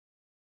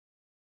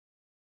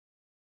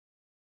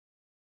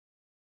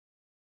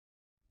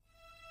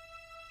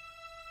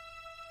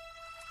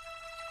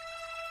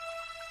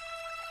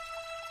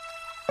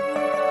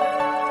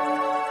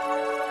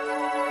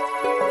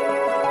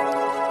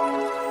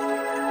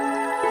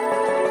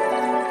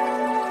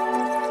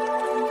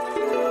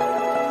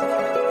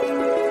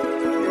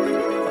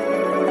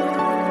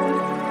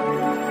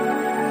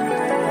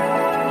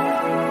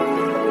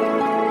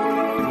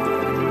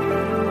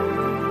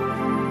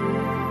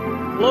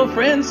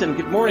Listen,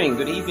 good morning,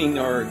 good evening,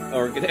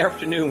 or good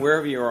afternoon,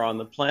 wherever you are on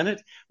the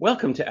planet.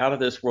 Welcome to Out of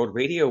This World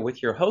Radio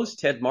with your host,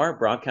 Ted Marr,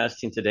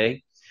 broadcasting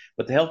today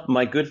with the help of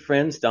my good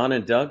friends, Don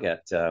and Doug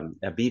at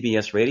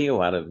BBS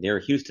Radio out of near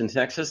Houston,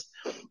 Texas.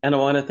 And I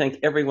want to thank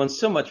everyone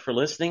so much for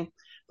listening.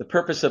 The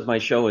purpose of my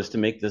show is to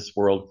make this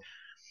world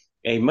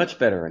a much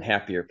better and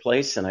happier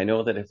place. And I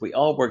know that if we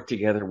all work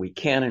together, we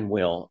can and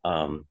will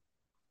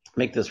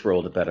make this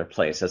world a better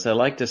place. As I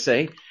like to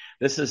say,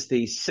 this is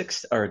the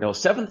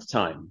seventh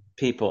time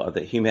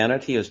that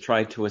humanity has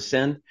tried to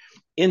ascend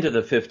into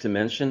the fifth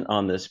dimension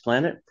on this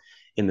planet.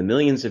 In the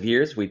millions of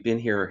years we've been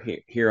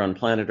here on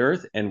planet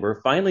Earth, and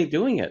we're finally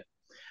doing it.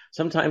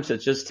 Sometimes it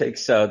just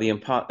takes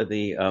sometimes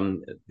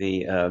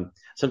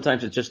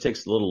it just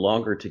takes a little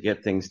longer to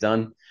get things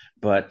done.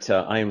 But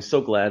I am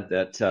so glad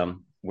that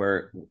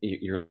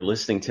you're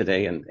listening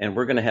today, and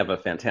we're going to have a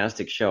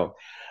fantastic show.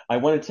 I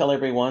want to tell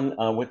everyone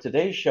with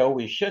today's show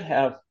we should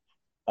have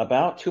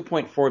about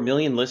 2.4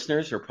 million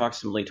listeners, or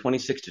approximately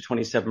 26 to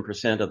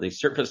 27% of the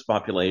surface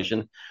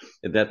population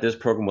that this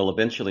program will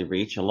eventually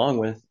reach, along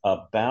with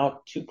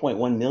about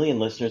 2.1 million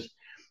listeners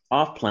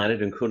off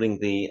planet, including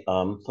the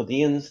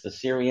Pleiadians, the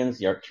Sirians,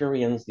 the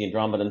Arcturians, the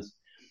Andromedans,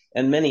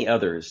 and many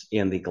others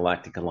in the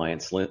Galactic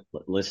Alliance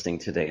listening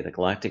today. The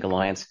Galactic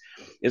Alliance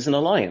is an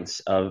alliance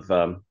of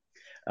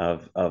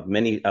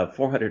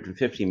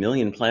 450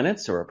 million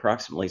planets, or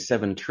approximately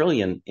 7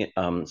 trillion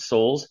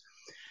souls,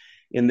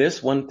 in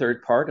this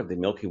 1/3 part of the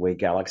Milky Way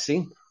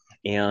galaxy.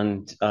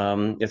 And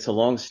it's a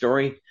long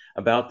story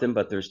about them,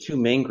 but there's two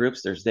main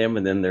groups. There's them,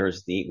 and then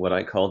there's what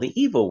I call the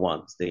evil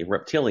ones, the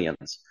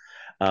reptilians.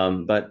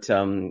 But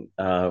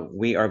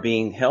we are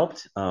being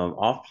helped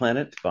off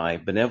planet by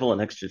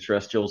benevolent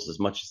extraterrestrials as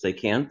much as they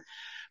can.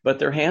 But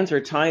their hands are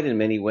tied in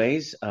many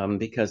ways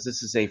because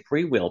this is a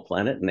free will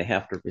planet, and they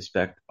have to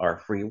respect our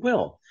free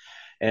will.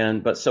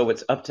 But so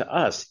it's up to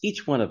us,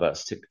 each one of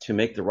us, to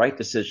make the right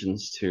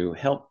decisions to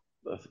help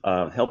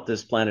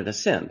this planet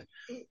ascend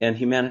and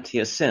humanity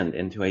ascend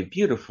into a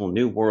beautiful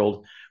new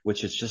world,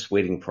 which is just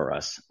waiting for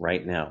us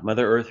right now.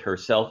 Mother Earth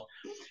herself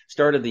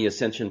started the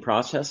ascension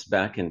process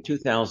back in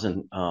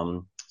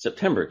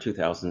September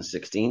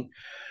 2016,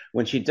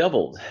 when she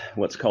doubled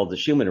what's called the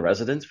Schumann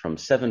resonance from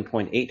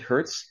 7.8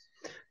 hertz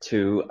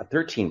to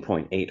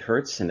 13.8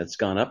 hertz, and it's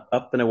gone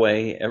up and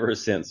away ever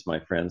since,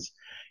 my friends.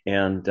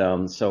 And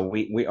so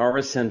we are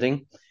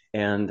ascending.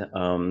 And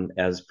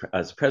as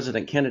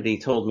President Kennedy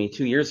told me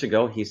 2 years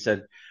ago, he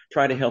said,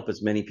 try to help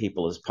as many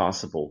people as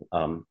possible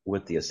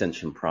with the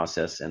ascension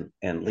process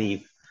and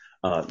leave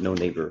no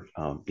neighbor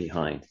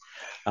behind.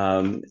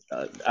 Out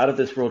of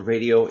This World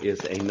Radio is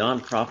a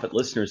nonprofit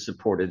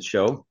listener-supported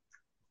show.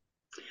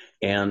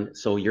 And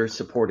so your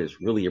support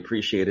is really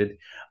appreciated.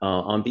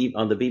 On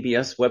the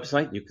BBS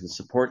website, you can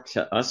support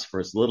us for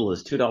as little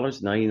as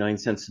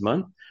 $2.99 a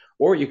month,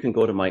 or you can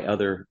go to my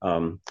other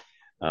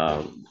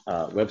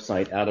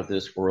website,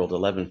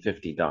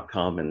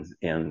 outofthisworld1150.com,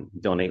 and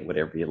donate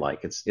whatever you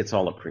like. It's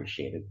all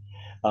appreciated.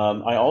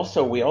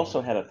 We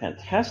also had a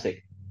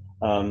fantastic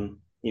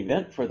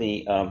event for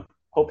the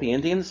Hopi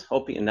and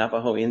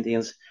Navajo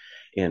Indians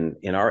in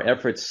our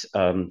efforts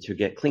to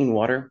get clean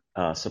water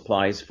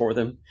supplies for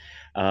them.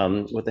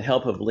 With the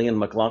help of Leon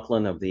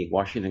McLaughlin of the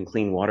Washington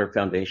Clean Water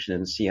Foundation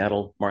in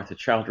Seattle, Martha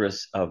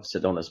Childress of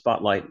Sedona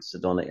Spotlight,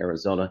 Sedona,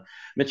 Arizona,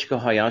 Michiko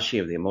Hayashi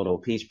of the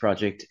Emoto Peace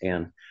Project,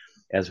 and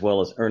as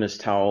well as Ernest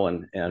Towle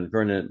and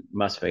Vernon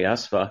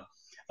Masvayasva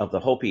of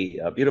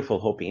the beautiful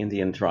Hopi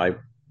Indian tribe.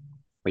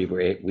 We've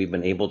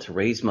been able to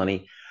raise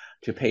money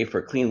to pay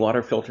for clean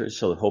water filters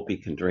so the Hopi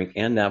can drink,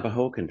 and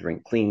Navajo can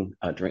drink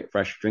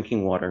fresh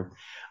drinking water.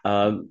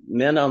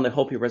 Men on the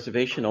Hopi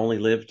reservation only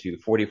live to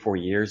 44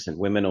 years, and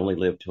women only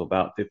live to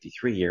about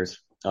 53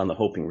 years on the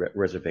Hopi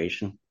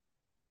reservation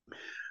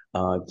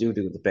due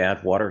to the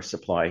bad water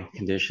supply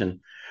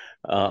condition.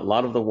 A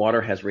lot of the water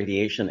has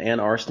radiation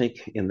and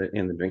arsenic in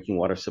the drinking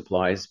water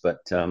supplies, but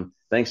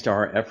thanks to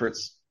our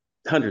efforts,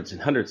 hundreds and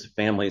hundreds of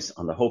families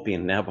on the Hopi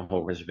and Navajo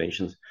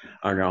reservations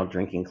are now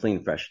drinking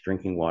clean, fresh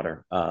drinking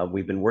water.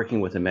 We've been working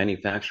with a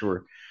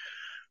manufacturer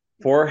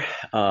for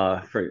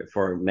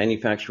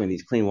manufacturing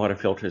these clean water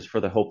filters for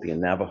the Hopi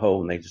and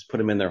Navajo, and they just put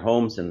them in their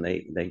homes, and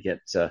they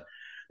get the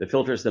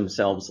filters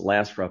themselves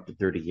last for up to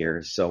 30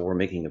 years. So we're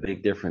making a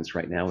big difference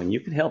right now, and you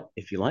can help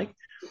if you like.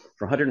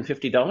 For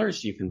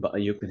 $150, you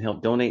can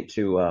help donate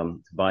to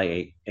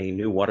buy a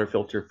new water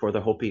filter for the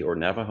Hopi or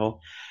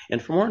Navajo.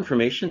 And for more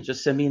information,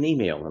 just send me an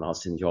email, and I'll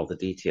send you all the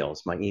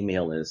details. My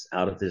email is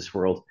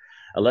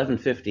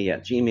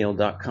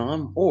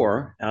outofthisworld1150@gmail.com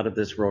or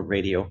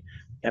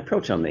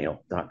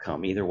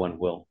outofthisworldradio@protonmail.com. Either one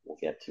will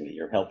get to me.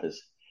 Your help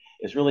is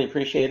really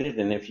appreciated,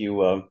 and if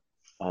you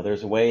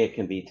there's a way it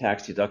can be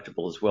tax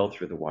deductible as well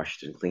through the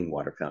Washington Clean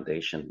Water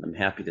Foundation. I'm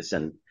happy to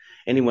send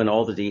anyone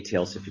all the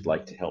details if you'd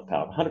like to help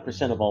out.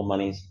 100% of all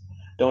monies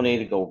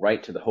donated go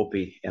right to the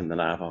Hopi and the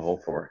Navajo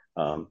for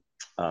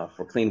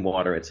clean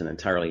water. It's an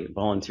entirely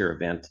volunteer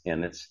event,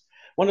 and it's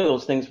one of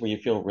those things where you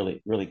feel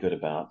really, really good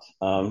about.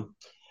 All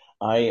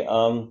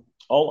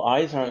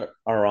eyes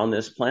are on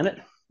this planet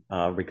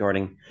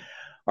regarding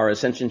our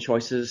ascension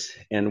choices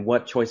and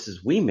what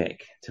choices we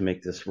make to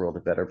make this world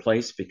a better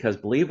place. Because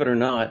believe it or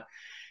not,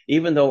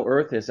 even though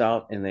Earth is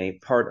out in a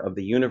part of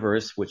the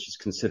universe which is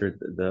considered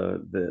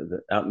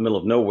the out in the middle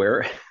of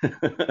nowhere,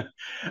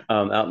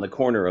 out in the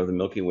corner of the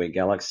Milky Way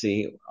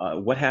galaxy,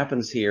 what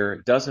happens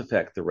here does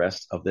affect the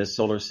rest of this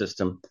solar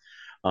system,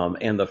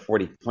 and the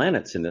 40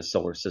 planets in this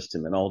solar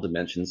system in all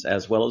dimensions,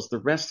 as well as the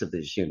rest of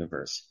this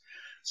universe.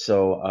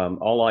 So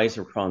all eyes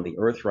are upon the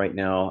Earth right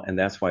now, and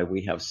that's why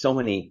we have so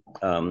many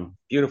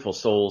beautiful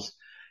souls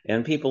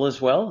and people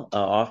as well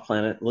off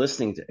planet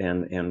listening to,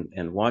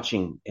 and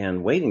watching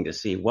and waiting to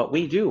see what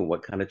we do,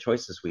 what kind of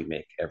choices we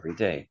make every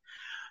day.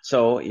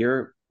 So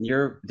your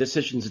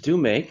decisions do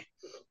make,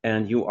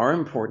 and you are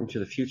important to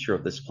the future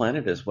of this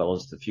planet as well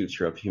as the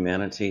future of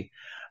humanity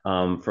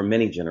for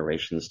many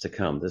generations to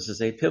come. This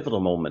is a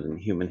pivotal moment in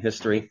human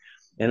history,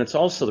 and it's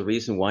also the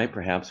reason why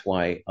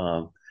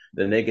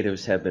the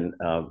negatives have been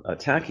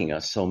attacking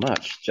us so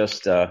much.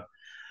 I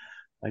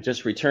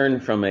just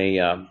returned from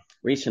a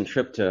recent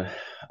trip to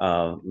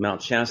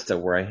Mount Shasta,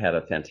 where I had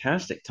a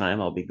fantastic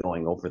time. I'll be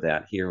going over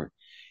that here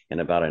in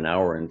about an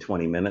hour and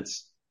 20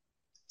 minutes.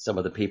 Some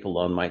of the people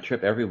on my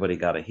trip, everybody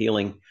got a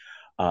healing.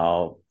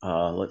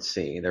 Let's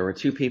see, there were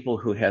 2 people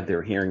who had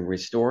their hearing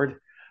restored,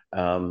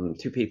 2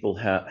 people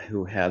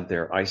who had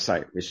their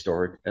eyesight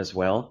restored as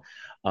well.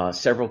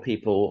 Several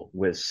people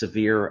with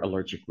severe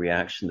allergic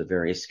reaction to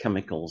various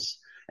chemicals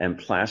and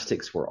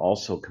plastics were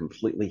also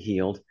completely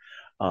healed.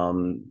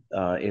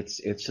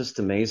 It's just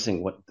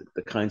amazing what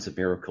the kinds of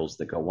miracles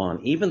that go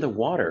on. Even the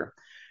water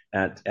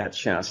at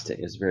Shasta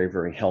is very,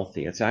 very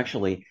healthy. It's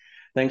actually,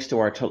 thanks to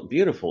our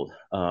beautiful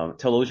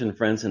Telosian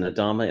friends in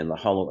Adama in the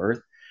Hollow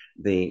Earth,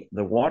 the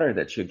water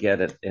that you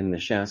get at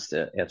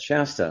Shasta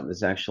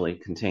is actually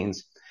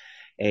contains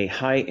a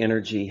high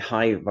energy,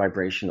 high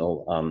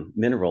vibrational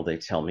mineral, they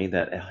tell me,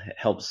 that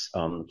helps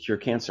cure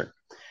cancer.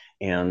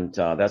 And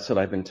that's what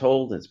I've been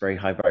told. It's very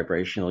high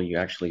vibrational. You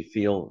actually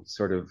feel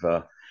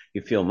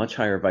you feel much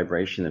higher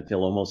vibration and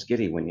feel almost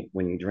giddy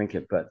when you drink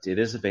it, but it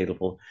is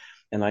available.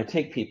 And I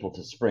take people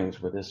to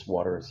springs where this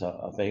water is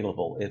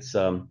available. It's,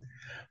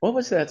 what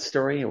was that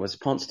story? It was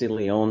Ponce de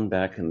Leon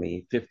back in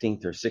the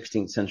 15th or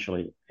 16th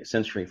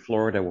century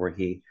Florida, where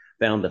he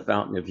found the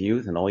fountain of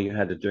youth and all you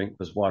had to drink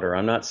was water.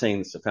 I'm not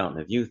saying it's a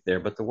fountain of youth there,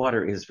 but the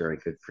water is very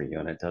good for you,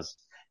 and it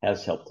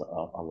has helped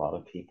a lot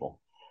of people.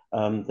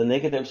 The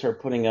negatives are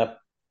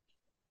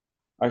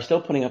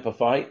still putting up a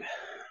fight,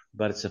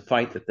 but it's a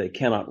fight that they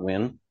cannot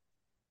win,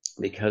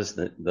 because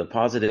the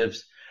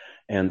positives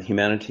and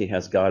humanity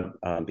has God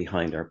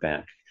behind our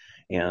back.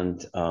 And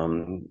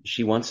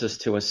she wants us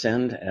to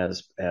ascend,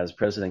 as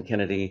President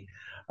Kennedy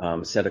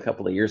said a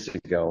couple of years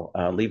ago,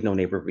 leave no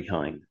neighbor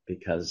behind,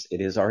 because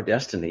it is our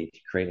destiny to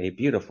create a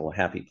beautiful,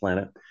 happy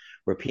planet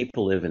where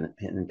people live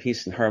in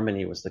peace and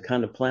harmony. It was the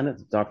kind of planet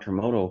that Dr.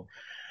 Emoto,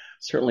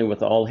 certainly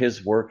with all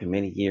his work and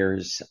many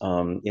years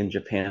in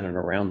Japan and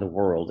around the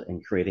world,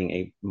 in creating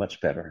a much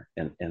better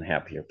and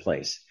happier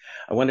place.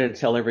 I wanted to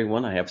tell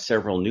everyone I have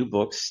several new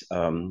books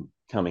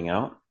coming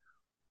out.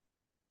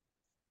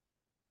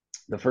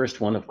 The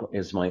first one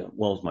is my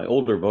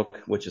older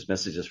book, which is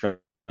Messages from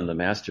the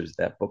Masters.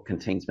 That book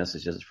contains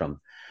messages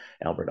from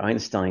Albert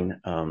Einstein,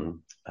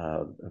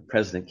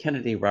 President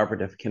Kennedy,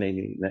 Robert F.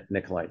 Kennedy,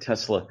 Nikola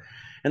Tesla,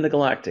 and the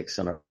Galactics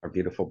on our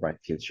beautiful, bright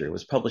future. It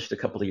was published a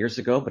couple of years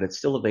ago, but it's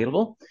still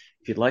available.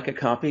 If you'd like a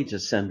copy,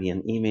 just send me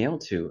an email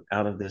to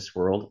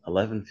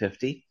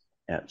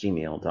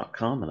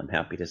outofthisworld1150@gmail.com, and I'm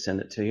happy to send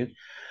it to you.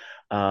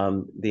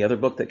 The other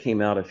book that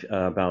came out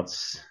about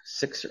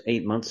 6 or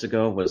 8 months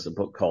ago was a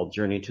book called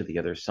Journey to the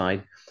Other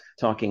Side,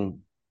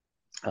 talking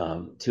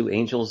to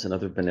angels and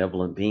other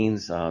benevolent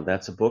beings.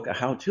 That's a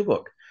how-to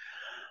book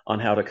on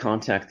how to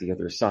contact the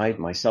other side.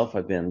 Myself,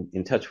 I've been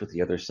in touch with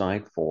the other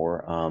side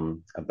for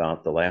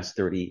about the last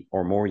 30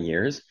 or more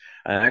years.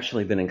 I've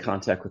actually been in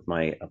contact with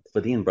my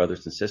Pleiadian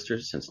brothers and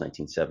sisters since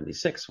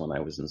 1976, when I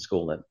was in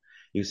school at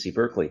UC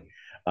Berkeley.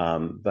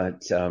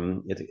 But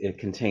it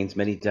contains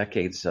many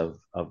decades of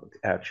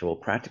actual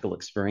practical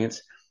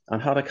experience on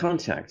how to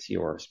contact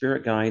your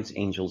spirit guides,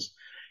 angels,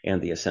 and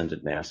the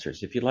Ascended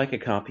Masters. If you'd like a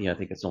copy, I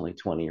think it's only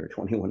 $20 or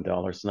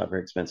 $21. It's not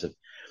very expensive.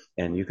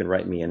 And you can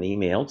write me an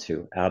email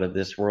to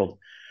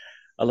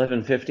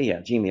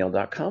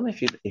outofthisworld1150@gmail.com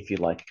if you'd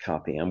like a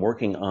copy. I'm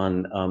working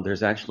on,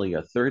 there's actually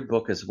a third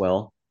book as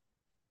well.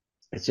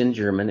 It's in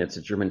German. It's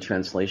a German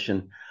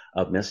translation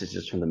of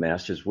Messages from the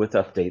Masters with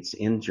updates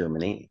in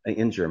German.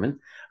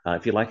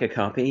 If you'd like a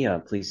copy,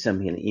 please send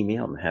me an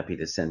email. I'm happy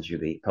to send you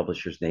the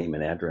publisher's name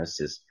and address.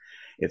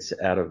 It's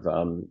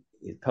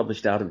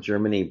published out of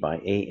Germany by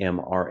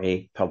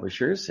AMRA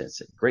Publishers.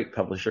 It's a great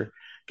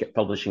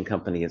publishing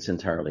company. It's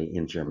entirely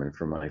in German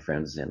for my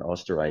friends in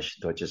Österreich,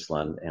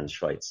 Deutschland, and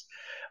Schweiz.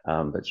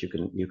 But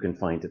you can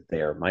find it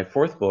there. My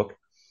fourth book,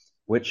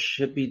 which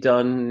should be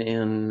done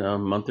in a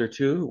month or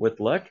two with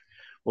luck,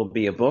 will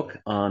be a book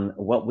on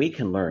what we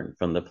can learn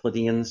from the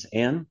Pleiadians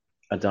and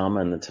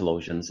Adama and the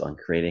Telosians on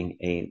creating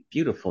a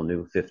beautiful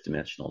new fifth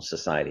dimensional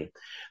society.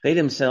 They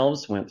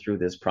themselves went through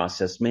this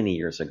process many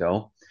years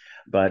ago.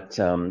 But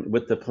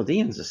with the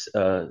Pleiadians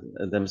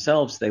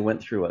themselves, they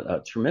went through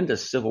a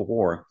tremendous civil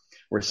war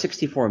where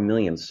 64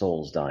 million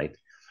souls died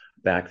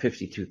back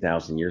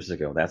 52,000 years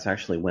ago. That's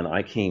actually when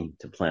I came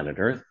to planet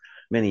Earth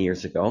many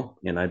years ago,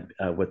 and I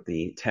with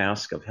the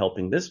task of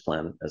helping this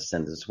planet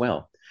ascend as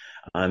well.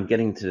 I'm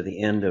getting to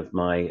the end of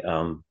my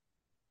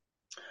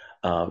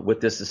with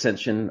this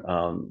ascension.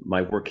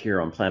 My work here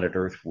on planet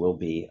Earth will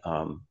be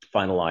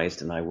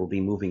finalized, and I will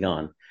be moving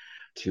on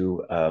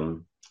to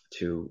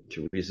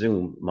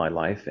resume my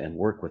life and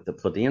work with the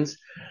Pleiadians.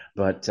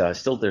 But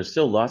there's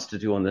still lots to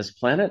do on this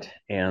planet,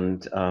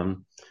 and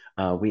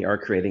we are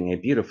creating a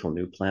beautiful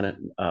new planet,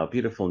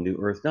 beautiful new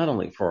Earth, not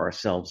only for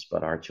ourselves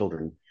but our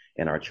children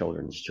and our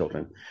children's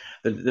children.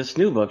 This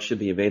new book should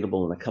be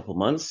available in a couple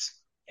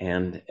months,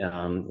 and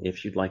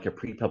if you'd like a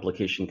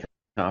pre-publication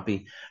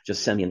copy,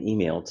 just send me an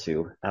email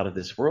to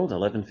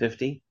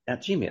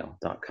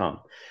outofthisworld1150@gmail.com.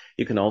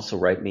 You can also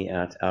write me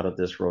at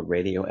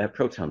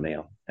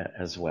outofthisworldradio@protonmail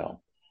as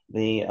well.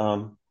 I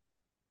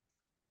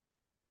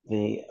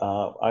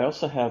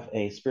also have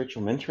a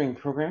spiritual mentoring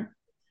program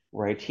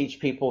where I teach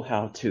people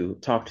how to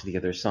talk to the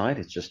other side.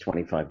 It's just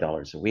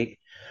 $25 a week,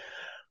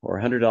 or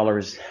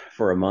 $100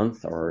 for a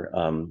month, or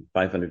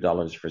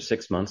 $500 for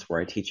 6 months, where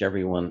I teach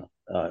everyone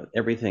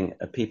everything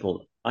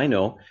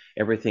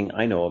everything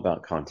I know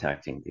about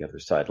contacting the other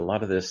side. A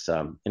lot of this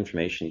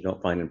information you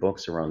don't find in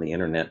books or on the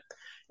internet,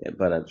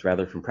 but it's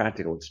rather from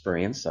practical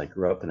experience. I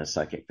grew up in a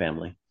psychic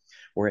family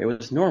where it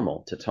was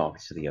normal to talk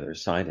to the other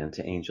side and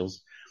to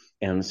angels.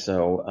 And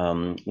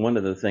so one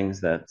of the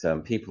things that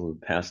people who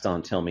passed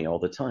on tell me all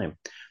the time,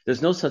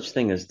 there's no such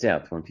thing as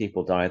death. When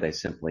people die, they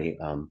simply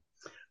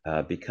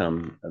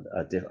become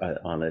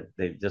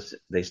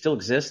they still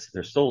exist.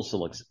 Their souls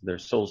still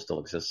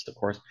exist, of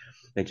course.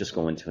 They just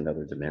go into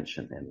another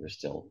dimension, and they're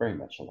still very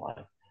much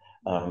alive.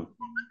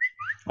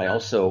 I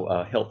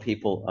also help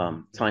people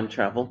time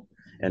travel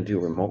and do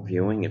remote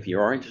viewing. If you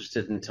are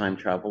interested in time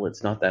travel,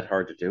 it's not that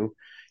hard to do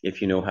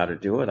if you know how to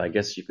do it. I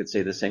guess you could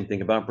say the same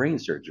thing about brain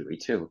surgery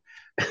too.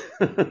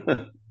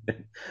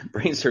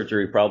 Brain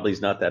surgery probably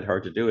is not that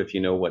hard to do if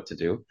you know what to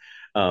do.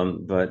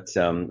 But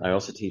I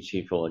also teach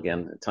people,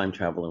 again, time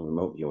travel and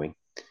remote viewing.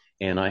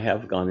 And I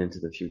have gone into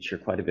the future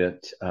quite a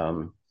bit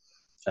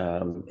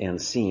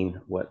and seen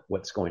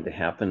what's going to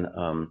happen.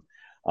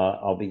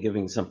 I'll be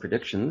giving some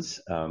predictions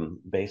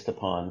based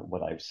upon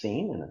what I've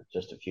seen in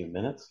just a few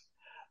minutes.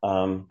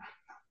 I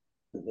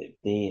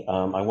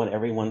want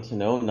everyone to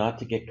know not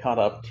to get caught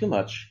up too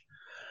much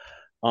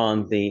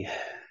on the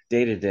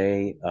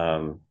day-to-day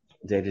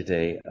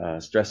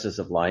stresses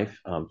of life.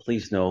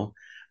 Please know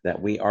that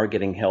we are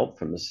getting help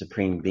from the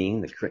Supreme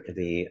Being, the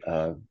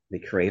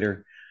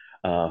Creator,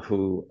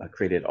 who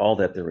created all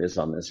that there is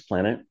on this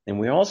planet. And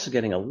we're also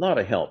getting a lot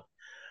of help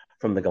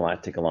from the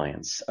Galactic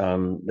Alliance.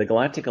 The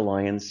Galactic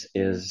Alliance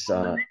is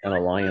an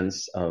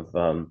alliance of,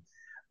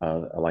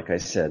 like I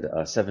said,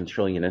 7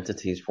 trillion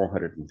entities,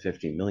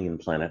 450 million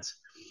planets.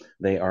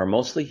 They are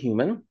mostly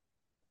human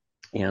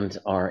and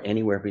are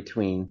anywhere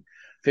between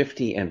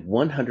 50 and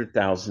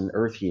 100,000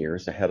 Earth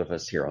years ahead of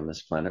us here on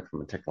this planet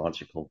from a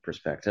technological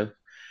perspective,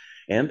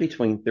 and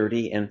between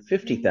 30 and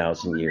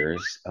 50,000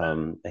 years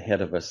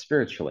ahead of us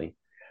spiritually.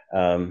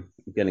 I'm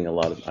going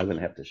to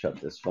have to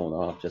shut this phone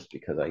off just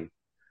because I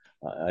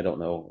don't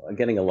know. I'm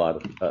getting a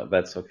lot of,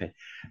 that's okay.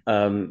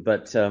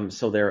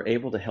 So they're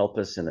able to help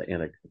us in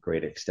a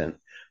great extent.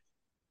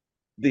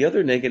 The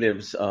other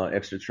negatives,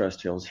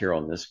 extraterrestrials here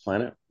on this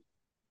planet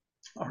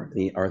are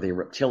the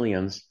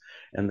reptilians,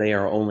 and they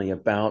are only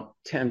about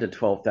 10 to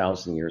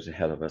 12,000 years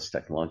ahead of us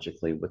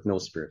technologically, with no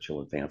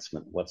spiritual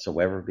advancement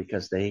whatsoever,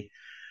 because they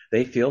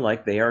feel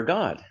like they are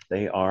God.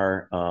 They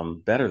are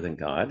better than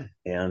God,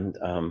 and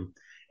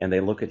they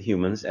look at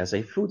humans as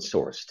a food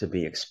source to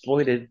be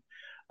exploited,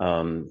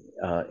 and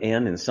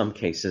in some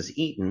cases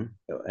eaten,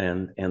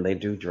 and they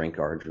do drink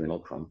our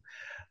adrenochrome.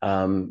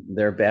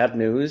 They're bad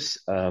news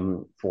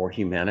for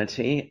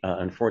humanity.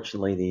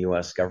 Unfortunately, the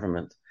U.S.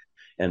 government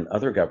and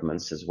other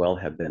governments as well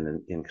have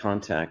been in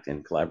contact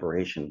and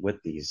collaboration with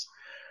these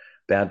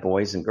bad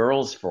boys and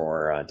girls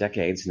for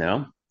decades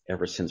now,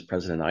 ever since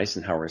President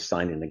Eisenhower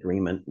signed an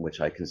agreement,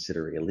 which I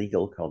consider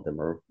illegal, called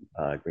the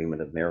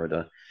Agreement of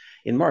Merida,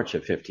 in March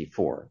of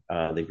 '54.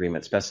 The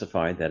agreement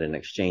specified that in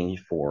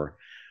exchange for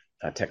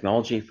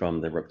technology from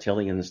the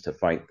reptilians to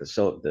fight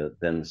the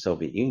then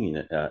Soviet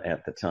Union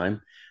at the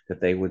time,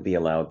 that they would be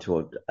allowed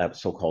to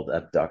so-called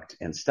abduct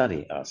and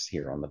study us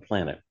here on the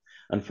planet.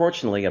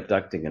 Unfortunately,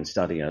 abducting and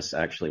study us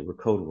actually were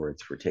code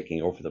words for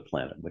taking over the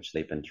planet, which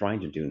they've been trying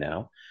to do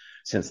now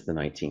since the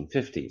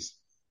 1950s.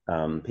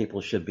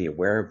 People should be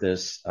aware of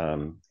this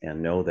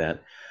and know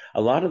that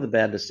a lot of the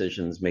bad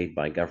decisions made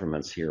by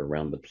governments here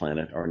around the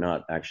planet are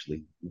not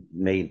actually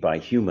made by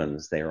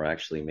humans. They are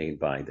actually made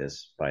by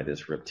this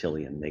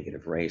reptilian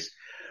negative race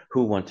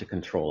who want to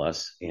control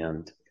us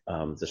and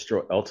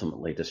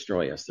ultimately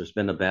destroy us. There's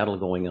been a battle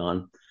going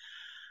on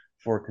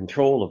for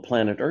control of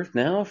planet Earth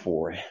now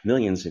for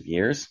millions of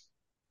years.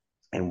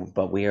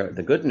 But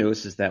the good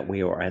news is that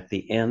we are at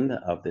the end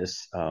of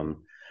this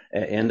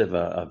end of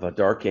a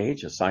dark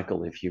age, a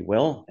cycle, if you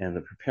will, and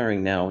they're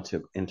preparing now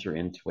to enter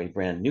into a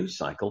brand new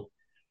cycle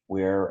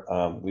where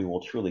we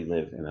will truly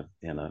live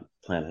in a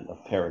planet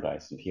of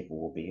paradise and people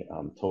will be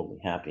totally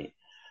happy.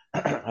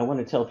 I want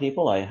to tell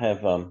people I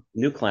have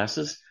new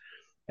classes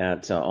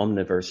at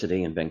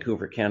Omniversity in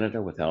Vancouver,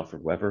 Canada with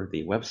Alfred Weber.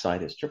 The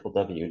website is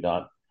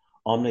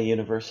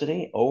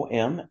www.omniuniversity,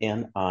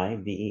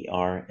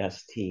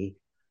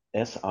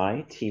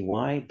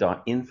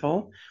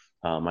 OMNIVERSTSITY.info.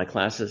 My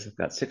classes, I've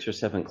got 6 or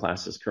 7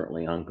 classes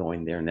currently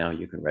ongoing there now.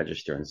 You can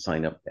register and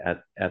sign up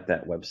at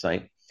that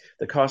website.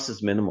 The cost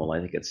is minimal.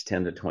 I think it's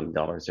 $10 to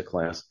 $20 a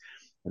class.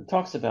 It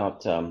talks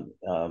about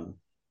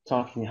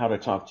talking how to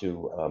talk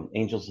to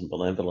angels and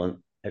benevolent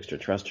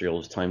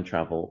extraterrestrials, time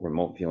travel,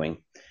 remote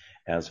viewing,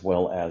 as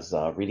well as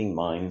reading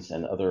minds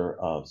and other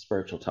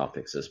spiritual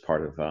topics as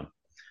part of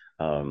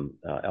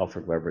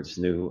Alfred Weber's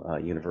new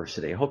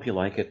university. I hope you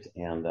like it,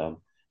 and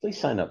please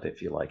sign up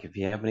if you like. If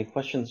you have any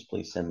questions,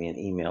 please send me an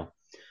email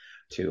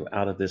to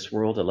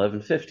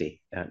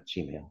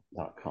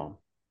outofthisworld1150@gmail.com.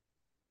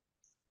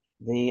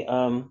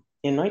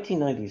 In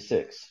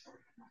 1996,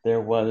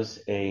 there was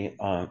a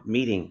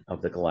meeting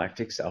of the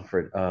Galactics.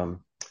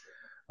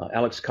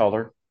 Alex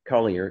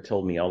Collier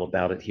told me all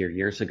about it here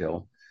years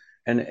ago.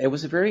 And it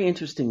was a very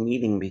interesting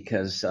meeting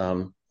because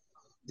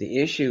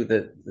the issue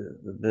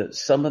that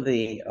some of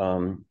the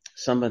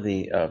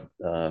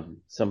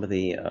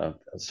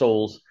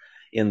souls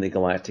in the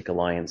Galactic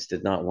Alliance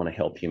did not want to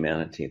help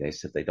humanity. They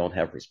said they don't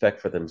have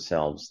respect for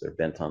themselves. They're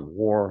bent on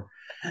war.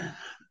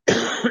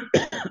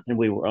 And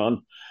we were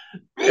on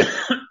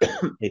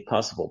a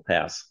possible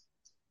path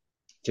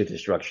to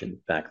destruction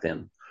back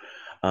then.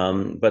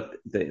 But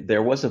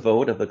there was a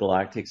vote of the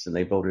Galactics, and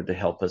they voted to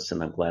help us,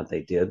 and I'm glad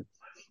they did,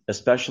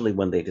 especially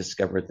when they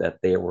discovered that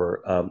there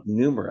were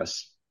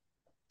numerous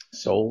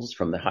souls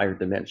from the higher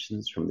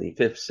dimensions, from the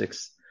 5th,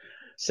 6th,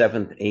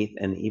 7th, 8th,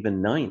 and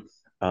even 9th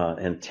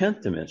and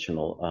 10th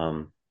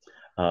dimensional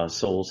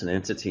souls and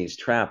entities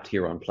trapped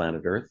here on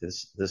planet Earth.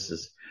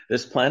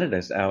 This planet,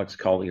 as Alex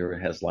Collier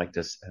has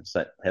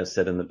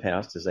said in the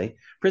past, is a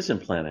prison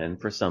planet,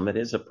 and for some it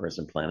is a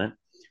prison planet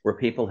where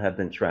people have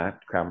been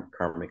trapped,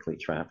 karmically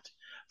trapped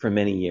for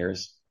many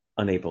years,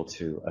 unable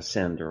to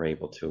ascend or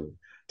able to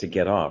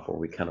get off, or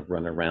we kind of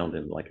run around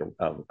in like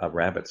a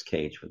rabbit's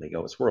cage where they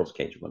go, a squirrel's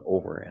cage, went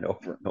over and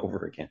over and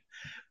over again.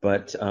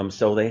 But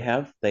so they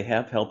have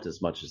helped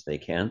as much as they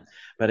can.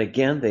 But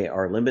again, they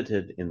are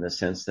limited in the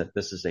sense that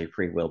this is a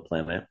free will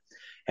planet,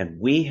 and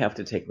we have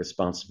to take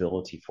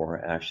responsibility for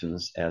our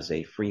actions as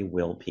a free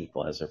will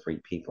people, as a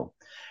free people.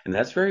 And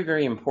that's very,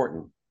 very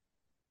important.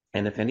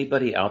 And if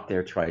anybody out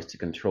there tries to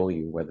control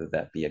you, whether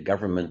that be a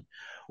government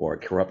or a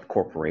corrupt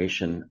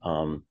corporation,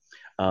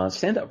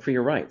 stand up for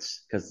your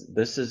rights, because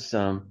this is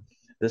a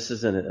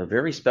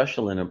very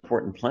special and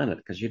important planet,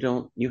 because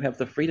you have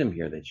the freedom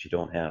here that you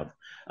don't have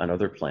on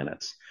other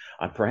planets.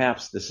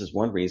 Perhaps this is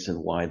one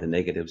reason why the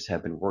negatives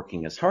have been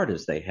working as hard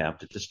as they have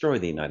to destroy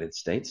the United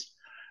States.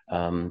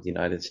 The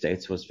United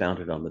States was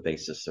founded on the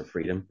basis of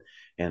freedom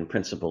and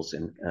principles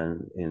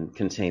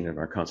contained in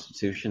our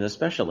Constitution,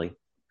 especially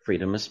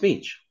freedom of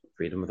speech,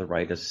 freedom of the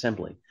right of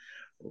assembly,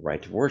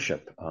 right to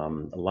worship,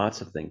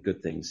 lots of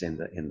good things in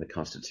the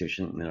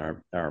Constitution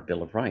and our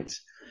Bill of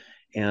Rights,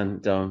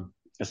 and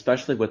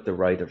especially with the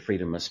right of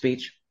freedom of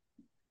speech.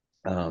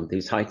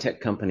 These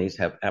high-tech companies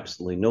have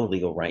absolutely no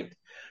legal right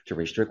to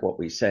restrict what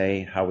we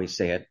say, how we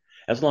say it,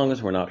 as long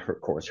as we're not,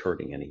 of course,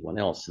 hurting anyone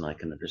else, and I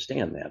can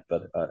understand that.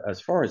 But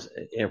as far as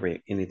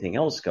anything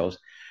else goes,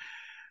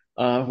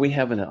 we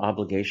have an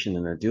obligation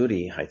and a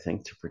duty, I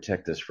think, to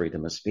protect this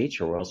freedom of speech,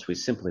 or else we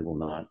simply will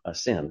not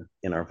ascend.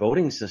 In our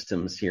voting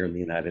systems here in the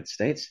United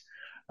States,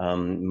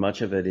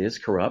 much of it is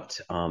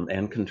corrupt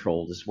and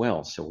controlled as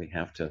well. So we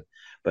have to,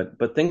 but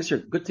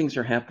good things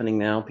are happening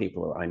now.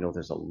 I know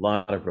there's a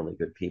lot of really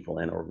good people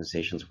and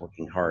organizations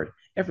working hard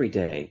every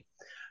day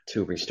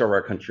to restore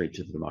our country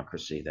to the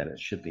democracy that it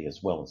should be,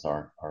 as well as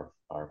our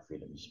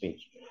freedom of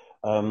speech.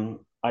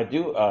 I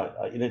do,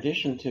 in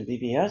addition to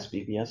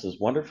BBS is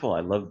wonderful. I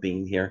love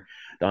being here.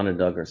 Don and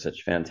Doug are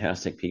such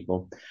fantastic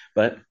people.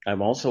 But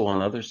I'm also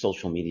on other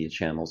social media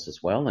channels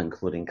as well,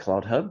 including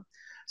CloutHub,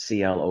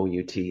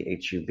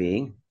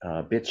 CLOUTHUB,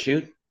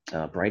 BitChute,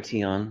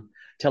 Brighteon,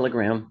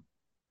 Telegram,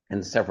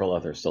 and several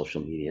other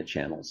social media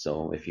channels.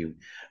 So if you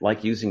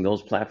like using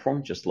those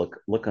platforms, just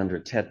look under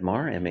Ted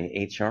Mahr,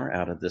 M-A-H-R,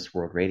 Out of This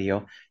World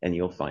Radio, and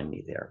you'll find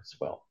me there as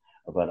well.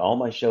 But all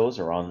my shows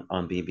are on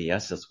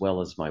BBS, as well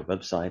as my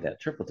website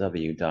at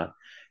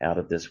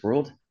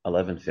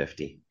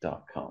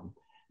www.outofthisworld1150.com.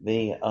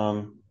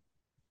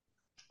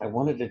 I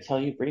wanted to tell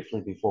you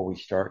briefly before we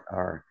start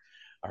our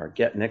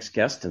next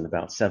guest in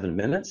about 7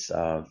 minutes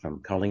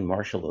from Colleen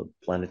Marshall of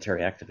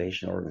Planetary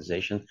Activation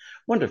Organization.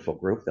 Wonderful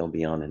group. They'll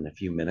be on in a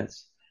few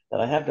minutes.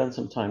 But I have done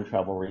some time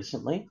travel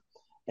recently,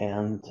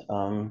 and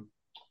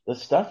the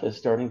stuff is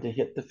starting to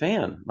hit the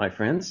fan, my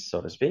friends,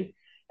 so to speak.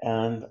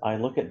 And I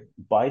look at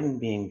Biden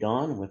being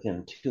gone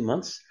within 2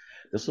 months.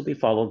 This will be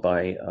followed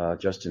by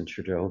Justin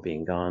Trudeau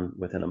being gone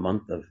within a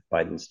month of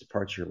Biden's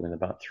departure, in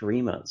about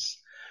 3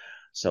 months.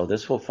 So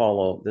this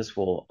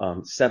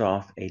will set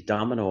off a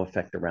domino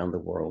effect around the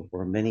world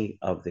where many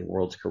of the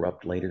world's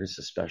corrupt leaders,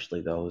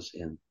 especially those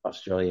in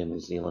Australia, New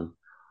Zealand,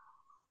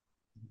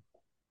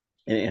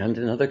 and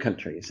in other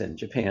countries, and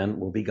Japan,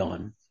 will be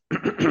gone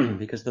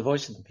because the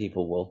voice of the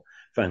people will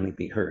finally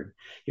be heard.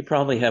 You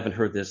probably haven't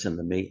heard this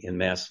in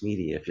mass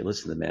media if you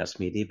listen to mass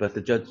media, but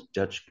the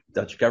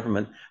Dutch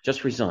government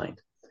just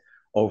resigned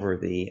over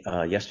the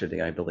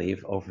yesterday, I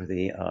believe, over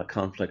the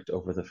conflict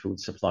over the food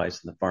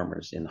supplies and the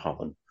farmers in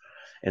Holland.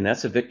 And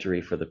that's a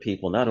victory for the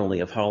people, not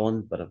only of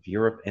Holland, but of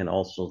Europe and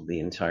also the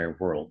entire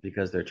world,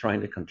 because they're trying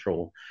to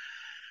control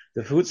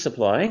the food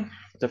supply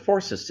to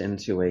force us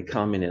into a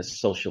communist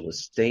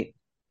socialist state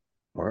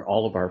where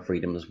all of our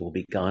freedoms will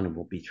be gone and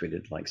will be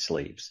treated like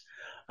slaves.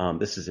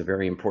 This is a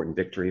very important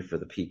victory for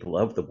the people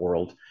of the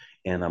world,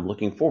 and I'm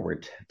looking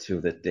forward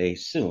to the day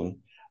soon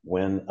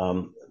when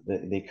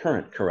the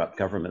current corrupt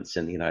governments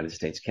in the United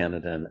States,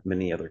 Canada, and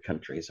many other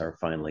countries are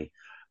finally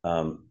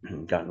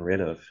gotten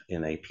rid of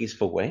in a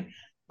peaceful way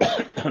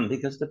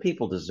because the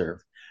people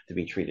deserve to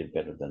be treated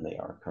better than they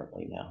are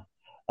currently now.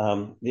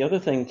 The other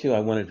thing, too, I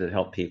wanted to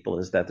help people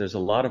is that there's a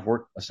lot of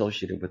work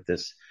associated with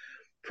this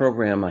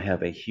program. I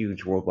have a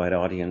huge worldwide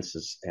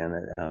audience and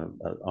an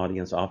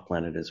audience off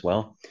planet as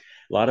well.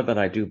 A lot of it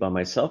I do by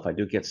myself. I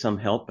do get some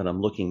help, but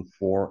I'm looking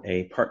for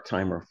a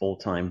part-time or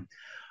full-time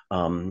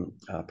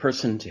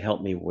person to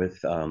help me with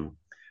the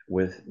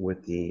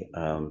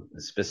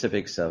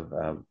specifics of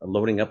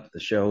loading up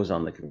the shows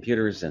on the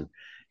computers and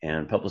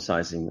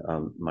publicizing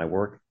my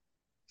work.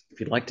 If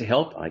you'd like to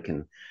help,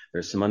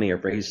 there's some money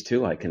I've raised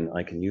too. I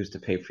can use to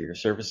pay for your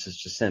services.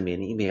 Just send me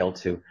an email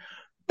to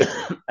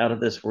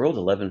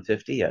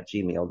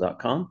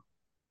outofthisworld1150@gmail.com,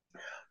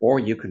 or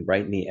you can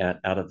write me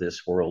at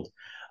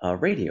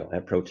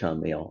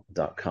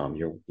outofthisworldradio@protonmail.com.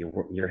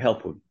 Your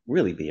help would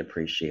really be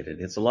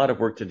appreciated. It's a lot of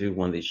work to do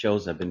one of these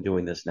shows. I've been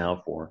doing this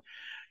now for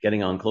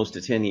getting on close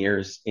to 10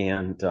 years,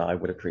 and I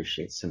would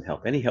appreciate some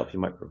help. Any help you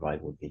might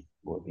provide would be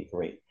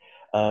great.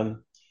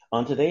 On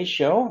today's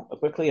show,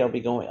 quickly, I'll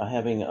be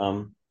having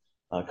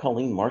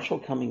Colleen Marshall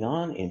coming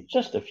on in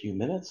just a few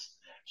minutes.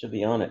 She'll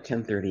be on at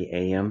 10:30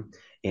 a.m.,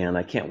 and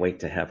I can't wait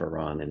to have her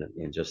on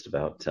in just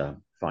about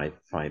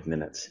 5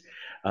 minutes.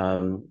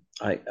 I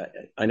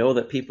know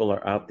that people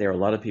are out there. A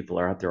lot of people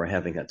are out there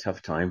having a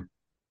tough time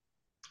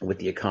with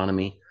the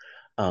economy,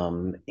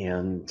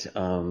 and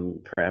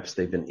perhaps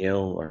they've been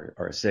ill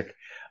or sick.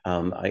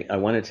 I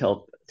want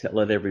to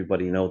let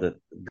everybody know that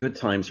good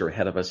times are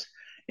ahead of us,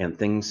 and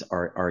things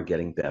are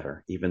getting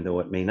better, even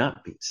though it may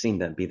not seem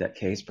to be that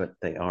case, but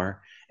they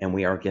are, and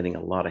we are getting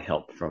a lot of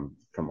help from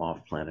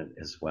off planet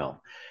as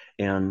well.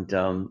 And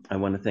I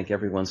want to thank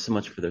everyone so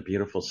much for their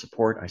beautiful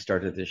support. I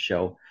started this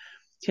show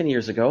 10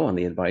 years ago on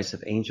the advice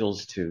of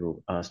angels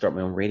to start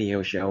my own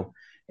radio show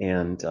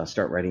and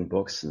start writing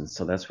books. And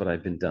so that's what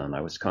I've been done.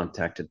 I was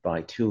contacted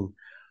by 2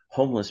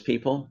 homeless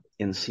people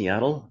in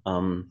Seattle.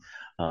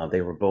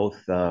 They were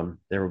both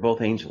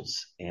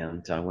angels,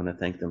 and I want to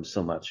thank them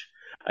so much.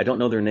 I don't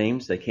know their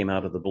names. They came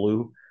out of the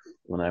blue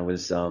when I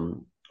was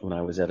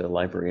at a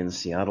library in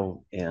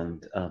Seattle,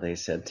 and they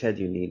said, "Ted,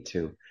 you need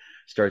to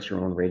start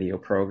your own radio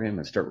program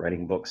and start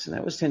writing books." And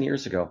that was 10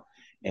 years ago.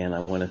 And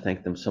I want to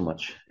thank them so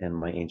much, and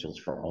my angels,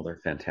 for all their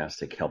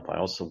fantastic help. I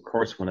also, of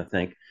course, want to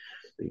thank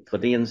the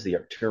Pleiadians, the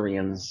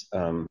Arcturians,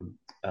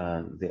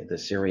 the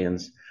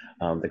Syrians,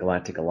 the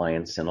Galactic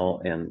Alliance,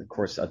 and of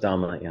course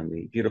Adama and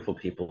the beautiful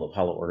people of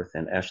Hollow Earth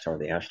and Ashtar,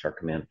 the Ashtar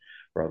Command,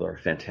 for all their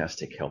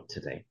fantastic help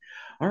today.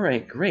 All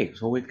right, great.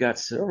 So we've got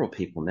several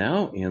people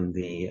now in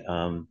the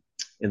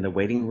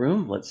waiting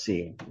room. Let's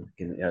see, we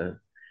can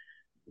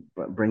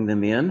bring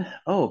them in.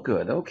 Oh,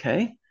 good.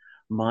 Okay.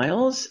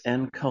 Miles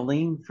and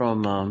Colleen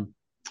from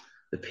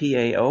the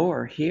PAO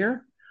are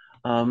here.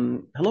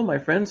 Hello, my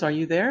friends. Are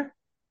you there?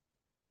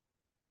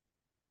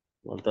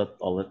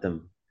 I'll let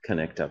them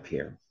connect up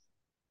here.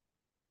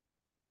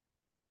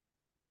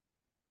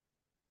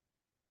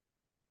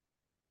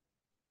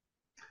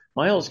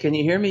 Miles, can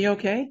you hear me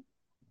okay?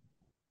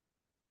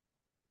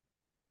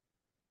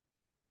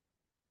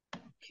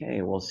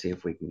 Okay, we'll see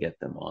if we can get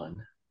them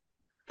on.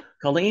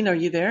 Colleen, are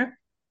you there?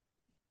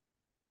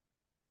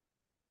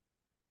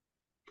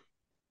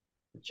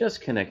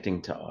 Just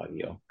connecting to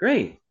audio.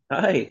 Great.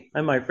 Hi,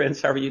 my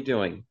friends. How are you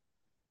doing?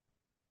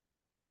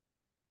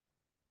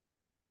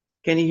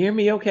 Can you hear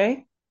me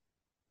okay?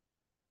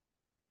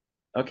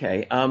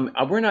 Okay.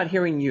 We're not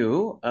hearing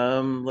you.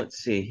 Let's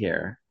see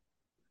here.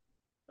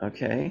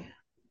 Okay.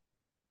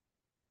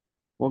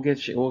 We'll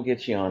get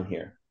you on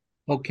here.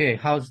 Okay,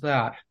 how's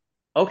that?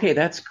 Okay,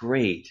 that's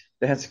great.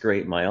 That's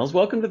great, Miles.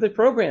 Welcome to the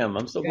program.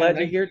 I'm so glad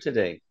you're here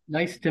today.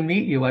 Nice to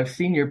meet you. I've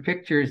seen your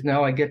pictures.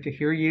 Now I get to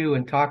hear you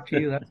and talk to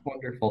you. That's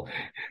wonderful.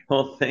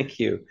 Well, thank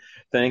you.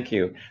 Thank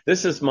you.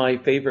 This is my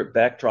favorite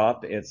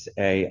backdrop. It's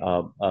a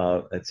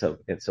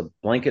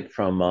blanket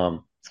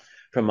from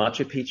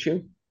Machu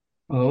Picchu.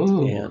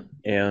 Oh.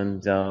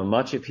 And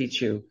Machu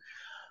Picchu,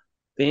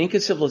 the Inca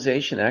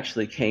civilization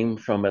actually came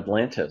from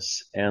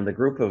Atlantis, and the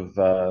group of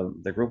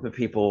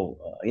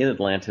people in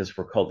Atlantis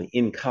were called the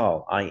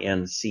Incal,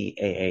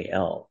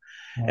 Incaal.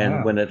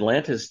 And when Wow.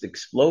 Atlantis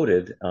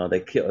exploded, they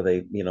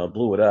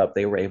blew it up.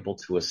 They were able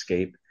to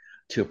escape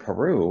to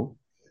Peru,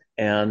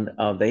 and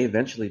they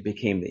eventually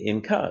became the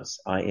Incas,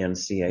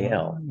 Incal.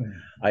 Wow.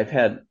 I've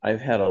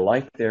had a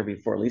life there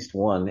before, at least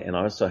one, and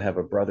I also have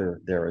a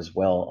brother there as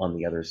well on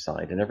the other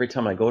side. And every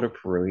time I go to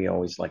Peru, he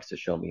always likes to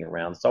show me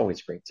around. It's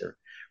always great to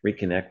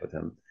reconnect with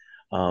him.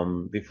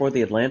 Before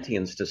the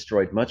Atlanteans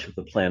destroyed much of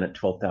the planet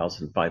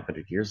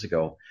 12,500 years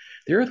ago,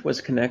 the Earth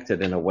was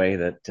connected in a way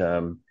that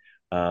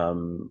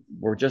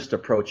we're just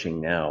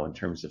approaching now in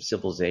terms of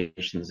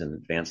civilizations and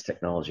advanced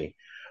technology.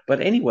 But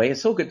anyway,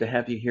 it's so good to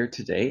have you here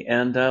today.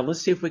 And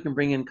let's see if we can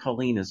bring in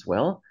Colleen as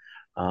well.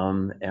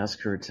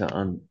 Ask her to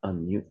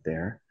unmute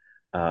there.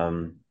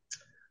 Um,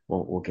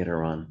 we'll get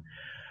her on.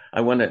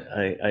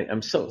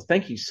 I'm so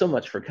thank you so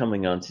much for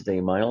coming on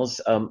today, Miles.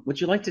 Would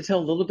you like to tell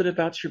a little bit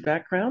about your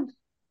background?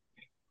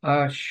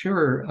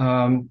 Sure.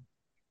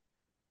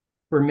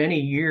 For many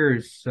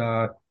years,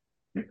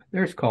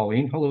 there's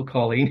Colleen. Hello,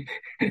 Colleen.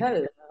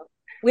 Hello.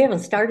 We haven't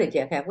started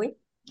yet, have we?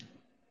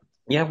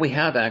 Yeah, we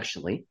have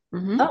actually.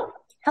 Oh,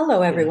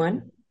 hello, Yeah.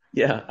 everyone.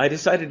 Yeah, I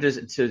decided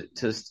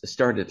to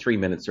start at 3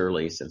 minutes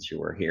early since you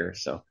were here.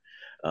 So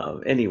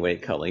anyway,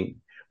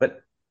 Colleen,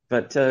 but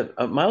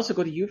Miles, I'll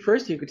go to you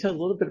first. You could tell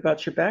a little bit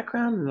about your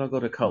background, and I'll go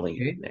to Colleen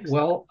Okay. next.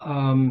 Well,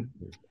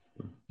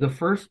 the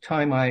first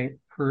time I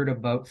heard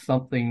about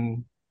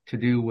something to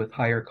do with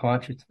higher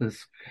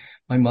consciousness,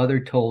 my mother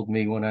told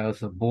me when I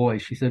was a boy,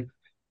 she said,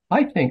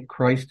 I think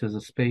Christ is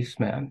a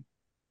spaceman.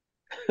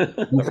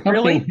 And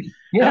Really? something,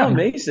 How yeah,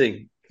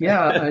 amazing!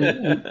 yeah.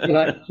 And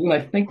when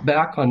I think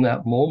back on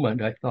that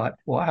moment, I thought,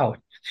 wow,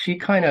 she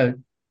kind of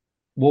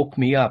woke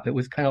me up. It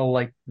was kind of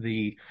like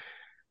the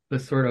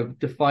sort of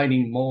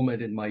defining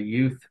moment in my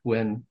youth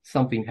when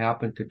something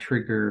happened to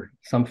trigger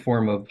some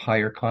form of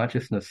higher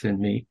consciousness in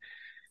me.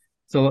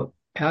 So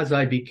as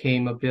I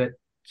became a bit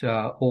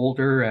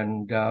older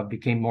and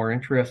became more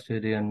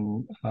interested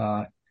in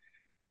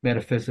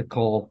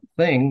metaphysical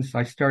things,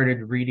 I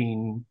started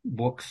reading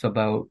books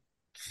about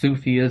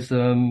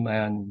Sufism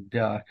and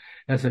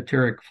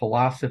esoteric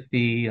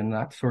philosophy and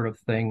that sort of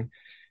thing.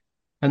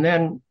 And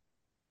then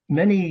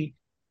many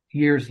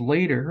years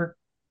later,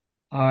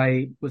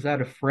 I was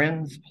at a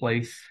friend's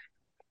place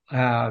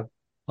uh,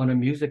 on a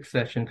music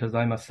session because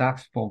I'm a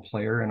saxophone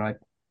player, and I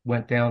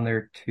went down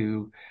there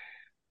to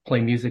play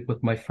music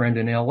with my friend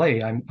in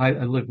LA. I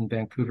live in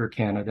Vancouver,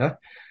 Canada,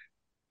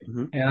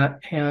 Hmm. and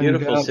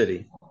Beautiful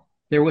city.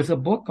 there was a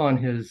book on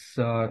his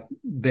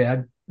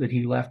bed that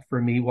he left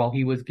for me while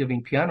he was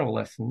giving piano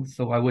lessons,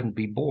 so I wouldn't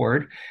be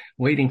bored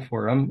waiting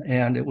for him.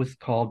 And it was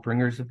called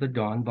Bringers of the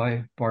Dawn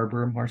by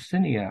Barbara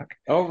Marciniak.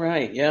 Oh,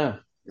 right. Yeah.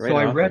 So Great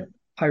author.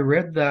 I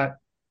read that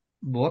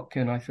book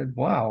and I said,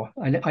 wow,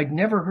 I'd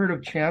never heard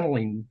of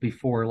channeling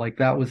before. Like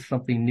that was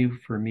something new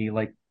for me,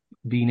 like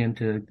being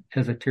into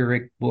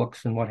esoteric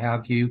books and what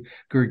have you,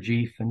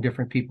 Gurdjieff and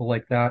different people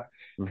like that.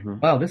 Hmm.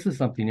 Wow, this is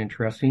something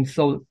interesting.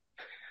 So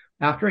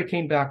after I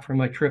came back from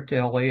my trip to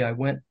LA, I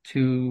went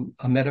to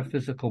a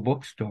metaphysical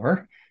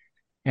bookstore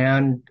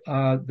and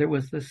there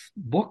was this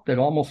book that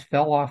almost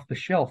fell off the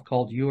shelf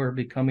called You Are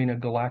Becoming a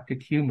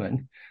Galactic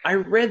Human. I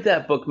read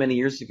that book many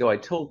years ago. I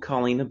told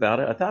Colleen about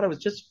it. I thought it was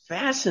just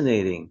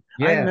fascinating.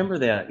 I Yeah. remember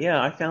that. Yeah,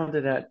 I found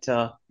it at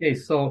Okay.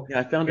 So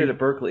yeah, I found it I, at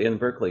Berkeley in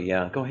Berkeley.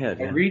 Yeah, go ahead.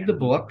 I Yeah. read the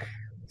book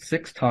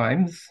 6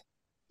 times,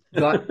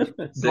 got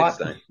Six got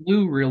the times.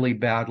 flu really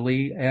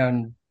badly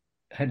and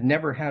had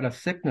never had a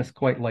sickness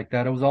quite like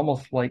that. It was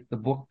almost like the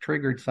book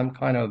triggered some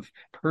kind of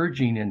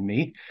purging in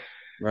me.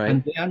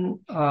 And Right. then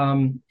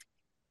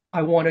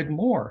I wanted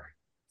more.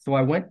 So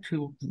I went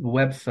to the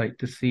website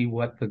to see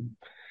what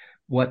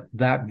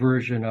that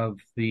version of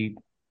the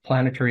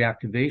Planetary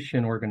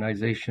Activation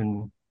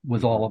Organization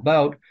was all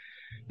about.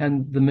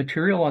 And the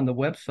material on the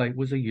website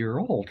was a year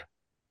old.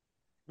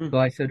 So Hmm.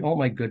 I said, oh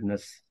my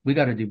goodness, we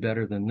got to do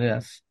better than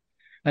this.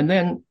 And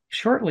then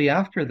shortly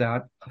after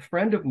that, a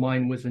friend of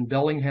mine was in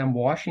Bellingham,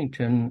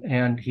 Washington,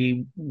 and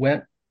he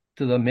went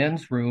to the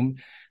men's room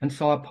and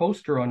saw a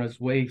poster on his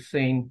way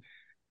saying,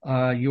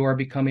 you are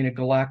becoming a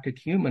galactic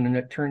human. And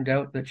it turned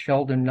out that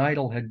Sheldon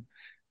Neidl had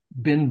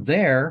been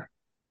there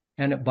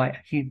and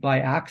he by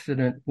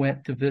accident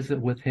went to visit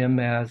with him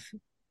as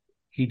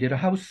he did a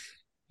house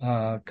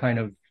kind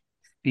of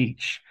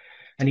speech.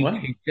 And Wow.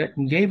 he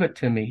gave it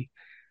to me.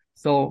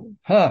 So,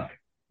 the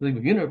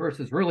universe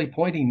is really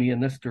pointing me in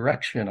this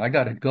direction. I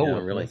got to go Yeah,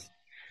 with really. this.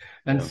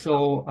 And Yeah.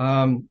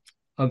 so,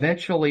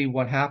 eventually,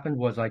 what happened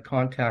was I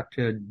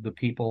contacted the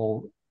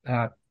people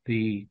at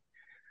the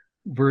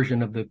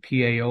version of the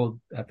PAO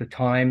at the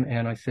time,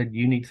 and I said,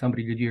 "You need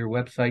somebody to do your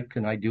website.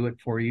 Can I do it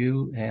for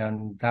you?"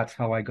 And that's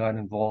how I got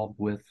involved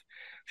with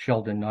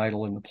Sheldon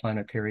Neidl and the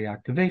Planetary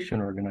Activation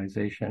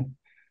Organization.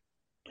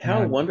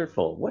 How And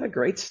wonderful. What a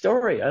great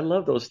story. I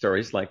love those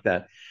stories like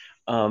that.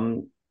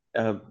 Um,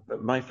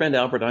 my friend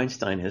Albert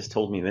Einstein has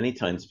told me many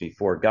times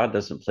before, God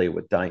doesn't play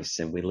with dice,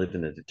 and we live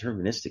in a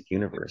deterministic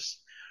universe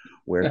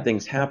where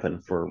things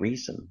happen for a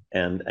reason.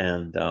 And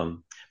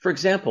for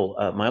example,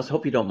 Miles,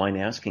 hope you don't mind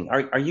asking,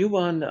 are you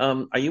on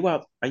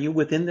are you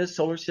within this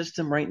solar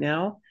system right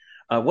now?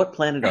 What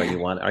planet are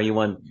you on? Are you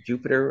on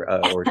Jupiter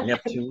or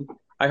Neptune?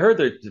 I heard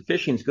that the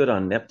fishing's good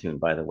on Neptune,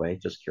 by the way.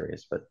 Just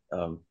curious, but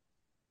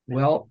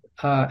Well,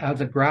 as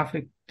a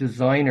graphic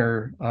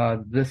designer,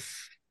 this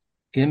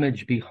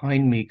image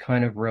behind me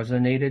kind of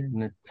resonated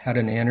and it had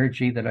an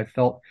energy that I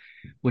felt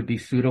would be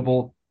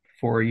suitable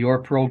for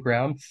your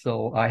program.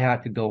 So I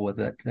had to go with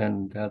it.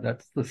 And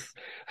that's this,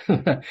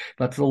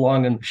 that's the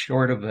long and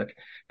short of it.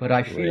 But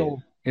I great.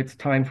 feel it's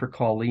time for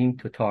Colleen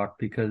to talk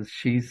because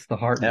she's the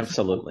heart and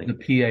soul of Absolutely. the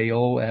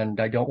PAO, and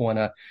I don't want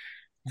to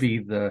be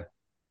the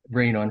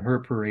rain on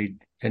her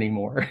parade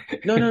anymore.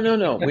 No, no, no,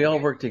 no. We all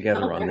work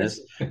together Oh, on there's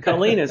this.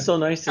 Colleen, it's so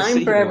nice to time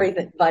see for you.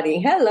 everybody.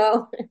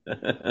 Hello.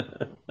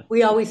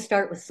 We always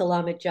start with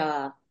Salamat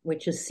Jah,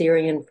 which is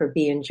Syrian for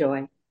be and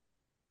joy.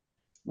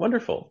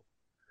 Wonderful.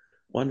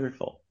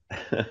 Wonderful.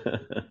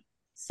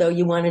 So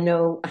you want to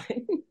know,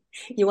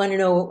 you want to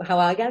know how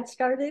I got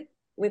started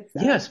with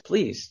Yes,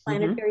 please.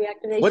 Planetary What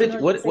Activation did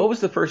what Organization? was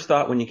the first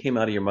thought when you came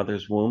out of your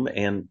mother's womb?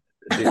 And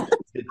did,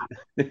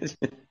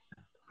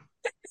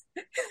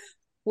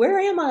 Where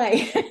am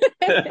I?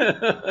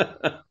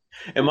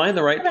 am I in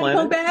the right Can I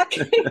go planet?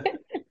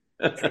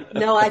 back?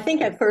 No, I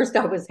think at first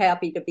I was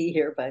happy to be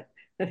here, but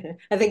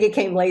I think it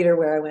came later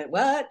where I went,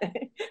 what?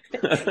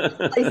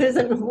 This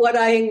isn't what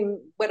I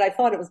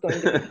thought it was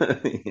going to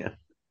be. Yeah.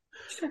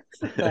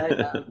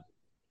 But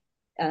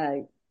uh,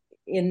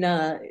 in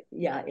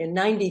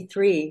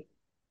 '93,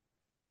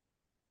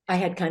 I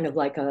had kind of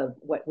like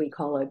what we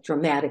call a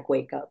dramatic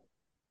wake up.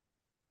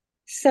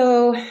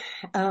 So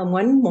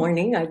one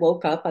morning I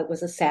woke up. It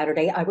was a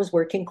Saturday. I was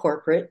working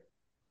corporate.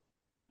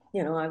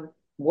 You know, I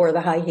wore the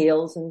high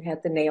heels and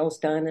had the nails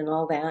done and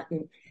all that.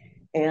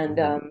 And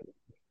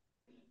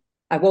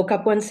I woke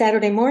up one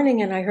Saturday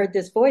morning and I heard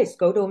this voice,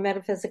 go to a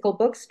metaphysical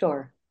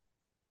bookstore.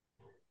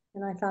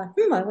 And I thought,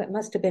 I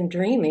must have been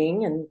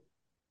dreaming. And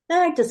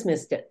I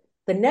dismissed it.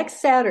 The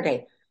next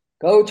Saturday,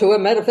 go to a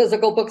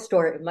metaphysical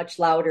bookstore, much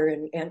louder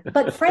and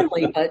but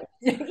friendly, but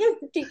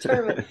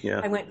determined.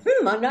 Yeah. I went,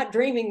 I'm not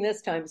dreaming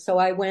this time. So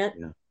I went,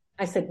 Yeah.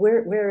 I said,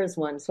 where is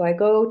one? So I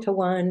go to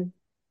one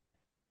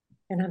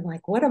and I'm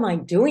like, what am I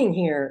doing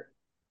here?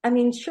 I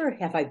mean, sure,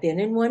 have I been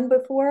in one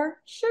before?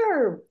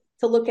 Sure,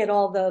 to look at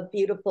all the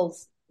beautiful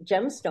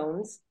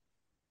gemstones,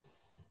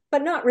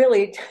 but not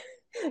really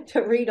to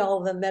read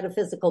all the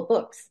metaphysical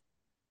books.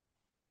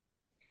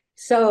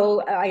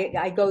 So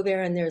I go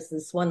there and there's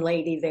this one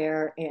lady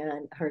there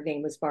and her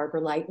name was Barbara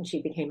Light and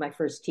she became my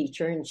first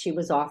teacher and she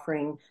was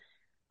offering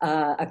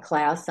a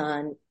class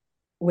on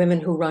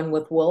Women Who Run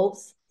with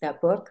Wolves,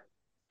 that book.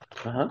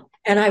 Uh-huh.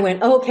 And I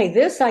went, okay,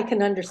 this I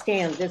can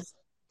understand, this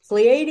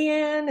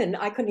Pleiadian, and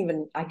I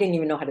didn't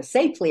even know how to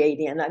say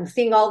Pleiadian. I'm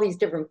seeing all these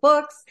different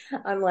books.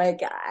 I'm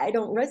like, I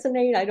don't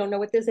resonate. I don't know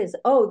what this is.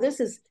 Oh, this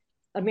is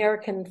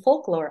American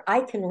folklore.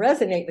 I can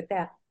resonate with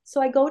that.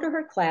 So I go to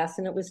her class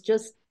and it was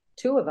just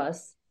two of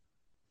us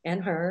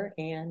and her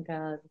and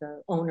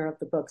the owner of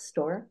the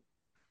bookstore.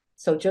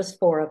 So just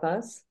four of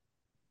us.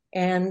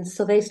 And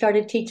so they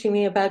started teaching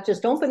me about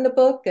just open the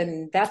book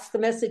and that's the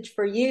message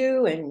for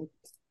you. And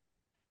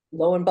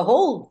lo and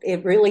behold,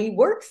 it really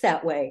works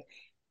that way.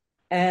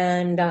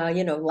 And,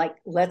 like,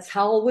 let's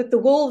howl with the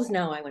wolves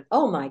now. I went,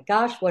 oh my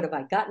gosh, what have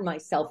I gotten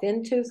myself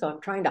into? So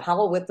I'm trying to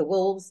howl with the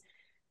wolves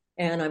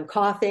and I'm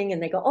coughing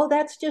and they go, oh,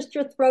 that's just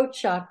your throat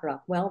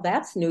chakra. Well,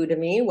 that's new to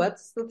me.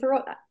 What's the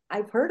throat?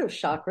 I've heard of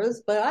chakras,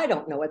 but I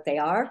don't know what they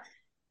are.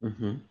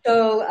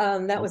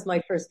 So that was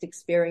my first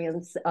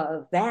experience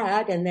of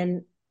that. And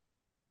then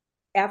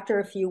after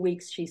a few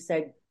weeks, she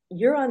said,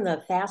 you're on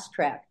the fast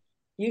track.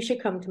 You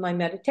should come to my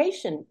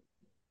meditation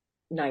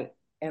night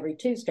every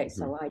Tuesday.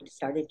 So I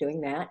started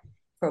doing that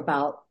for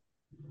about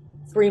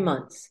 3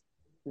 months.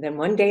 And then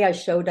one day I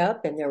showed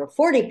up and there were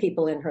 40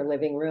 people in her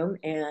living room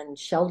and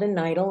Sheldon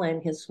Neidl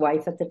and his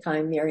wife at the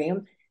time,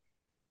 Miriam,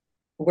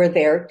 were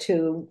there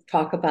to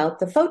talk about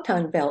the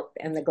photon belt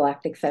and the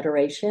Galactic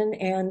Federation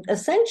and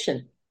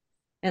ascension.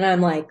 And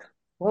I'm like,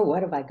 whoa,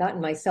 what have I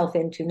gotten myself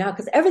into now?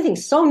 Because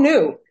everything's so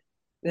new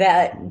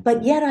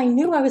but yet I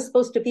knew I was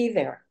supposed to be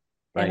there.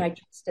 Right. And I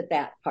trusted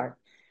that part.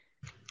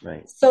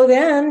 Right. So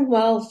then,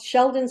 while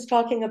Sheldon's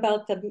talking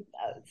about the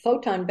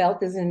photon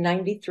belt is in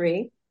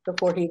 '93,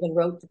 before he even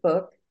wrote the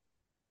book,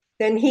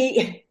 then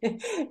he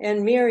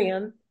and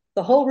Miriam,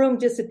 the whole room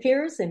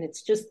disappears and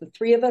it's just the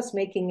three of us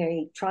making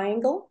a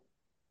triangle.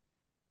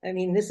 I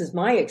mean, this is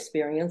my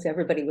experience.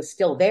 Everybody was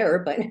still there,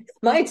 but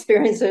my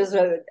experience is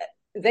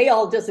they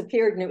all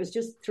disappeared and it was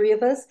just the three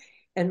of us.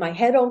 And my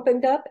head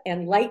opened up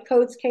and light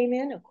codes came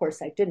in. Of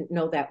course, I didn't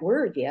know that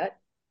word yet.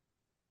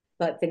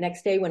 But the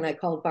next day when I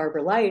called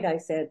Barbara Light, I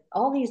said,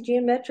 all these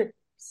geometric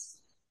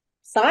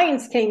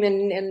signs came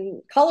in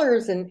and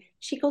colors. And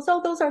she goes,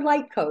 oh, those are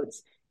light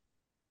codes.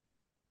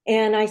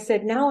 And I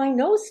said, now I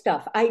know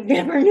stuff I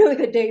never knew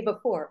the day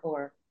before.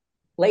 Or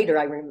later,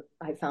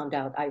 I found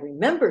out I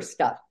remember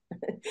stuff.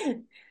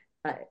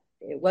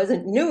 It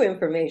wasn't new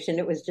information.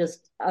 It was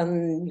just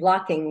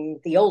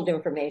unlocking the old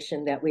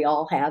information that we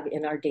all have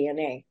in our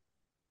DNA.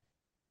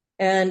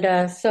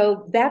 And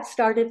so that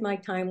started my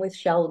time with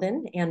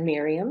Sheldon and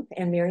Miriam.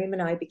 And Miriam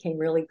and I became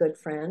really good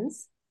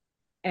friends.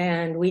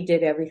 And we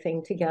did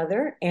everything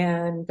together.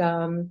 And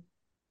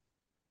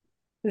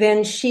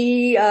then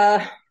she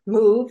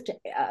moved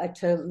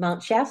to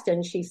Mount Shasta,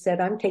 and she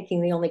said, I'm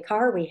taking the only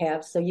car we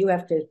have, so you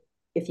have to,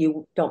 if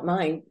you don't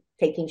mind,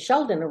 taking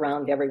Sheldon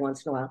around every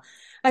once in a while.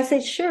 I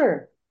said,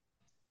 sure.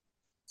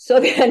 So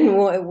then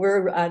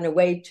we're on the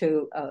way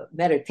to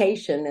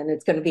meditation, and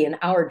it's going to be an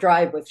hour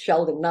drive with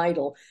Sheldon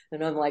Neidl.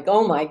 And I'm like,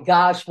 oh my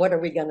gosh, what are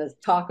we going to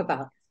talk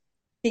about?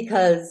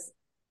 Because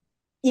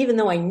even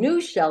though I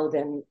knew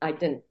Sheldon, I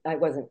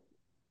wasn't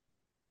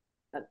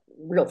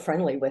real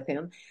friendly with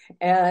him.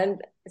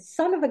 And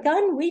son of a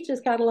gun, we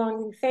just got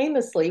along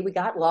famously. We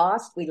got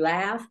lost, we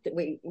laughed,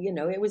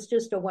 it was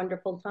just a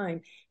wonderful time.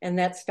 And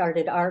that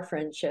started our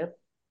friendship.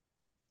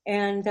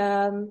 And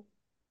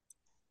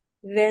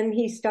then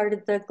he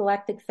started the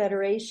Galactic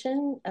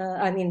Federation,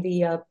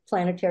 the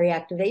Planetary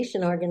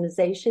Activation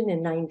Organization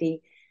in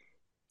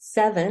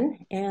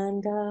 97.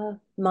 And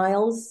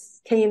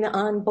Miles came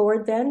on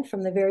board then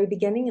from the very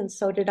beginning, and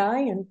so did I.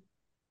 And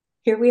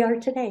here we are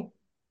today.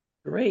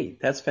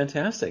 Great. That's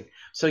fantastic.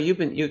 So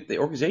the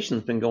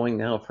organization's been going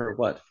now for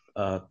what,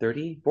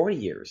 30, 40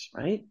 years,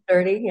 right?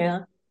 30,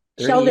 yeah.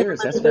 30 Sheldon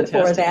years. That's before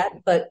fantastic. that,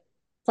 but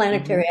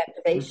Planetary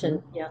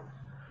Activation, yeah.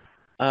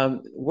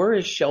 Where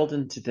is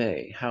Sheldon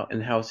today?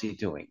 How's he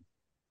doing?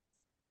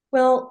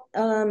 Well,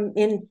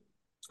 in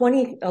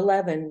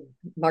 2011,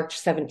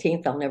 March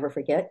 17th, I'll never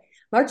forget.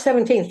 March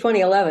 17th,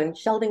 2011,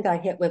 Sheldon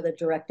got hit with a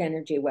direct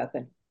energy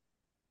weapon.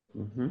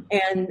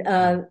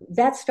 And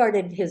that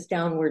started his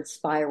downward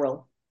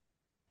spiral.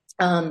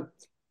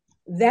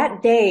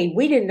 That day,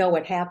 we didn't know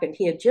what happened.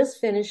 He had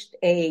just finished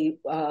a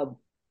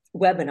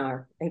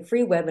webinar, a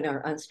free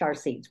webinar on star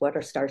seeds. What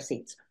are star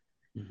seeds?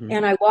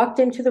 And I walked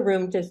into the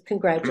room to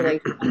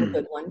congratulate him on a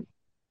good one.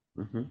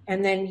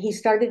 And then he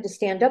started to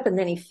stand up, and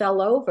then he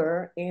fell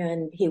over,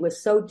 and he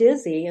was so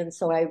dizzy. And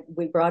so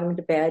we brought him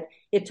to bed.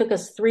 It took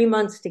us 3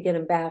 months to get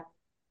him back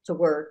to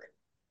work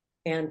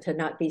and to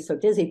not be so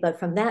dizzy. But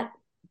from that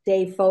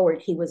day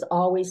forward, he was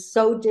always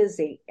so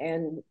dizzy,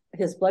 and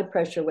his blood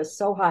pressure was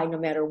so high, no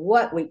matter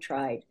what we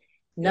tried,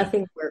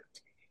 nothing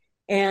worked.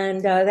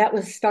 And that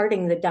was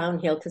starting the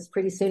downhill, because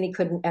pretty soon he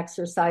couldn't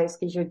exercise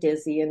because you're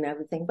dizzy and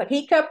everything. But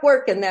he kept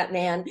working, that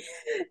man.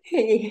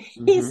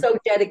 He's so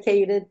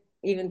dedicated,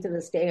 even to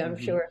this day, I'm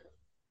sure.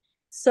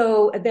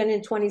 So then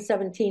in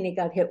 2017, he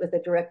got hit with a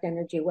direct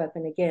energy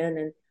weapon again,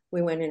 and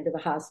we went into the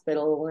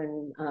hospital,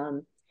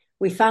 and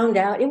we found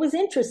out. It was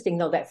interesting,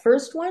 though, that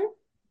first one,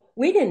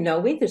 we didn't know.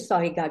 We just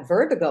thought he got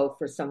vertigo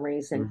for some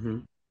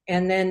reason.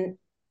 And then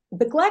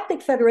the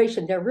Galactic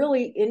Federation, they're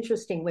really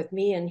interesting with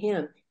me and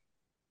him.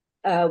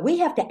 We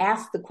have to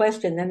ask the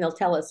question, then they'll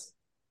tell us,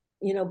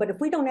 but if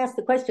we don't ask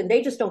the question,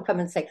 they just don't come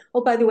and say,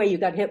 oh, by the way, you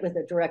got hit with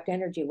a direct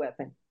energy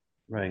weapon.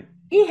 Right.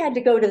 He had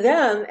to go to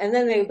them, and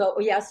then they go,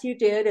 oh, yes, you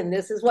did, and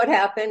this is what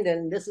happened,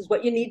 and this is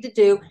what you need to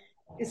do.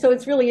 So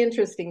it's really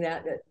interesting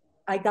that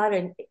I got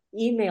an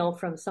email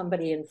from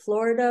somebody in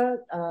Florida,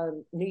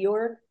 New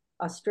York,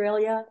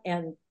 Australia,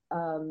 and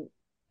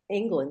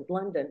England,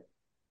 London.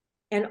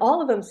 And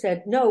all of them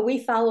said, no, we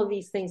follow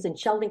these things, and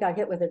Sheldon got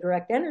hit with a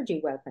direct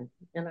energy weapon.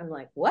 And I'm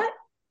like, what?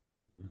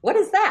 What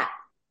is that?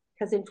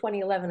 Because in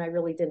 2011, I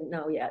really didn't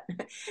know yet.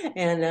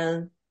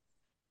 And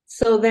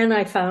so then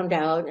I found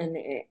out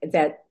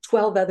that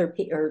 12 other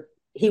people, or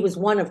he was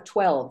one of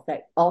 12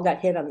 that all got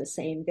hit on the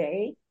same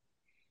day.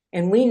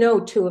 And we know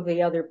 2 of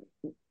the other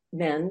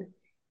men,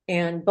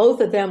 and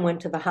both of them went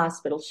to the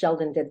hospital.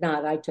 Sheldon did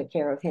not. I took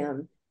care of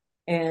him.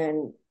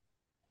 And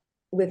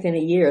within a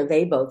year,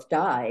 they both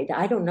died.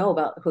 I don't know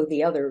about who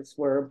the others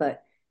were,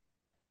 but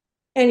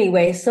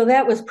anyway, so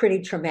that was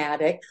pretty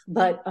traumatic.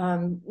 But,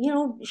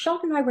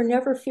 Sheldon and I were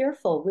never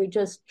fearful. We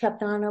just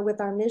kept on with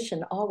our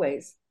mission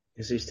always.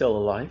 Is he still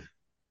alive?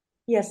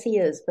 Yes, he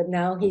is. But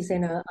now he's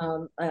in a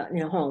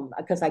home,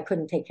 because I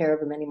couldn't take care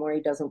of him anymore. He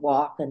doesn't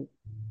walk.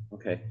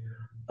 Okay.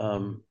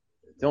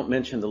 Don't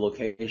mention the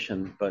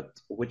location, but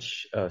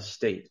which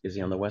state? Is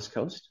he on the West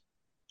Coast?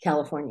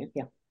 California,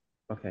 yeah.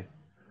 Okay.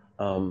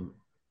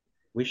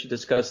 We should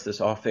discuss this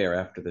off air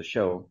after the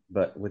show,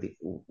 but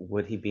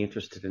would he be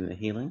interested in the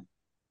healing?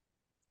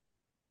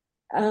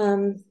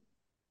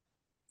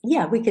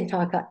 Yeah, we can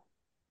talk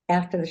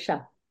after the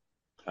show.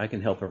 I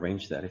can help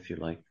arrange that if you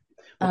like.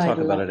 We'll talk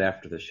about it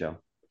after the show.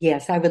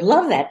 Yes, I would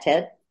love that,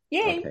 Ted.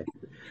 Yay. Okay.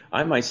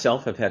 I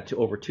myself have had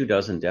over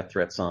 24 death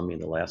threats on me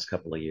in the last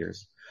couple of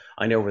years.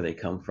 I know where they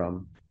come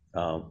from.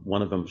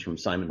 One of them is from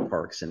Simon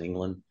Parks in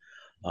England.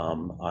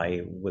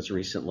 I was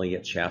recently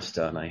at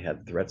Shasta, and I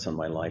had threats on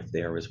my life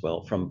there as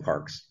well from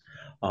Parks.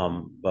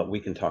 But we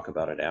can talk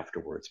about it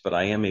afterwards. But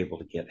I am able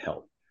to get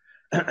help.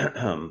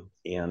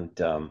 And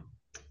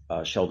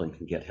Sheldon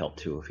can get help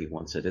too if he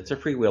wants it. It's a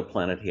free will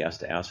planet. He has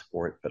to ask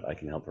for it, but I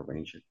can help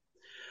arrange it.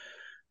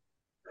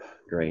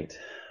 Great.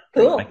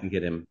 Cool. I can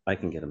get him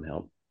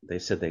help. They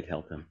said they'd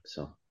help him,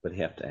 but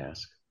you have to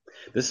ask.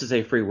 This is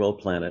a free will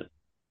planet.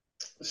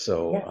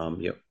 So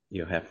yes.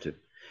 You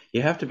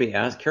You have to be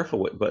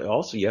careful, but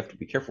also you have to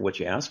be careful what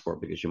you ask for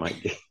because you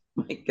might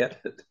get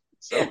it.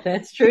 So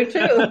That's true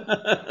too.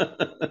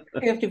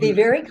 We have to be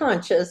very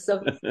conscious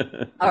of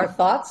our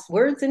thoughts,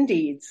 words, and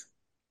deeds.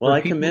 well, For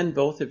I people, commend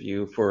both of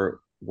you for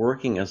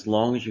working as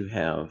long as you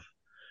have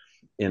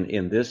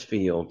in this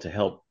field to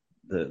help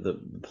the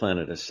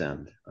planet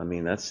ascend. I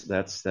mean,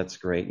 that's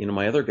great. You know,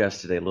 my other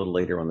guest today, a little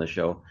later on the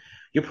show,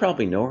 you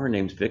probably know her.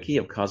 Name's Vicky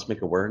of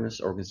Cosmic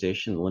Awareness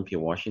Organization, Olympia,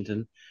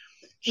 Washington.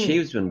 Hmm.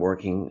 She's been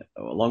working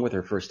along with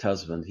her first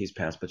husband. He's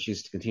passed, but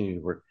she's continued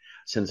to work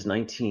since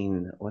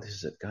 19. What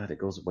is it? God, it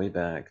goes way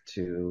back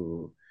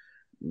to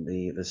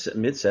the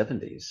mid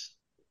 70s,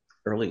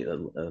 early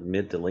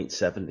mid to late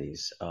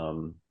 70s,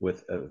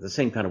 with the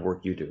same kind of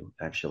work you do,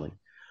 actually.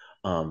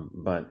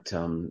 But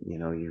you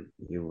know, you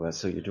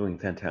so you're doing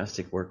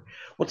fantastic work.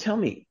 Well, tell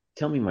me,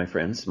 my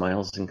friends,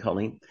 Miles and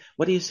Colleen,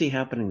 what do you see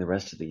happening the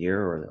rest of the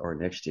year or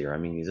next year? I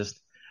mean,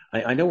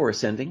 I know we're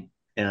ascending,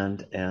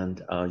 and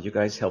you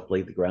guys help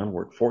lay the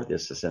groundwork for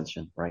this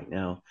ascension right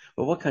now.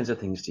 But what kinds of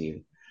things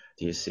do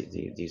you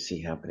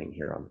see happening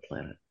here on the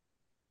planet?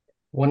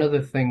 one of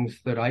the things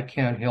that I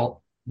can't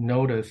help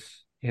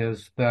notice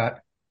is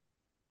that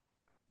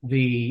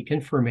the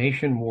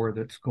information war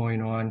that's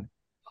going on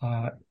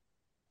uh,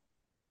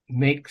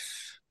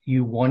 makes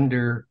you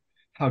wonder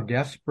how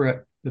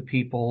desperate the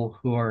people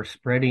who are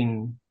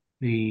spreading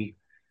the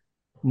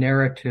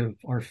narrative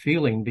are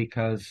feeling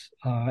because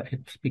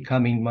it's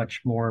becoming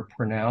much more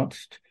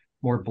pronounced,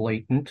 more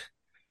blatant.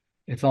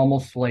 It's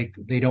almost like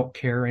they don't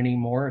care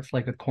anymore. It's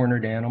like a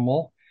cornered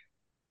animal.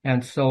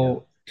 And Yeah.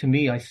 so to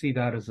me, I see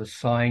that as a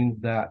sign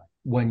that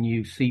when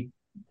you see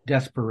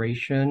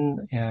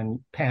desperation and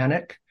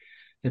panic,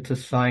 it's a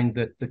sign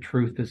that the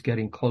truth is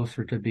getting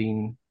closer to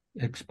being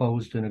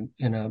exposed in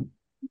a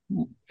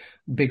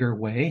bigger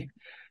way.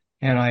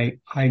 And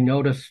I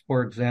notice,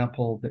 for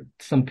example, that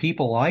some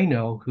people I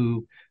know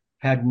who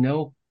had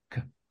no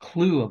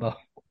clue about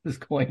what was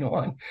going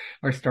on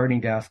are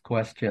starting to ask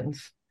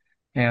questions.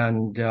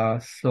 And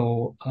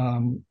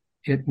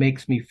it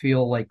makes me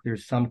feel like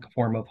there's some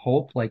form of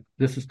hope. Like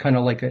this is kind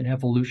of like an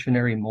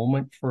evolutionary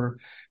moment for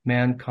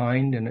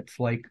mankind. And it's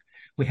like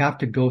we have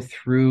to go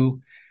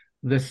through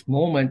this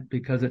moment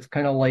because it's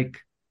kind of like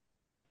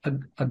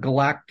a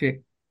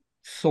galactic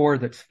sore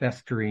that's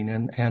festering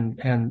and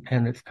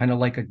it's kind of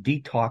like a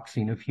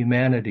detoxing of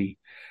humanity.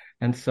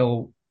 And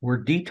so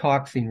we're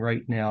detoxing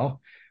right now.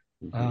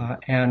 Hmm.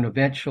 And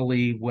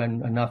eventually,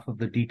 when enough of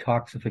the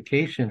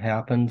detoxification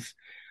happens,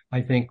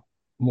 I think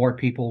more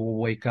people will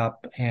wake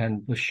up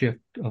and the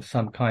shift of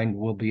some kind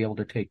will be able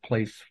to take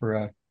place for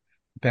a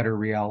better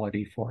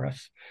reality for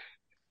us.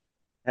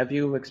 Have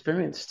you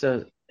experienced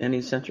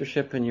any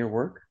censorship in your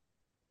work?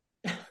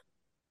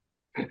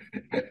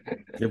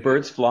 Do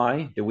birds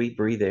fly? Do we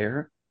breathe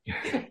air?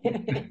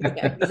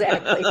 Yeah,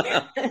 exactly.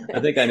 I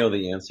think I know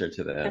the answer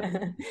to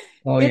that.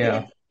 Oh,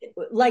 yeah.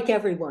 Like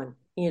everyone,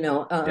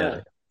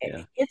 Yeah,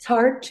 yeah. it's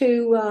hard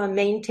to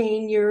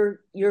maintain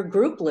your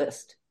group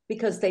list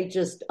because they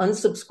just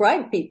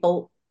unsubscribe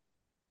people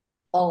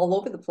all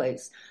over the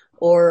place,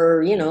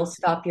 or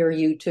stop your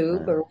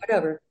YouTube Right. or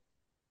whatever.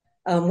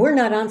 We're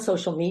not on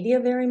social media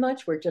very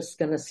much. We're just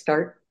going to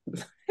start.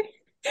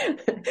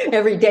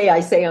 Every day I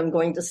say I'm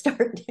going to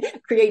start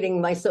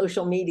creating my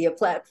social media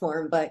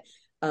platform, but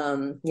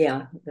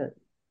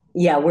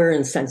yeah, we're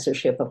in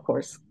censorship, of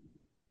course.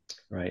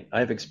 Right.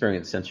 I've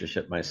experienced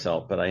censorship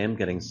myself, but I am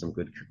getting some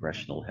good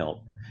congressional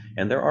help.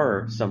 And there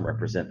are some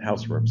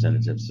House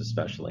representatives,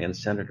 especially, and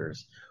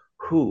senators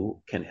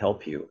who can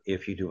help you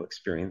if you do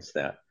experience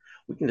that.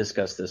 We can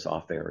discuss this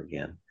off air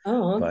again.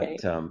 Oh, okay.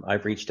 But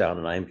I've reached out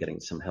and I am getting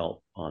some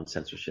help on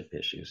censorship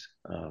issues.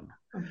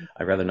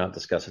 I'd rather not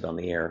discuss it on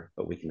the air,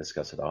 but we can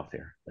discuss it off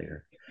air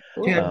later,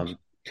 Cool. Ted, um,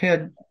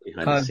 Ted,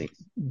 behind the uh,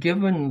 scenes.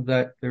 given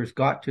that there's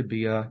got to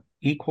be a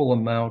equal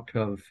amount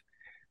of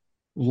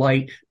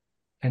light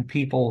and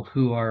people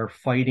who are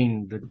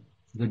fighting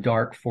the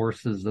dark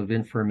forces of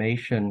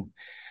information,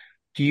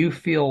 do you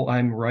feel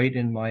I'm right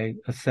in my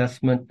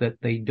assessment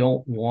that they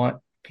don't want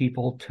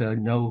people to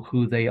know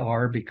who they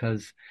are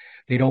because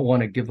they don't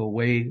want to give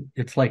away?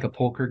 It's like a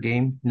poker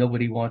game.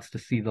 Nobody wants to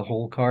see the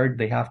whole card.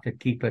 They have to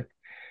keep it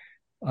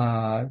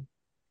uh,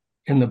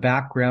 in the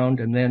background,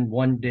 and then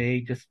one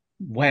day, just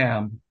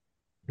wham,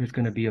 there's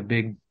going to be a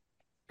big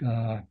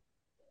uh,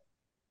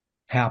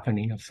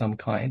 happening of some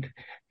kind.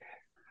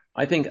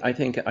 I think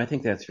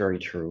that's very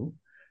true,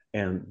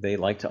 and they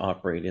like to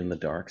operate in the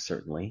dark.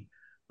 Certainly,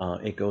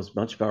 it goes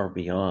much far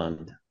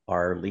beyond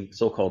our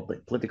so-called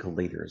political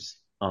leaders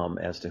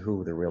as to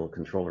who the real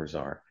controllers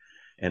are,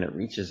 and it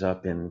reaches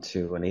up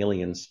into an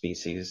alien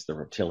species, the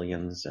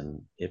reptilians,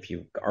 and if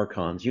you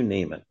archons, you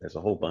name it. There's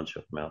a whole bunch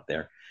of them out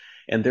there,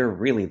 and they're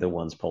really the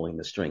ones pulling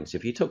the strings.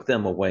 If you took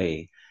them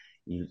away,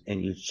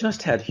 you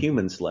just had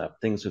humans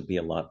left, things would be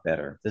a lot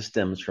better. This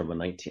stems from a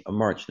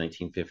March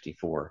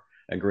 1954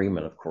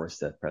 agreement, of course,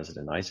 that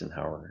President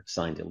Eisenhower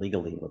signed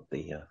illegally with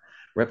the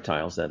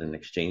reptiles, that in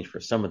exchange for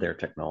some of their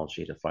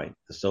technology to fight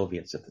the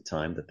Soviets at the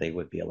time, that they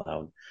would be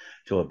allowed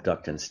to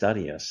abduct and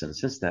study us. And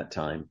since that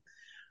time,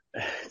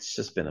 it's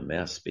just been a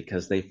mess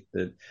because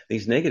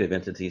these negative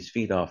entities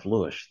feed off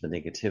Lewis, the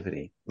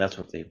negativity. That's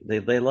what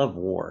they love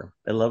war.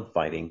 They love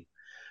fighting.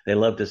 They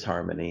love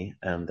disharmony,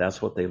 and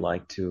that's what they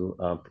like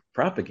to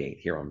propagate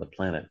here on the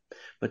planet.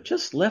 But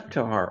just left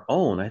to our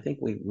own, I think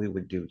we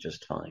would do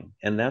just fine.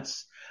 And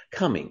that's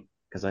coming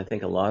because I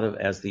think a lot of,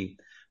 as the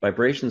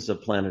vibrations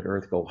of planet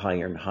Earth go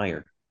higher and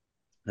higher,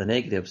 the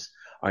negatives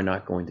are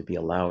not going to be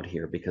allowed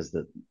here because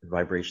the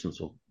vibrations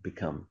will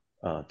become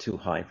too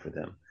high for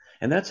them.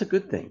 And that's a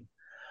good thing.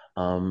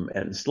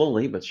 And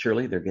slowly but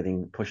surely, they're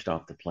getting pushed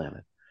off the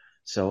planet.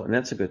 So, and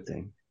that's a good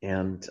thing.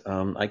 And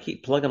I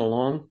keep plugging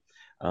along.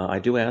 I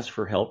do ask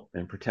for help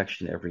and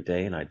protection every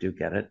day, and I do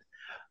get it.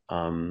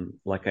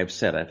 Like I've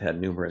said, I've had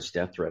numerous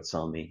death threats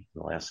on me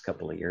in the last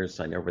couple of years.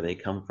 I know where they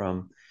come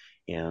from.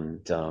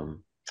 And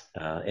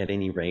at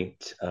any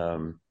rate,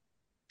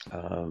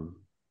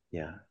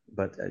 yeah,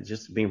 but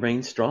just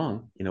remain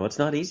strong. You know, it's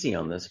not easy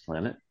on this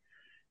planet.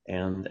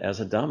 And as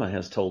Adama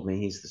has told me,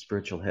 he's the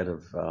spiritual head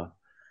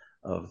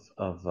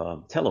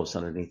of Telos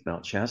underneath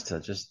Mount Shasta.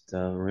 Just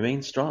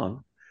remain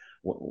strong.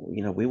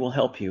 You know, we will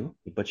help you,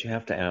 but you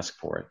have to ask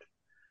for it.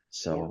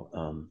 So,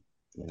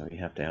 you know, you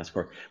have to ask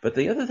for it. But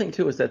the other thing,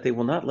 too, is that they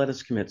will not let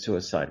us commit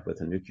suicide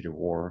with a nuclear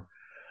war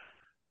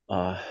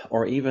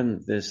or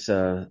even this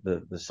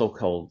the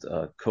so-called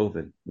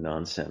COVID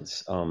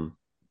nonsense.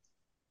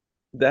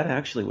 That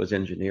actually was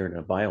engineered in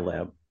a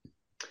biolab,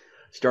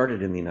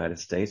 started in the United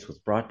States, was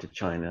brought to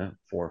China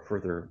for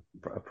further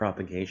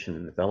propagation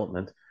and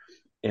development.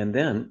 And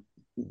then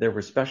there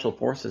were special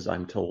forces,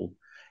 I'm told,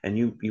 and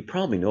you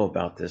probably know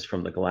about this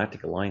from the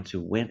Galactic Alliance,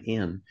 who went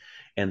in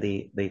and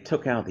they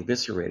took out, they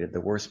eviscerated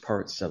the worst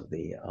parts of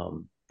the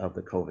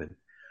COVID,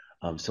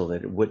 so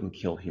that it wouldn't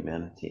kill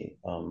humanity.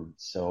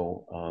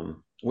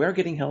 We are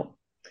getting help.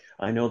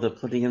 I know the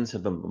Pleiadians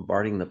have been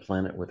bombarding the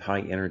planet with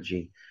high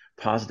energy,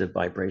 positive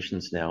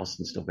vibrations now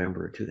since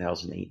November of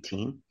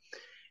 2018.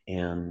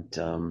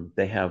 And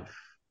they have,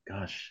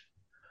 gosh,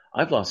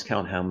 I've lost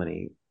count how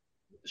many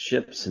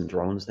ships and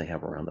drones they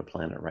have around the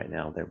planet right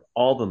now. They've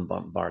all been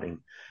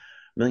bombarding,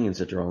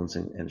 millions of drones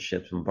and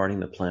ships, bombarding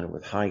the planet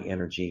with high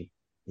energy,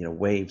 you know,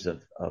 waves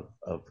of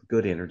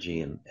good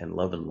energy and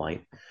love and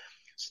light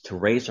to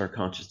raise our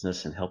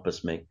consciousness and help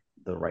us make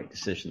the right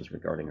decisions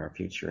regarding our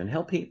future and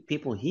help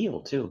people heal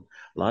too.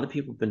 A lot of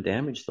people have been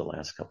damaged the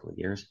last couple of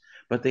years,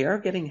 but they are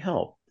getting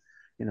help,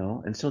 you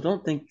know, and so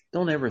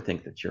don't ever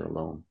think that you're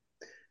alone.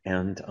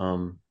 And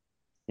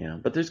yeah,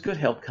 but there's good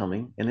help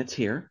coming, and it's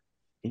here.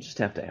 You just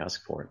have to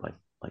ask for it, like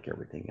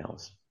everything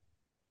else.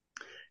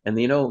 And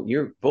you know,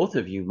 you're both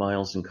of you,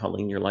 Miles and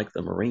Colleen, you're like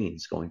the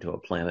Marines going to a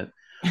planet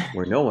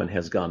where no one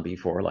has gone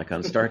before, like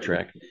on Star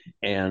Trek,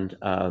 and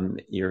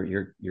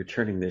you're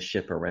turning this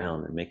ship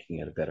around and making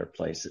it a better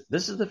place.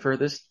 This is the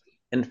furthest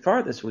and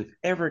farthest we've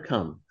ever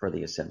come for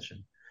the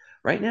ascension,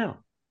 right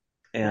now.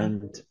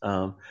 And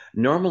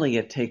normally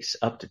it takes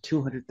up to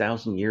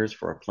 200,000 years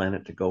for a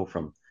planet to go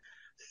from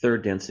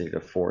third density to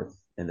fourth,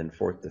 and then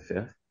fourth to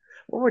fifth.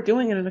 Well, we're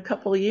doing it in a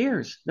couple of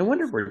years. No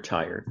wonder we're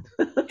tired.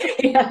 No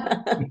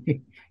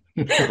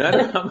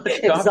matter how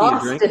much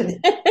coffee you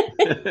drink,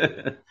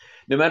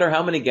 no matter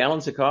how many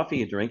gallons of coffee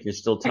you drink, you're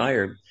still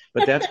tired.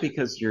 But that's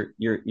because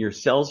your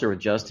cells are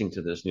adjusting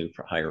to this new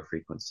higher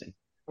frequency.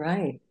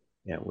 Right.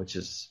 Yeah, which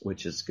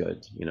is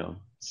good, you know.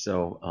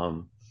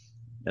 So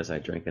as I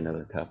drink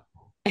another cup.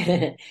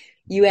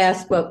 You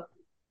asked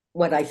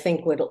what I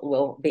think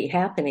will be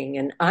happening,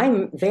 and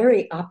I'm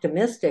very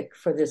optimistic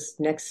for this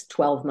next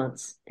 12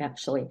 months,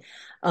 actually.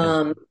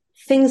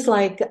 Things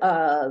like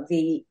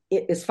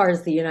as far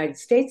as the United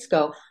States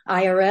go,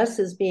 IRS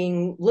is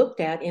being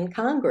looked at in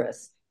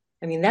Congress.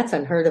 I mean, that's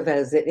unheard of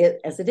as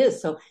it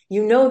is. So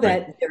you know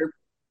that they're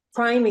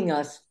priming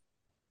us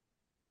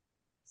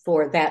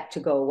for that to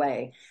go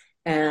away.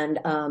 And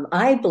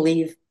I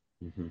believe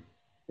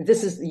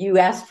this is, you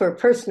asked for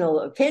personal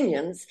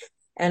opinions,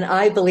 and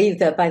I believe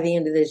that by the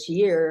end of this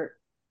year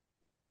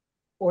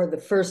or the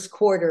first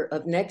quarter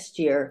of next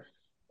year,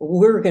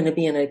 we're going to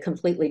be in a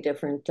completely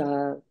different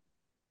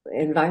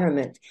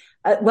environment.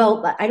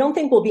 Well, I don't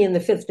think we'll be in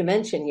the fifth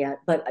dimension yet,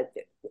 but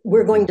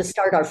we're going to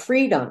start our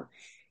freedom.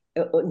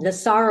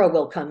 NESARA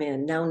will come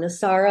in. Now,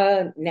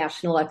 NESARA,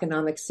 National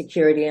Economic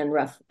Security and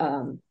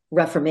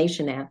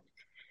Reformation Act,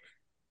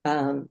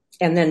 and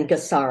then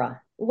GESARA.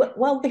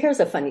 Well,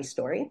 here's a funny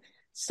story.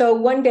 So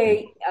one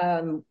day,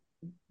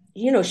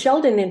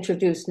 Sheldon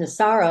introduced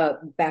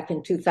NESARA back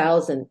in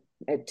 2000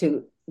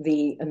 to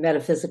the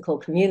metaphysical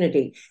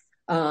community.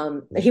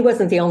 He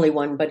wasn't the only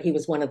one, but he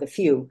was one of the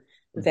few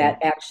that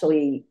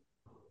actually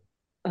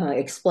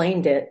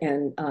explained it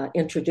and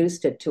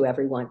introduced it to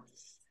everyone.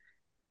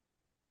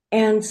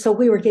 And so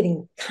we were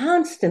getting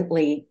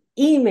constantly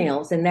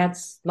emails, and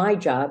that's my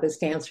job, is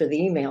to answer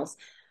the emails.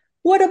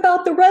 What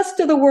about the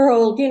rest of the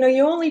world?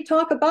 You only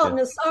talk about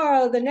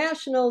NESARA,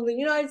 the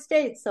United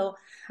States. So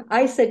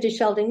I said to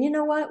Sheldon, you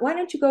know what? Why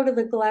don't you go to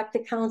the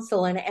Galactic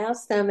Council and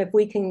ask them if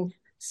we can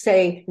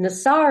say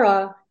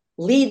NESARA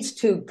leads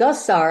to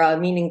GESARA,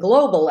 meaning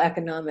Global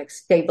Economic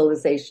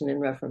Stabilization and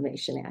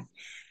Reformation Act.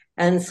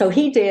 And so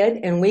he did,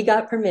 and we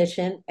got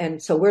permission.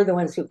 And so we're the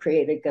ones who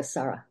created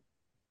GESARA.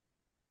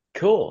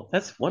 Cool.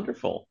 That's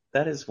wonderful.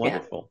 That is Yeah.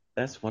 wonderful.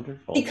 That's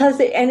wonderful.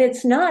 And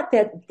it's not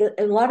that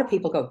a lot of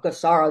people go,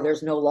 GESARA,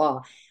 there's no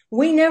law.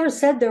 We never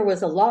said there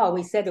was a law.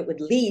 We said it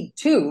would lead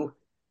to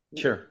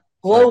Sure.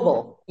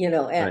 global,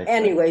 Right.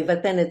 anyway,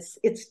 but then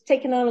it's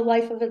taken on a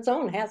life of its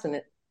own, hasn't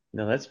it?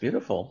 No, that's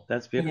beautiful.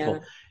 That's beautiful.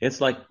 Yeah. It's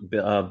like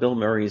Bill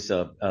Murray's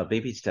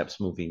Baby Steps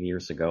movie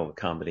years ago, a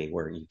comedy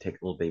where you take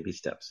little baby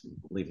steps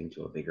leading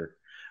to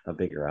a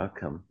bigger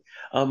outcome.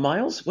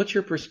 Miles, what's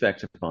your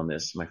perspective on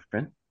this, my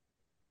friend?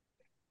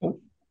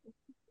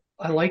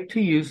 I like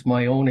to use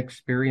my own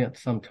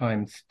experience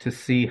sometimes to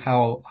see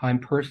how I'm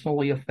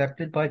personally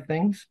affected by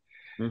things.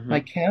 Hmm. I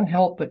can't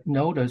help but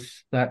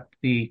notice that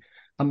the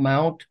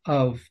amount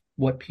of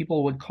what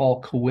people would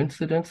call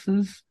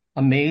coincidences,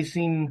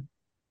 amazing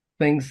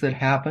things that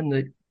happen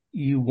that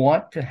you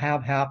want to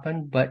have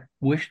happen, but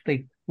wish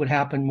they would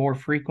happen more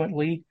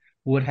frequently,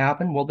 would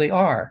happen. Well, they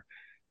are.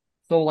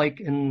 So like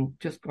in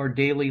just our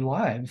daily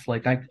lives,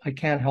 like I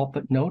can't help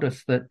but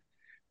notice that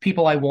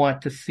people I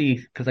want to see,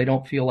 because I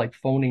don't feel like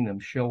phoning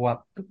them, show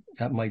up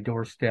at my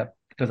doorstep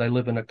because I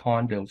live in a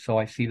condo. So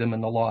I see them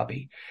in the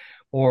lobby.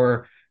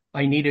 Or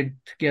I needed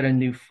to get a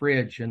new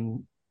fridge,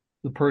 and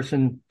the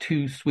person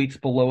 2 suites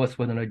below us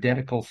with an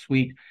identical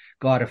suite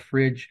got a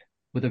fridge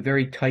with a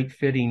very tight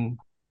fitting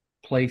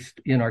placed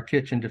in our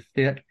kitchen to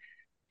fit.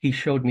 He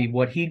showed me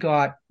what he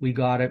got. We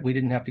got it. We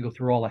didn't have to go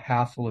through all the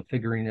hassle of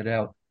figuring it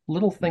out.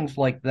 Little things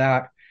like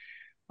that.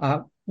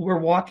 We're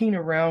walking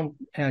around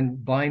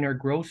and buying our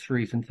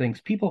groceries and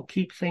things. People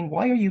keep saying,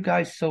 "Why are you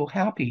guys so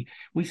happy?"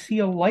 We see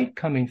a light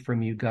coming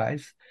from you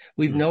guys.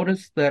 We've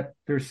noticed that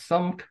there's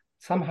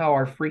somehow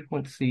our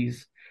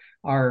frequencies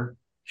are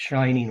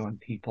shining on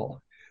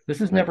people. This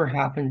has never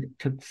happened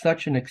to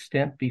such an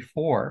extent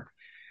before.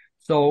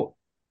 So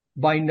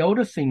by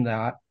noticing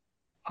that,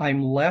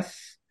 I'm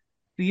less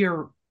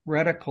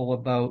theoretical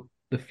about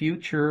the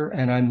future,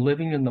 and I'm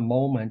living in the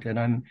moment, and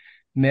I'm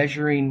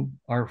measuring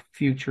our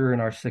future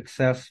and our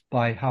success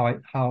by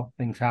how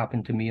things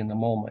happen to me in the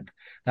moment.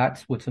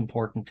 That's what's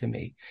important to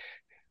me.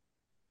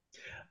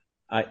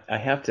 I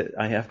have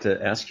to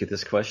ask you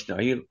this question.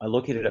 Are you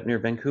located up near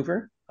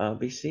Vancouver,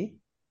 BC?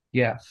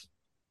 Yes.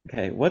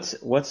 Okay.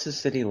 What's the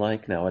city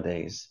like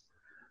nowadays?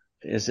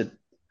 Is it?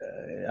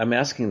 I'm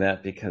asking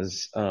that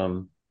because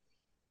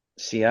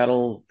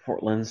Seattle,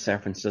 Portland,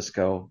 San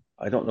Francisco.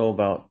 I don't know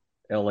about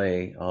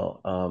LA,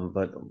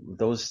 but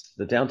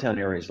the downtown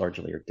areas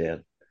largely are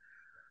dead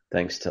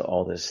thanks to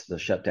all the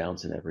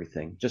shutdowns and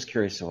everything. Just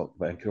curious what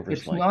Vancouver's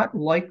It's like. not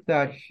like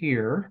that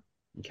here,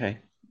 Okay.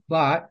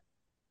 but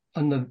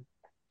on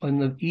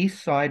the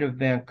east side of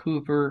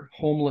Vancouver,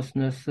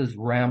 homelessness is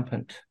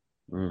rampant,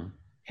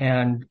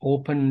 and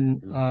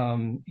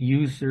open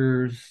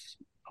users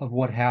of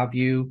what have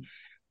you,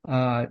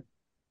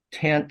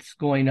 tents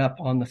going up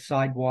on the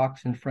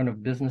sidewalks in front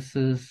of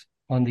businesses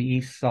on the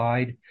east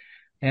side,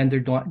 and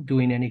they're not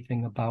doing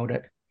anything about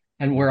it.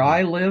 And where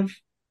I live,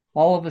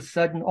 all of a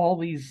sudden, all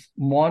these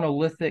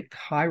monolithic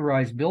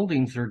high-rise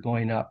buildings are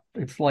going up.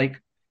 It's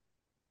like,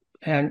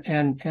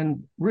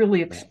 and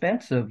really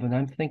expensive. And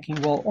I'm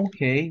thinking, well,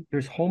 okay,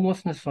 there's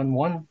homelessness on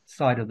one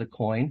side of the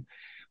coin.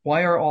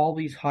 Why are all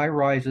these high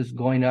rises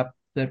going up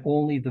that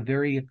only the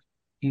very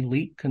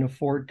elite can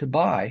afford to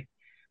buy?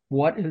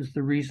 What is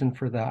the reason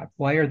for that?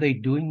 Why are they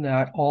doing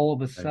that all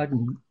of a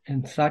sudden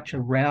in such a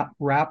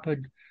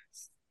rapid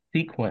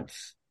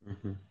sequence?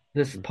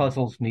 This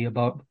puzzles me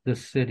about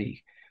this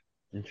city.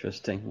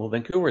 Interesting. Well,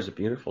 Vancouver is a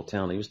beautiful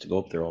town. I used to go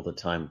up there all the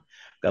time.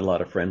 Got a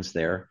lot of friends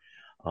there.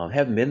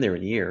 Haven't been there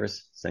in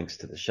years thanks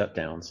to the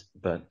shutdowns,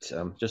 but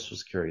just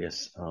was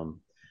curious.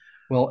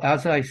 Well,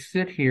 as I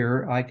sit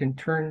here, I can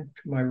turn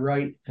to my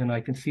right and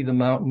I can see the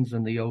mountains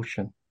and the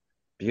ocean.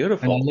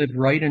 Beautiful. And I live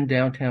right in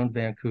downtown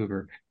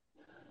Vancouver.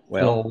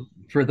 Well, so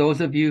for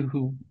those of you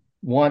who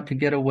want to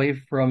get away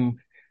from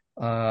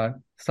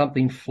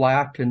something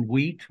flat and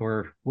wheat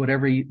or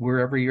wherever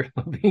you're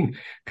living,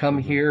 come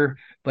here,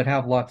 but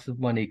have lots of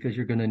money because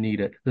you're going to need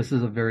it. This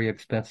is a very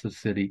expensive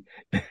city.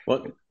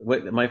 Well,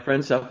 my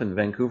friends up in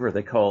Vancouver,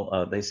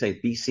 they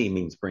say BC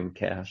means bring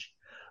cash.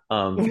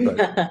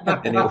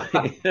 But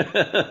anyway,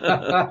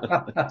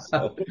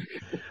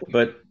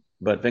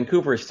 but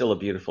Vancouver is still a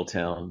beautiful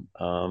town.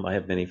 I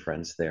have many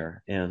friends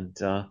there. And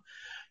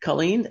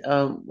Colleen,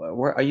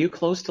 where are you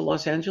close to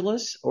Los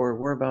Angeles, or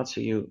whereabouts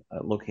are you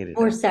located?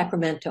 Or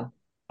Sacramento.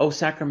 Oh,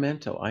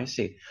 Sacramento. I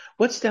see.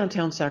 What's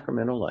downtown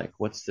Sacramento like?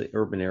 What's the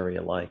urban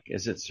area like?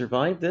 Has it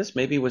survived this?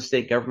 Maybe with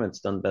state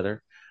government's done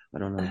better. I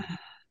don't know.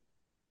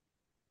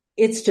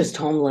 It's just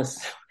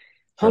homeless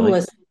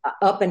Really?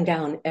 up and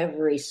down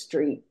every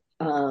street.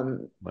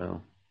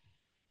 Wow.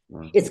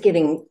 It's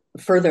getting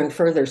further and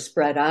further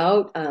spread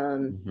out.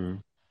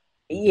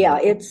 Yeah,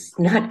 it's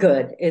not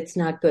good. It's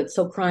not good.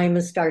 So crime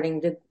is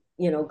starting to,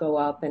 go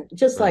up, and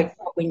just like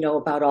what we know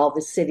about all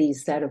the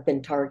cities that have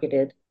been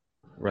targeted.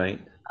 Right.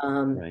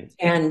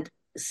 And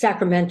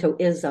Sacramento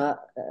is a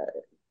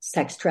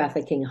sex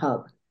trafficking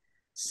hub.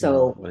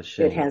 So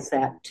it has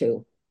that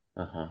too.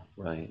 Uh-huh.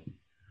 Right.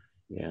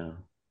 Yeah.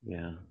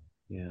 Yeah.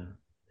 Yeah.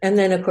 And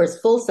then, of course,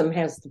 Folsom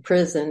has the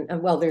prison.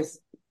 Well, there's,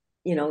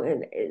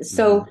 Hmm.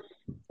 so,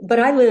 but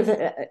I live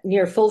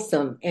near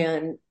Folsom,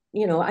 and,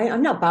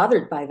 I'm not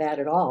bothered by that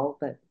at all.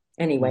 But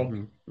anyway, Hmm.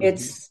 Hmm.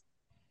 it's,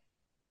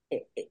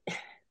 it,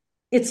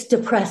 it's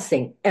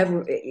depressing.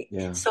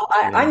 Yeah. So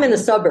Yeah. I'm in a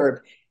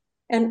suburb,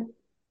 and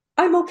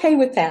I'm okay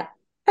with that.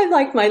 I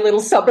like my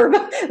little suburb,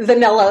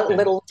 vanilla Okay.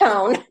 little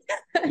town.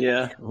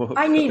 Yeah. Well,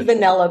 I need good.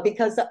 vanilla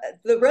because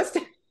the rest,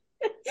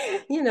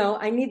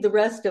 I need the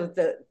rest of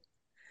the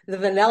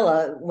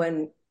vanilla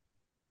when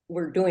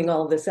we're doing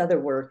all this other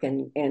work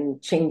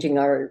and changing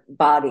our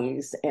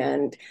bodies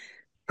and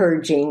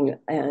purging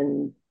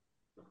and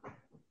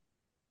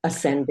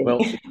ascending.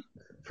 Well,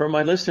 for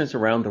my listeners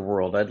around the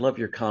world, I'd love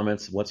your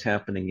comments on what's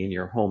happening in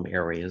your home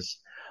areas.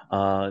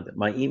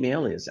 My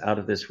email is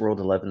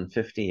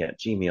outofthisworld1150 at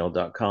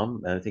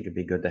gmail.com. I think it'd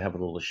be good to have a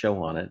little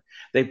show on it.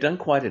 They've done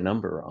quite a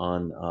number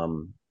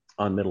on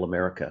Middle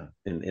America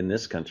in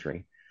this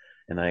country,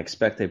 and I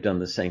expect they've done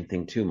the same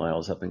thing 2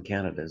 miles up in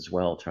Canada as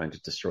well, trying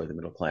to destroy the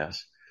middle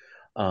class.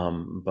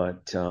 Um,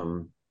 but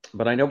um,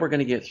 but I know we're going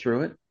to get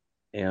through it.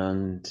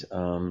 And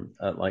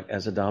like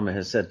as Adama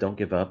has said, don't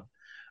give up.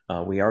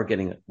 We are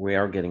getting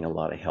a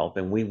lot of help,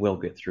 and we will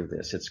get through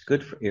this. It's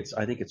good for it's.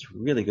 I think it's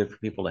really good for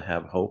people to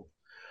have hope.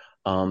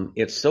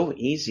 It's so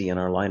easy in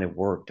our line of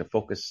work to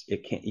focus.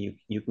 It can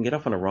you can get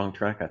off on a wrong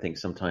track, I think,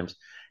 sometimes,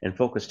 and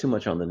focus too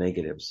much on the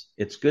negatives.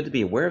 It's good to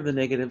be aware of the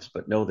negatives,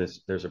 but know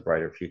there's a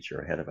brighter future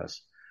ahead of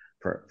us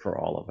for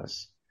all of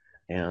us.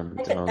 And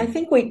I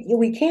think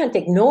we can't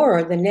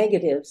ignore the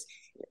negatives.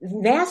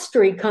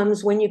 Mastery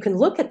comes when you can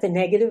look at the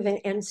negative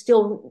and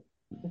still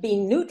be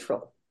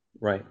neutral.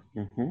 right.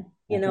 Hmm. Hmm.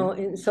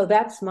 And so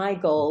that's my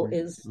goal, Hmm.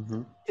 is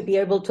Hmm. to be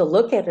able to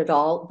look at it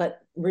all but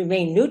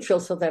remain neutral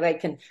so that I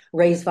can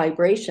raise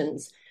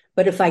vibrations.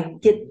 But if I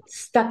get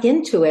stuck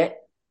into it,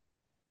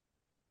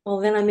 well,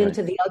 then I'm Right.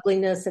 into the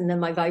ugliness, and then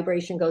my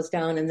vibration goes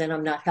down, and then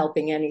I'm not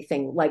helping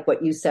anything. Like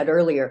what you said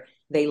earlier,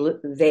 they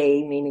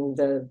meaning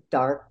the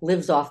dark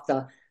lives off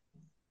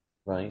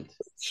Right.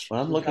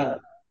 Well, I'm the, looking.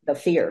 the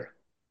fear.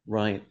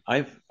 Right.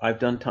 I've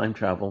done time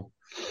travel,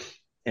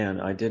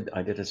 and I did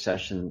a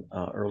session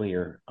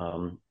earlier,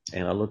 and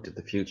I looked at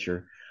the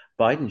future.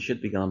 Biden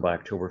should be gone by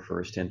October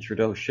 1st, and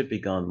Trudeau should be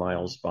gone,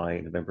 Miles, by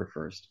November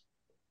 1st.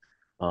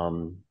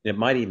 It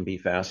might even be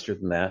faster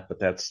than that, but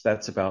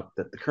that's about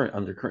the current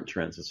under current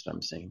trends. Is what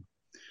I'm seeing.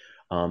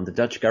 The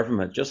Dutch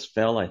government just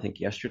fell, I think,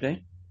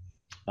 yesterday,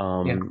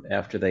 Yeah.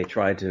 after they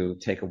tried to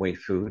take away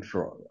food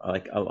for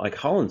like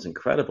Holland's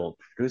incredible,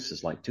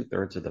 produces like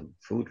two-thirds of the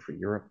food for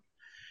Europe,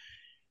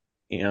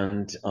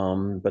 and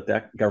but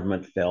that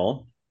government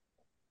fell,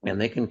 and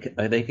they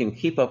can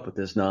keep up with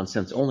this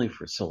nonsense only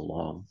for so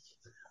long.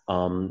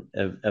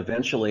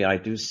 Eventually, I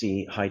do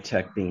see high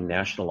tech being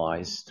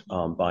nationalized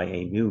by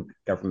a new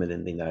government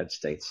in the United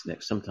States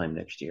sometime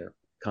next year.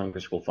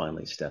 Congress will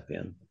finally step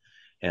in,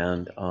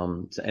 and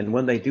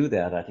when they do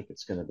that, I think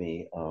it's going to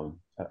be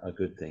a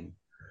good thing.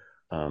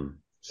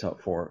 So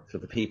for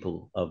the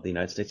people of the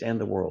United States and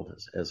the world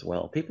as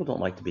well. People don't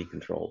like to be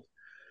controlled.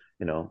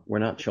 We're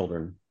not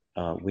children.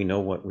 We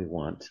know what we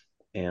want,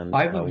 and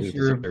I've we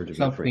deserve observed to be free.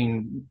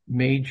 something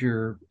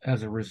major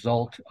as a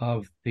result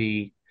of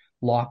the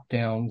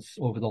lockdowns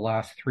over the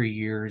last 3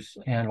 years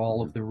and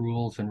all Hmm. of the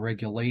rules and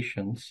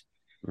regulations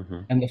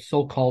Hmm. and the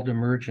so-called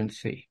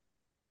emergency.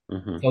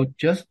 Hmm. So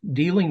just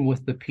dealing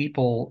with the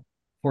people,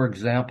 for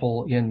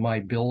example, in my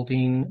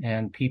building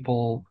and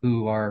people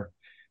who are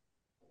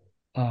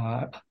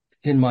uh,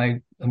 in my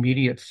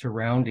immediate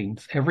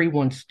surroundings,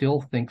 everyone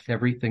still thinks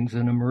everything's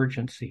an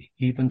emergency,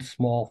 even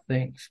small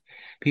things.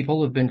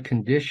 People have been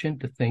conditioned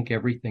to think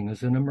everything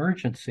is an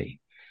emergency.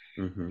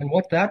 Hmm. And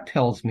what that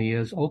tells me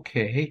is,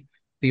 okay,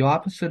 the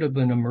opposite of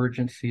an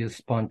emergency is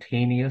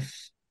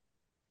spontaneous,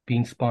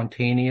 being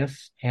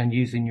spontaneous and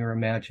using your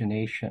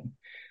imagination.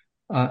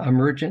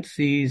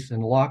 Emergencies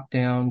and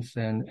lockdowns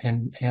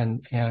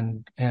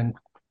and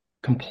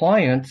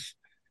compliance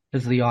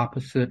is the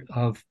opposite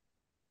of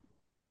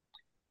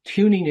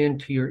tuning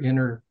into your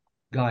inner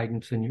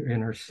guidance and your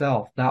inner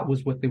self. That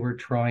was what they were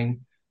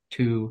trying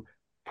to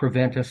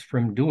prevent us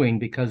from doing,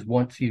 because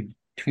once you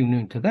tune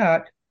into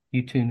that,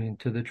 you tune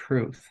into the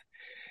truth.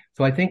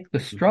 So I think the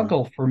Hmm.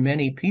 struggle for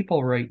many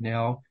people right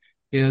now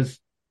is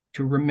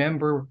to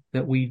remember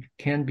that we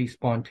can be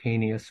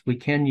spontaneous. We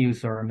can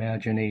use our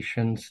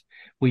imaginations.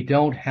 We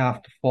don't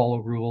have to follow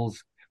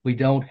rules. We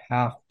don't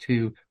have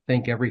to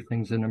think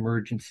everything's an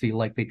emergency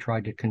like they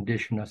tried to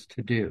condition us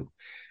to do.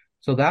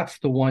 So that's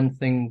the one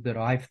thing that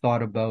I've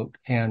thought about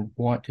and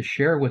want to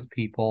share with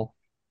people.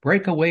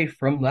 Break away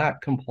from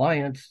that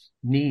compliance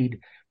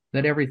need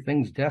that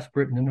everything's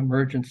desperate and an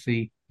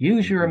emergency.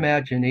 Use your Hmm.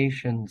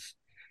 imaginations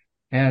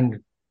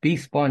and be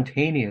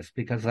spontaneous,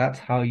 because that's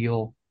how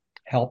you'll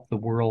help the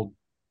world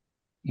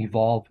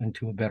evolve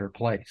into a better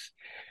place.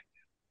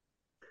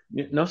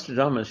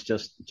 Nostradamus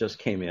just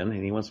came in,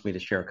 and he wants me to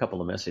share a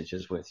couple of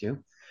messages with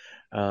you.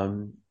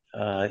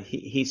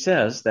 He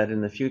says that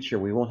in the future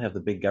we won't have the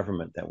big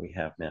government that we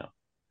have now,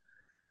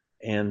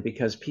 And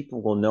because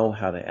people will know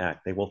how to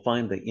act, they will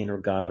find the inner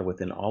God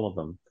within all of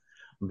them.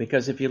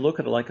 Because if you look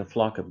at it like a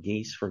flock of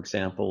geese, for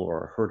example,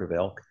 or a herd of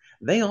elk,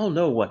 they all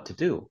know what to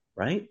do,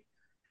 right?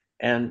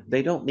 And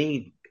they don't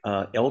need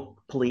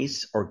elk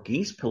police or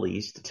geese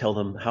police to tell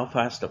them how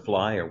fast to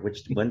fly or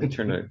when to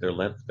turn their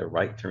left, their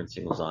right turn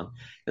signals on,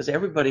 because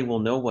everybody will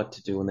know what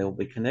to do and they will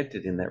be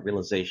connected in that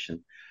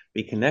realization,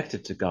 be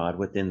connected to God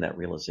within that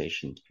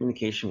realization.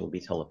 Communication will be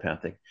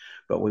telepathic,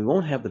 but we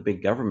won't have the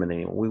big government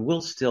anymore. We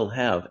will still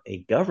have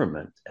a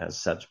government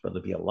as such, but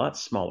it'll be a lot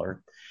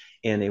smaller,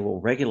 and it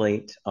will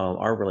regulate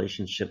our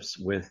relationships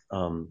with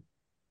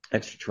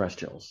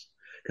extraterrestrials,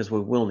 because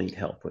we will need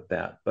help with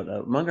that. But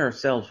among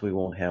ourselves, we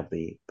won't have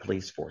the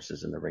police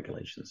forces and the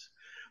regulations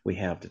we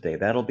have today.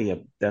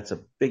 That's a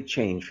big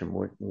change from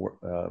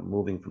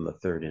moving from the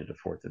third into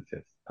fourth and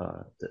fifth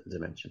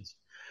dimensions.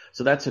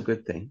 So that's a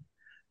good thing.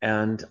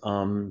 And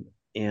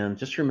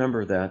just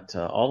remember that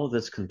all of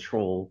this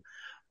control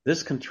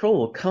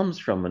comes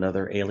from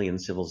another alien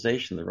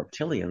civilization, the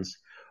reptilians,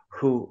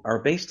 who are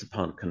based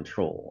upon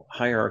control,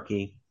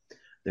 hierarchy.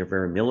 They're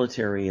very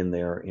military in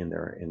their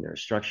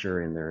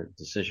structure, in their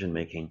decision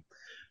making,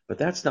 but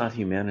that's not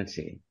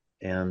humanity,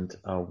 and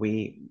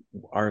we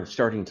are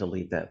starting to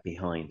leave that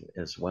behind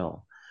as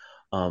well.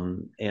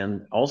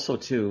 And also,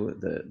 too,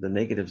 the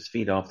negatives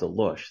feed off the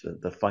lush,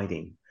 the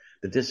fighting,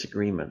 the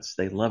disagreements.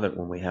 They love it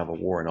when we have a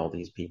war and all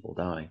these people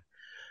die.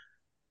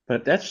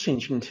 But that's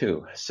changing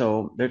too.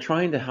 So they're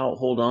trying to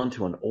hold on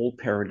to an old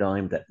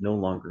paradigm that no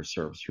longer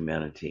serves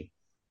humanity,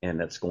 and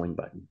that's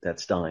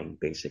dying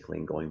basically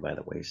and going by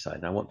the wayside.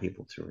 And I want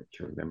people to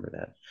remember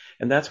that.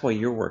 And that's why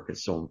your work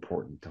is so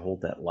important, to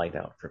hold that light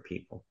out for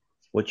people.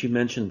 What you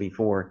mentioned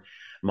before,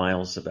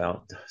 Miles,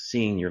 about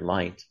seeing your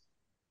light.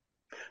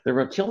 The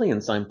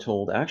reptilians, I'm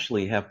told,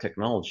 actually have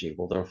technology.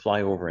 Well, they'll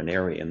fly over an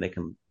area and they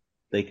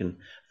can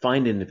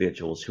find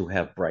individuals who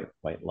have bright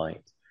white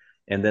light,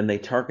 and then they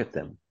target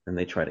them and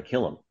they try to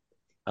kill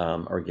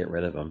them or get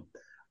rid of them.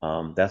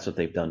 That's what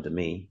they've done to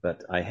me.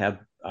 But I have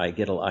a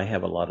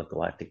lot of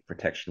galactic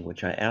protection,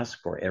 which I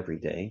ask for every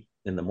day,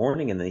 in the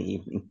morning and the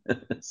evening.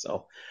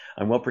 So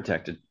I'm well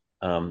protected.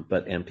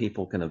 And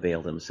people can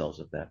avail themselves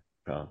of that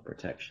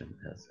protection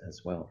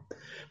as well.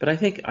 But I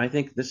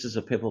think this is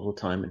a pivotal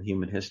time in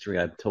human history.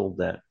 I'm told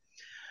that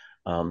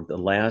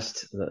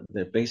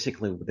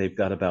basically they've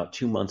got about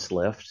 2 months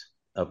left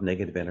of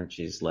negative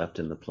energies left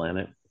in the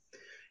planet.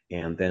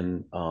 And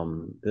then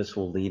this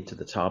will lead to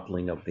the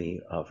toppling of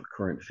the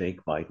current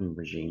fake Biden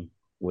regime,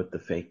 with the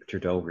fake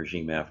Trudeau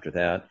regime after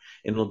that.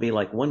 And it'll be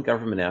like one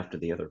government after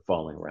the other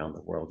falling around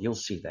the world. You'll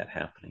see that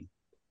happening,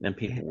 and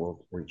people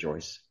will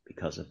rejoice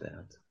because of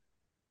that.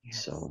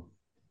 Yes. So,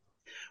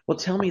 well,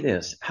 tell me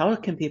this. How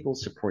can people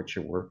support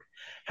your work?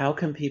 How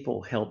can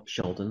people help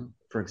Sheldon,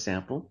 for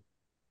example,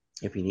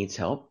 if he needs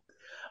help?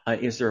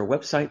 Is there a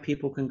website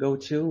people can go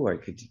to, or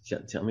could you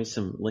tell me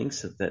some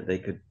links that they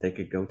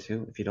could go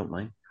to, if you don't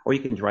mind? Or you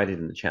can write it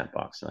in the chat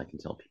box and I can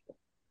tell people.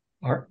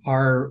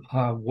 Our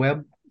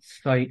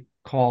website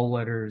call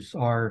letters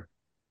are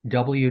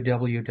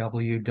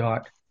www.PAO,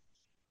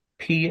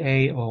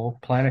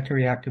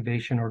 Planetary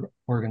Activation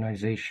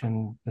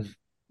Organization is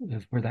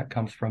where that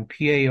comes from,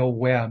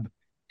 PAOweb,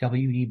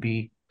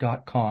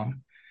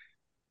 WEB.com.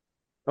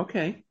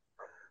 Okay.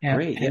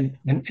 Great.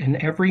 And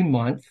every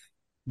month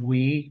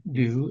we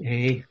do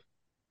a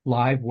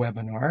live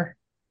webinar,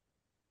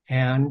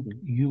 and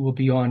you will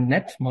be on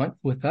next month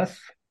with us.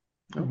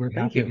 We're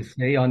happy to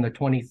say on the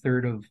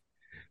 27th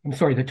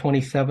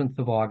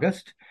of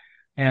August.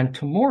 And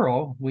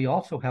tomorrow we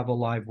also have a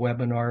live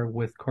webinar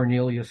with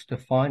Cornelia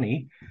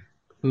Stefani,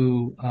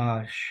 who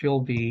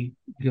she'll be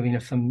giving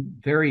us some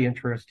very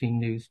interesting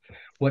news.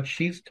 What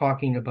she's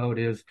talking about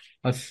is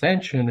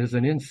ascension is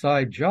an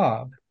inside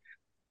job.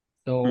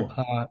 So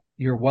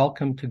you're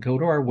welcome to go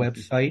to our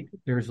website.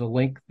 There's a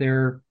link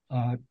there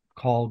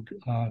called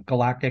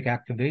Galactic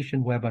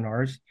Activation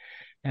Webinars,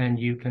 and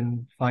you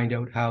can find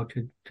out how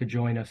to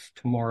join us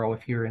tomorrow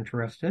if you're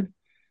interested.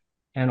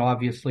 And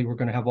obviously, we're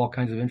going to have all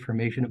kinds of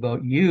information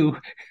about you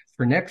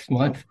for next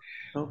month,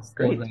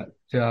 great. So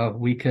that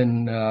we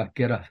can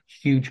get a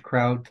huge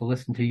crowd to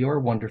listen to your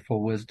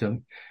wonderful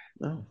wisdom.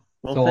 Oh,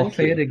 well, so I'll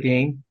say it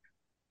again,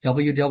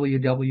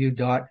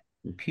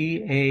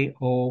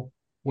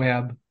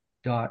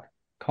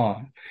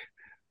 www.paoweb.com.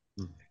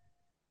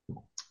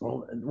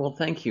 Well,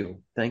 thank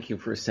you. Thank you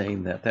for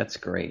saying that. That's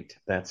great.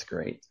 That's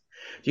great.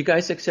 Do you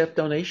guys accept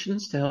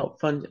donations to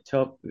help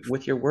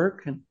with your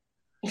work?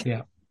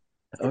 Yeah.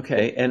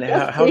 Okay. And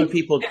how do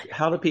people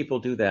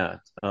do that?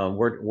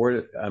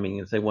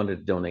 If they wanted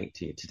to donate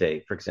to you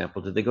today, for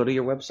example, did they go to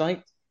your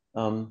website,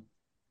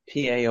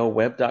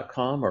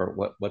 paoweb.com,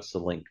 or what's the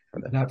link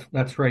for that?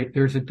 That's right.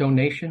 There's a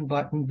donation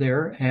button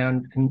there,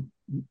 and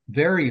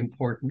very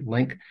important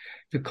link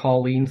to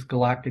Colleen's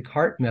Galactic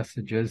Heart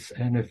Messages.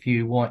 And if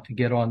you want to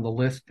get on the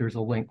list, there's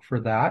a link for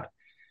that.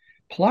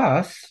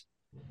 Plus,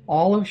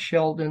 all of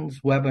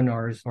Sheldon's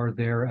webinars are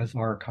there as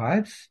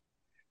archives.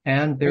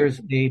 And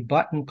there's a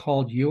button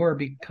called You Are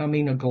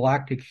Becoming a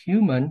Galactic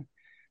Human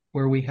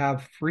where we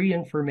have free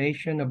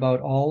information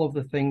about all of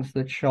the things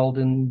that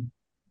Sheldon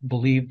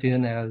believed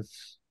in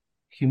as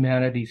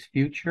humanity's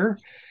future.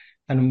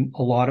 And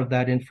a lot of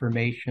that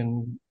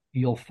information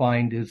you'll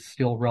find is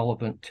still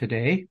relevant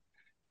today.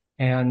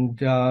 And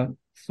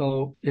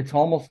so it's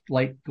almost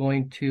like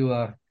going to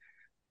a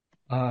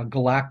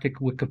galactic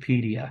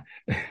Wikipedia.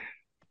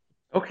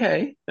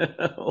 Okay.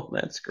 Oh,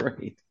 that's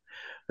great.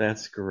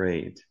 That's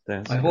great.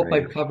 I hope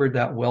I've covered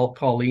that well,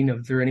 Colleen.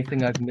 Is there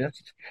anything I've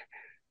missed?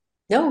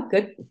 No,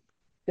 good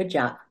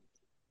job.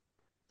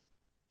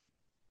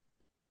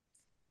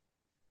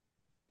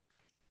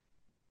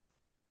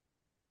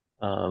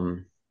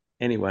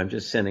 Anyway, I'm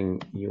just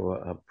sending you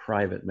a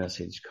private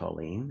message,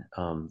 Colleen,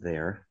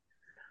 there.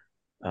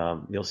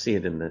 You'll see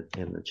it in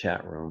the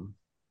chat room.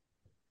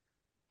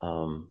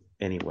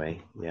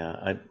 Anyway,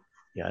 yeah,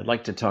 I'd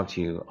like to talk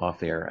to you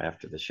off air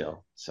after the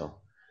show. So,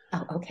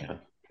 oh, okay. Yeah.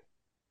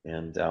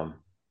 And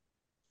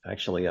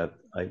actually, I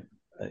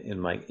in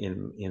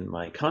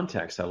my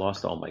contacts, I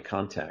lost all my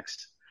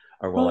contacts,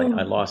 or well,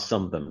 I lost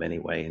some of them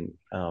anyway.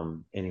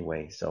 And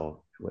anyway,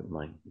 so if you wouldn't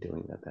mind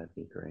doing that, that'd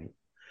be great.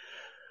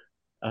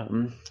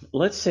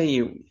 Let's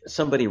say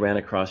somebody ran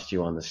across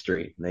you on the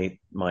street,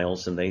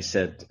 Miles, and they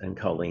said, and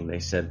Colleen, they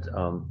said,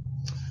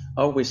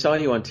 oh, we saw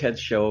you on Ted's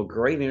show.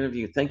 Great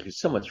interview. Thank you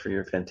so much for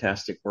your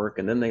fantastic work.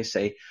 And then they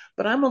say,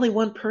 but I'm only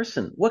one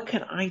person. What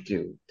can I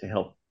do to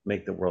help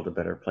make the world a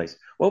better place?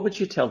 What would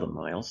you tell them,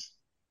 Miles?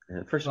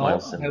 First, well,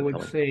 Miles. I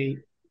would say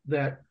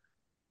that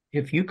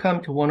if you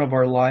come to one of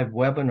our live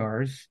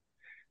webinars,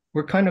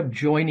 we're kind of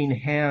joining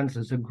hands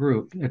as a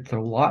group. It's a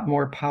lot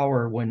more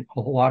power when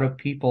a lot of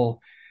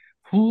people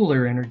pool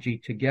their energy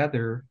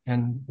together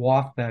and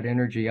waft that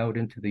energy out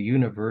into the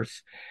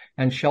universe.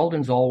 And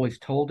Sheldon's always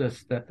told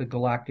us that the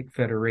Galactic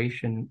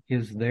Federation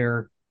is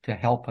there to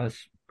help us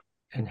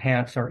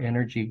enhance our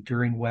energy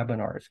during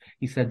webinars.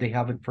 He said they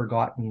haven't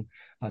forgotten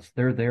us.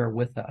 They're there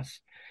with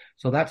us.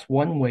 So that's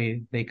one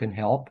way they can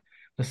help.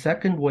 The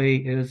second way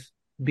is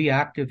be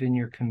active in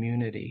your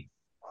community.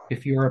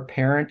 If you're a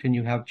parent and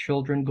you have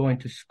children going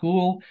to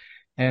school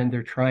and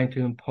they're trying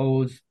to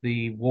impose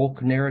the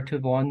woke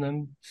narrative on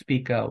them,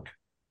 speak out.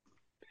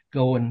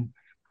 Go and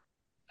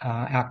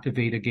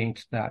activate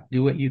against that.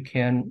 Do what you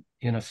can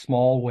in a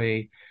small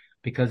way,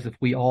 because if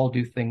we all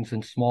do things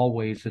in small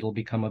ways, it'll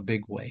become a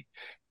big way.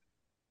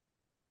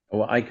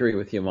 Well, I agree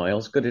with you,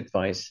 Miles. Good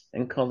advice.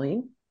 And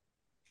Colleen?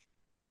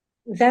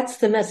 That's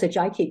the message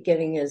I keep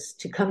getting, is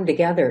to come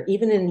together,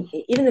 even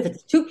if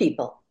it's 2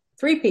 people,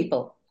 3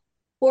 people,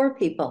 4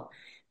 people.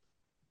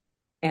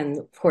 And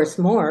of course,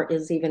 more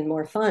is even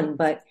more fun,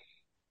 but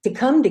to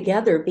come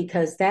together,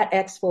 because that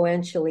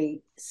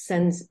exponentially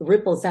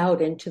ripples out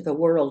into the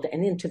world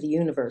and into the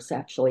universe,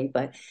 actually.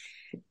 But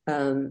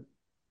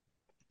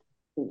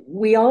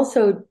we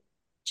also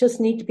just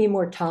need to be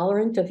more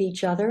tolerant of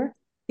each other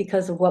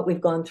because of what we've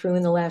gone through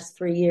in the last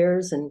 3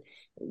 years. And,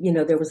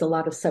 there was a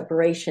lot of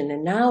separation.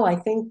 And now I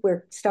think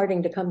we're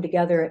starting to come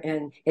together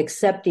and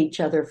accept each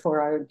other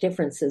for our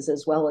differences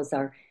as well as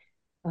our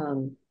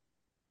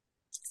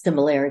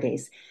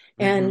similarities.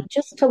 And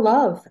just to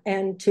love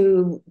and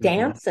to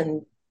dance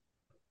and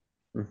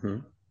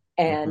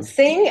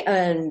sing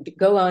and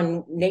go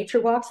on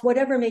nature walks,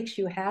 whatever makes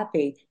you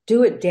happy,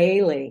 do it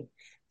daily.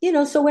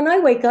 So when I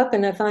wake up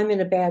and if I'm in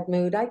a bad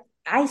mood,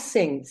 I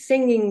sing.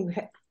 Singing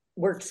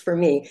works for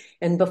me.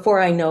 And before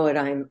I know it,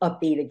 I'm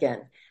upbeat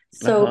again.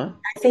 So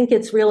I think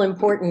it's real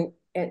important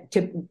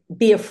to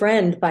be a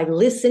friend by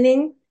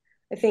listening.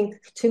 I think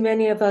too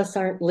many of us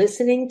aren't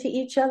listening to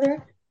each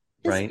other.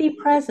 Just be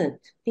present.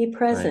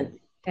 Right.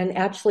 And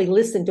actually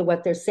listen to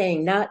what they're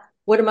saying. Not,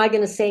 what am I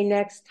going to say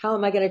next? How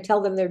am I going to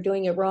tell them they're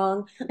doing it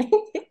wrong?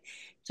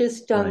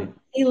 Just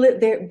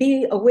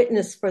be a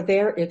witness for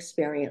their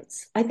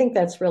experience. I think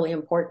that's really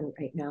important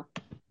right now.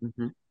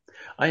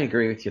 I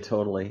agree with you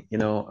totally.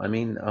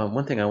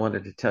 One thing I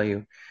wanted to tell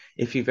you,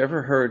 if you've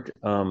ever heard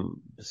Pleiadian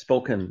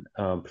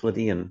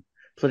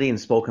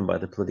spoken by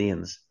the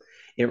Pleiadians,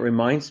 it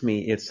reminds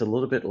me, it's a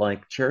little bit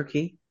like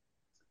Cherokee.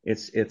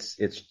 It's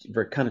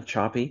very kind of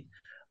choppy.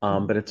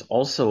 But it's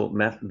also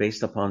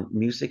based upon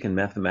music and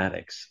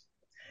mathematics.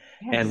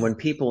 Yes. And when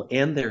people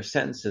end their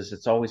sentences,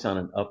 it's always on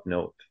an up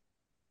note.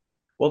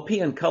 Well,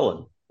 P and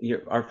Cullen,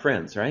 our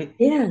friends, right?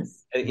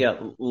 Yes. Yeah,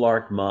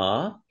 Lark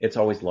Ma. It's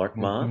always Lark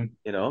Ma,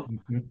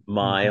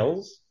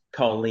 Miles,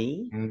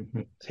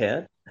 Colleen,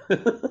 Ted.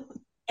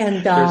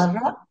 And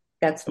Dara.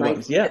 That's my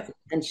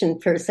attention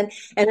person.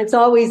 And it's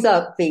always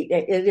up.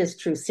 It is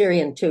true,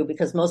 Sirian too,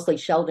 because mostly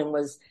Sheldon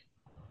was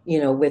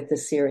with the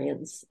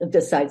Sirians,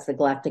 besides the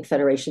Galactic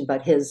Federation,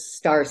 but his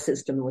star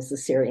system was the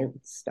Sirian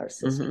star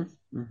system.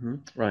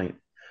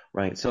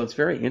 Right. So it's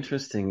very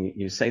interesting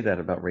you say that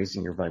about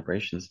raising your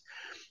vibrations.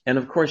 And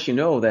of course,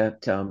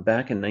 that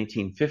back in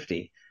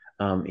 1950,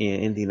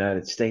 in the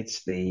United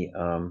States, the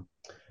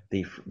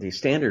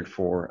standard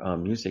for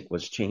music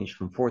was changed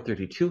from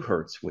 432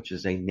 hertz, which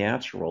is a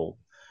natural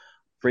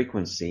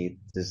frequency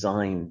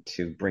designed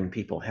to bring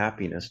people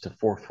happiness, to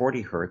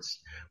 440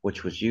 hertz,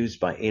 which was used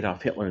by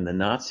Adolf Hitler and the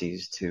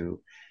Nazis to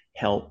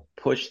help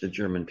push the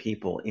German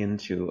people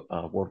into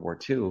World War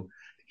II to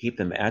keep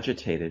them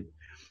agitated.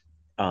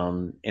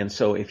 And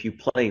so if you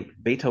play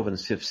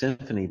Beethoven's Fifth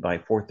Symphony by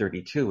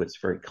 432, it's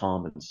very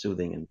calm and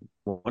soothing and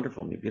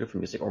wonderful, beautiful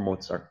music, or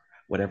Mozart,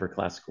 whatever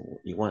classical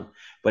you want.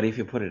 But if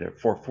you put it at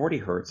 440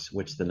 hertz,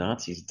 which the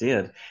Nazis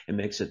did, it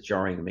makes it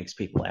jarring, it makes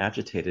people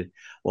agitated.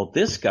 Well,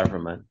 this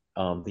government,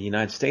 the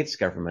United States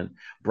government,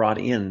 brought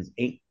in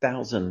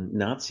 8,000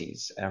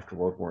 Nazis after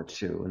World War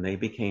II, and they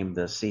became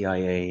the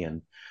CIA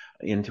and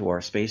into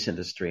our space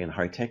industry and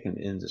high-tech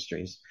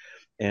industries.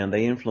 And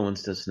they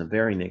influenced us in a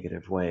very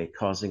negative way,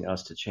 causing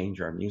us to change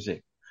our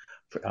music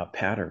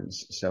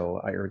patterns. So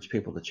I urge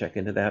people to check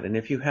into that. And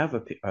if you have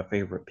a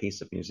favorite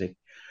piece of music,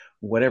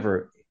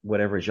 whatever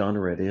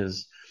genre it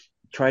is,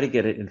 try to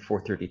get it in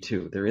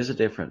 432. There is a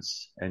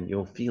difference, and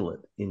you'll feel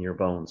it in your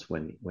bones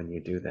when you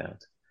do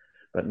that.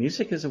 But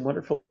music is a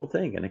wonderful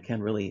thing, and it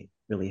can really,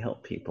 really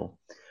help people.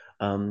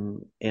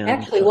 And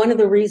actually, one of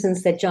the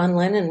reasons that John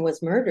Lennon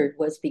was murdered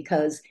was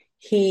because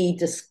he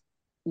just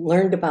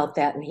learned about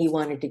that and he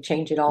wanted to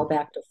change it all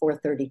back to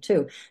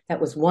 432. That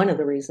was one of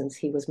the reasons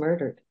he was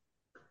murdered.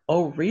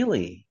 Oh,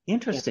 really?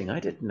 Interesting. Yeah.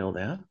 I didn't know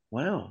that.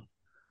 Wow.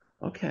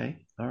 Okay.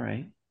 All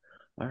right.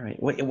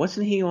 Wait,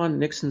 wasn't he on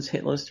Nixon's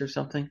hit list or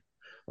something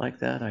like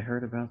that? I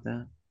heard about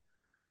that.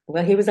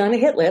 Well, he was on a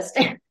hit list.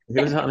 He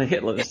was on a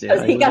hit list.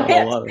 Yeah, he got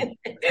hit.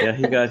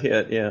 He got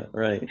hit. Yeah,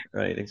 right,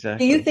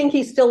 exactly. Do you think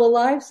he's still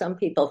alive? Some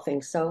people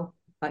think so.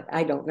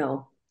 I don't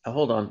know.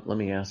 Hold on. Let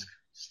me ask.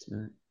 Just a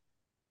minute.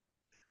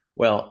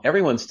 Well,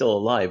 everyone's still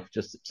alive,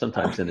 just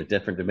sometimes in a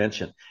different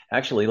dimension.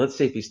 Actually, let's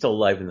see if he's still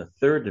alive in the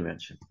third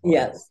dimension.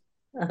 Yes,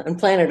 on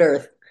planet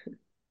Earth.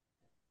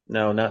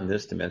 No, not in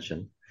this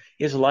dimension.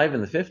 He's alive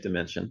in the fifth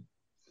dimension.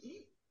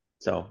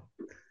 So,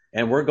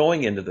 and we're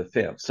going into the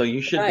fifth. So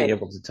you should be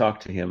able to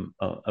talk to him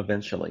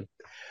eventually.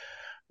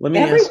 Let me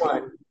ask.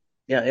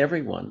 Yeah,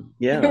 everyone.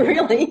 Yeah.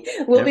 Really?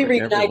 We'll be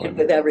reunited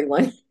with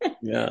everyone.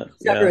 Yeah.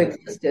 Never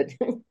existed.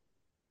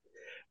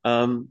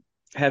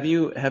 Have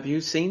you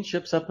seen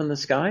Ships Up in the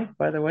Sky,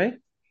 by the way,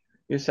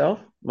 yourself,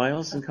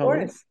 Miles and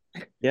Colleen? Of course.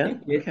 Yeah.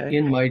 Okay.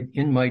 In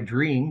my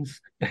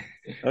dreams,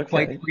 okay.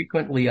 Quite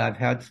frequently, I've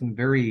had some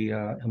very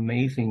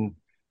amazing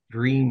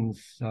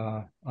dreams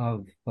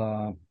of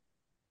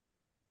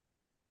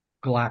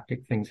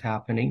galactic things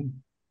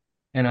happening,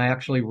 and I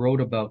actually wrote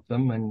about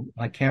them, and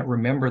I can't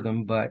remember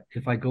them, but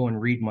if I go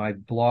and read my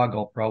blog,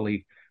 I'll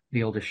probably be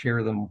able to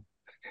share them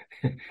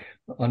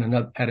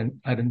at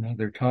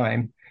another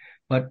time.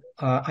 But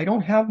I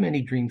don't have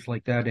many dreams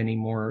like that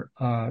anymore.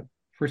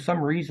 For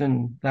some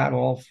reason, that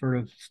all sort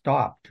of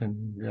stopped.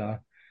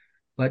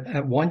 But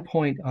at one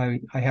point, I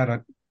had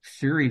a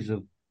series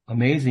of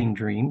amazing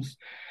dreams.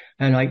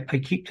 And I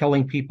keep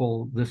telling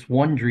people this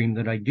one dream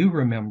that I do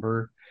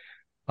remember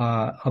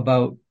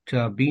about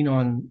being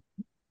on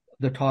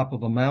the top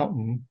of a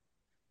mountain.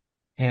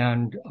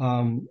 And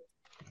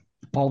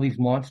all these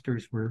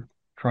monsters were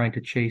trying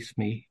to chase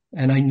me.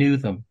 And I knew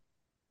them.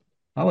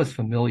 I was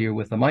familiar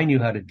with them. I knew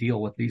how to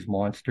deal with these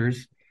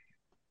monsters.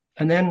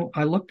 And then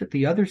I looked at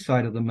the other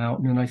side of the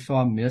mountain and I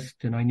saw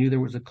mist and I knew there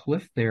was a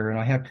cliff there and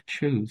I had to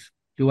choose.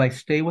 Do I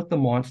stay with the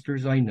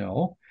monsters I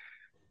know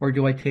or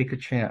do I take a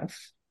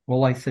chance?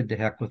 Well, I said to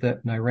heck with it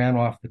and I ran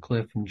off the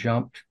cliff and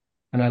jumped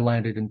and I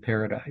landed in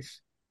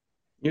paradise.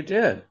 You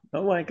did?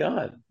 Oh my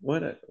God.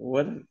 What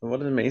an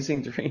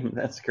amazing dream.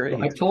 That's great.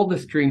 Well, I told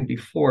this dream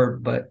before,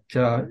 but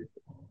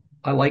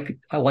I like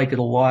it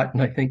a lot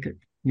and I think it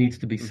needs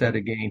to be said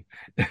again.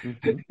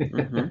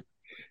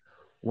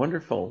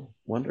 Wonderful.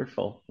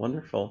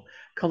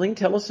 Colleen,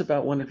 tell us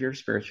about one of your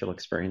spiritual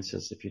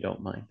experiences, if you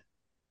don't mind.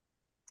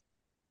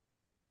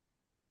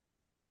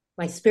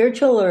 My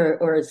spiritual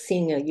or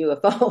seeing a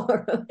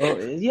UFO?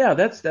 Yeah,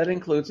 that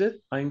includes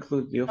it. I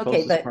include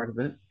UFOs as part of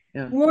it.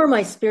 Yeah. More of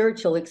my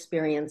spiritual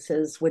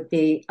experiences would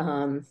be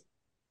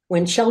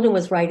when Sheldon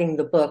was writing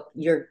the book,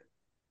 Your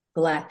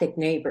Galactic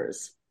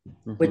Neighbors,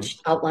 which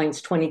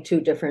outlines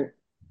 22 different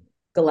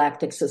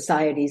galactic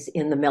societies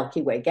in the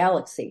Milky Way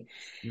galaxy.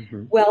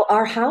 Well,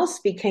 our house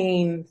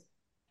became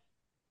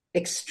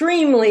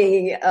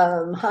extremely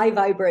high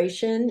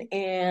vibration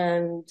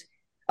and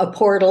a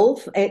portal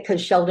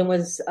because Sheldon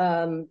was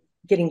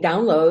getting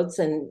downloads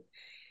and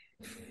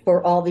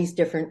for all these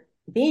different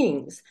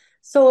beings.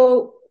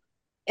 So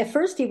at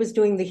first he was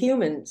doing the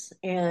humans.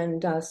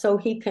 And so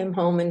he came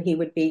home and he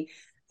would be,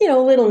 a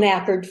little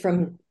knackered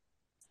from,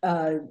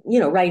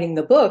 writing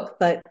the book,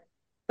 but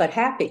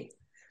happy.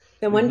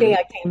 Then one day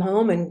I came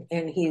home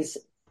and he's,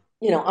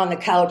 on the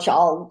couch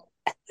all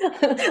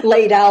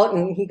laid out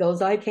and he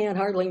goes, I can't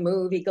hardly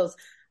move. He goes,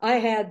 I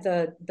had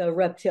the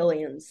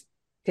reptilians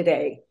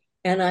today.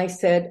 And I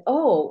said,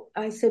 well,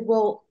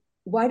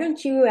 why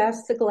don't you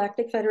ask the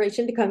Galactic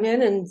Federation to come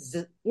in and,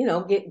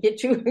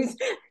 get you?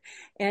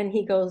 And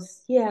he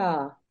goes,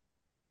 yeah.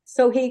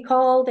 So he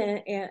called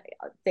and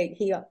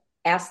he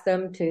asked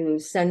them to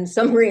send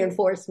some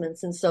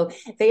reinforcements. And so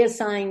they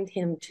assigned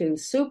him to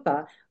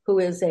Supa, who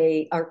is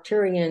a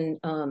Arcturian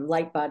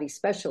light body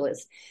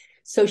specialist.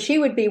 So she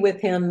would be with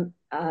him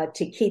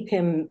to keep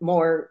him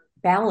more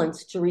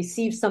balance to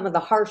receive some of the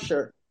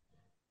harsher,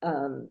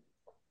 um,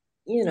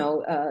 you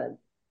know,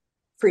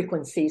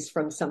 frequencies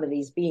from some of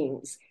these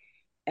beings.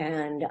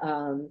 And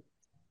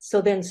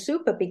so then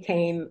Supa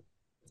became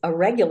a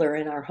regular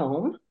in our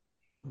home.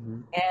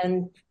 Mm-hmm.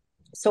 And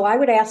so I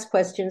would ask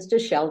questions to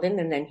Sheldon,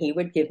 and then he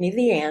would give me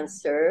the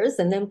answers.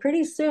 And then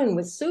pretty soon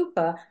with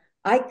Supa,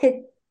 I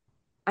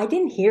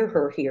didn't hear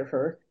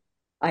her.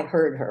 I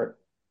heard her.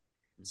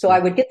 So I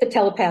would get the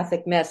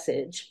telepathic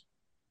message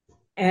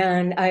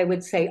and I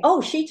would say,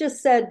 "Oh, she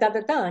just said da da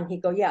da." And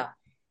he'd go, "Yeah."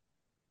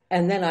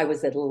 And then I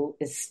was a little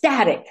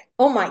ecstatic.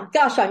 "Oh my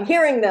gosh, I'm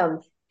hearing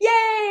them.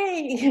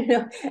 Yay!"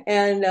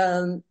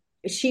 And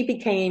she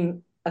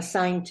became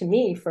assigned to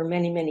me for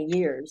many, many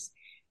years.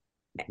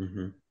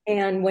 Mm-hmm.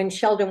 And when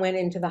Sheldon went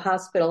into the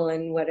hospital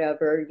and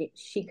whatever,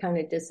 she kind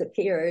of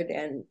disappeared.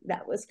 And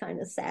that was kind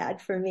of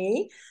sad for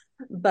me.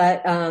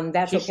 But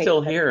that's She's okay.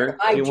 still That's here.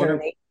 my Do you want her?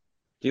 journey.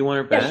 Do you want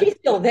her Yeah, back? she's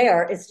still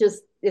there. It's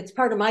just, it's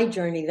part of my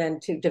journey then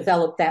to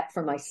develop that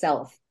for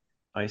myself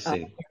I see.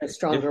 in a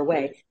stronger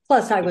way.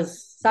 Plus, I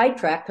was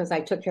sidetracked because I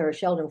took care of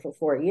Sheldon for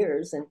 4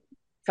 years and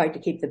tried to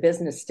keep the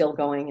business still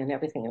going and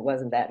everything. It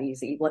wasn't that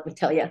easy. Let me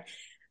tell you,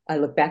 I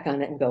look back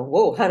on it and go,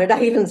 whoa, how did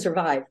I even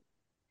survive?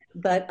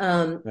 But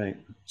Right.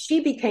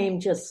 she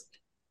became just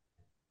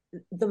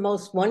the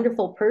most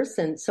wonderful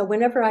person. So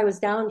whenever I was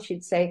down,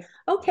 she'd say,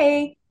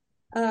 "Okay,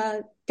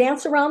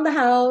 dance around the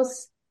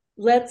house.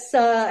 Let's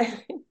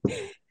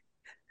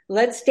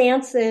let's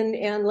dance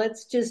and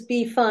let's just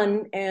be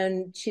fun."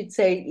 And she'd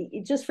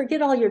say, "Just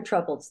forget all your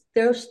troubles.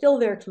 They're still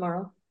there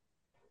tomorrow."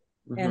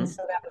 And Mm-hmm.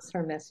 so that was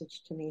her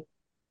message to me.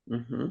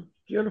 Mm-hmm.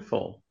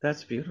 Beautiful.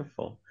 That's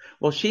beautiful.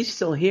 Well, she's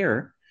still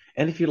here,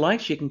 and if you like,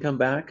 she can come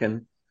back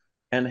and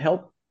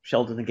help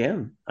Sheldon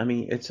again. I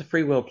mean, it's a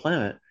free will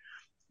planet.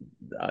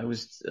 I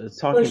was Well,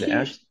 talking to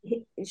Ash.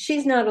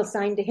 she's not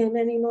assigned to him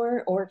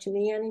anymore or to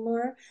me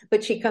anymore,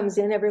 but she comes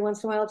in every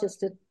once in a while just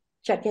to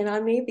check in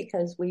on me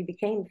because we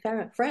became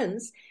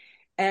friends.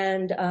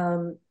 And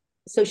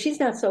so she's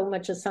not so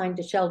much assigned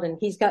to Sheldon.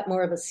 He's got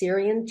more of a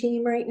Syrian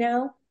team right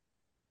now.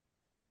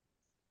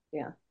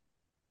 Yeah.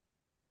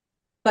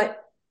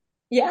 But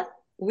yeah,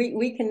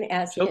 we can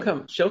ask She'll him.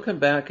 come. She'll come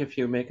back if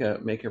you make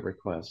a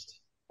request.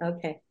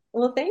 Okay.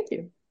 Well, thank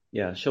you.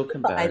 Yeah, she'll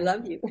come I back.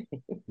 love you.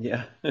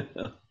 Yeah.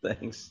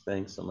 Thanks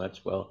so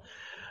much. Well,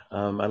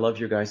 I love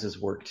your guys'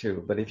 work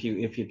too. But if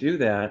you do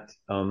that,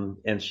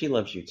 and she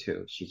loves you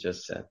too, she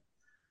just said,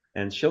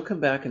 and she'll come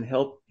back and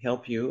help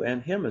you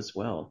and him as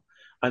well.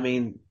 I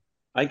mean,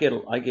 I get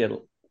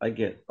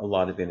a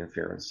lot of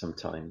interference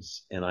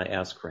sometimes, and I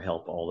ask for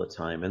help all the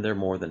time, and they're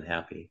more than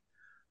happy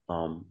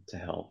to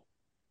help,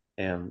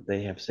 and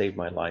they have saved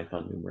my life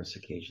on numerous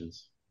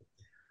occasions.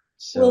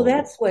 Well, So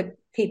that's what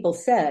people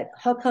said.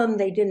 How come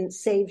they didn't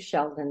save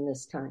Sheldon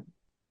this time?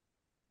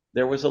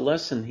 there was a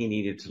lesson he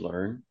needed to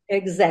learn,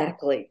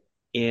 Exactly.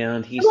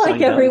 and he Like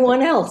signed up for.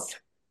 everyone else.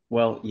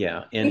 Well,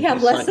 yeah, and We he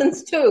have signed.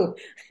 lessons too.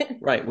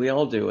 Right, we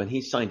all do, and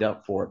he signed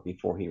up for it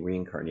before he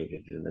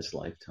reincarnated in this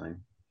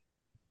lifetime.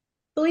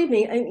 Believe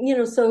me,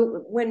 and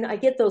so when I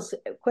get those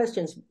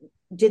questions,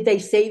 did they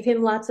save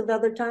him lots of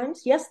other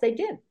times? Yes, they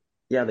did.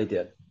 Yeah, they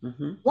did.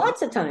 Hmm.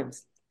 Lots of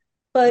times.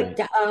 But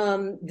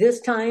Right,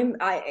 this time,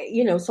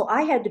 so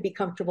I had to be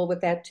comfortable with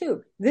that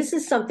too. This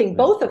is something right.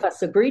 both of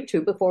us agreed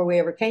to before we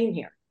ever came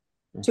here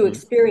to Hmm.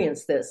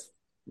 experience this.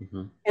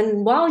 Hmm.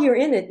 And while you're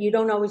in it, you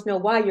don't always know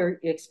why you're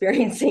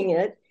experiencing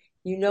it. Right,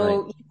 You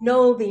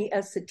know the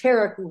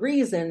esoteric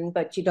reason,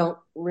 but you don't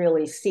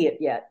really see it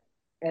yet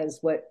as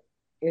what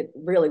it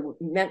really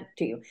meant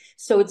to you.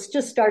 So it's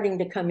just starting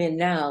to come in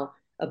now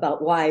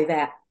about why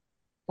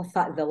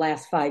the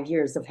last 5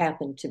 years have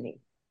happened to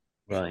me.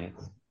 right,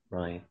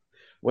 right.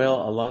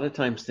 Well, a lot of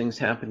times things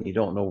happen. You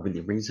don't know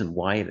the reason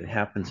why it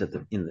happens at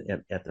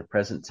the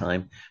present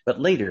time, but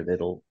later Yes.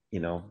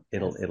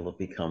 it'll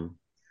become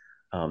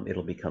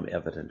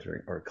evident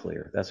or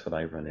clear. That's what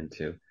I run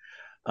into.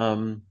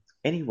 Um,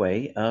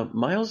 anyway,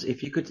 Miles,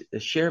 if you could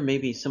share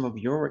maybe some of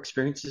your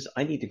experiences.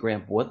 I need to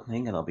grab one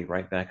thing and I'll be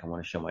right back. I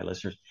want to show my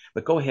listeners,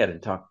 but go ahead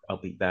and talk. I'll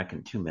be back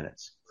in 2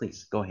 minutes.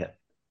 Please go ahead,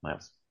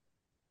 Miles.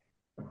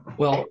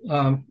 Well,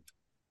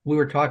 we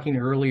were talking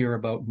earlier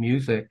about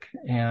music,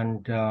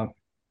 and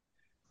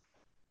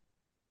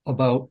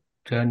about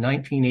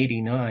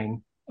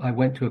 1989, I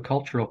went to a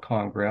cultural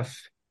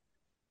congress,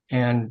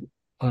 and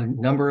a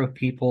number of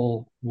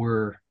people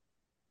were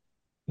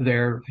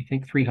there, I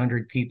think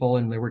 300 people,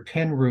 and there were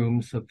 10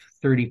 rooms of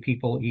 30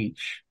 people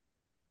each.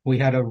 We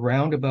had a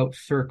roundabout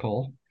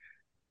circle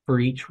for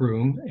each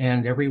room,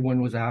 and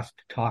everyone was asked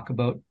to talk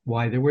about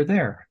why they were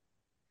there.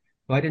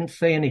 So I didn't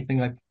say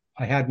anything.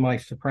 I had my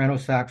soprano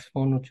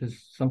saxophone, which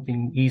is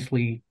something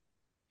easily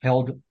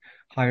held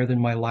higher than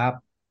my lap,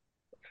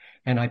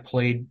 and I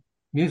played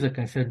music.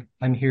 I said,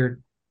 "I'm here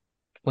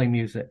to play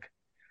music."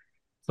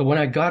 So when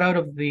I got out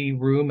of the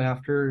room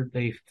after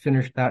they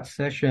finished that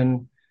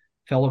session,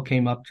 a fellow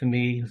came up to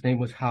me. His name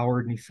was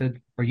Howard, and he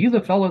said, "Are you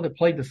the fellow that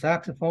played the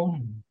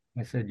saxophone?"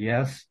 I said,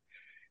 "Yes."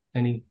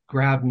 And he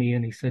grabbed me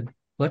and he said,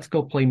 "Let's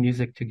go play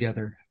music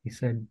together." He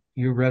said,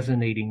 "You're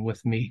resonating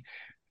with me."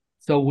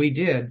 So we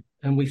did,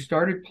 and we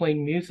started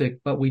playing music,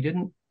 but we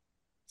didn't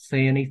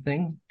say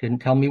anything,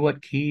 didn't tell me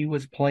what key he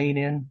was playing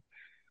in.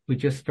 We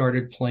just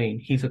started playing.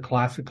 He's a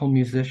classical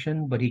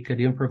musician, but he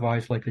could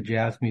improvise like a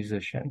jazz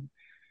musician.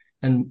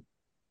 And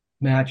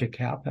magic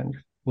happened.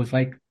 It was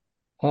like,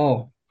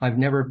 oh, I've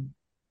never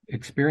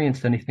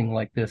experienced anything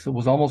like this. It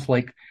was almost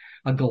like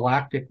a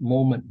galactic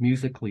moment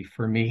musically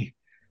for me.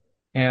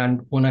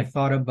 And when I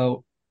thought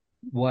about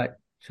what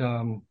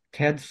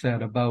Ted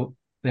said about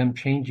them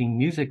changing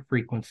music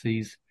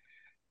frequencies,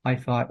 I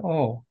thought,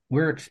 oh,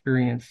 we're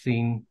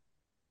experiencing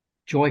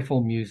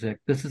joyful music.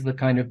 This is the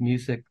kind of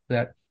music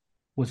that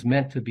was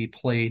meant to be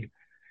played.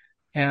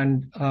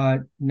 And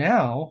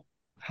now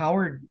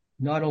Howard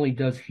not only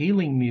does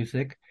healing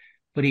music,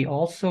 but he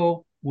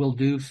also will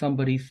do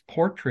somebody's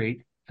portrait.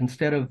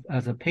 Instead of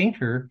as a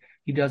painter,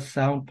 he does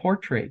sound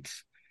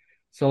portraits.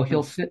 So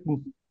he'll sit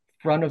in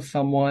front of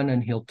someone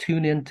and he'll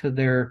tune into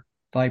their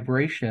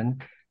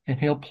vibration and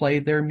he'll play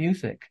their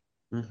music.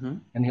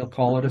 And he'll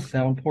call it a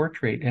sound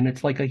portrait. And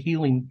it's like a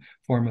healing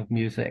form of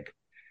music.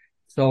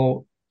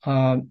 So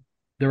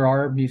there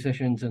are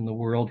musicians in the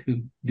world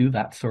who do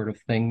that sort of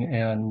thing.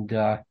 And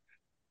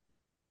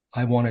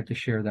I wanted to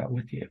share that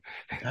with you.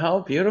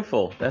 How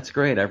beautiful. That's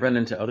great. I've run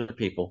into other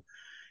people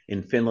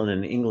in Finland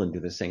and England do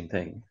the same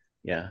thing.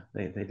 Yeah,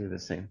 they do the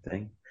same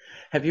thing.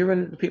 Have you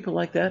run into people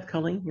like that,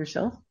 Colleen,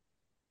 yourself?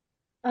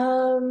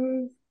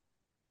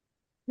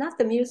 Not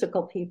the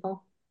musical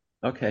people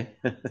Okay.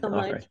 so All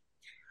much. right.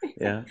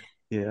 Yeah.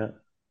 Yeah.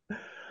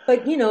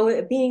 But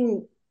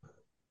being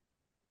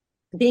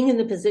in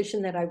the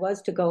position that I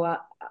was to go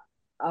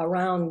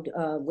around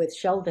with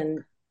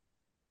Sheldon,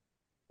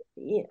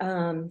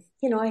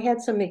 I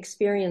had some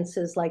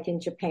experiences like in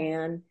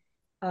Japan,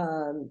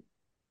 um,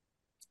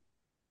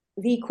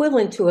 the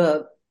equivalent to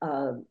a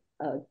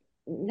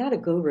not a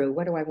guru.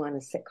 What do I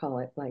want to call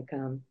it? Like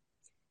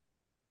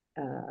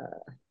uh,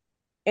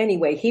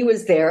 anyway, he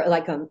was there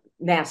like a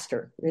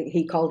master.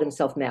 He called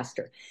himself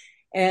master,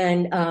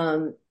 and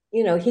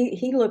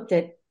he looked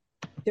at.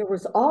 There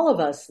was all of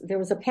us. There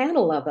was a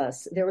panel of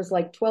us. There was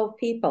like 12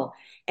 people,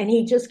 and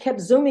he just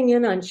kept zooming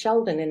in on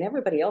Sheldon, and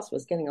everybody else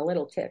was getting a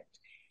little ticked.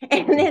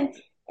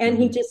 And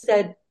he just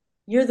said,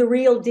 "You're the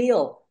real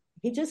deal."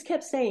 He just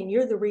kept saying,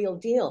 "You're the real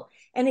deal,"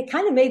 and it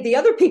kind of made the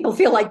other people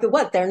feel like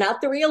they're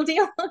not the real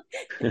deal.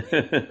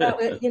 Okay.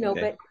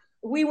 But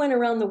we went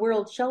around the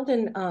world.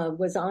 Sheldon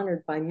was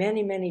honored by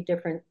many, many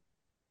different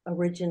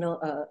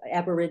original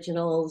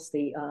Aboriginals,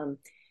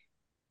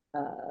 uh,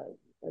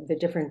 the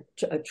different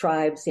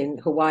tribes in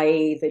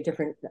Hawaii, the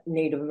different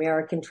Native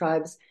American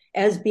tribes,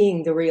 as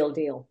being the real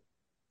deal.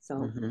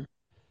 So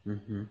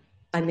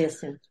I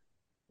miss him.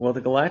 Well,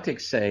 the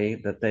Galactics say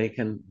that they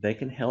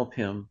can help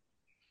him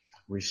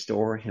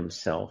restore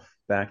himself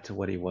back to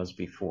what he was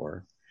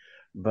before,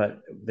 but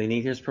they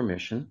need his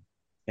permission,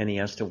 and he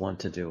has to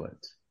want to do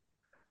it.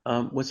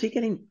 Was he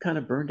getting kind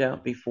of burned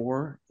out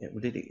before?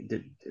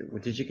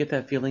 Did you get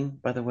that feeling,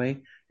 by the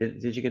way?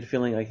 Did you get a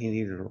feeling like he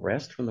needed a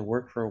rest from the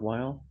work for a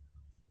while?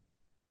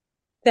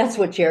 That's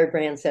what Jared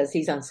Brand says.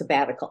 He's on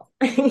sabbatical.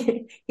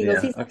 He goes,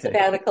 Yeah. he's on Okay.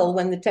 sabbatical.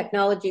 When the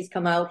technologies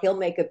come out, he'll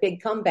make a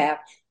big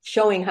comeback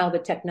showing how the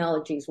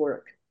technologies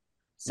work.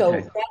 So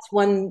Okay. that's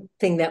one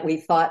thing that we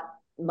thought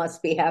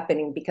must be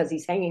happening because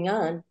he's hanging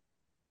on,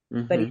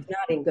 but he's hmm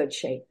not in good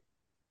shape.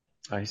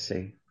 I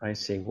see. I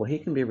see. Well, he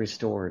can be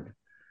restored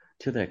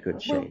to that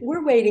good shape.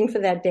 We're waiting for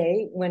that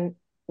day when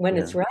Yeah.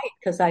 it's right,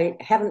 because I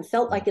haven't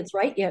felt like it's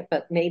right yet,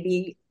 but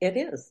maybe it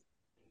is.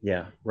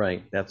 Yeah.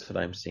 Right. That's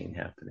what I'm seeing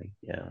happening.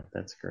 Yeah.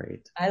 That's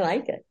great. I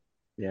like it.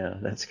 Yeah.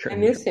 That's I great.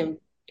 miss him.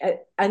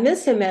 I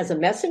miss him as a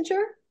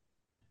messenger,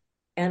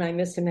 and I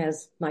miss him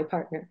as my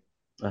partner.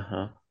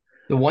 Uh-huh.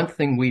 The one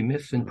thing we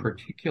missed in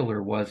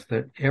particular was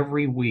that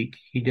every week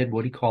he did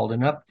what he called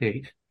an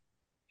update,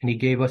 and he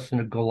gave us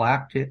a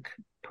galactic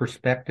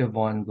perspective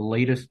on the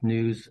latest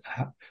news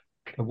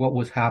of what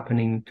was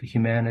happening to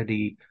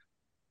humanity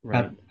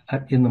Right.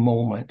 in the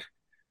moment.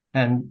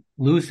 And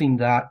losing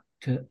that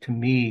to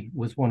me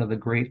was one of the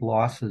great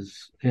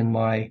losses in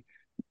my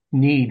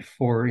need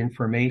for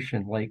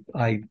information. Like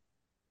I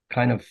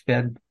kind of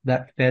fed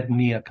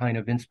me a kind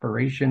of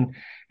inspiration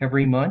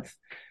every month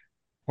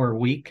or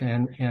week,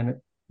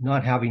 and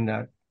not having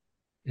that,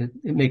 it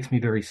makes me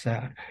very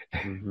sad.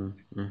 hmm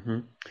hmm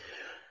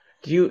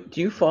Do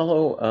you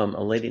follow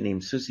a lady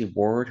named Susie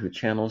Ward who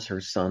channels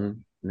her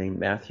son named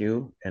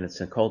Matthew, and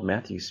it's called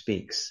Matthew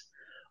Speaks.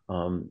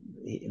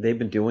 They've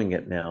been doing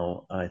it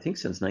now, I think,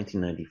 since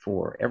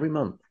 1994. Every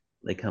month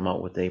they come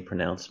out with a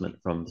pronouncement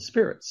from the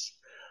spirits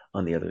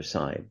on the other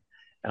side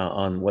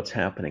on what's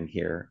happening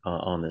here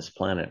on this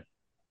planet,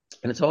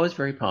 and it's always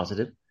very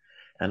positive.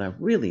 And I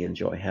really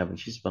enjoy having.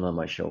 She's been on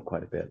my show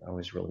quite a bit. I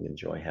always really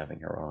enjoy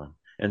having her on,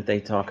 and they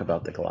talk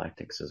about the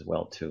galactics as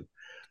well too.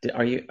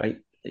 Are you?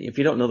 If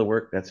you don't know the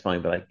work, that's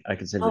fine, but I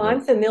can send Oh, you I'm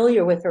the.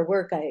 familiar with her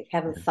work. I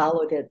haven't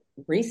followed it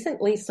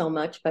recently so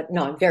much, but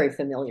no, I'm very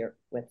familiar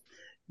with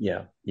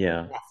Yeah,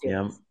 yeah, Matthew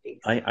yeah.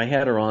 Speaks. I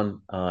had her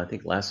on, I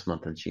think last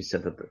month, and she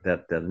said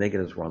that the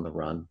negatives were on the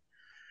run,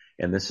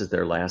 and this is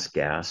their last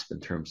gasp in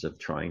terms of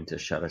trying to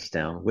shut us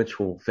down, which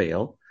will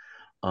fail.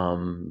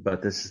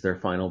 But this is their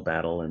final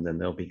battle, and then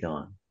they'll be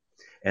gone.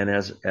 And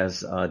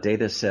as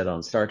Data said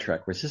on Star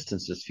Trek,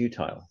 resistance is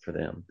futile for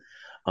them,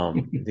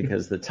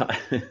 because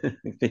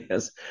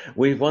because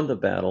we've won the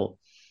battle,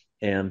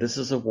 and this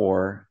is a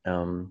war.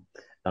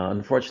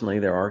 Unfortunately,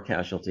 there are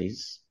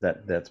casualties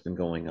that's been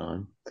going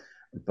on,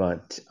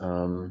 but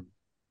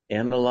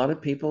and a lot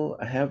of people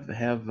have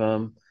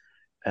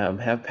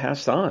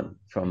passed on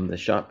from the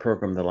SHOT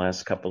program the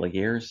last couple of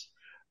years.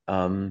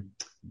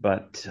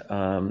 But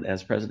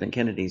as President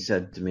Kennedy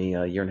said to me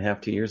a year and a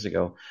half, 2 years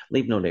ago,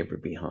 leave no neighbor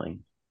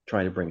behind.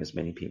 Try to bring as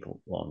many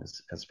people along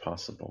as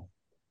possible.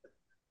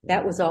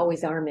 That was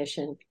always our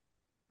mission.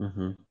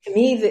 Mm-hmm. To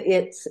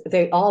me,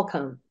 they all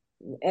come,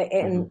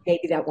 and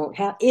maybe that won't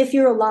happen. If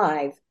you're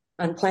alive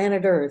on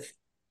planet Earth,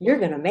 you're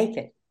going to make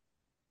it.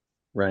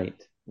 Right.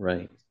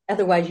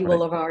 Otherwise, you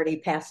will have already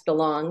passed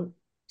along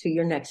to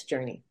your next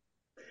journey.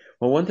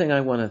 Well, one thing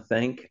I want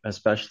to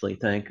especially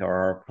thank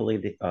our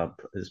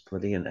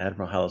Pleiadian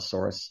Admiral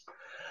Halosaurus,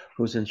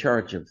 who's in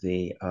charge of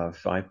the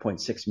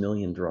 5.6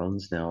 million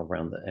drones now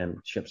and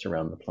ships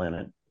around the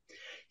planet.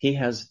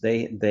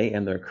 They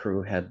and their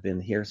crew had been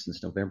here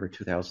since November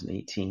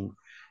 2018,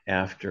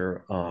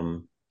 after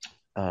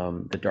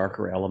the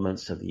darker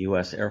elements of the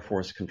U.S. Air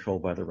Force,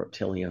 controlled by the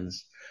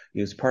reptilians,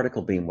 used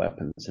particle beam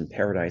weapons in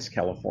Paradise,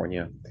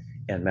 California,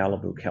 and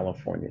Malibu,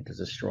 California, to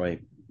destroy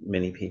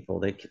many people.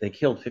 They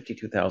killed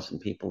 52,000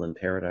 people in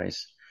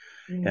Paradise,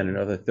 and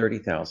another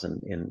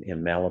 30,000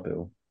 in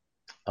Malibu.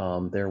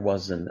 There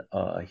was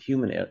a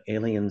human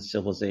alien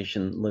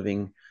civilization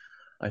living.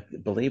 I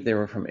believe they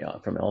were from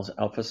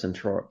Alpha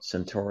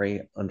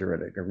Centauri, under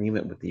an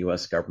agreement with the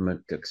U.S.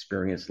 government to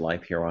experience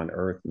life here on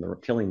Earth, and the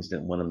reptilians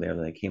didn't want them there.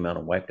 They came out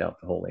and wiped out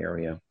the whole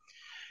area.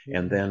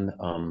 And then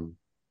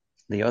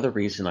the other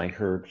reason I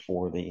heard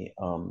for the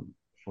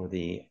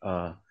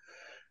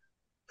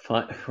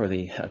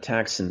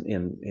attacks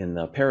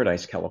in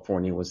Paradise,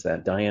 California, was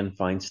that Dianne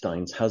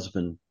Feinstein's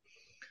husband,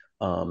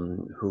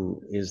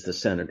 who is the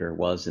senator,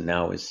 was and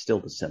now is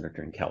still the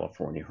senator in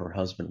California. Her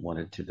husband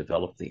wanted to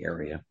develop the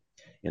area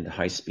into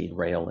high-speed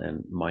rail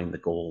and mine the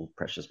gold,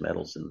 precious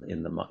metals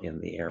in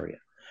the area.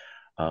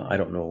 I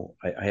don't know.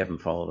 I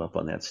haven't followed up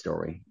on that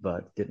story,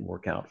 but it didn't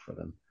work out for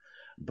them.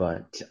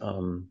 But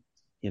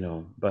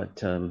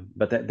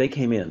that they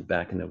came in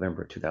back in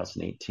November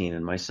 2018,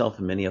 and myself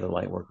and many other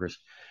light workers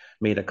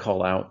made a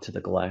call out to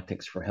the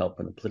Galactics for help,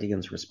 and the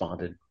Pleiadians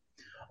responded.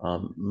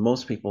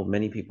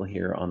 Many people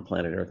here on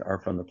planet Earth are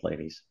from the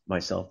Pleiades.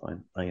 Myself,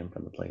 I am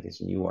from the Pleiades,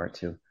 and you are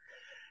too.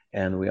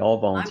 And we all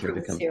volunteered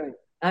to come.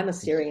 I'm a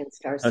Sirian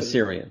starseed. A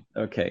Sirian.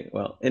 Okay.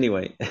 Well,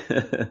 anyway,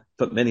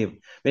 but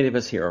many of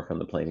us here are from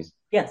the Pleiades.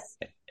 Yes.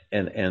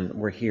 And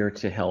we're here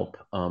to help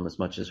as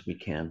much as we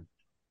can.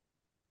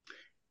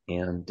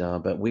 And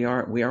but we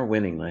are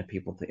winning.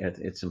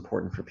 It's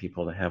important for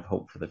people to have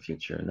hope for the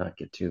future and not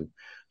get too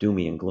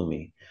doomy and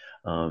gloomy.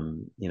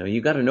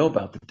 You got to know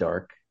about the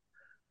dark.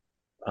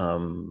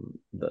 Often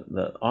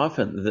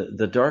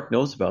the dark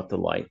knows about the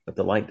light, but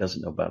the light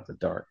doesn't know about the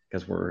dark,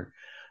 because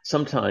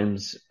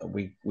sometimes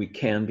we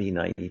can be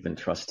naive and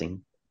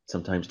trusting,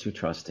 sometimes too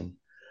trusting,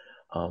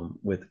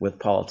 with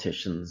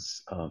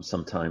politicians,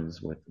 sometimes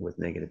with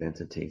negative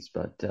entities.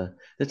 But the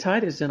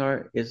tide is in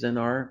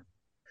our.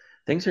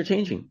 Things are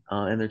changing,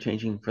 and they're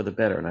changing for the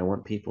better. And I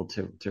want people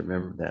to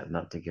remember that,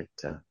 not to get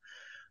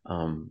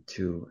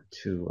too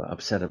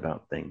upset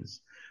about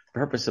things. The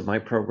purpose of my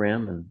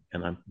program,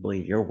 and I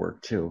believe your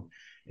work too,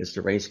 is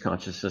to raise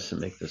consciousness and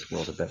make this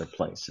world a better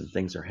place. And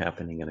things are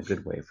happening in a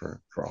good way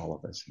for all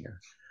of us here.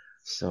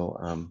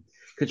 So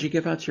could you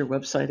give out your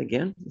website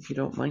again, if you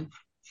don't mind?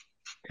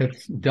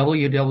 It's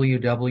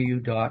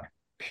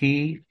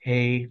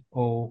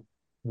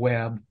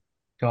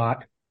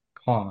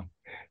www.paoweb.com.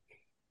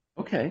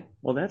 Okay,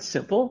 well, that's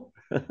simple.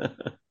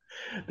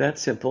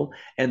 That's simple.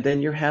 And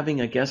then you're having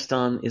a guest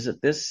on, is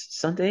it this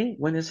Sunday?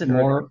 When is it?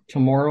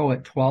 Tomorrow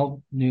at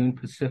 12 noon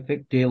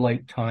Pacific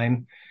Daylight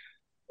Time.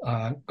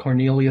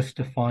 Cornelia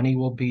Stefani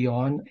will be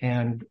on,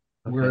 and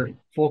we're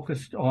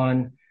focused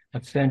on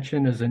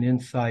ascension as an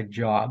inside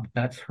job.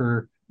 That's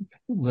her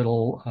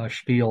little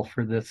spiel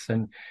for this.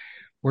 And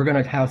we're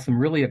going to have some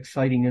really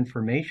exciting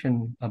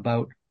information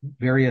about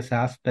various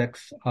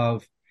aspects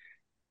of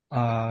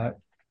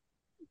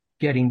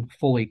getting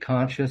fully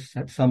conscious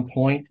at some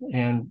point.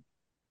 And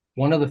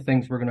one of the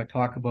things we're going to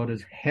talk about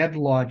is head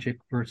logic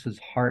versus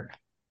heart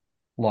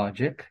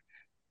logic.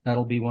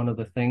 That'll be one of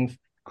the things.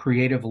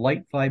 Creative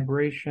light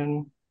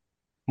vibration,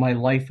 my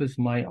life is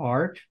my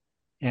art,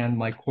 and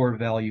my core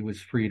value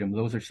is freedom.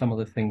 Those are some of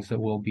the things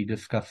that we'll be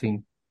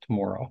discussing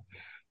tomorrow.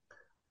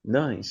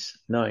 Nice.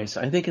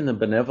 I think in the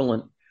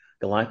benevolent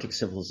galactic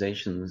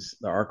civilizations,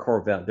 their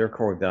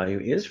core value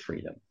is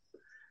freedom.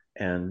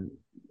 And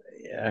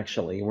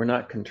actually, we're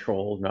not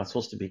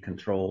supposed to be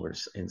controlled or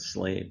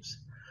enslaved.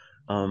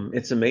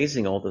 It's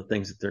amazing all the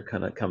things that they're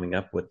kind of coming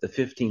up with. The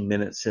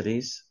 15-minute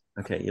cities.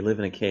 Okay, you live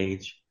in a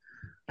cage.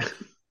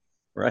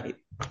 Right.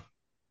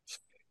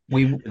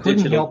 We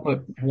couldn't help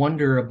but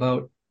wonder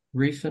about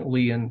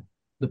recently in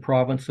the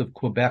province of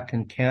Quebec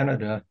in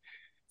Canada,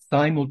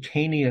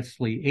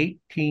 simultaneously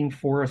 18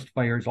 forest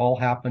fires all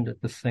happened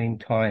at the same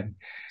time.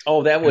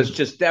 Oh, that was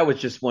And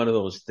just one of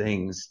those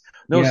things.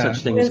 No yeah, such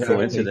thing as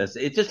Coincidence. coincidence.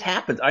 It just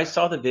happened. I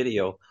saw the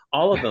video,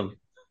 all of them,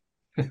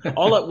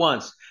 all at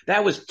once.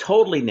 That was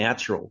totally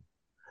natural.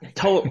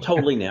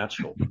 Totally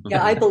natural.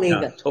 Yeah, I believe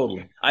Yeah, it.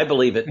 totally. I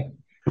believe it.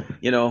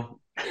 You know.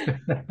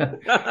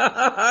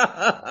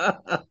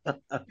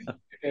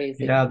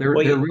 Crazy. yeah,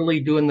 Well, they're really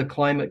doing the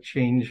climate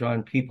change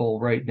on people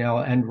right now.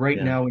 And right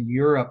yeah. now in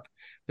Europe,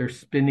 they're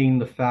spinning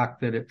the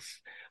fact that it's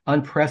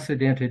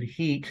unprecedented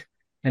heat.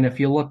 And if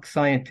you look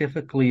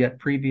scientifically at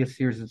previous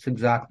years, it's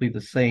exactly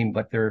the same,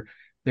 but they're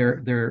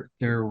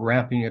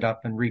ramping it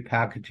up and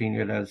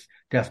repackaging it as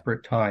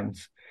desperate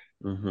times.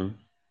 Mm-hmm.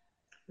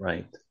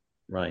 Right.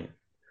 Right.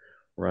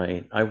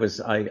 Right.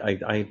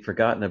 I'd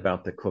forgotten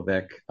about the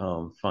Quebec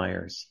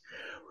fires.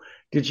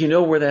 Did you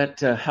know where that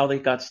how they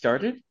got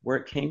started? Where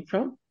it came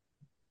from?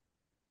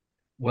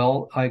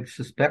 Well, I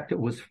suspect it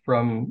was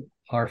from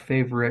our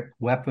favorite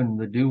weapon,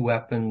 the DEW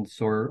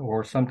weapons,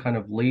 or some kind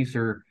of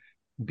laser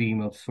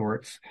beam of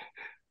sorts.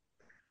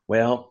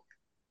 Well,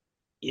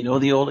 you know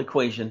the old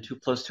equation, 2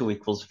 + 2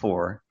 =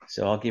 4.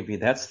 So I'll give you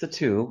that's the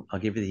two. I'll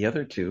give you the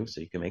other two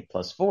so you can make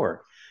 +4.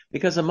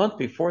 Because a month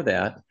before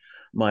that,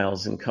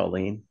 Miles and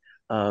Colleen,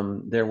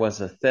 there was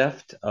a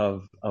theft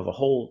of a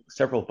whole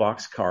several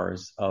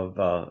boxcars of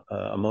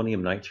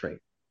ammonium nitrate,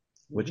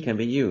 which can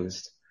be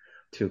used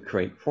to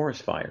create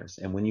forest fires.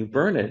 And when you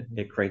burn it,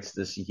 it creates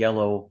this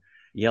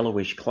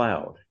yellowish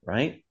cloud,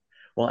 right?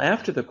 Well,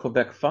 after the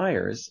Quebec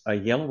fires, a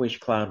yellowish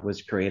cloud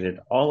was created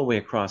all the way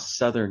across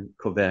southern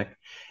Quebec,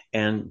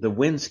 and the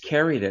winds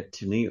carried it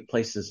to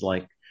places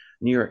like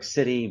New York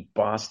City,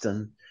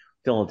 Boston,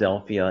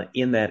 Philadelphia,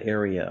 in that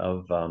area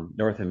of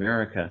North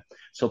America.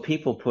 So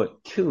people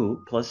put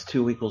 2 +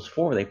 2 =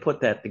 4. They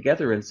put that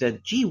together and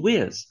said, gee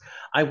whiz,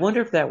 I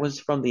wonder if that was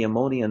from the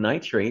ammonia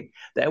nitrate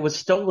that was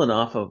stolen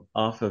off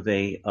of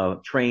a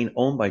train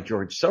owned by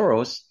George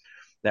Soros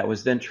that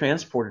was then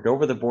transported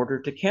over the border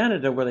to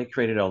Canada where they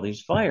created all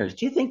these fires.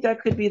 Do you think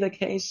that could be the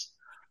case?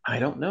 I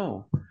don't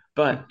know.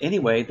 But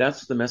anyway,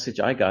 that's the message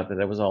I got, that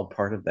it was all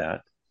part of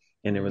that.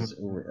 And it was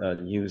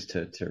used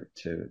to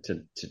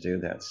do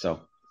that.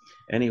 So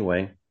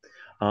anyway,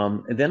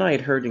 and then I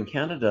had heard in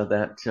Canada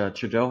that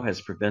Trudeau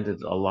has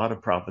prevented a lot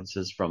of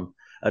provinces from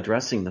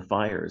addressing the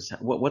fires.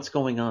 What's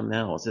going on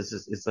now?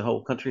 Is the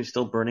whole country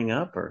still burning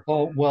up, or?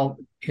 Oh, well,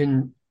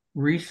 in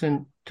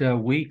recent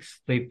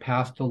weeks, they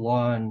passed a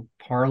law in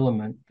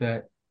Parliament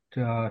that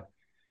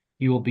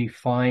you will be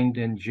fined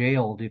and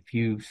jailed if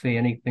you say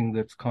anything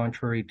that's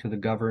contrary to the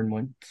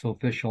government's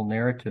official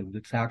narrative.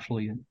 It's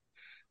actually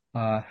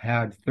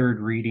had third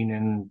reading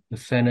in the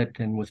Senate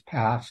and was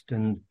passed.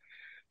 And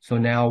so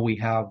now we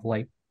have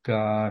like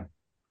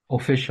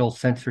official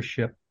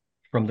censorship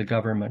from the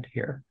government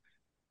here.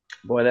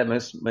 Boy, that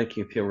must make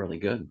you feel really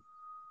good.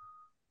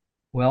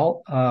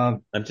 Well,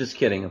 I'm just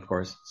kidding, of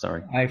course.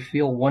 Sorry. I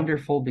feel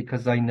wonderful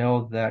because I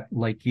know that,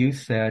 like you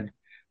said,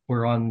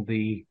 we're on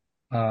the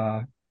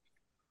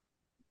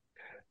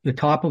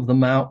top of the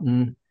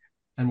mountain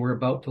and we're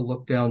about to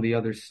look down the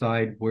other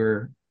side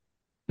where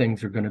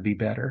things are going to be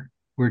better.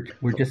 We're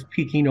just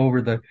peeking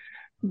over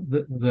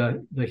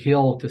the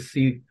hill to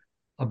see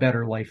a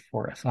better life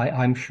for us.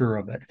 I'm sure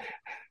of it.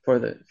 For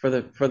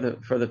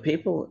the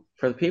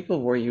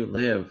people where you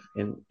live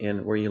in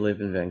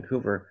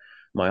Vancouver,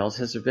 Miles,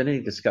 has there been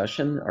any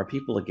discussion? Are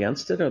people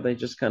against it, or are they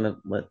just kind of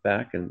let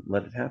back and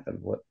let it happen?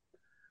 What?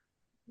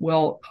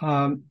 Well,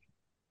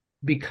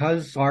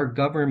 because our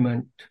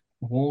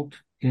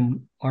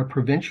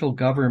provincial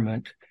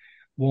government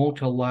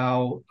won't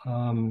allow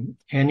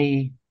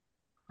any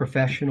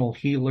professional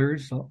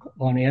healers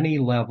on any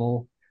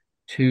level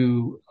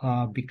to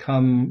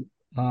become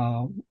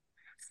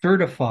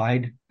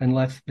certified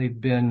unless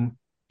they've been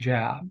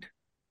jabbed.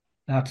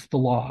 That's the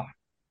law.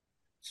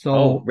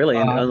 Oh, So really?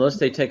 And unless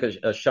they take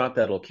a shot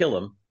that'll kill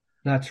them.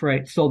 that's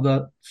right. So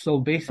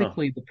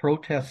basically the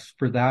protests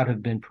for that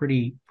have been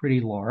pretty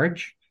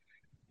large.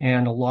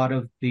 And a lot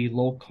of the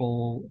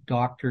local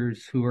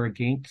doctors who are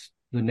against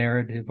the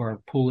narrative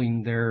are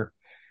pulling their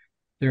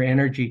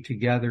energy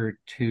together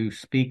to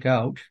speak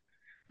out.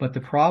 But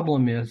the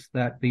problem is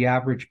that the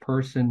average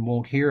person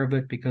won't hear of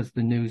it because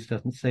the news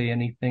doesn't say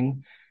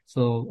anything.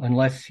 So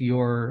unless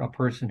you're a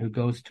person who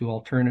goes to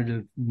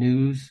alternative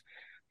news,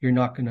 you're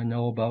not going to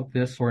know about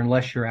this, or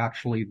unless you're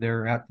actually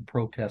there at the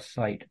protest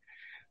site.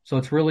 So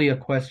it's really a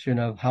question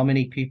of how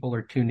many people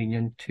are tuning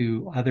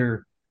into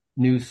other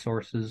news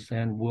sources,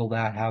 and will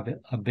that have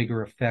a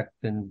bigger effect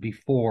than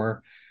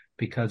before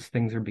because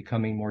things are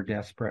becoming more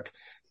desperate.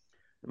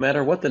 No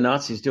matter what the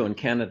Nazis do in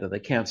Canada, they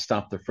can't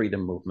stop the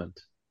freedom movement.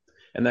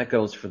 And that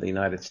goes for the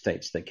United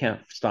States. They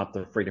can't stop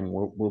the freedom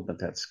movement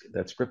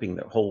that's gripping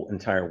the whole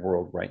entire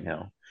world right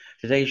now.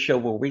 Today's show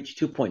will reach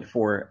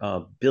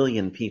 2.4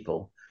 billion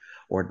people,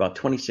 or about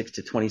 26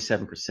 to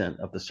 27%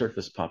 of the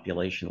surface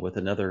population, with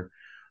another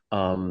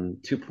I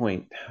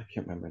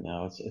can't remember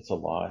now. It's a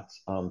lot.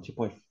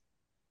 2.4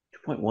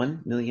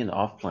 2.1 million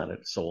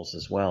off-planet souls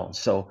as well.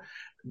 So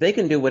they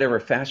can do whatever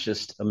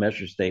fascist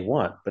measures they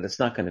want, but it's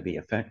not going to be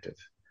effective.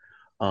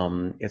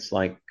 It's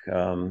like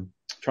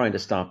trying to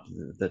stop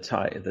the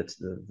tide,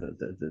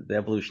 the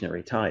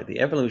evolutionary tide.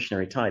 The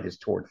evolutionary tide is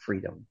toward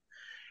freedom,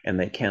 and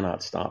they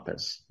cannot stop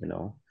us.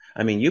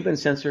 I mean, you've been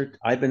censored.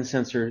 I've been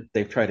censored.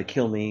 They've tried to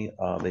kill me.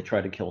 They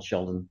tried to kill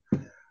Sheldon.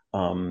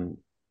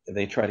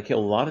 They try to kill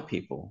a lot of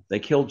people. They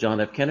killed John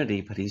F.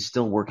 Kennedy, but he's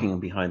still working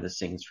behind the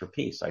scenes for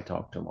peace. I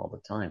talk to him all the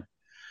time.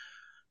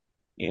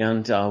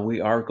 And we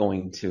are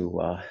going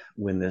to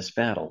win this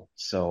battle.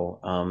 So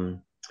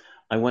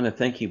I want to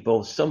thank you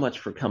both so much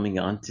for coming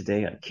on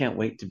today. I can't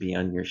wait to be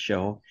on your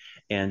show.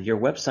 And your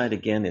website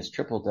again is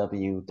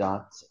www.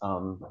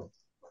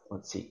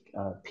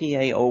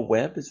 PAO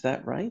Web, is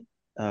that right?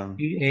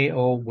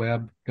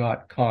 PAOweb.com.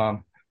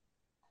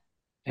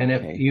 And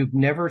Okay. if you've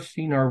never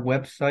seen our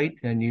website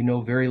and you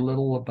know very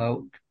little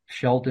about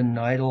Sheldon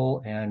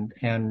Neidl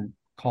and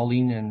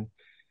Colleen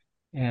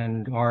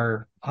and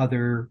our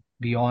other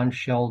Beyond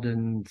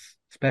Sheldon's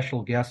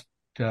special guest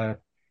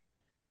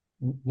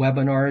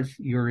webinars,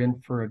 you're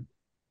in for,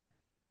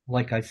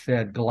 like I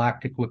said,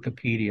 galactic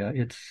Wikipedia.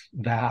 It's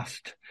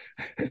vast.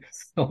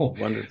 So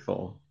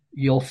Wonderful.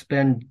 you'll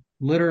spend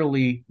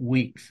literally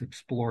weeks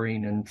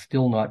exploring and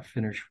still not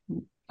finish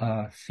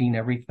seen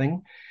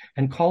everything.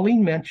 And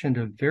Colleen mentioned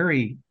a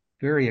very,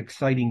 very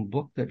exciting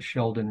book that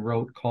Sheldon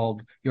wrote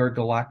called Your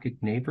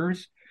Galactic Neighbors.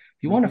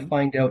 If you want to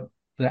find out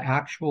the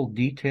actual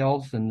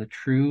details and the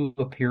true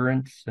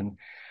appearance and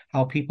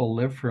how people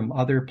live from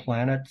other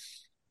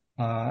planets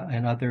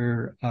and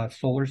other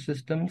solar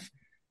systems,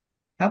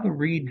 have a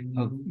read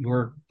of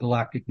Your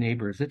Galactic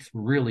Neighbors. It's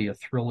really a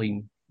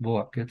thrilling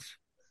book. It's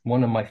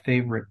one of my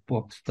favorite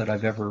books that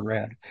I've ever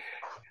read.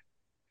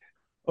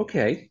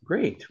 Okay,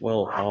 great.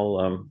 Well,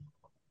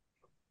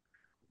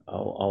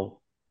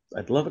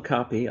 I'd love a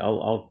copy.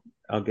 I'll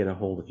get a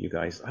hold of you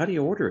guys. How do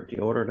you order it? Do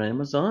you order it on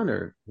Amazon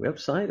or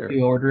website or?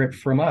 You order it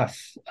from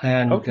us,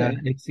 and Okay.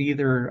 it's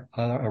either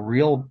a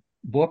real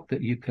book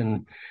that you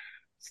can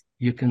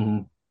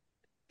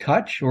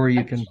touch, or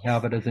you can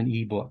have it as an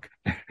ebook.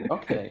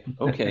 Okay.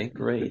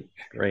 Great.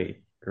 Our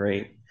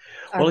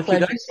Well, if you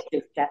pleasure guys, to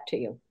give that to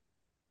you.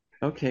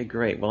 okay,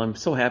 great. Well, I'm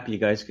so happy you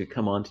guys could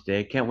come on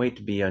today. Can't wait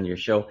to be on your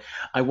show.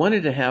 I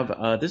wanted to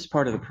have this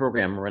part of the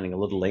program running a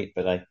little late,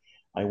 but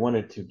I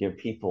wanted to give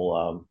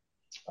people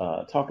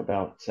talk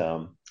about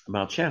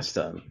Mount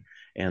Shasta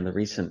and the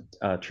recent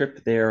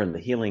trip there and the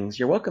healings.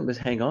 You're welcome to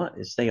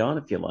stay on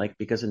if you like,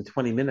 because in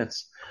 20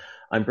 minutes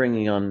I'm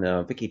bringing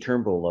on Vicki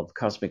Turnbull of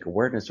Cosmic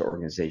Awareness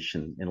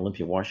Organization in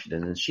Olympia,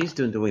 Washington, and she's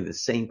doing the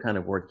same kind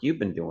of work you've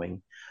been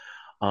doing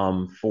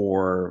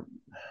for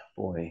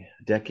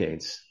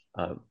decades.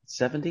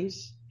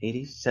 70s,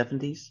 80s,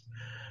 70s,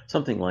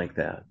 something like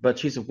that. But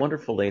she's a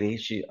wonderful lady.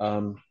 She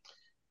her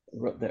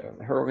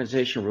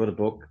organization wrote a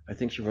book. I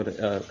think she wrote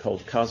it called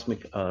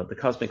The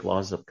Cosmic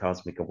Laws of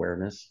Cosmic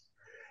Awareness.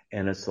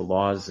 And it's the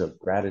laws of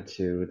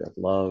gratitude, of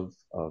love,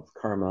 of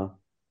karma,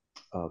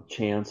 of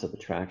chance, of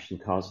attraction,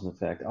 cause and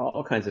effect,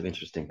 all kinds of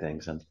interesting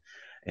things.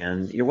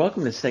 And you're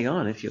welcome to stay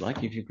on if you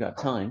like, if you've got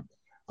time.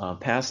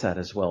 Past that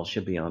as well.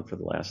 She'll be on for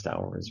the last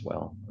hour as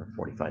well, or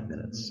 45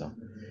 minutes. So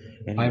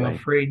anyway. I'm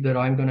afraid that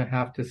I'm going to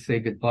have to say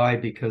goodbye,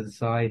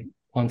 because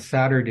on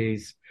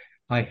Saturdays,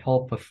 I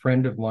help a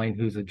friend of mine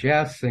who's a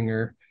jazz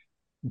singer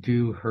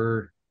do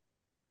her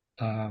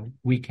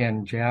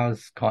weekend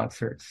jazz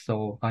concerts.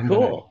 So I'm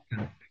going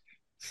to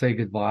say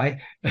goodbye.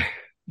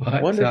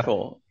 But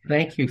wonderful.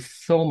 Thank you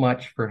so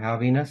much for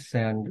having us,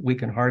 and we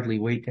can hardly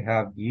wait to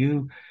have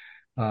you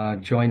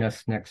join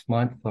us next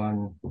month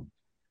on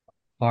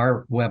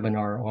our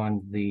webinar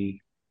on the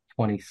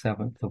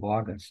 27th of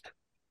August.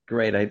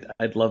 Great.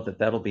 I'd love that.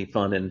 That'll be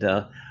fun. And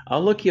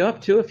I'll look you up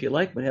too if you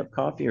like. We have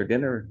coffee or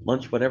dinner,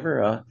 lunch,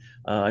 whatever.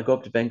 I go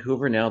up to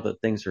Vancouver now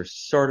that things are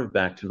sort of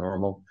back to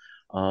normal.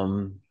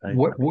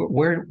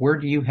 Where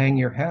do you hang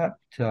your hat?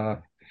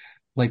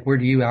 Like, where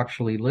do you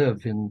actually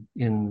live in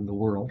the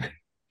world?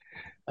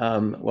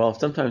 Well,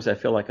 sometimes I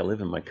feel like I live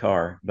in my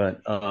car,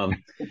 but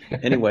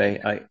anyway,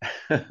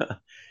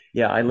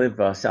 I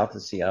live south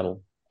of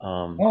Seattle.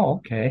 Oh,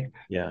 okay.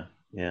 Yeah.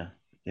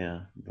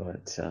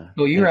 But so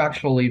you're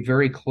actually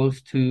very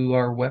close to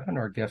our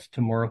webinar guest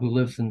tomorrow, who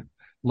lives in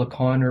La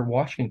Conner,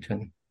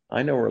 Washington.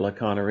 I know where La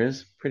Conner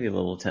is. Pretty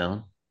little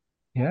town.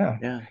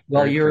 Yeah.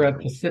 Well, you're a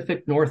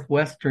Pacific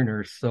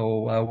Northwesterner,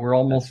 so we're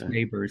almost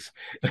neighbors.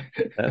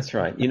 That's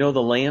right. You know,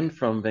 the land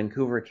from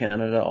Vancouver,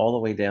 Canada, all the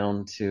way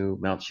down to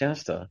Mount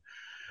Shasta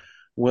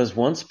was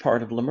once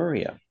part of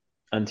Lemuria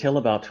until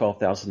about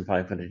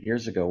 12,500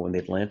 years ago, when the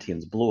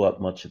Atlanteans blew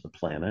up much of the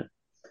planet.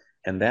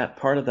 And that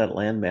part of that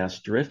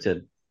landmass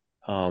drifted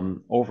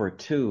over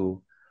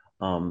to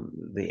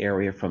the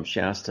area from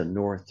Shasta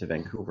north to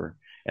Vancouver.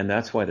 And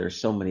that's why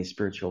there's so many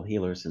spiritual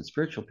healers and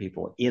spiritual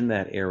people in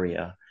that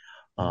area,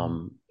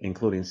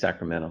 including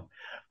Sacramento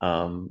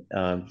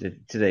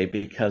today,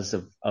 because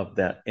of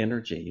that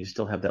energy. You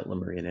still have that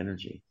Lemurian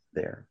energy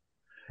there.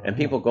 And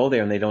people go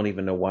there and they don't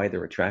even know why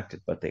they're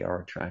attracted, but they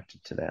are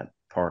attracted to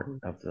part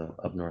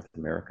of North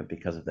America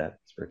because of that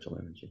spiritual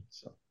energy.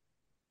 So,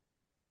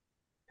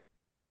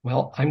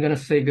 Well, I'm going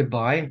to say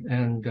goodbye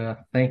and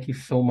thank you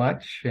so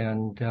much.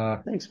 And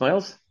thanks,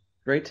 Miles.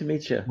 Great to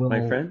meet you, my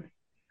we'll, friend.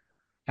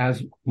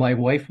 as my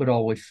wife would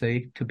always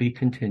say, to be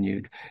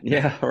continued.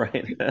 Yeah,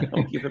 right.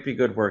 I'll keep up your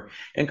good work.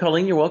 And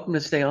Colleen, you're welcome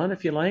to stay on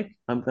if you like.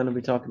 I'm going to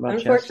be talking about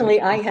Unfortunately,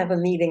 Shasta. I have a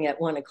meeting at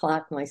 1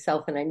 o'clock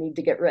myself, and I need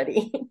to get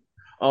ready.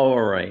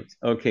 All right.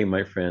 Okay,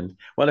 my friend.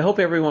 Well, I hope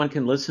everyone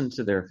can listen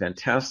to their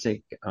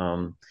fantastic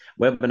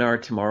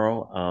webinar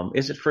tomorrow.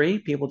 Is it free?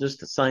 People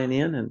just sign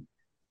in and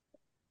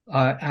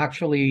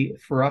Actually,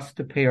 for us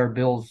to pay our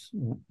bills,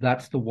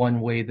 that's the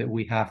one way that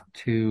we have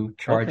to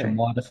charge a okay.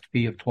 modest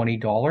fee of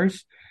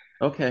 $20.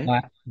 Okay.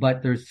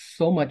 But there's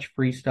so much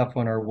free stuff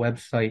on our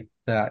website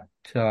that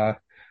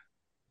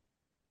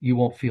you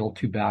won't feel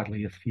too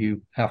badly if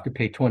you have to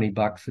pay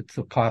 $20. It's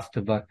the cost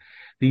of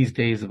these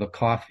days of a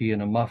coffee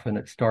and a muffin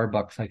at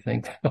Starbucks, I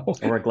think.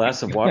 Or a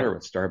glass of water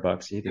at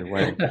Starbucks, either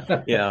way.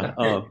 Yeah.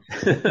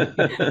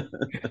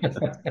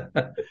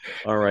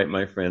 All right,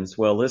 my friends.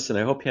 Well, listen,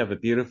 I hope you have a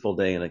beautiful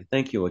day, and I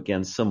thank you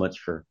again so much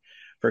for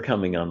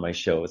coming on my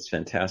show. It's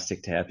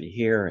fantastic to have you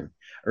here, and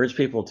urge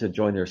people to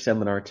join their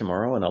seminar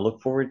tomorrow. And I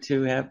look forward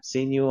to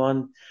seeing you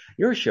on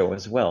your show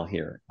as well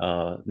here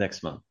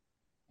next month.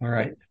 All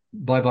right.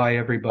 Bye-bye,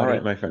 everybody. All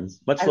right, my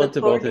friends. Much I love look to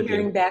forward both to of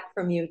hearing you. back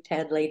from you,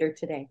 Ted, later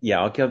today. Yeah,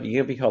 I'll give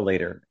you a call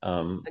later. I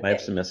Okay. have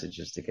some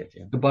messages to give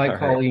you. Goodbye, All right.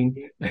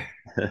 Colleen.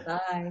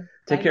 Bye.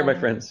 Take care, Bye. my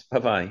friends.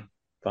 Bye-bye.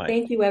 Bye.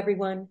 Thank you,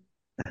 everyone.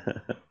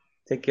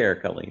 Take care,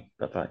 Colleen.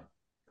 Bye-bye.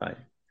 Bye.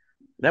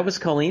 That was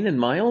Colleen and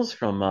Miles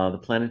from the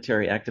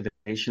Planetary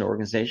Activation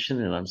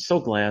Organization, and I'm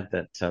so glad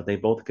that they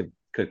both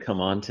could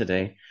come on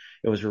today.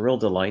 It was a real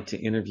delight to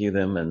interview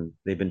them, and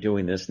they've been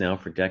doing this now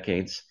for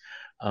decades.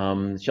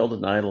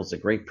 Sheldon Idle is a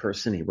great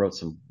person. He wrote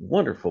some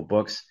wonderful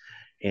books,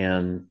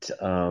 and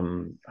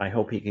I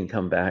hope he can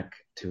come back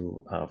to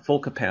full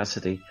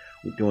capacity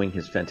doing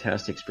his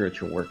fantastic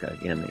spiritual work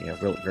again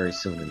very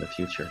soon in the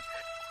future.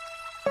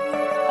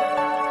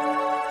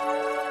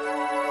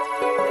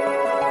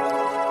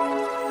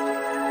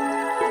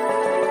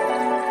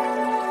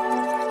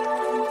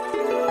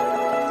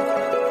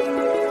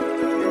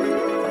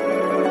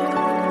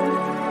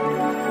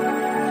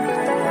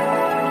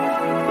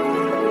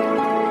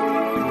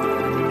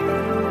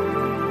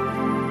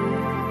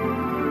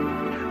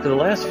 For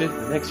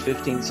the next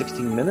 15,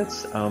 16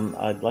 minutes,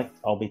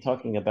 I'll be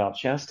talking about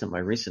Shasta, my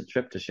recent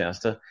trip to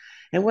Shasta,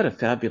 and what a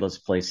fabulous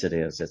place it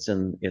is.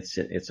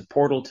 It's a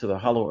portal to the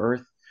Hollow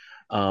Earth,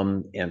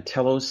 and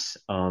Telos.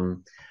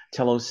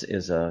 Telos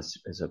is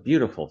a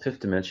beautiful fifth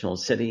dimensional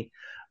city.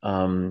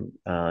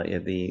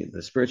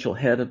 The spiritual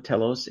head of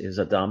Telos is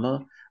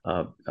Adama,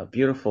 a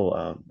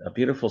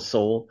beautiful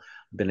soul.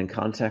 I've been in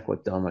contact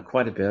with Dhamma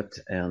quite a bit,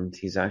 and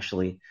he's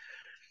actually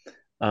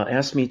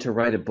asked me to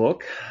write a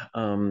book,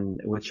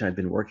 which I've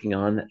been working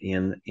on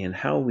in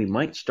how we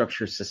might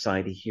structure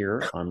society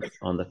here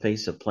on the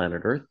face of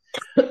planet Earth,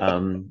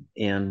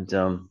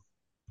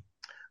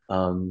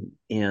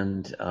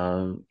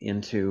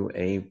 into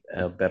a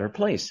better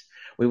place.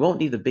 We won't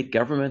need the big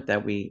government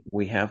that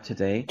we have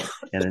today,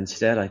 and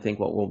instead, I think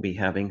what we'll be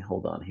having.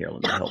 Hold on here,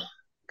 let me help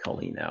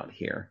Colleen out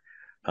here.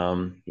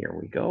 Here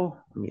we go.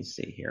 Let me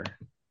see here.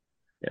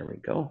 There we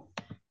go.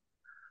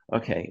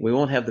 Okay, we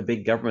won't have the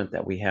big government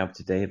that we have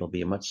today. It'll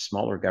be a much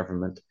smaller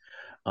government.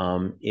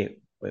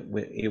 It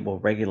will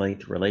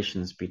regulate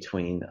relations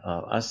between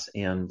us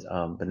and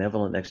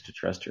benevolent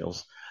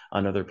extraterrestrials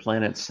on other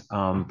planets.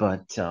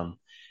 But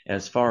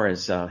as far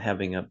as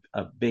having a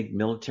big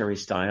military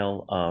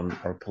style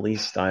or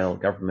police style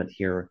government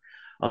here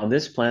on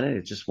this planet,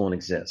 it just won't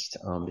exist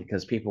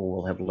because people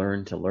will have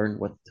learned to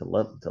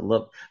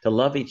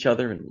love each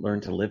other and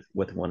learn to live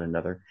with one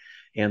another.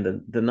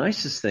 And the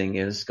nicest thing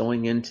is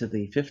going into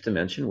the fifth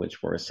dimension,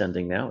 which we're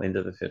ascending now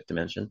into the fifth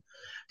dimension.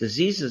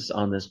 Diseases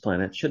on this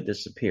planet should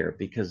disappear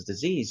because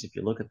disease, if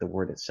you look at the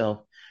word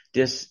itself,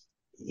 disease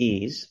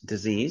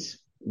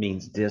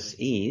means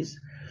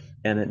dis-ease,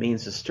 and it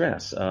means a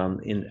stress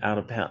out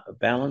of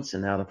balance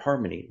and out of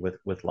harmony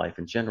with life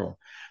in general.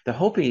 The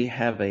Hopi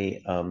have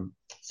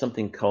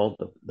something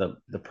called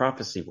the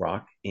Prophecy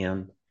Rock,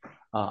 and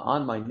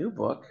on my new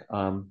book,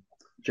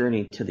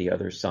 Journey to the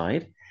Other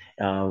Side,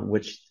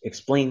 which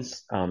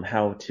explains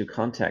how to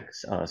contact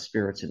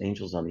spirits and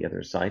angels on the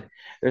other side.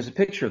 There's a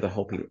picture of the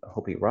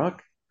Hopi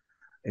Rock.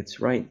 It's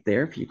right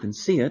there, if you can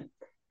see it.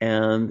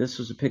 And this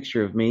was a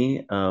picture of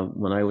me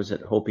when I was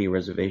at Hopi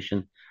Reservation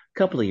a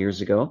couple of years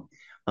ago.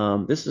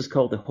 This is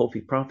called the Hopi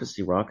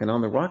Prophecy Rock. And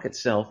on the rock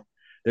itself,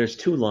 there's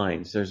two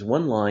lines. There's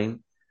one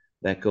line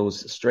that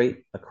goes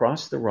straight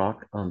across the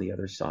rock on the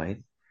other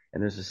side.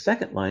 And there's a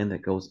second line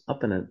that goes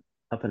up in an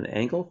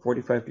angle,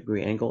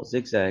 45-degree angle,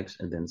 zigzags,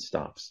 and then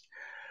stops.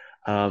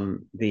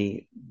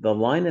 The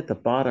line at the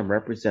bottom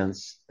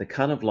represents the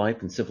kind of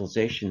life and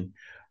civilization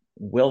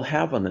we'll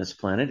have on this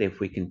planet if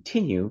we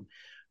continue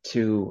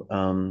to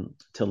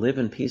live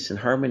in peace and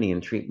harmony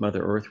and treat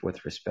Mother Earth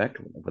with respect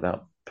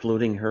without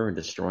polluting her and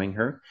destroying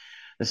her.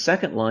 The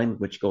second line,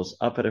 which goes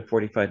up at a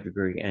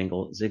 45-degree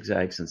angle,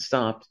 zigzags and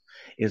stops,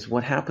 is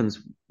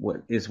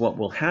what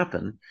will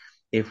happen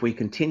if we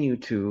continue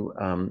to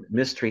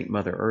mistreat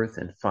Mother Earth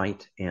and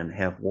fight and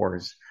have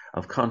wars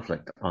of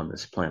conflict on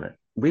this planet.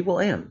 We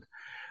will end.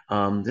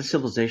 This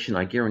civilization,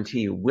 I guarantee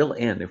you, will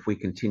end if we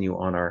continue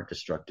on our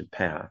destructive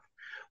path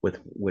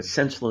with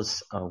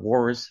senseless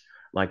wars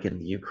like in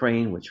the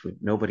Ukraine, which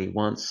nobody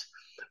wants,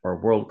 or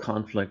world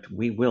conflict.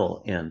 We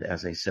will end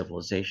as a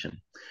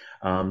civilization.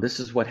 This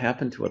is what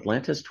happened to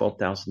Atlantis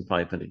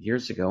 12,500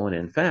 years ago. And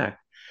in fact,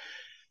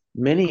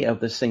 many of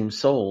the same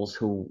souls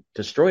who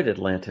destroyed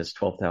Atlantis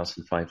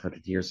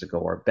 12,500 years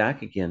ago are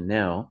back again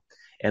now.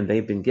 And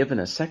they've been given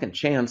a second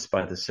chance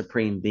by the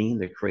Supreme Being,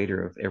 the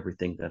creator of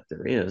everything that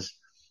there is.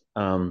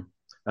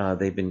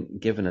 They've been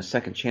given a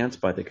second chance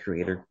by the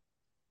creator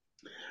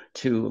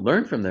to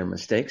learn from their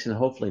mistakes and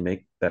hopefully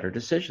make better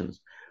decisions.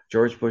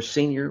 George Bush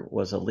Sr.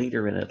 was a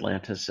leader in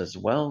Atlantis as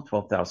well,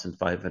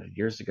 12,500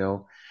 years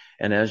ago.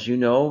 And as you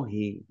know,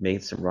 he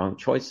made some wrong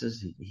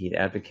choices. He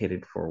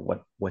advocated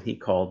for what he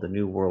called the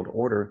New World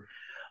Order,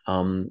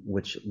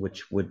 which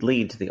would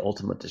lead to the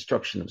ultimate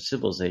destruction of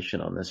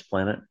civilization on this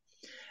planet.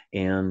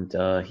 And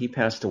he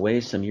passed away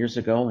some years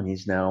ago, and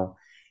he's now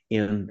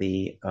in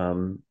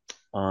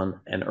on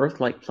an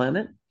Earth-like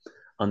planet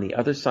on the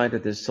other side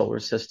of this solar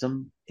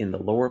system in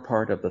the lower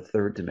part of the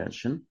third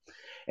dimension.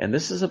 And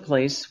this is a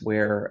place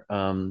where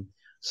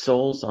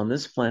souls on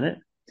this planet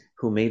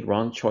who made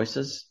wrong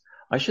choices,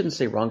 I shouldn't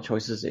say wrong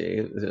choices,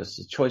 it's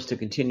a choice to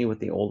continue with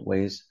the old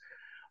ways,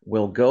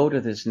 will go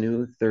to this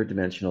new third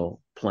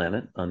dimensional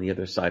planet on the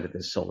other side of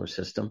this solar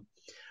system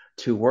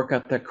to work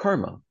out their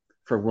karma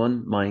for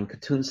one Mayan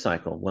Katun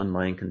cycle. One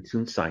Mayan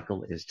Katun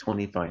cycle is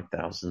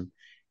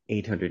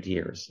 25,800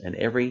 years. And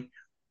every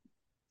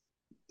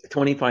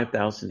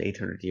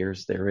 25,800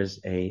 years, there is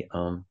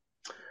an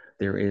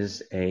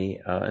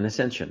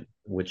ascension,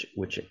 which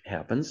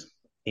happens.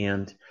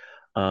 And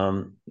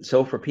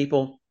so for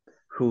people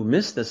who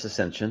miss this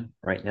ascension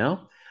right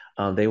now,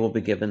 they will be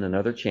given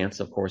another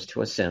chance, of course,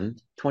 to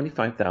ascend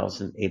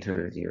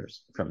 25,800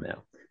 years from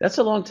now. That's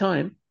a long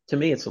time. To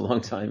me, it's a long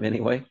time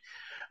anyway.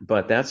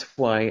 But that's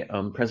why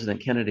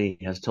President Kennedy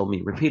has told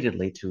me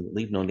repeatedly to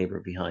leave no neighbor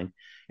behind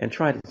and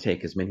try to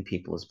take as many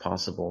people as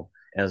possible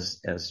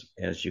as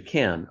you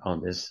can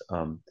on this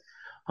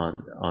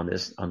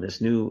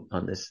new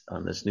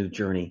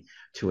journey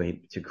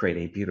to create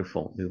a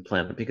beautiful new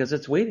planet, because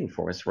it's waiting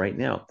for us right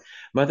now.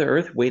 Mother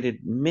Earth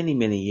waited many,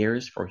 many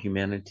years for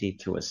humanity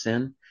to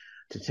ascend,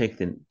 to take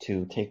the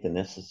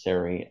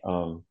necessary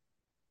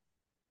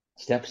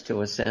steps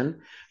to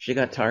ascend. She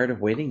got tired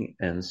of waiting,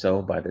 and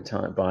so by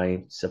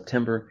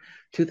September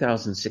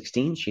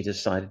 2016, she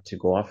decided to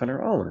go off on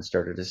her own and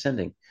started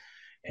ascending.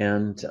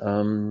 And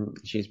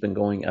she's been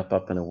going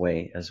up and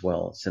away as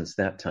well since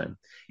that time.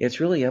 It's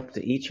really up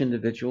to each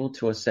individual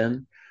to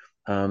ascend.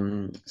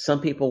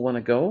 Some people want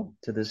to go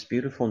to this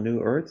beautiful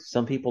new Earth.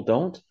 Some people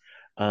don't.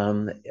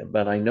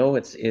 But I know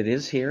it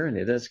is here and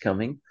it is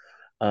coming.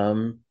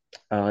 And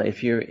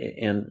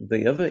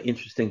the other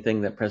interesting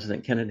thing that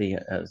President Kennedy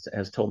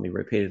has told me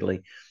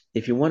repeatedly,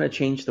 if you want to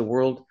change the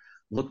world,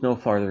 look no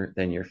farther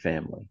than your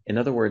family. In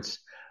other words,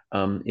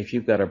 if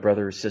you've got a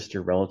brother,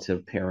 sister,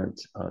 relative, parent,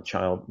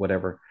 child,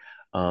 whatever,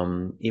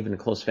 even a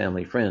close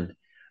family friend,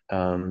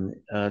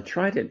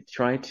 try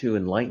to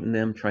enlighten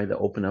them, try to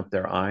open up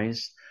their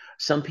eyes.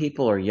 Some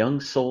people are young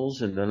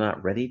souls and they're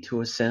not ready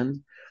to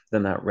ascend. They're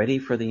not ready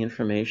for the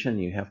information.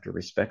 You have to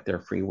respect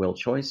their free will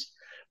choice,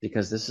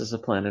 because this is a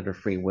planet of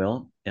free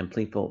will, and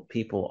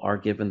people are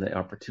given the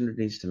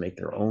opportunities to make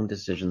their own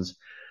decisions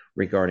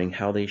regarding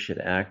how they should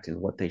act and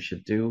what they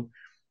should do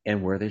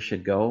and where they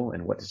should go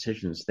and what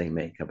decisions they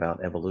make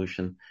about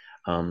evolution,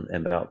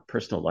 and about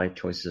personal life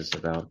choices,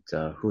 about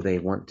who they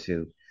want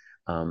to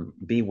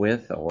be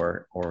with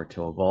or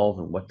to evolve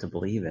and what to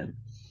believe in.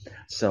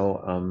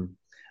 So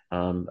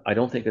I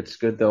don't think it's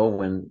good, though,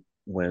 when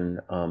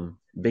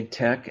big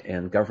tech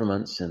and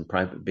governments and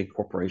big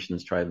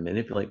corporations try to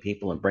manipulate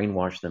people and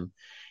brainwash them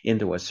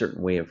into a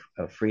certain way of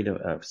freedom,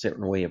 a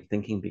certain way of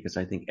thinking, because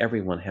I think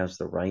everyone has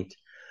the right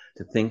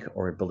to think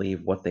or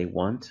believe what they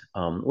want,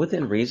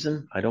 within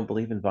reason. I don't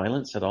believe in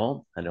violence at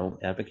all. I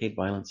don't advocate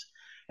violence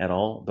at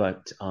all.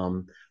 But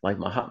like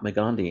Mahatma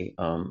Gandhi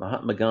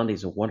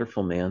is a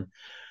wonderful man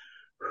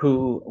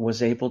who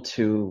was able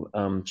to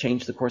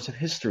change the course of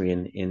history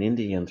in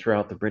India and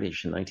throughout the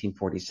British in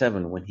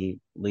 1947 when he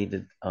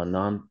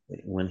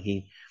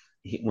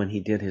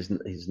did his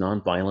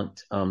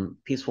nonviolent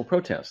peaceful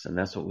protests. And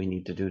that's what we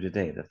need to do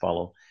today, to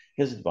follow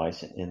his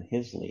advice and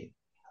his lead.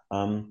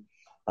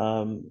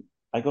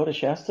 I go to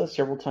Shasta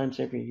several times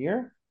every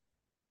year.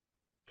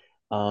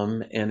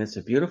 And it's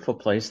a beautiful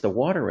place. The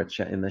water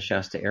in the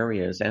Shasta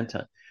area is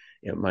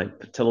my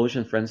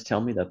Telosian friends tell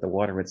me that the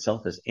water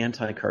itself is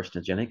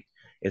anti-carcinogenic.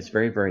 It's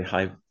very, very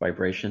high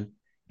vibration,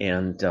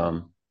 and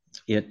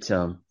it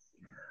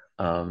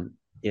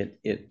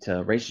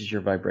raises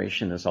your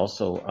vibration. Is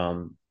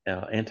also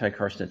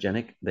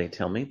anti-carcinogenic. They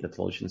tell me, the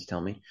Telosians tell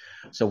me.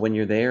 So when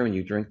you're there and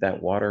you drink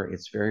that water,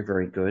 it's very,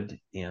 very good.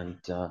 And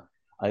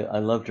I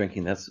love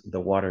drinking. That's the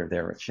water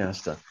there at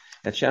Shasta.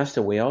 At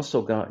Shasta, we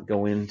also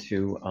go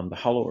into the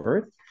Hollow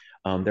Earth.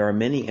 There are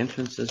many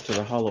entrances to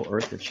the Hollow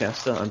Earth at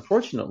Shasta.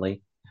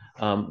 Unfortunately,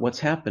 what's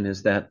happened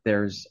is that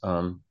there's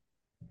been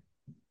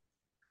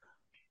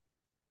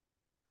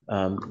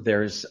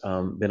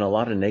a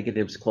lot of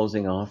negatives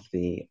closing off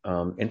the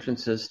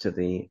entrances to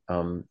the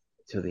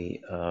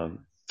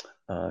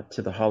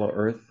Hollow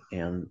Earth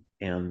and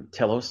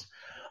Telos.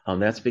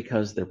 That's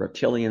because the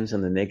reptilians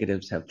and the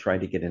negatives have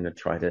tried to get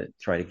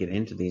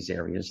into these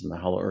areas in the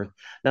Hollow Earth.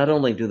 Not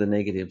only do the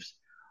negatives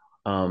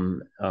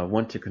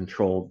want to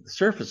control the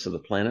surface of the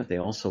planet, they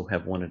also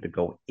have wanted to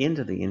go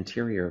into the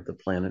interior of the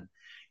planet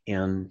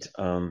and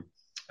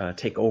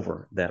take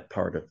over that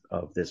part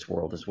of this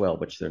world as well,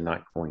 which they're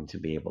not going to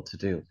be able to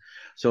do.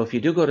 So if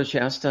you do go to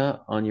Shasta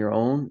on your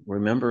own,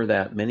 remember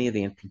that many of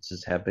the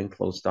entrances have been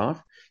closed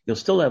off. You'll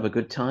still have a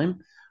good time,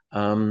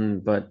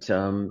 but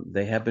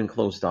they have been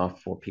closed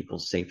off for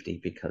people's safety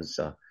because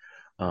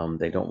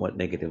they don't want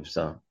negatives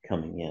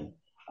coming in.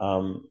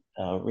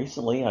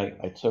 Recently,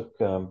 I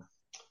took a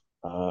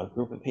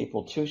group of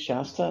people to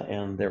Shasta,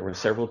 and there were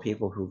several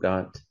people who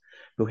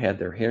had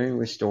their hearing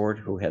restored,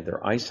 who had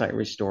their eyesight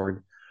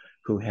restored,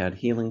 who had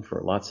healing for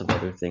lots of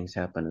other things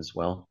happen as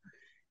well.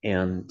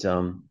 And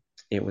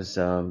it was,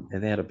 and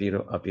they had a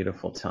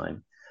beautiful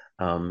time.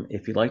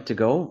 If you'd like to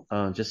go,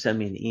 just send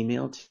me an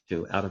email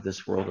to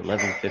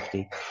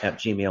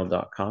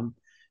outofthisworld1150@gmail.com.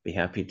 Be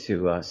happy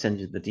to send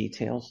you the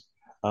details.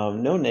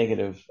 No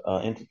negative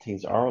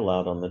entities are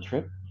allowed on the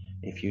trip.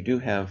 If you do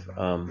have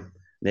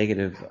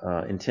negative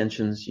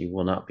intentions, you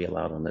will not be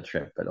allowed on the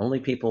trip. But only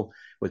people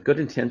with good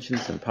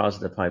intentions and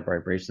positive high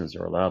vibrations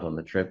are allowed on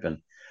the trip. And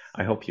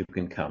I hope you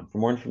can come. For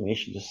more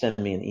information, just send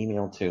me an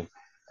email to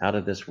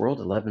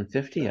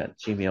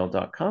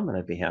outofthisworld1150@gmail.com, and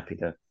I'd be happy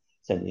to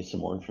send you some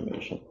more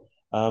information.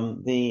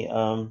 We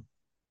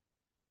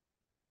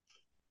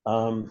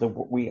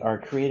are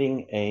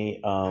creating a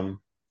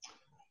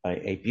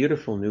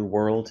beautiful new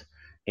world,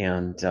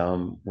 and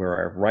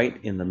we're right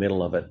in the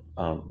middle of it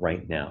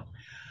right now.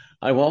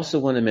 I also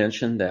want to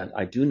mention that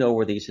I do know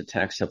where these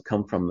attacks have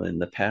come from in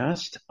the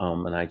past,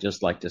 and I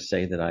just like to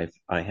say that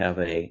I have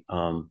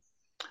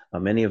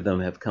many of them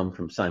have come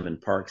from Simon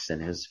Parkes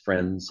and his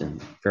friends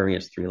and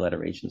various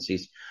three-letter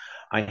agencies.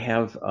 I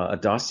have a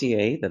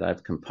dossier that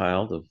I've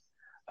compiled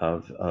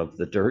of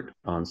the dirt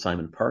on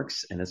Simon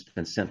Parkes, and it's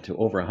been sent to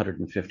over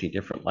 150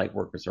 different light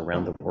workers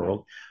around the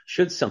world.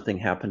 Should something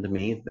happen to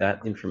me,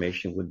 that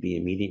information would be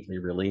immediately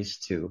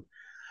released to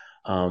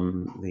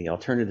the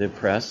alternative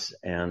press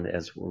and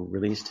as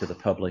released to the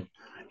public,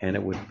 and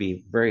it would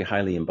be very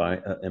highly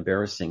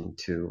embarrassing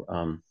to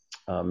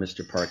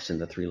Mr. Parkes and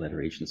the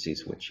three-letter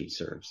agencies which he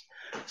serves.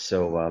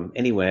 So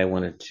anyway, I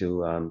wanted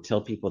to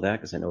tell people that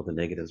because I know the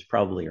negatives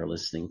probably are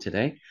listening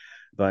today.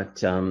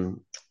 But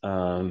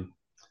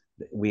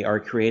we are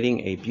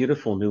creating a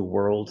beautiful new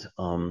world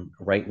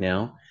right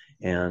now.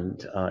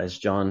 And as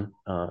John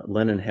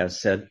Lennon has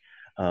said,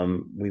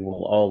 we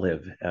will all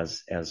live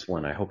as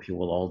one. I hope you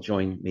will all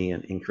join me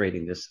in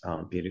creating this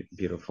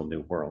beautiful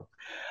new world.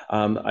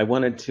 I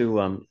wanted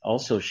to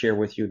also share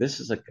with you, this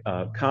is a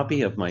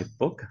copy of my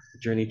book,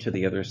 Journey to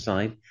the Other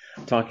Side,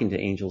 Talking to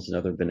Angels and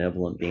Other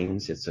Benevolent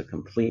Beings. It's a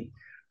complete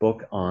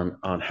book on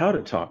how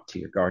to talk to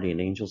your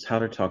guardian angels, how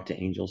to talk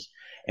to angels,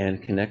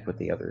 and connect with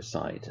the other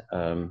side.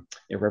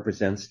 It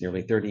represents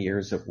nearly 30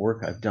 years of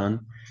work I've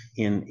done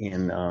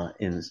in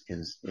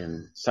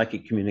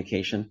psychic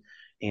communication.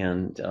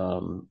 And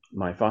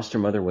my foster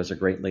mother was a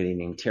great lady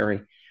named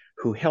Terry,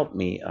 who helped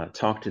me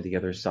talk to the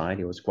other side.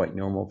 It was quite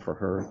normal for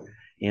her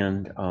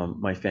and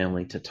my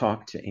family to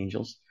talk to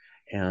angels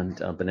and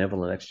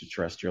benevolent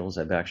extraterrestrials.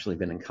 I've actually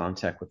been in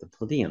contact with the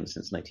Pleiadians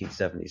since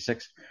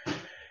 1976.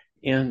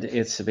 And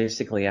it's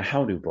basically a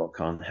how-to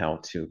book on how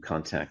to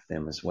contact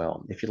them as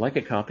well. If you'd like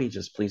a copy,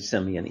 just please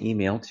send me an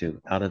email to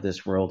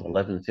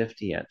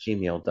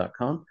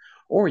outofthisworld1150@gmail.com,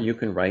 or you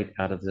can write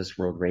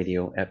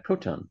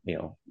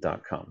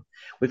outofthisworldradio@protonmail.com.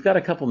 We've got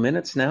a couple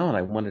minutes now, and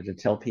I wanted to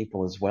tell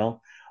people as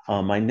well.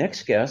 My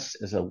next guest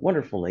is a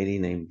wonderful lady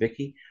named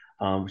Vicki.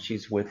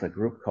 She's with a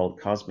group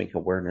called Cosmic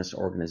Awareness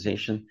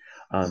Organization.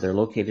 They're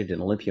located in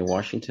Olympia,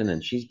 Washington,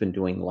 and she's been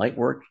doing light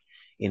work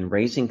in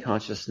raising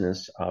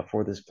consciousness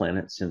for this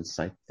planet since,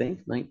 I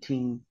think,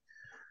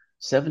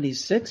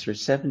 1976 or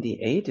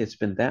 78. It's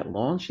been that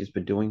long. She's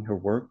been doing her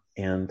work,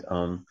 and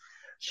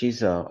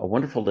she's a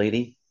wonderful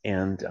lady,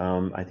 and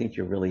I think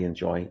you'll really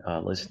enjoy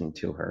listening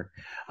to her.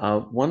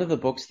 One of the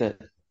books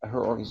that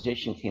her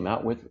organization came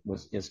out with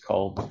is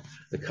called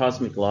The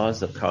Cosmic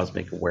Laws of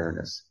Cosmic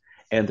Awareness.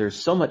 And there's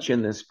so much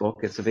in this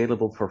book. It's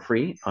available for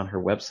free on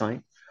her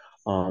website,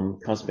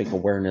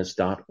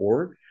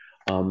 cosmicawareness.org.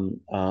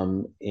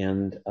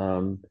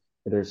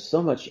 There's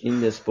so much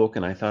in this book,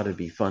 and I thought it'd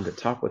be fun to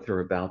talk with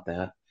her about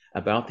that,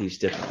 about these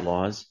different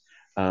laws.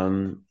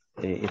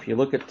 If you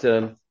look at,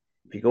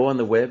 if you go on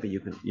the web,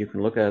 you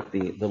can look at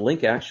the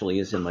link actually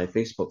is in my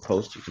Facebook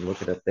post. You can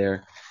look it up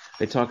there.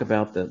 They talk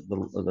about the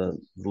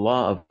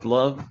law of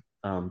love,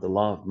 the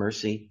law of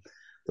mercy,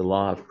 the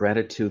law of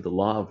gratitude, the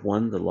law of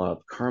one, the law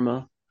of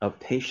karma, of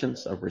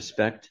patience, of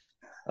respect,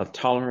 of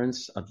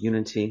tolerance, of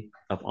unity,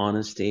 of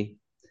honesty,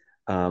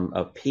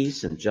 of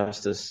peace and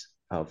justice,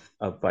 of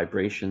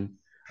vibration,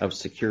 of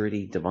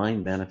security,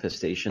 divine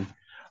manifestation.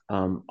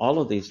 All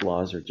of these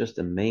laws are just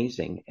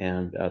amazing,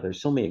 and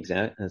there's so many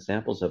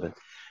examples of it.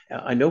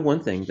 I know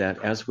one thing,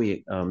 that as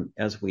we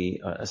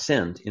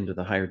ascend into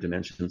the higher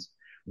dimensions,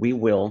 we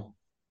will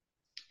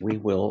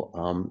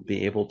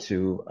be able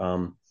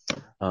to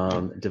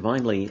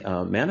divinely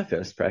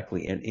manifest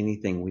practically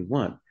anything we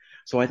want.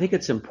 So I think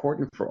it's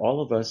important for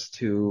all of us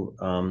to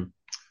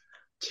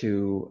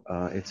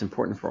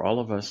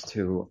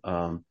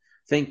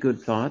think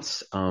good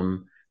thoughts,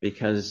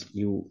 because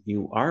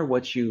you are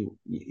what you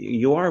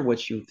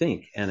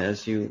think, and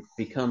as you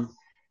become,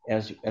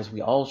 as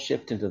we all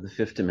shift into the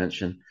fifth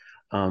dimension,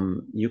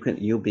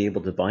 you'll be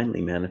able to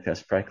divinely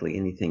manifest practically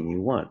anything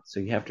you want. So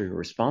you have to be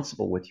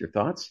responsible with your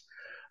thoughts,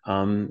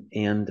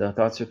 and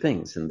thoughts are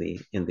things in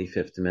the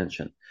fifth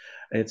dimension.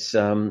 It's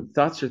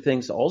thoughts are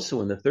things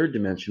also in the third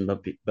dimension,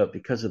 but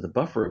because of the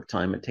buffer of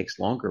time, it takes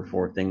longer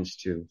for things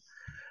to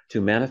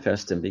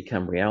manifest and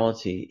become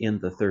reality in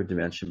the third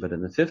dimension. But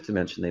in the fifth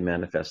dimension, they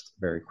manifest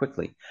very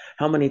quickly.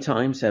 How many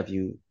times have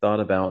you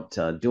thought about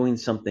doing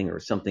something or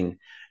something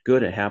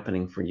good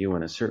happening for you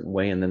in a certain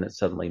way, and then it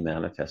suddenly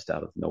manifests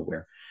out of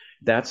nowhere?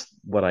 That's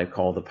what I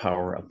call the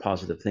power of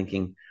positive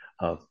thinking,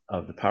 of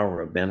the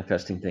power of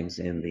manifesting things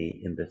in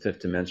the fifth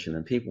dimension.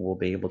 And people will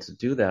be able to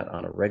do that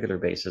on a regular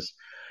basis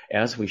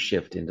as we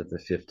shift into the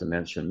fifth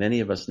dimension.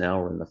 Many of us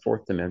now are in the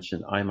fourth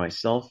dimension. I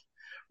myself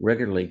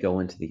regularly go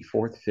into the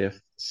fourth, fifth,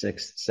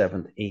 sixth,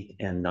 seventh, eighth,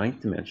 and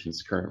ninth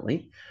dimensions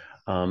currently.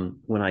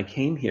 When I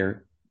came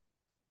here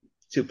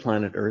to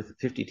planet Earth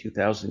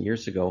 52,000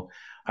 years ago,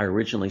 I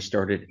originally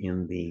started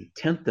in the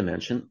 10th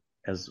dimension,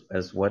 as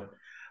what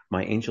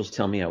my angels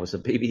tell me. I was a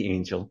baby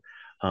angel.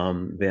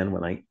 Then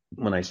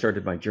when I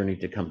started my journey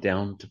to come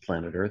down to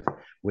planet Earth,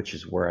 which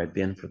is where I've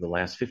been for the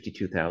last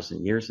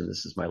 52,000 years, and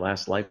this is my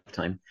last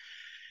lifetime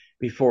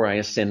before I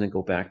ascend and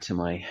go back to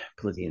my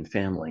Pleiadian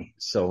family.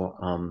 So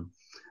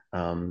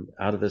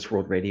Out of This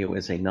World Radio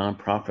is a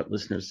nonprofit,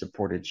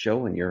 listener-supported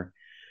show, and your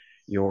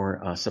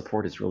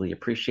support is really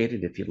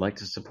appreciated. If you'd like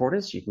to support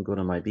us, you can go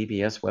to my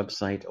BBS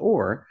website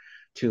or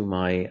to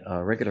my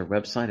regular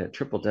website at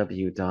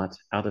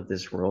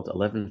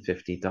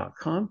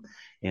www.outofthisworld1150.com,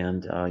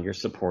 and your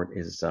support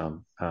is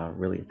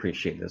really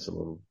appreciated. There's a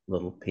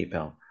little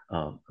PayPal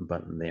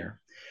button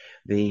there.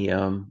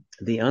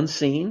 The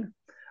unseen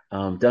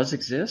does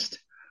exist.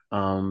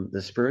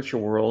 The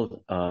spiritual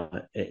world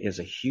is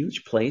a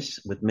huge place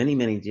with many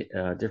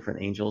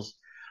different angels,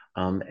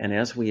 and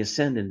as we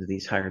ascend into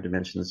these higher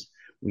dimensions,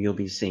 we'll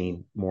be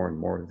seeing more and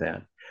more of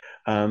that.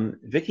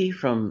 Vicki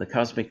from the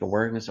Cosmic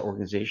Awareness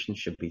Organization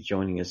should be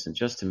joining us in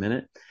just a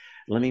minute.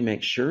 Let me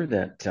make sure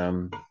that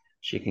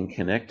she can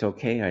connect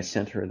okay. I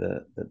sent her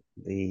the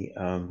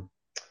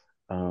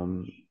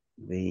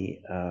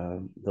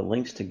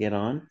links to get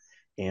on,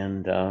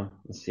 and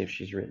let's see if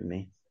she's written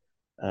me.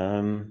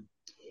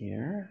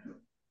 Here,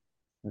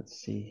 let's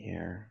see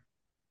here.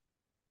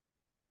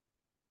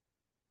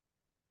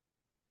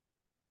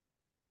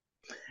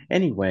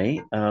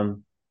 Anyway,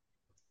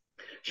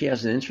 she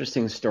has an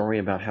interesting story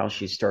about how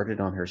she started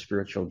on her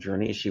spiritual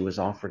journey. She was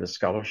offered a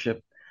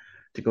scholarship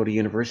to go to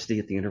university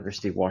at the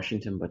University of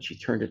Washington, but she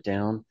turned it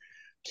down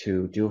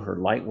to do her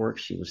light work.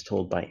 She was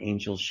told by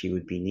angels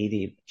she'd be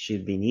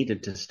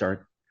needed to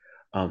start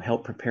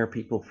help prepare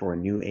people for a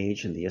new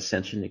age and the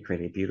ascension to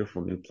create a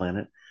beautiful new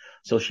planet.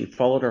 So she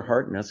followed her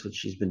heart, and that's what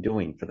she's been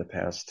doing for the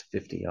past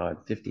 50,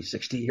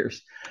 60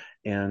 years.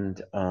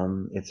 And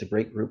it's a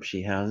great group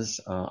she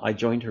has. I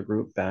joined her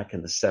group back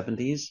in the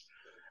 70s,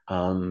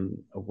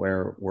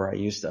 where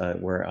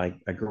I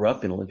grew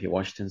up in Olympia,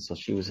 Washington. So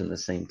she was in the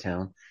same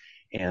town,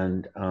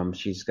 and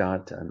she's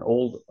got an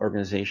old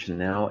organization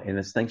now, and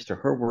it's thanks to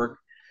her work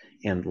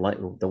and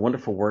the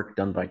wonderful work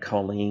done by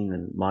Colleen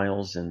and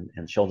Miles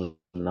and Sheldon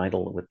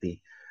Neidl with the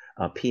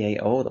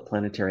PAO, the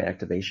Planetary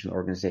Activation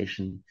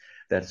Organization,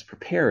 that has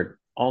prepared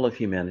all of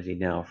humanity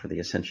now for the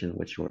ascension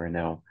which we're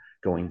now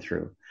going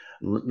through.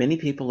 Many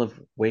people have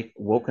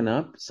woken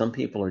up. Some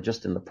people are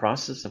just in the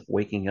process of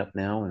waking up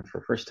now. And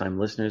for first-time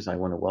listeners, I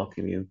want to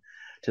welcome you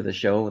to the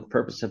show. The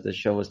purpose of the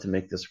show is to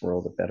make this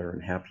world a better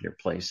and happier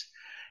place.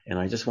 And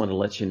I just want to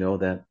let you know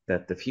that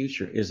the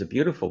future is a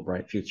beautiful,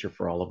 bright future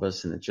for all of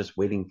us, and it's just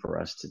waiting for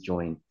us to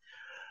join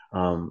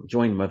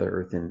Mother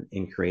Earth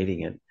in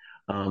creating it.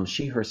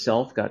 She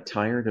herself got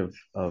tired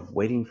of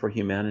waiting for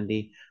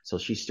humanity, so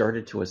she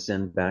started to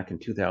ascend back in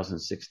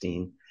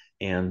 2016.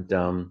 And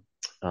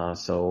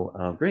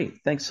great,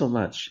 thanks so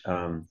much,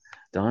 Dawn.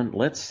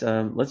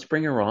 Let's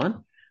bring her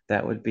on.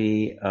 That would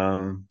be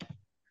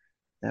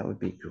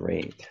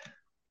great.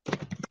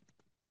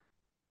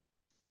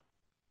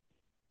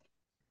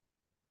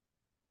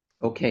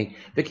 Okay,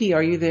 Vicki,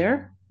 are you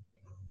there?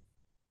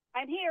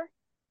 I'm here.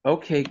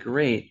 Okay,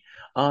 great.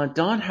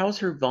 Dawn, how's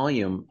her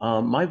volume?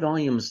 My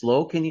volume's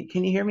low. Can you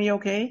hear me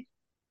okay?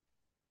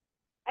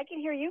 I can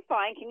hear you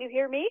fine. Can you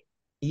hear me?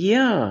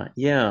 Yeah,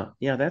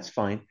 that's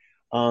fine.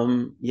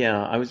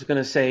 Yeah, I was going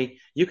to say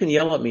you can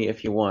yell at me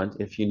if you want,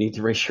 if you need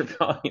to raise your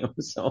volume.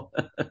 So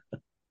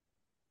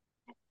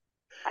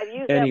I've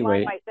used that line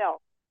anyway,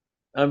 myself.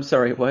 I'm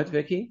sorry, what,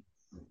 Vicky?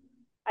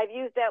 I've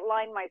used that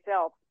line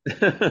myself.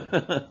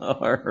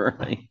 All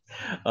right.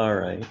 All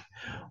right.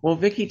 Well,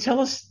 Vicky,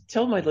 tell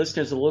my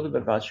listeners a little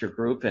bit about your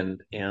group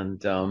and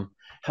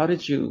how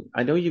did you,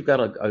 I know you've got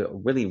a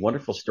really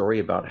wonderful story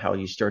about how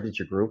you started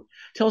your group.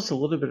 Tell us a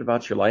little bit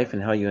about your life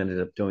and how you ended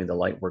up doing the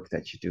light work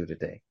that you do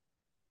today.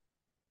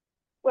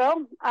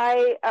 Well,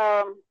 I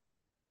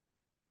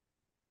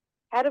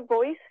had a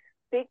voice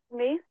speak to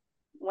me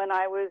when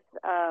I was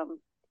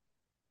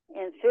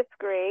in fifth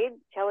grade,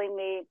 telling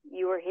me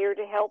you were here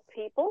to help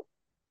people.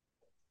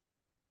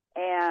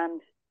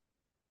 And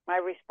my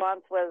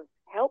response was,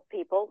 help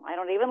people? I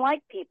don't even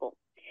like people.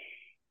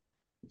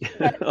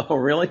 Oh,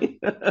 really?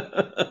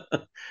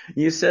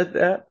 You said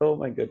that? Oh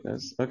my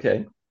goodness.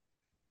 Okay.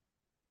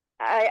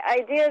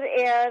 I did,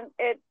 and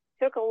it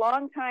took a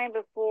long time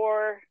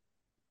before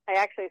I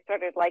actually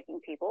started liking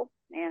people,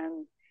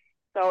 and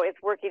so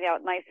it's working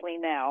out nicely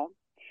now.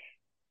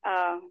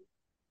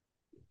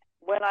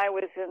 When I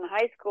was in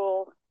high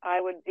school,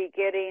 I would be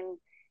getting,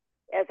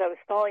 as I was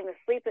falling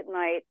asleep at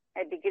night,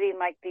 I'd be getting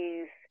like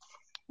these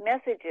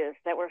messages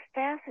that were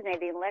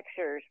fascinating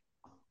lectures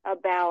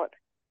about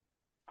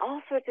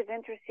all sorts of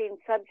interesting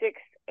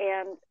subjects,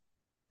 and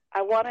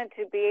I wanted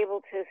to be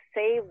able to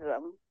save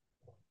them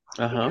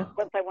because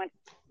once I went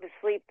to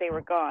sleep, they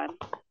were gone.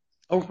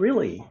 Oh,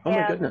 really? Oh, my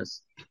And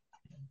goodness.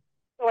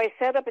 so I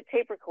set up a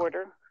tape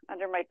recorder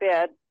under my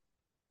bed,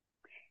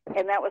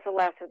 and that was the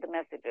last of the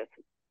messages.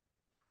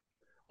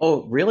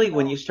 Oh, really?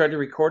 When you started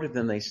recording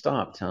them, they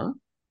stopped, huh?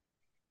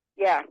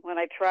 Yeah, when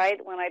I tried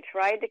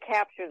to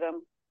capture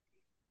them,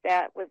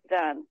 that was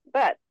done.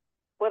 But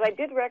what I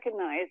did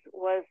recognize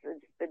was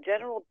the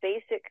general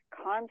basic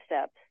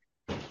concepts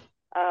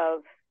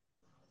of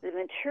the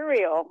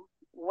material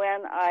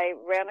when I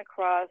ran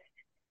across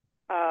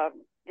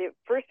the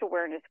first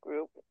awareness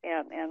group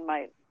and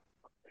my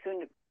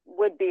soon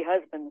would-be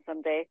husband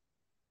someday,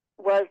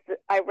 was that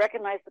I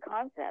recognized the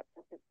concepts.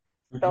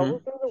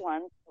 Those are the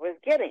ones I was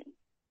getting.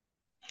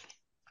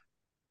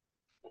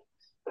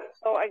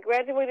 So I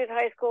graduated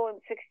high school in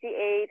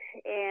 '68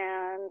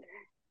 and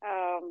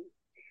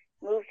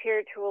moved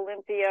here to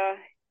Olympia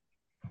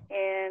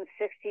in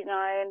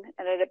 '69.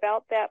 And at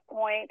about that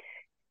point,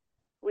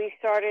 we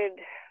started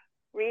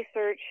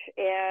research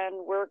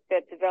and work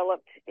that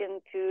developed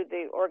into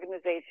the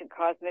organization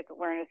Cosmic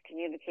Awareness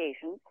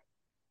Communications,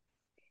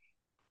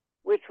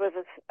 which was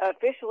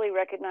officially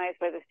recognized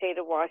by the state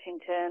of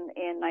Washington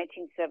in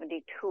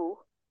 1972.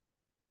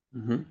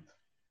 Mm-hmm.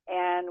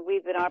 And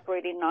we've been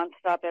operating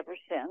nonstop ever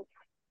since.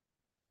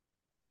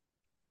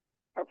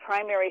 Our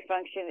primary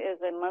function is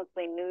a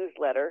monthly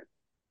newsletter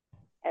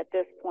at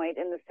this point.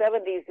 In the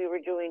 70s, we were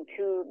doing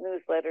 2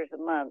 newsletters a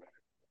month,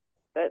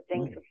 but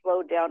things have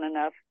slowed down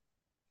enough.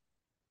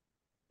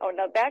 Oh,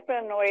 now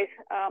background noise.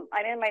 I'm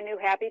in my new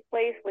happy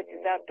place, which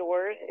is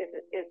outdoors.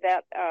 Is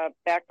that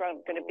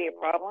background going to be a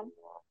problem?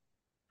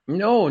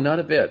 No, not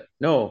a bit.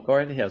 No, go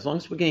right ahead. As long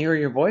as we can hear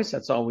your voice,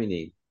 that's all we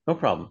need. No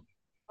problem.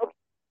 Okay.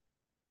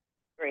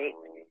 Great.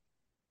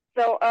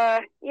 So,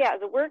 yeah,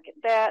 the work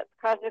that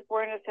Cosmic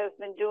Awareness has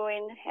been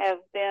doing has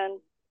been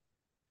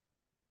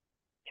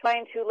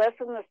trying to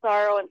lessen the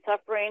sorrow and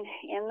suffering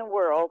in the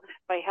world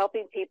by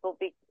helping people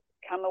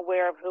become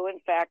aware of who, in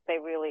fact, they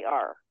really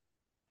are.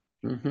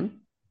 Mm-hmm.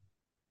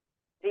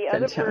 The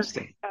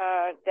Fantastic. other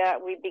work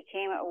that we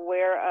became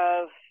aware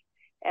of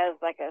as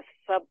like a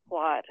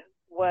subplot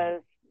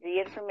was the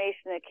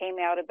information that came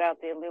out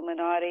about the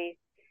Illuminati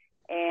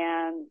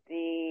and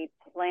the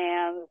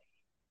plans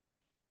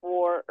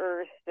for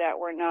Earth that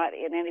were not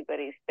in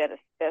anybody's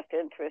best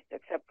interest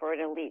except for an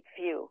elite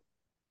few.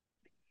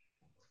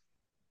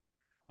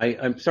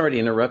 I'm sorry to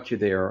interrupt you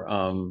there,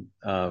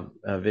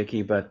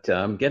 Vicky, but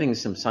I'm getting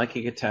some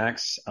psychic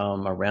attacks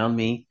around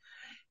me,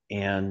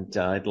 and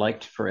I'd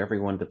like for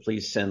everyone to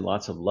please send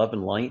lots of love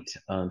and light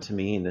to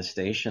me in this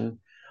station,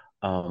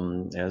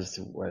 around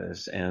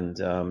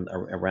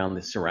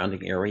the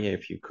surrounding area,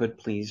 if you could,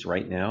 please,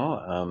 right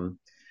now.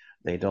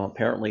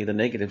 Apparently the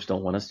negatives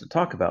don't want us to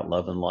talk about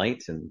love and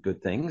light and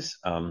good things.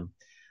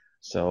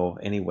 So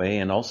anyway,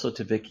 and also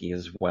to Vicky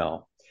as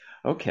well.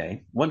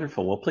 Okay,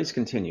 wonderful. Well, please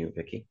continue,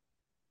 Vicky.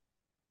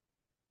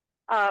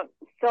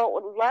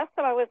 So last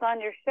time I was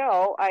on your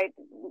show, I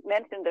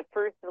mentioned the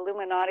first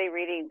Illuminati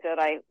readings that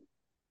I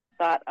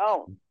thought,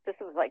 oh, this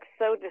was like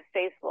so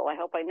distasteful. I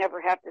hope I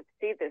never have to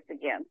see this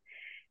again.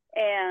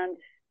 And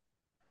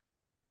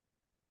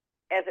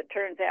as it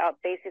turns out,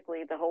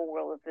 basically the whole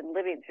world has been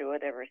living through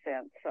it ever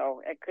since,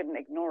 so I couldn't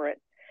ignore it.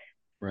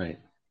 Right.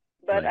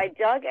 But right. I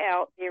dug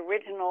out the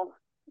original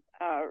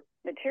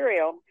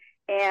material,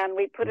 and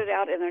we put it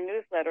out in our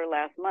newsletter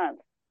last month.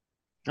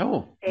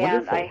 Oh,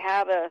 and wonderful. I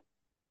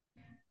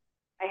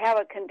have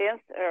a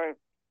condensed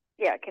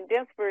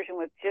version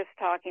with just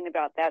talking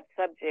about that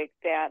subject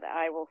that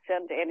I will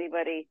send to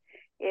anybody.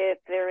 If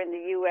they're in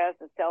the U.S.,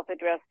 a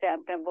self-addressed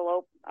stamped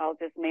envelope, I'll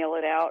just mail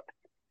it out.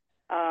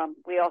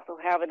 We also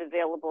have it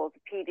available as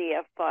a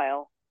PDF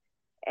file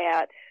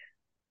at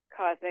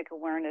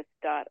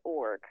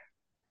cosmicawareness.org.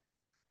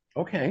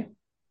 Okay.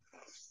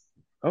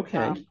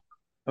 Okay.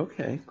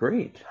 Okay.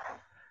 Great.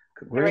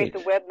 Great. Great.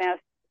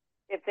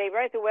 If they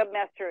write the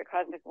webmaster at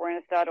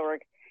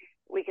cosmicawareness.org,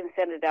 we can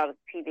send it out as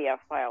a PDF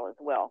file as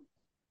well.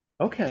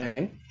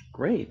 Okay.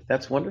 Great.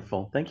 That's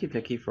wonderful. Thank you,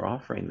 Vicki, for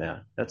offering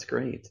that. That's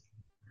great.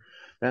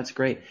 That's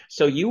great.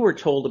 So you were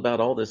told about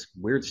all this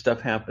weird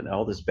stuff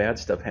all this bad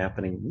stuff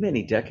happening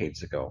many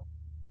decades ago.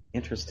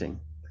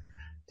 Interesting.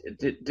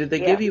 Did they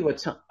give you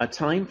a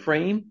time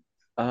frame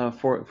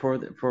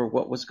for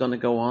what was going to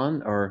go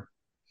on, or?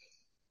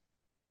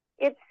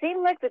 It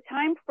seemed like the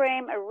time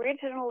frame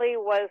originally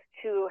was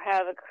to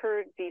have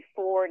occurred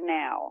before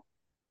now.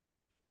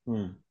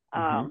 So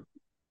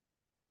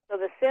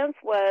the sense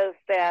was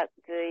that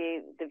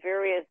the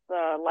various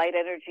light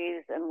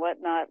energies and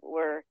whatnot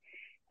were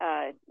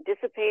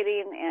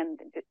dissipating and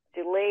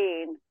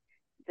delaying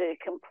the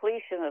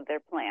completion of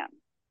their plan.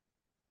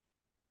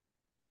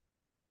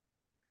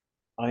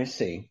 I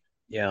see.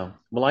 Yeah.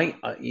 Well, I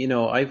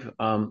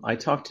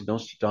talked to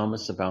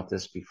Nostradamus about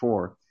this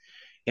before,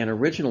 and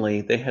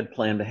originally they had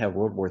planned to have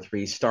World War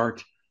III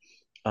start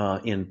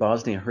in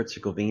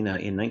Bosnia-Herzegovina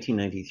in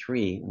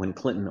 1993 when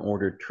Clinton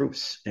ordered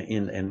troops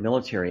and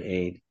military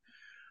aid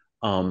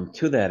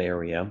to that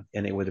area,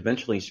 and it would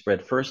eventually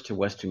spread first to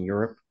Western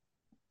Europe,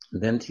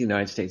 then to the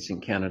United States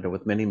and Canada,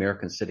 with many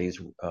American cities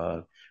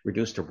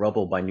reduced to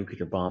rubble by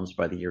nuclear bombs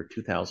by the year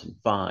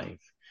 2005.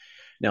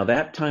 Now,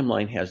 that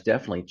timeline has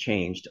definitely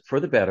changed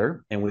for the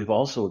better, and we've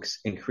also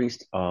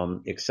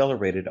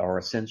accelerated our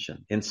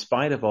ascension. In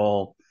spite of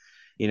all,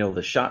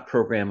 the SHOT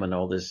program and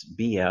all this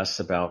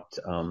BS about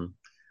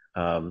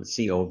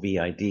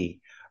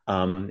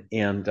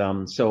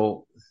COVID.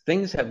 So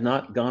things have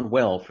not gone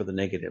well for the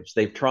negatives.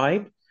 They've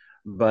tried,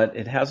 but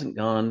it hasn't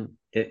gone,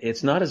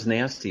 it's not as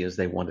nasty as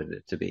they wanted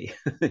it to be,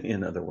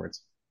 in other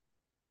words.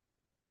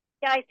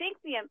 Yeah, I think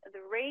the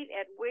rate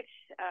at which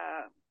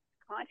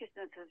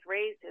consciousness is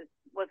raised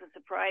was a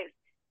surprise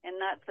and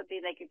not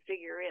something they could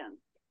figure in.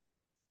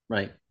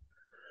 Right.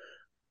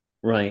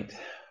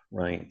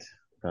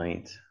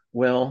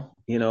 Well,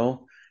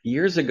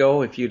 years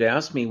ago, if you'd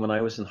asked me when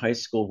I was in high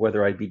school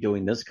whether I'd be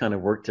doing this kind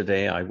of work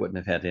today, I wouldn't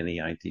have had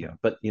any idea.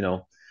 But,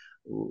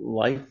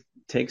 life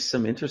takes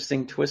some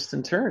interesting twists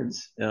and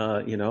turns,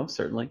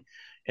 certainly.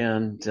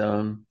 And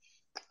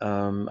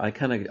I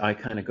kind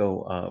of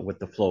go with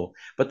the flow.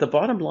 But the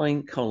bottom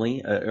line,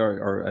 Colleen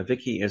or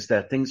Vicki, is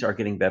that things are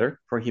getting better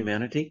for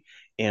humanity,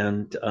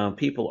 and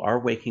people are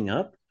waking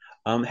up.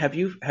 Have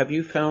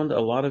you found a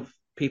lot of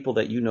people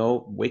that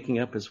waking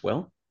up as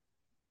well?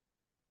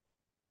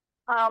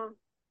 On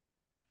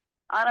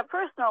a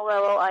personal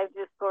level, I've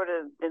just sort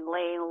of been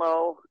laying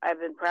low. I've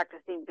been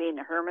practicing being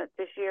a hermit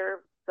this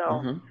year.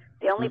 So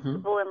the only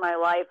people in my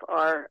life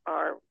are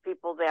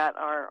people that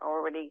are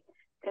already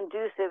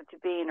conducive to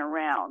being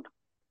around.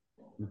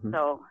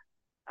 So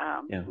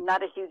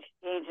not a huge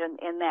change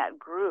in that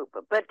group.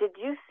 But did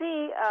you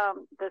see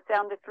The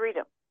Sound of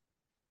Freedom?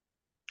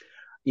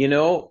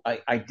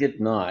 I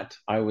did not.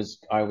 I was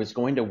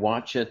going to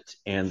watch it,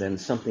 and then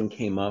something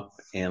came up,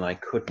 and I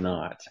could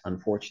not,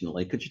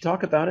 unfortunately. Could you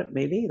talk about it,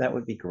 maybe? That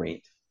would be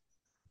great.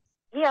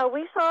 Yeah,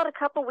 we saw it a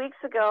couple weeks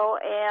ago,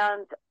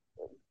 and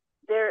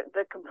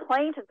the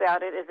complaint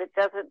about it is it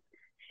doesn't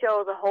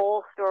show the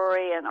whole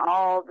story and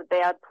all the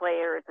bad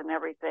players and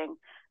everything.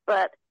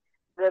 But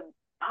the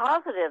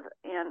positive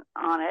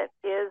on it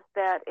is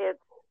that it's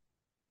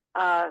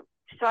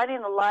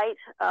shining the light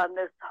on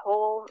this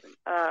whole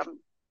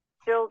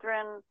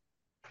children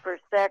for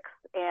sex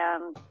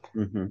and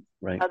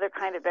other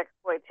kind of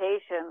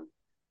exploitation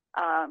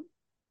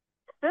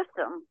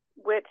system,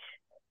 which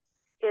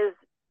is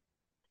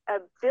 $1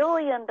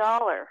 billion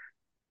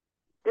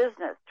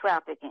business,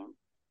 trafficking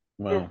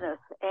business.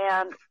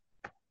 And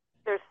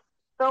there's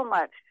so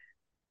much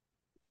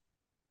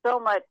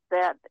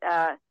that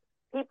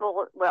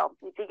people, well,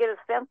 if you get a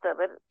sense of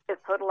it,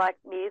 it's sort of like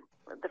me,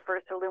 the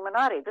first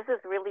Illuminati. This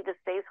is really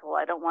distasteful.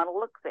 I don't want to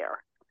look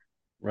there.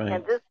 Right.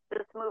 And this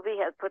movie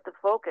has put the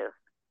focus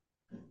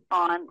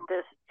on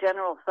this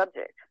general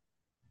subject.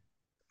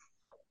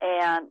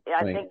 And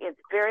I think it's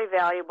very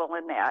valuable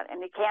in that.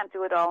 And you can't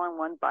do it all in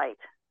one bite.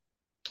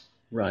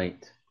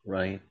 Right.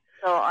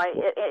 So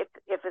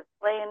if it's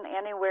playing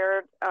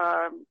anywhere,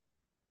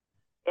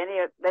 any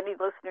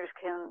listeners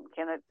can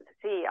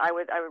see, I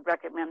would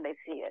recommend they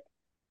see it.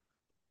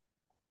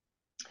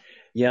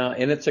 Yeah,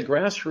 and it's a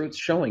grassroots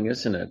showing,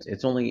 isn't it?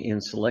 It's only in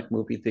select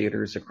movie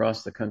theaters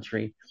across the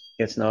country.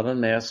 It's not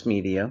on mass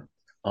media.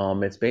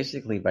 It's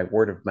basically by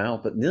word of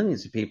mouth, but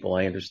millions of people,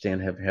 I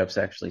understand, have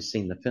actually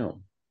seen the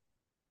film.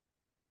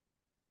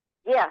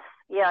 Yes,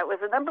 it was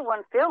the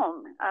 #1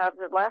 film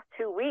the last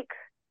 2 weeks.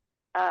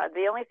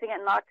 The only thing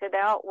that knocked it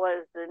out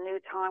was the new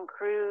Tom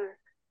Cruise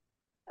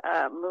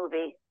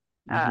movie.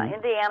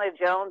 Indiana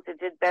Jones, it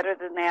did better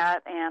than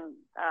that, and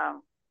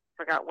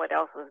forgot what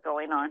else was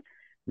going on.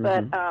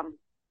 But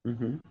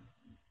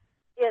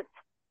it's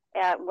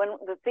when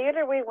the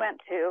theater we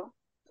went to,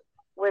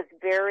 was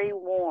very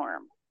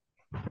warm.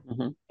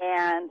 Mm-hmm.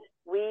 And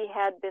we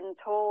had been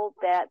told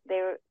that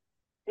their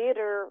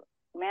theater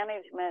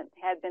management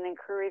had been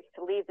encouraged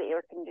to leave the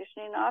air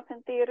conditioning off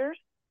in theaters.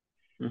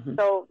 Mm-hmm.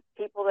 So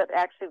people that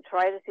actually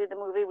try to see the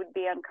movie would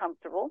be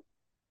uncomfortable.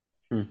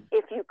 Mm.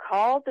 If you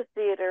called the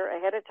theater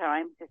ahead of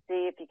time to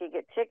see if you could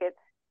get tickets,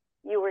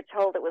 you were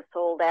told it was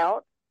sold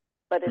out,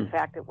 but in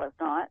fact it was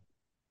not.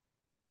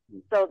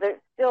 So they're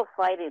still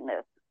fighting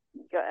this,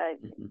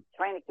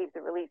 trying to keep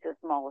the release as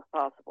small as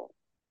possible.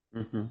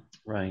 Mm-hmm.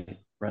 Right,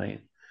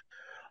 right.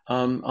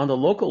 On the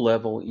local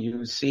level,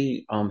 you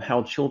see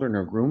how children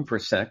are groomed for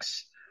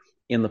sex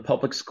in the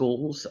public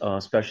schools,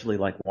 especially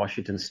like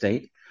Washington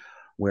State,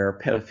 where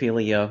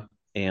pedophilia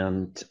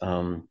and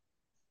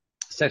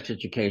sex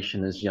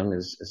education as young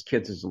as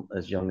kids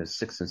as young as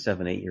 6 and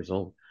 7, 8 years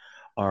old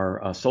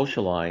are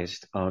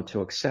socialized to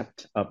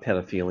accept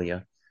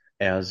pedophilia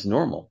as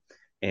normal.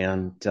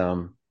 And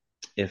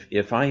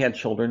if I had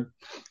children,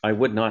 I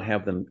would not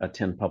have them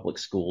attend public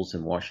schools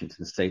in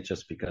Washington State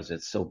just because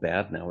it's so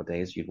bad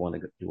nowadays. You'd want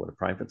to go to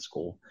private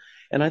school,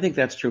 and I think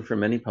that's true for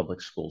many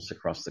public schools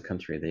across the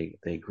country.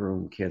 They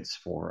groom kids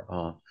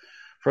for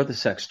the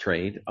sex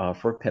trade,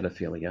 for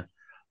pedophilia.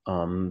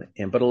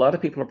 But a lot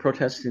of people are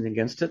protesting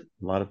against it.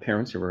 A lot of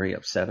parents are very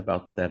upset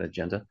about that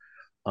agenda.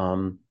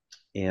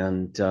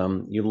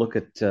 You look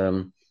at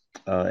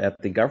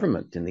the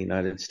government in the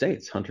United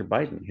States, Hunter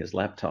Biden, his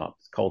laptop,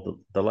 it's called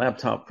the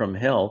laptop from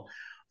hell,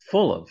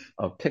 full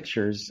of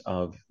pictures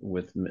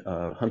with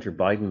Hunter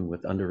Biden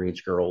with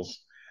underage girls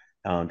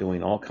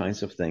doing all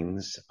kinds of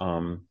things.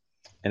 And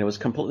it was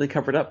completely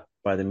covered up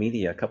by the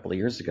media a couple of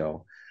years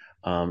ago,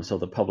 so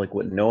the public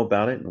wouldn't know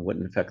about it and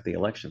wouldn't affect the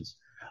elections.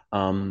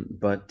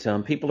 But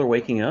people are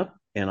waking up,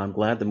 and I'm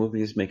glad the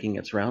movie is making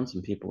its rounds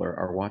and people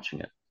are watching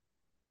it.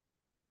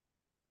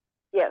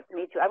 Yes,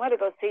 me too. I'm going to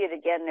go see it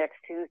again next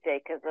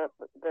Tuesday because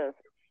the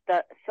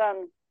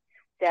son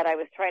that I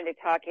was trying to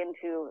talk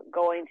into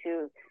going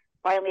to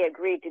finally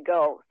agreed to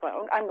go.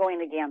 So I'm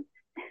going again.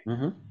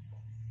 Mm-hmm.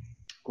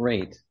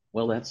 Great.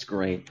 Well, that's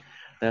great.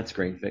 That's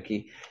great,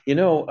 Vicki.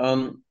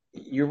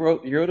 You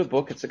wrote a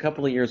book. It's a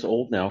couple of years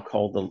old now,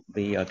 called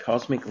the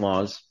Cosmic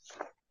Laws.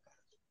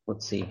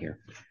 Let's see here.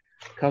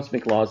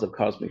 Cosmic Laws of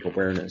Cosmic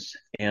Awareness,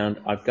 and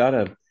I've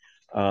got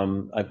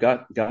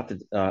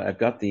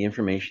the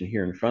information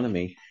here in front of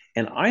me,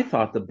 and I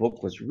thought the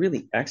book was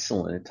really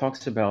excellent. It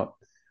talks about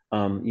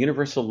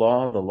universal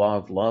law, the law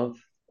of love,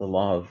 the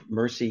law of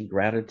mercy,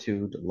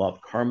 gratitude, law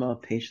of karma,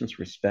 patience,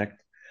 respect,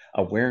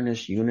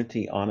 awareness,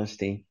 unity,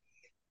 honesty,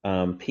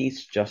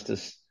 peace,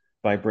 justice,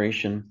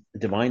 vibration,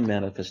 divine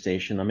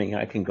manifestation. I mean,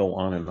 I can go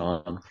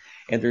on,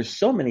 and there's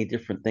so many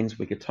different things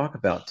we could talk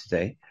about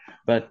today,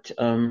 but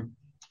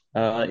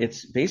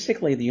it's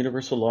basically the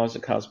universal laws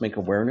of cosmic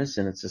awareness,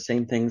 and it's the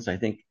same things I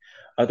think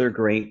other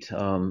great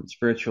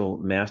spiritual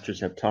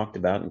masters have talked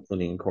about,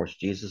 including, of course,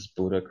 Jesus,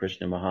 Buddha,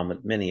 Krishna,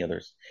 Muhammad, many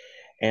others.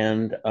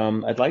 And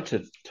I'd like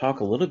to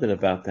talk a little bit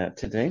about that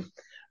today.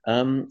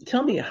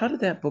 Tell me, how did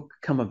that book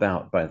come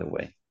about, by the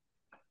way?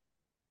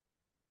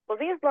 Well,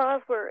 these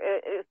laws were,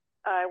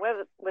 I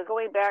was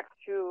going back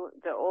through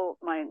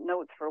my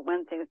notes for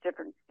when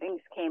different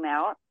things came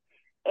out,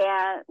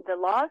 and the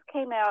laws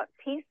came out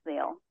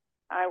piecemeal.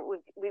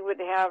 We would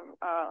have,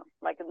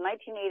 like in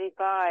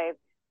 1985,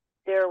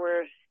 there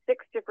were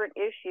 6 different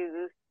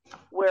issues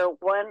where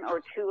 1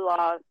 or 2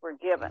 laws were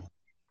given.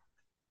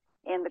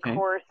 In the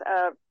course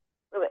of,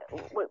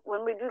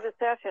 when we do the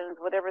sessions,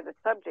 whatever the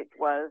subject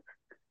was,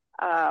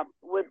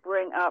 would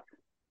bring up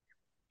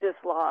this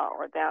law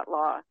or that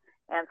law.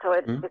 And so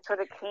it sort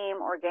of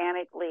came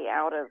organically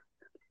out of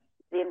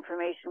the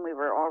information we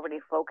were already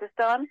focused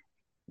on.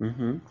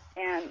 Mm-hmm.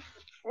 And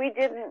we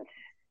didn't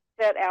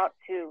set out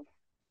to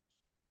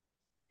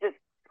just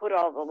put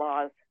all the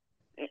laws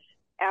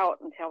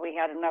out until we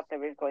had enough that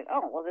we were going,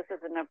 oh, well, this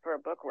is enough for a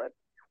booklet.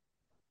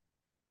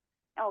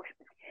 Oh,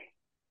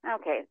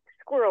 okay.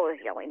 Squirrel is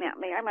yelling at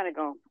me. I'm going to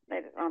go.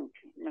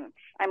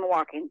 I'm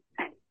walking.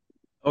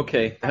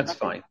 Okay, that's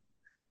fine.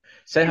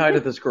 Say hi to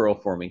the squirrel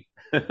for me.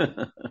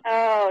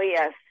 Oh,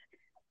 yes.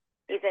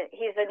 He's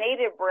a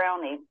native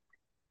brownie.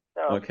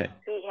 So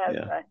he has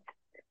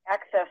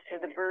access to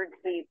the bird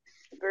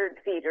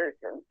feeders,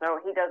 and so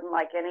he doesn't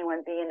like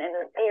anyone being in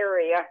his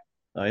area.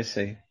 I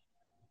see.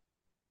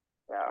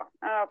 So,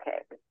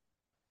 okay.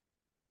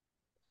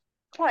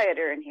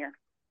 Quieter in here.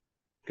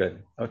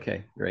 Good.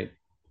 Okay, great.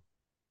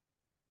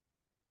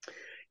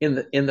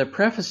 In the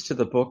preface to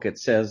the book, it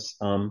says,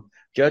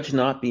 judge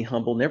not, be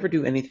humble, never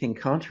do anything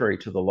contrary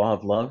to the law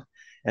of love,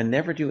 and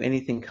never do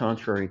anything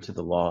contrary to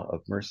the law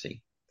of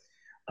mercy.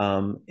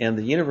 And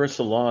the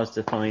universal law is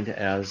defined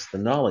as the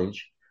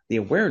knowledge, the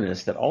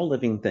awareness that all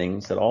living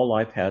things, that all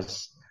life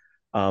has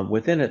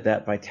within it,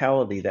 that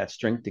vitality, that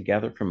strength to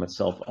gather from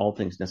itself all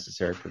things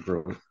necessary for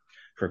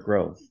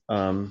growth.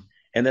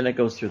 And then it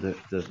goes through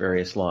the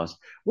various laws.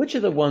 Which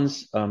of the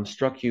ones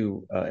struck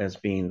you as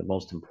being the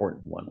most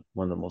important one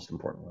of the most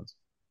important ones?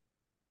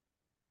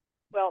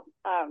 Well,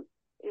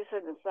 just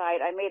an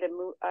aside, I made a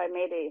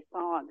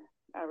song,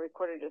 I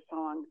recorded a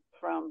song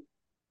from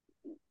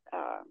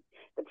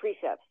the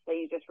precepts that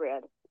you just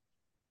read.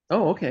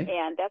 Oh, okay.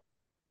 And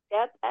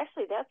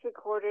that's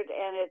recorded,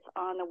 and it's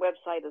on the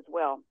website as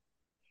well.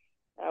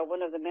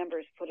 One of the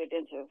members put it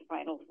into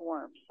final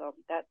form, so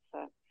that's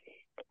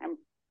I'm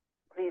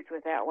pleased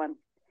with that one.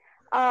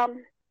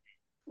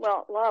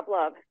 Well, Law of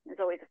Love is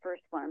always the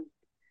first one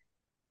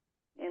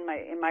in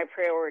my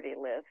priority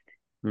list.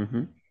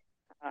 Mm-hmm.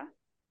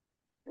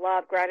 Law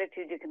of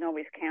Gratitude you can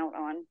always count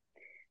on.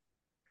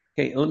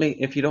 Okay,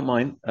 if you don't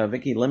mind,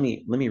 Vicki, let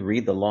me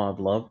read the Law of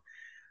Love.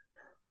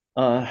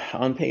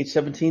 On page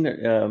 17,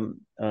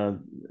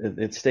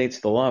 it states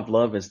the law of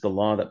love is the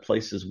law that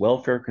places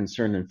welfare,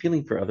 concern, and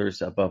feeling for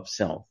others above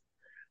self.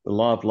 The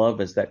law of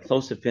love is that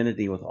close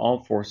affinity with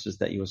all forces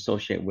that you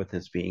associate with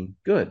as being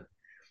good.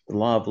 The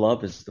law of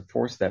love is the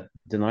force that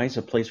denies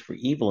a place for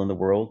evil in the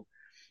world,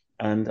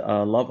 and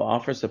love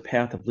offers a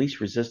path of least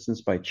resistance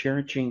by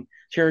cherishing,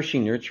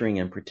 nurturing,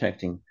 and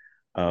protecting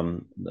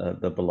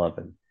the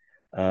beloved.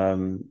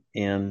 And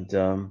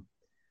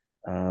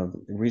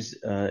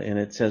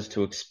it says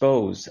to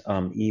expose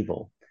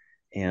evil.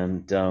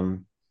 And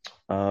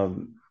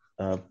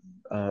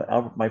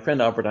my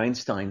friend Albert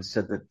Einstein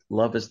said that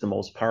love is the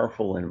most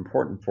powerful and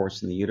important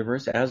force in the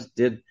universe, as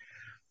did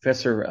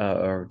Professor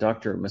or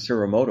Dr.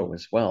 Masaru Emoto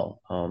as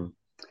well,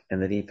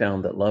 and that he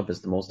found that love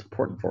is the most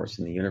important force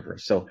in the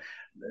universe. So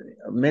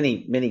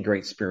many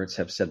great spirits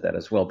have said that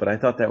as well. But I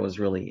thought that was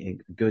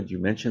really good you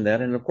mentioned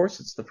that, and of course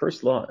it's the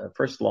first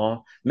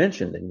law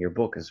mentioned in your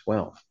book as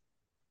well.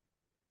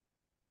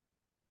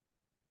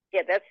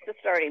 Yeah, that's the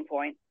starting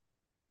point.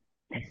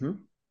 Mm-hmm.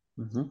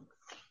 Mm-hmm.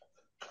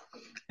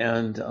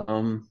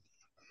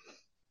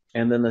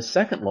 And then the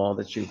second law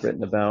that you've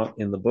written about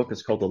in the book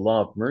is called the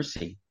law of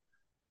mercy,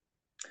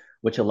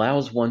 which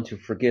allows one to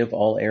forgive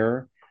all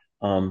error,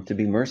 to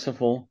be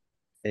merciful,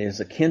 is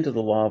akin to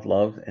the law of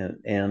love,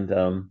 and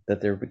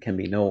that there can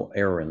be no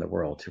error in the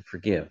world, to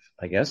forgive,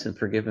 I guess, and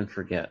forgive and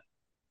forget.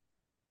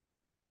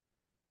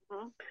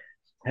 Mm-hmm.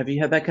 Have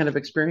you had that kind of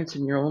experience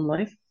in your own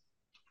life?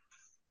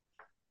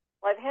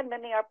 Well, I've had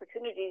many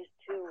opportunities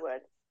to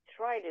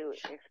try to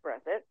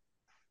express it.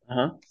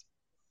 Uh-huh.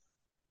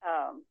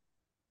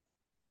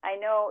 I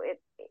know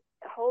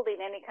holding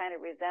any kind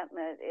of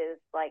resentment is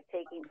like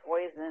taking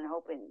poison and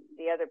hoping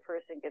the other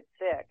person gets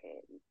sick.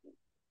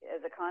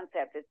 As a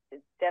concept,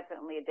 it's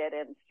definitely a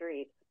dead-end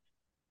street.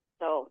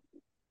 So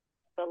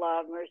the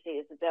law of mercy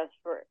is the best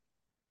for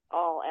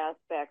all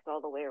aspects, all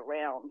the way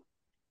around.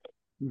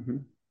 Mm-hmm.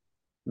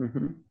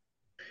 Mm-hmm.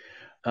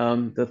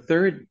 The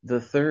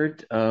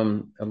third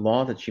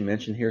law that you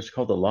mentioned here is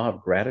called the law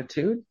of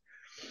gratitude.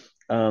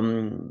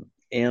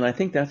 And I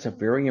think that's a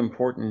very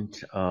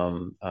important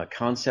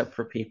concept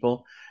for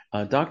people.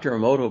 Dr.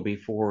 Emoto,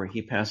 before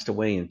he passed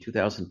away in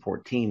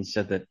 2014,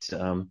 said that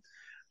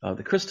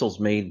the crystals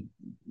made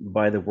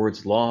by the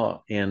words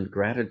law and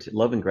gratitude,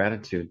 love and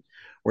gratitude,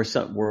 were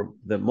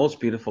the most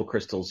beautiful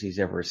crystals he's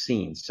ever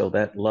seen. So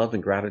that love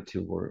and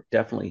gratitude were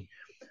definitely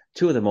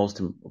two of the most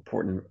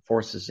important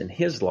forces in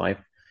his life.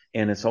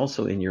 And it's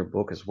also in your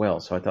book as well.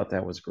 So I thought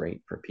that was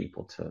great for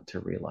people to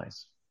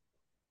realize.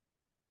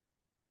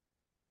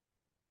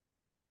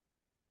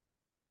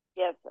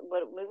 Yes,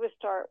 we would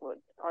start with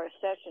our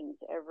sessions,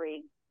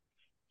 every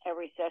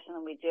session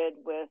that we did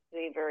with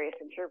the various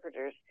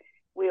interpreters.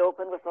 We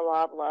opened with the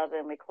law of love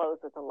and we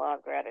closed with the law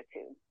of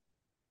gratitude.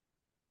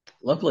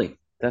 Lovely.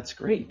 That's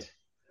great.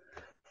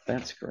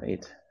 That's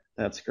great.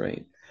 That's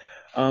great.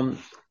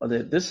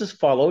 This is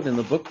followed in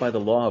the book by the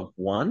law of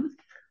one,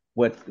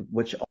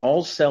 which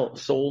all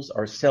souls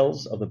are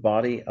cells of the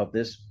body of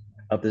this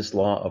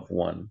law of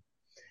one.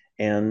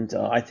 And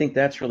I think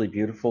that's really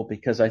beautiful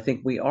because I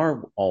think we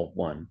are all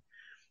one.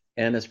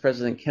 And as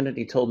President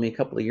Kennedy told me a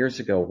couple of years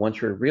ago, once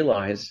you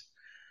realize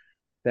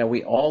that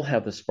we all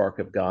have the spark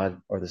of God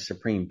or the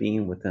supreme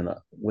being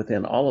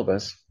within all of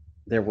us,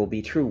 there will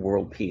be true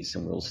world peace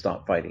and we'll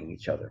stop fighting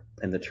each other.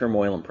 And the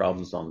turmoil and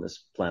problems on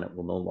this planet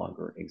will no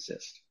longer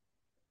exist.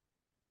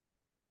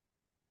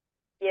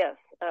 Yes.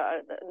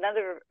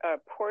 Another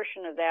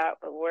portion of that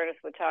awareness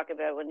would talk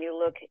about when you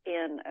look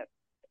in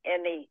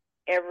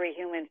every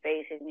human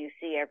face and you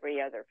see every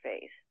other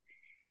face.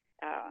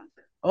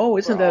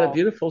 Isn't that a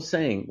beautiful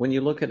saying? When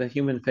you look at a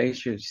human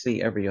face, you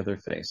see every other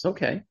face.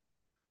 Okay.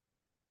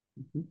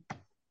 Mm-hmm.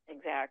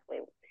 Exactly.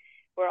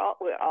 We're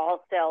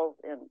all cells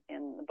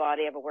in the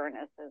body of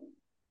awareness, and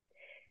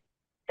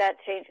that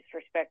changes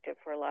perspective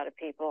for a lot of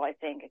people, I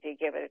think, if you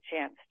give it a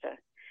chance to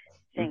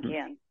sink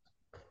in.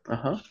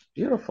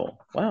 Beautiful.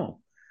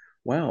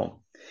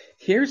 Wow.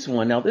 Here's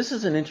one. Now, this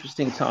is an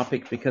interesting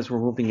topic because we're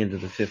moving into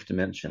the fifth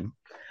dimension,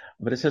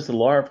 but it says the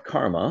law of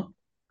karma,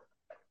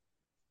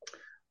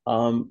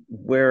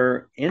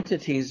 where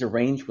entities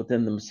arrange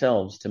within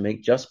themselves to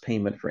make just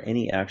payment for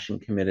any action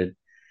committed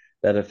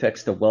that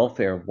affects the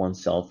welfare of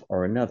oneself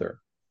or another.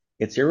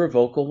 It's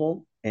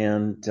irrevocable,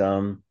 and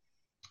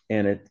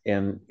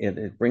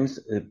it brings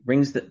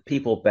the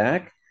people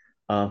back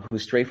who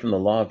stray from the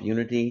law of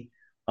unity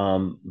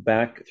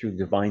back through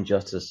divine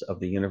justice of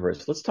the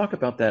universe. Let's talk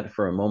about that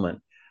for a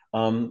moment.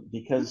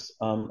 because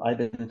I've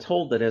been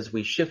told that as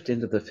we shift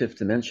into the fifth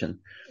dimension,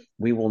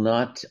 we will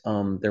not,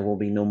 there will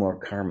be no more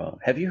karma.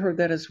 Have you heard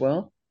that as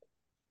well?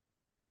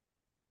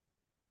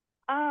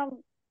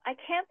 I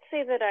can't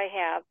say that I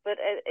have, but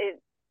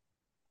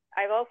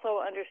I've also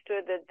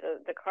understood that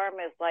the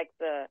karma is like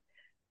the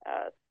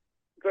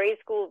grade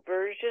school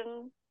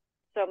version.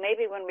 So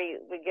maybe when we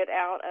get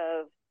out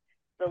of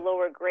the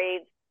lower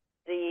grades,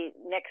 the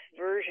next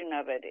version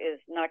of it is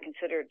not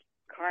considered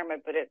karma,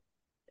 but it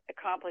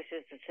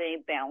accomplishes the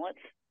same balance.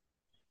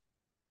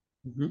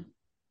 Mm-hmm.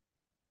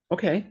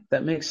 Okay,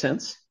 that makes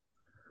sense.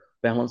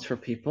 Balance for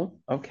people.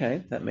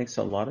 Okay, that makes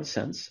a lot of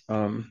sense.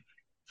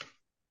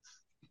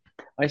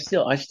 I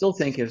still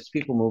think as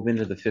people move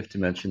into the fifth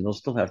dimension, they'll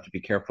still have to be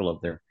careful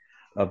of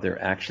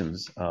their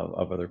actions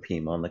of other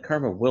people. And the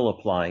karma will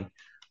apply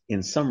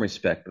in some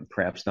respect, but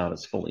perhaps not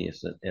as fully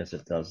as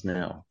it does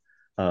now.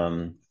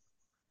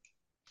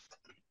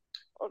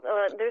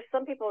 There's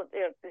some people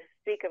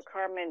speak of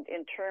karma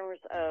in terms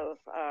of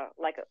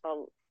like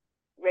a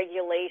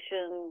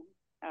regulation,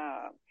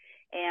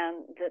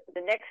 and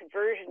the next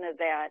version of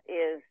that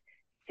is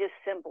just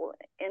simple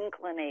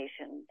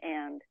inclination,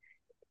 and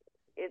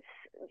it's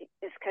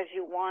because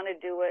you want to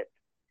do it,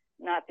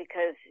 not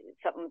because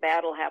something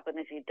bad will happen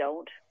if you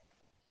don't.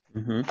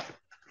 Mm-hmm.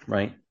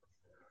 Right.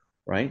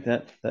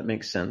 That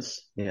makes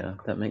sense. Yeah,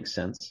 that makes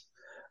sense.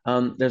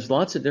 There's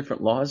lots of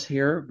different laws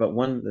here, but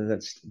one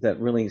that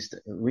really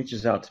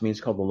reaches out to me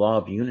is called the law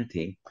of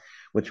unity,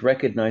 which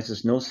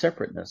recognizes no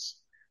separateness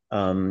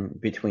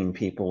between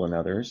people and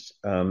others.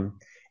 And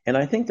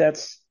I think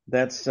that's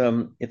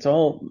it's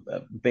all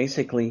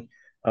basically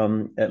a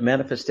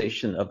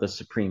manifestation of the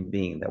supreme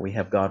being, that we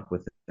have God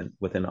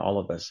within all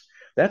of us.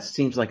 That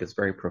seems like it's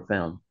very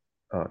profound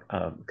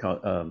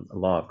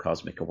law of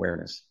cosmic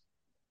awareness.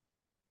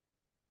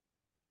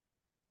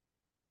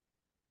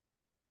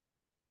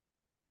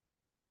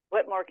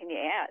 What more can you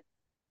add?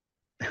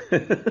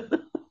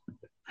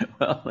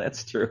 Well,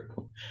 that's true.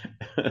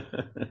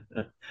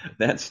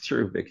 That's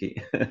true,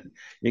 Vicki.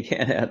 You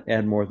can't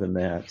add more than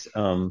that.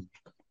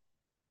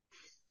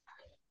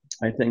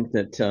 I think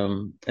that,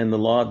 and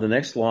the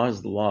next law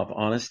is the law of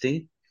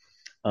honesty,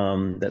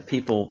 that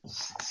people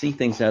see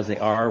things as they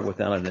are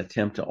without an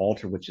attempt to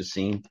alter what you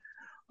seen.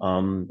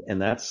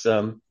 And that's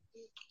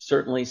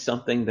certainly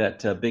something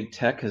that big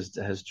tech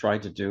has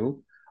tried to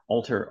do.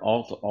 Alter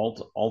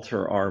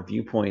our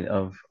viewpoint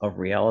of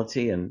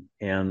reality and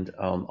not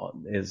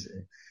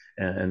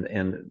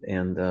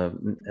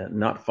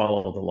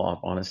follow the law of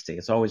honesty.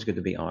 It's always good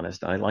to be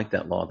honest. I like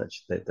that law that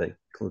they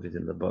included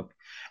in the book.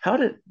 How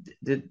did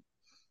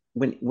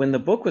when the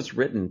book was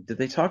written, did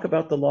they talk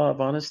about the law of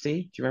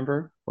honesty? Do you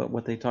remember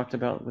what they talked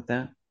about with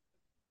that?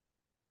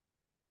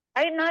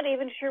 I'm not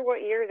even sure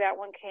what year that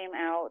one came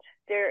out.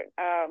 There,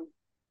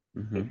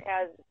 it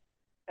has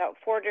about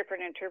 4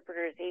 different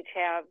interpreters. Each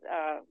have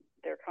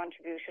their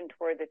contribution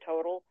toward the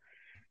total,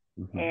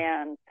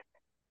 and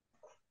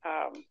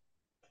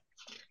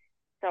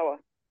so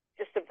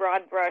just a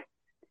broad brush.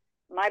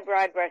 My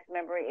broad brush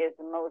memory is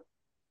the most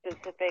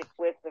specific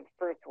with the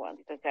first one,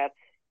 because that's,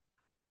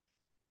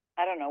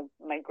 I don't know,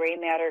 my gray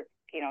matter,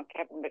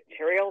 kept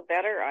material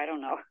better. I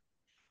don't know.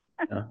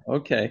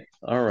 Okay.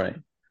 All right.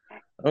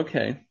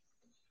 Okay.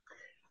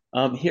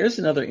 Here's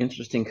another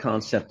interesting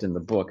concept in the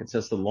book. It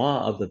says the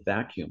law of the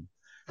vacuum.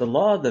 The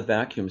law of the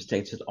vacuum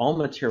states that all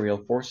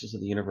material forces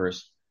of the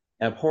universe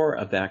abhor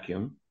a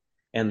vacuum,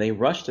 and they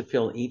rush to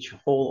fill each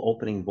whole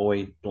opening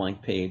void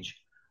blank page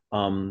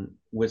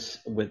with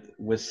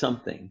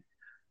something.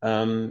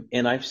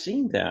 And I've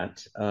seen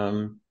that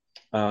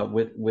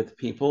with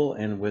people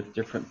and with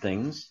different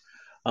things.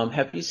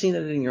 Have you seen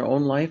it in your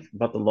own life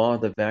about the law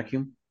of the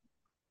vacuum?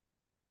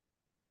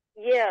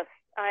 Yes,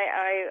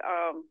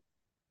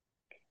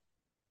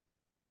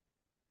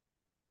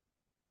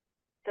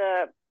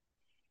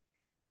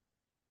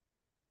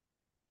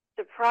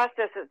 the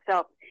process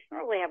itself, I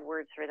don't really have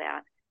words for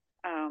that.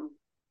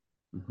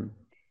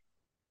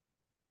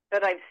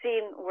 But I've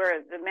seen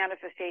where the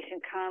manifestation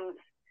comes,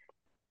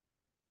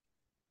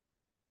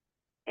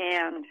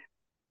 and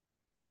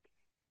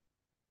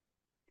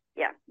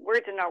yeah,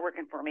 words are not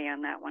working for me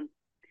on that one.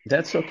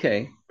 That's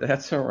okay.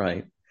 That's all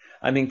right.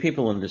 I mean,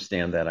 people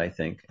understand that. I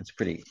think it's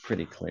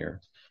pretty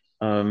clear.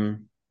 The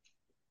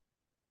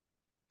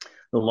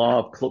law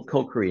of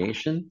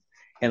co-creation,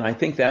 and I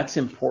think that's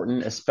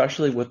important,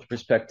 especially with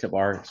respect to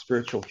our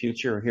spiritual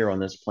future here on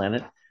this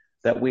planet,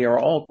 that we are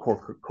all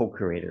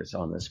co-creators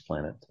on this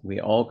planet. We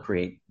all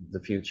create the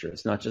future.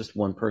 It's not just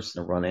one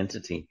person or one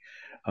entity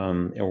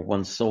or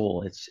one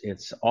soul.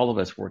 It's all of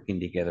us working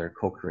together,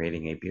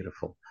 co-creating a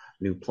beautiful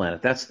new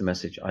planet. That's the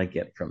message I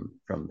get from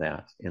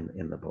that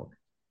in the book.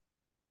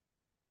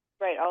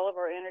 Right. All of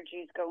our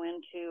energies go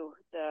into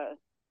the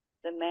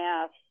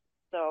mass.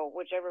 So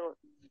whichever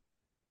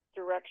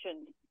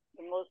direction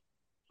the most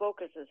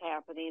focus is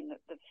happening,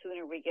 the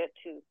sooner we get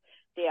to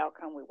the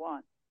outcome we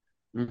want.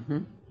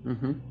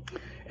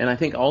 And I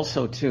think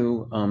also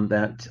too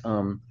that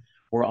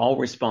we're all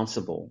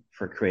responsible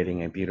for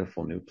creating a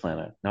beautiful new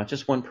planet. Not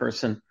just one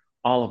person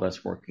all of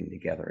us working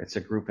together. It's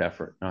a group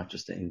effort, not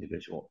just an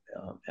individual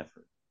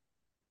effort.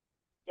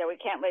 Yeah, we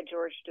can't let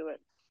George do it.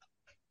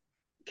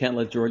 Can't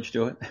let George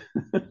do it.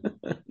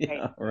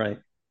 Yeah, right.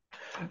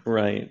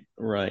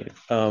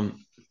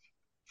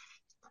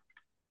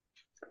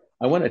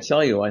 I want to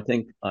tell you, I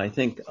think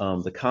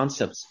the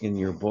concepts in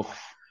your book,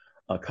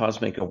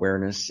 Cosmic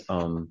Awareness,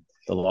 the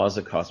laws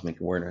of cosmic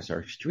awareness,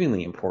 are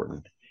extremely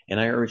important, and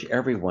I urge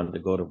everyone to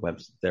go to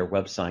their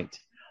website.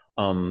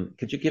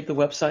 Could you give the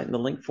website and the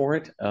link for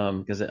it?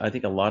 Because I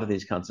think a lot of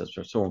these concepts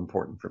are so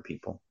important for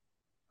people.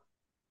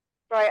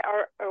 Right.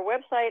 Our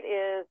website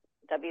is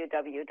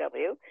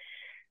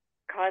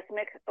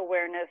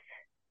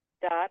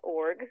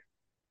www.cosmicawareness.org.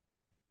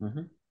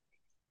 Mm-hmm.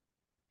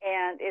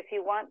 And if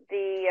you want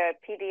the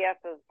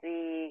PDF of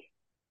the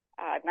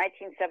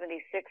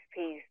 1976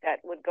 piece, that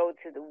would go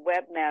to the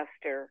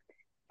webmaster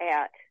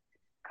at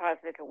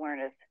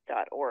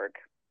cosmicawareness.org.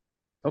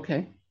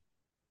 Okay.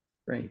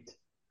 Great.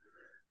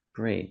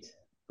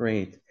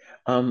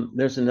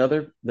 There's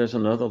another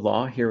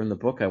law here in the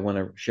book I want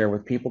to share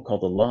with people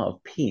called the law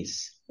of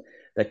peace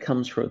that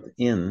comes from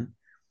within,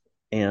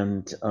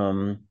 and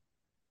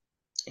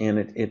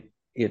it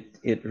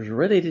is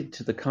related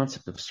to the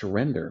concept of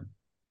surrender.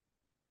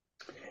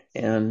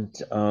 And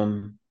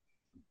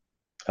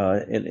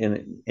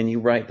you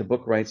write, the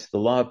book writes, the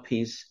law of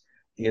peace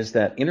is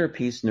that inner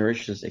peace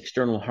nourishes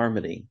external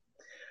harmony.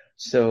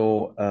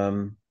 So,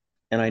 and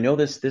I know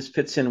this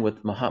fits in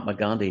with Mahatma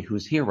Gandhi,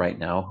 who's here right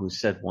now, who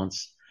said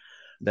once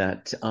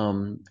that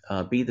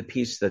be the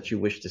peace that you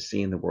wish to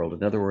see in the world.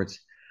 In other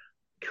words,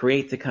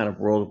 create the kind of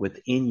world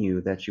within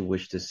you that you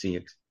wish to see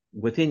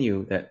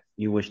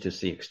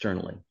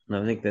externally. And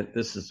I think that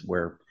this is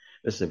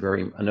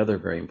another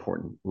very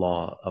important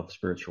law of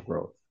spiritual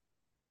growth.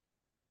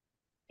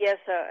 Yes,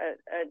 a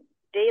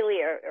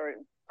daily or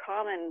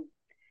common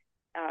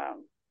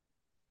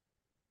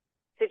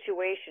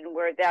situation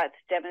where that's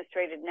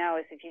demonstrated now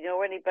is if you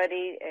know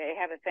anybody,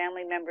 have a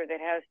family member that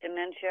has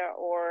dementia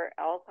or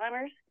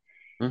Alzheimer's,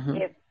 mm-hmm.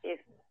 if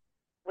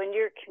when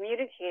you're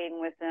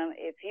communicating with them,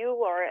 if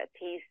you are at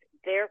peace,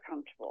 they're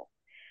comfortable.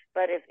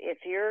 But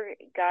if you're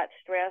got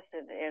stress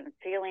and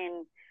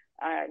feeling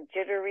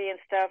jittery and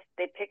stuff,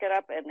 they pick it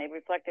up and they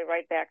reflect it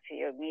right back to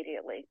you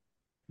immediately.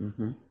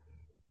 Mm-hmm.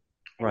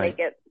 And they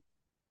get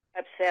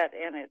upset,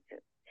 and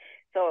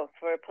so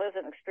for a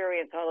pleasant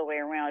experience all the way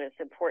around, it's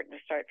important to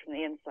start from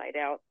the inside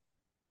out.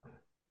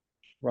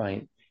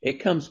 Right. It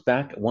comes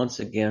back once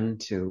again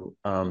to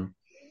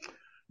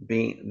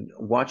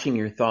watching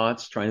your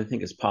thoughts, trying to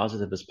think as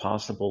positive as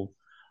possible,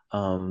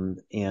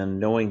 and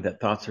knowing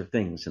that thoughts are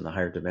things in the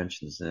higher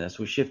dimensions. And as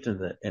we shift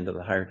into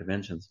the higher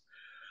dimensions,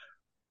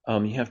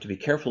 you have to be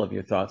careful of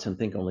your thoughts and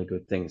think only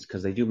good things,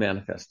 because they do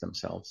manifest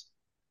themselves.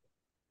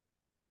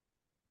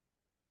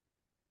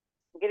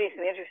 I'm getting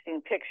some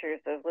interesting pictures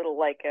of little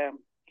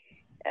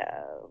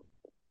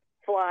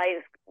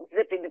flies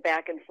zipping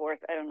back and forth.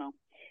 I don't know,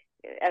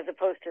 as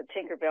opposed to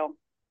Tinkerbell.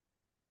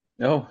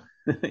 Oh,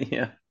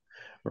 yeah,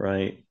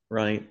 right.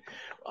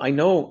 I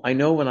know.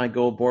 When I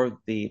go aboard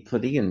the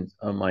Pleiadian,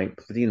 my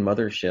Pleiadian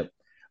mothership,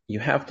 you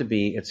have to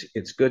be.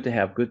 It's good to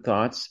have good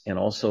thoughts and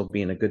also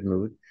be in a good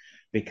mood,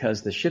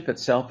 because the ship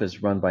itself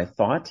is run by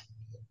thought,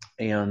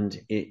 and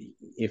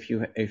if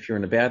you're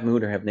in a bad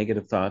mood or have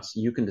negative thoughts,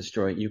 you can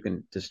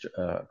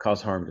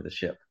cause harm to the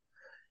ship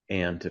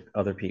and to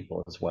other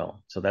people as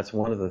well. So that's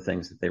one of the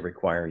things that they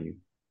require you.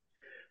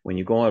 When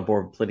you go on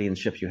board Pleiadian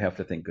ships, you have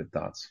to think good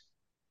thoughts.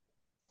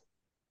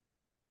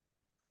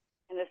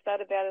 And it's not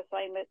a bad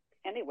assignment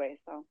anyway,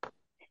 so.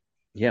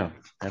 Yeah,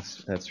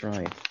 that's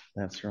right.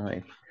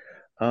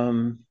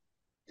 The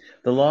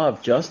law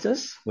of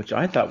justice, which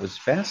I thought was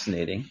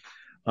fascinating.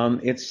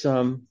 It's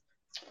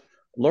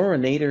Laura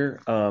Nader,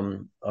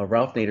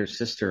 Ralph Nader's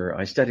sister.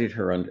 I studied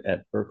her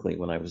at Berkeley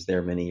when I was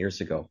there many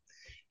years ago.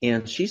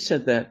 And she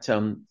said that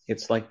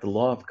it's like the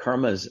law of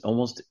karma is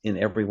almost in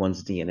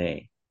everyone's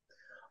DNA.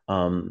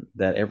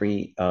 That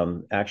every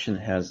action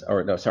has,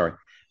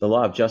 the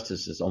law of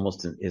justice is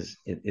almost is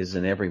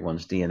in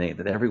everyone's DNA.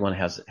 That everyone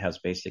has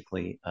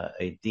basically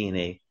a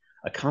DNA,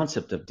 a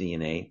concept of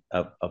DNA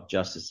of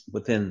justice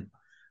within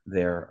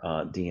their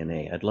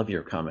DNA. I'd love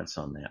your comments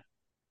on that.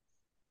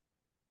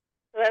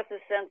 So that's a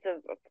sense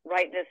of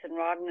rightness and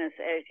wrongness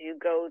as you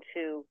go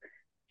to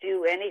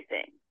do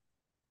anything.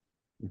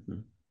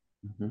 Mm-hmm.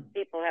 Mm-hmm.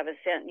 People have a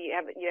sense. You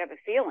have a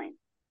feeling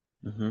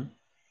mm-hmm.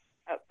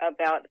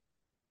 about,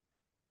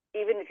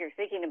 even if you're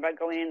thinking about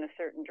going in a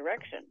certain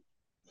direction.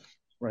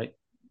 Right.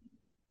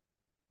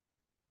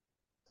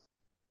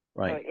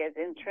 So it's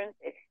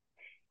intrinsic.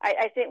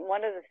 I think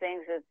one of the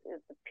things is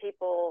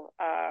people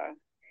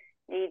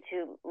need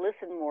to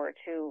listen more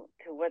to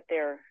what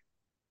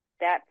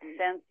that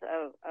sense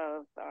of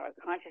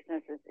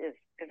consciousness is,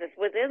 because it's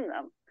within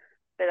them.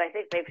 But I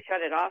think they've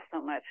shut it off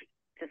so much,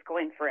 just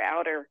going for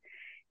outer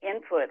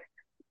input,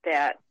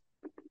 that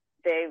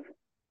they've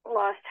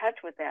lost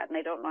touch with that, and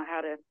they don't know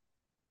how to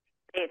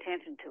pay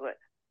attention to it.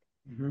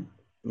 Mm-hmm.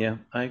 Yeah,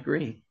 I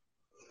agree.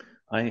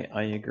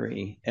 I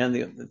agree. And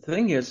the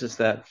thing is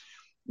that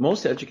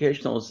most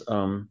educationals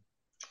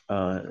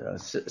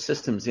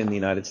systems in the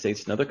United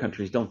States and other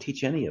countries don't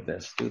teach any of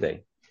this, do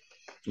they?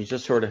 You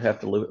just sort of have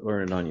to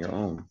learn it on your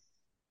own.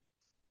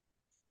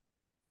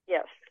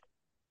 Yes.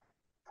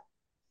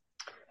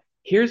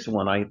 Here's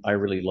one I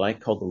really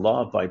like called the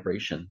law of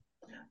vibration.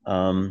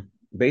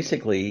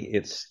 Basically,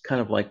 it's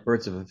kind of like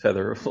birds of a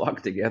feather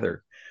flock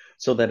together.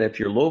 So that if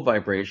you're low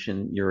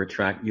vibration, you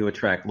attract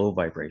low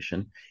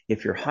vibration.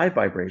 If you're high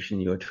vibration,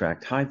 you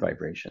attract high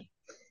vibration.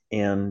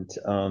 And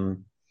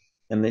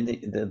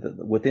then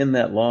within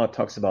that law, it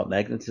talks about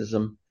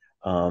magnetism,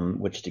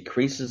 which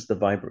decreases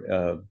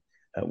the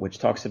which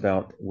talks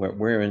about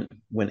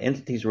when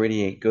entities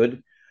radiate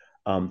good,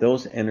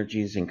 those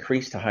energies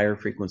increase to higher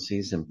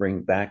frequencies and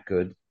bring back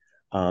good.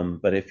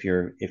 But if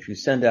you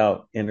send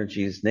out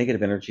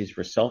negative energies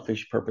for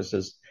selfish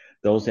purposes,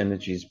 those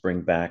energies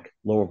bring back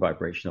lower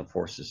vibrational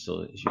forces.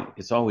 So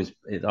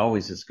it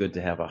always is good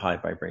to have a high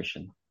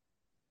vibration.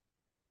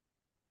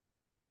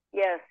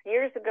 Yes,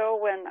 years ago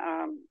when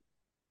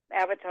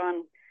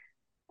Abaton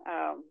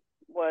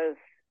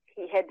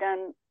he had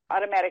done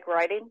automatic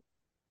writing.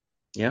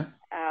 Yeah.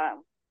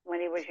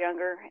 When he was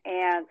younger,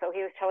 and so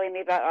he was telling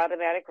me about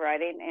automatic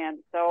writing, and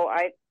so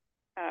I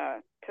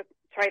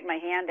tried my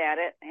hand at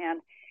it and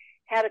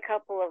had a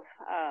couple of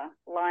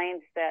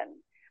lines that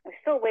I'm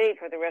still waiting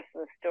for the rest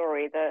of the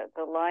story.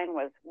 The line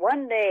was,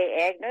 "One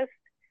day, Agnes,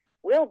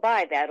 we'll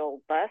buy that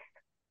old bus."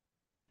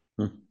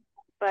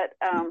 But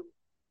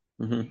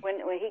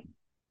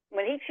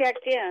when he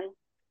checked in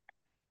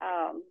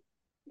and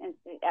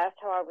asked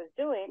how I was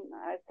doing,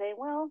 I'd say,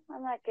 "Well,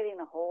 I'm not getting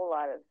a whole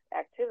lot of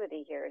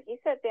activity here." And he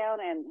sat down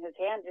and his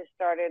hand just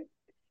started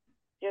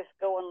just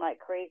going like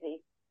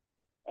crazy.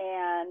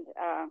 And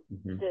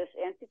this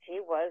entity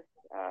was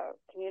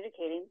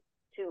communicating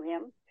to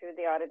him through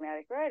the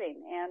automatic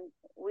writing. And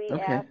we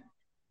asked,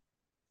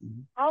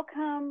 "How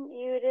come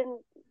you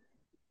didn't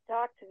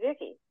talk to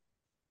Vicki?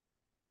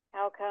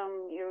 How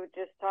come you were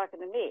just talking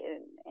to me?"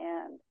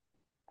 And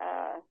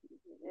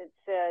it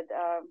said,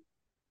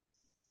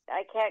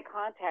 "I can't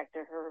contact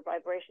her. Her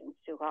vibration's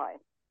too high."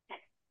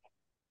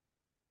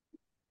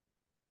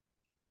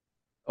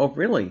 Oh,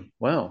 really?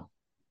 Wow.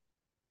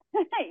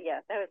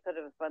 Yeah, that was sort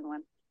of a fun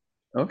one.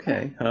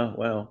 Okay.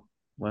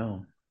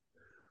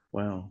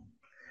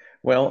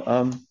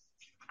 Well,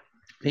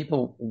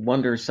 people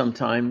wonder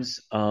sometimes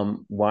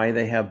why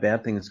they have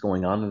bad things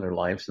going on in their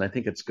lives, and I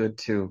think it's good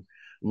to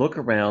look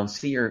around,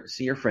 see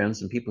your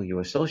friends and people you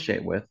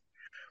associate with,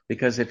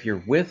 because if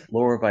you're with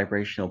lower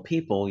vibrational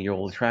people,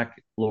 you'll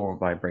attract lower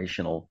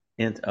vibrational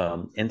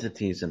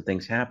entities and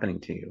things happening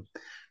to you.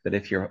 But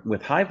if you're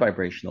with high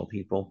vibrational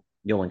people,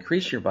 you'll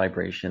increase your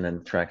vibration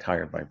and attract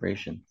higher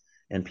vibration.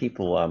 And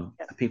people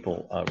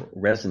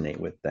resonate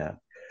with that.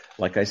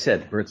 Like I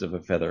said, birds of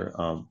a feather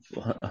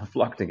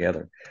flock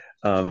together.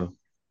 Exactly.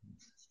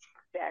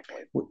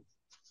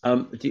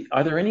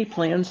 Are there any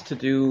plans to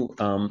do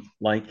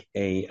like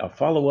a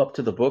follow-up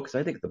to the books?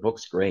 I think the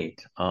book's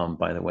great,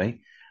 by the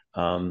way.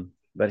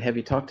 But have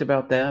you talked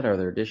about that? Are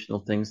there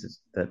additional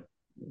things that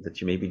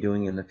you may be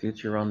doing in the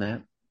future on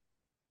that?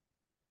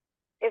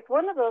 It's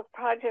one of those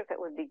projects that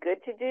would be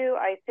good to do.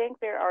 I think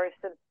there are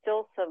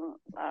still some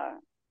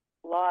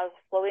laws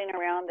floating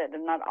around that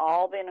have not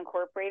all been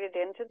incorporated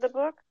into the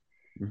book.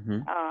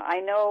 I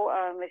know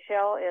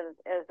Michelle,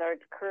 as our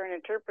current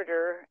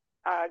interpreter,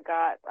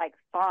 got like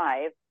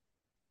 5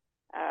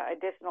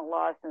 additional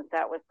laws since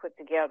that was put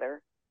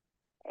together,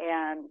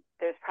 and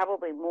there's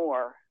probably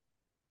more.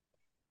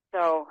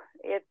 So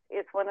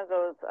it's one of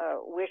those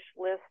wish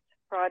list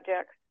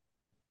projects.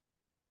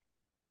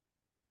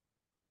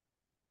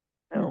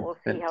 So we'll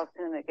see how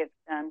soon it gets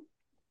done.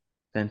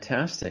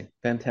 Fantastic.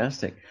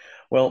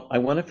 Well, I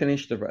want to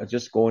finish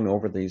just going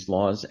over these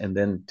laws and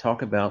then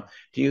talk about,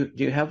 do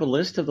you have a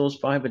list of those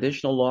 5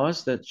 additional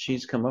laws that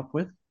she's come up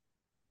with?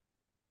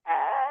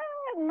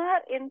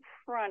 Not in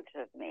front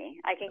of me.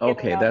 I can get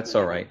Okay, that's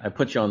all right. I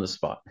put you on the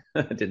spot.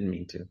 I didn't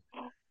mean to.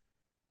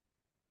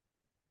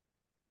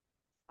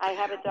 I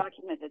have it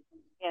documented,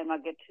 and I'll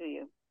get to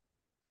you.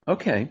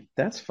 Okay,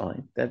 that's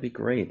fine. That'd be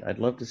great. I'd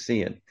love to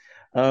see it.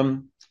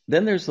 Then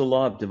there's the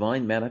law of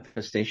divine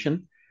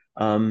manifestation,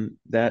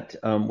 that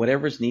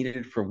whatever's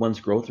needed for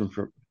one's growth and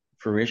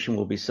fruition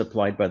will be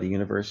supplied by the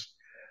universe.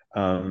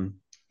 And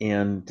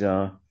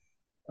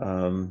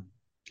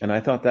I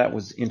thought that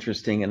was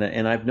interesting.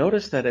 And I've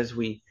noticed that as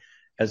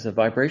the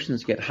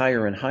vibrations get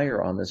higher and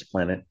higher on this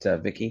planet,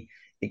 Vicki,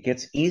 it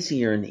gets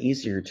easier and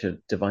easier to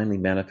divinely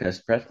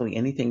manifest practically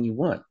anything you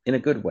want in a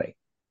good way.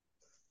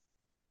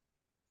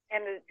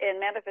 And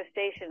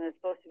manifestation is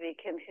supposed to be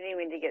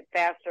continuing to get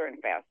faster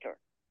and faster.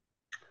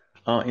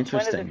 Oh,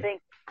 interesting. One of the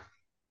things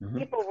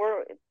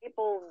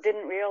people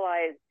didn't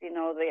realize,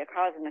 the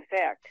cause and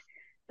effect,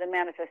 the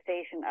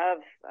manifestation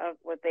of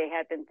what they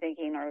had been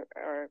thinking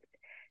or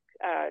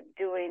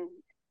doing.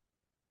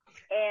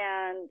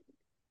 And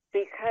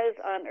because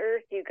on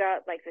Earth you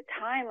got like the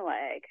time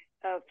lag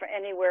for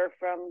anywhere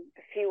from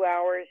a few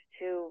hours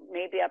to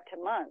maybe up to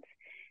months,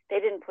 they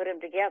didn't put them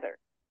together.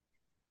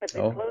 But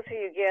the closer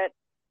you get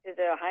to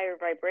the higher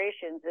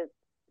vibrations, the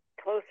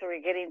closer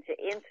we're getting to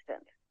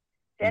instant.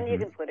 then you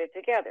can put it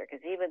together,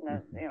 because even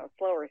the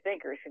slower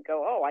thinkers could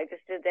go, oh, I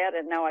just did that,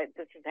 and now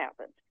this has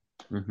happened.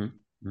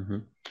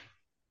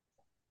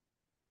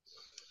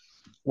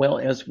 Well,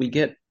 as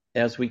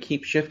we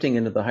keep shifting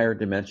into the higher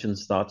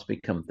dimensions, thoughts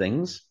become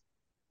things.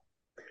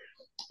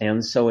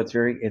 And so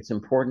it's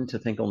important to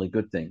think only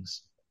good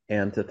things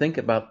and to think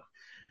about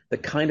the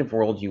kind of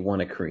world you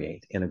want to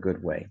create in a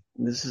good way.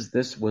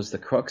 This was the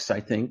crux,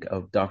 I think,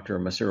 of Dr.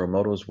 Masaru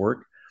Emoto's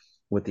work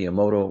with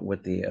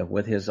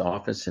his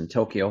office in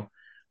Tokyo.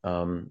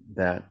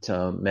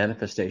 That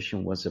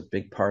manifestation was a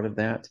big part of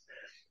that.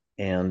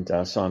 And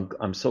so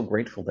I'm so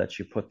grateful that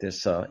you put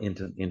this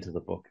into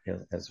the book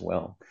as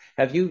well.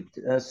 Have you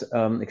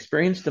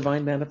experienced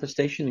divine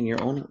manifestation in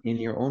your own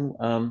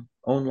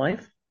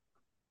life?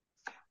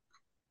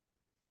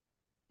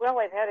 Well,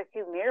 I've had a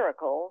few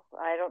miracles.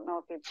 I don't know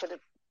if you put a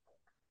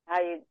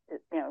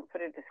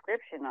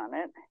description on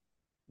it.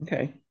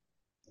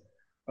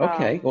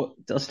 Okay. Well,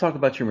 let's talk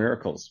about your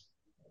miracles.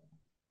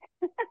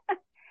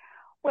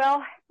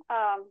 Well,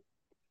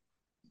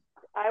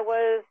 I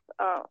was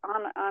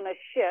on a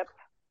ship,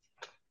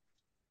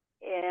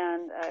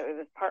 and it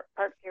was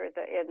parked here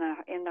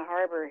in the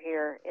harbor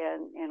here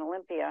in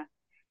Olympia,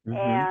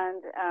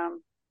 and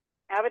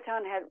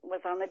Abaton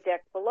was on the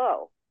deck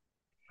below,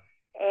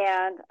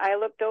 and I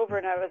looked over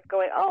and I was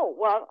going, oh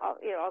well,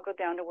 I'll go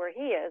down to where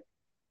he is.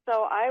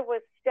 So I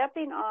was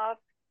stepping off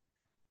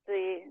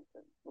the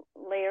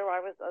floor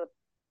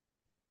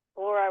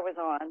I was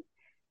on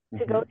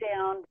to go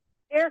down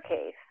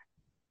staircase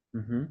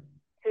to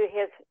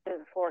his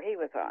floor he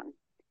was on.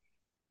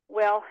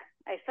 Well,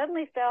 I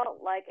suddenly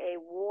felt like a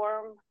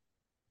warm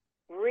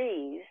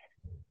breeze.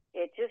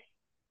 It just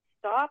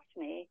stopped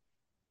me,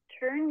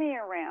 turned me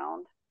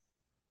around,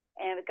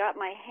 and got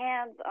my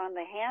hands on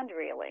the hand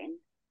railing,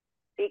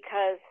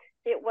 because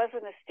it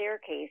wasn't a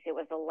staircase, it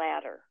was a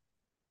ladder.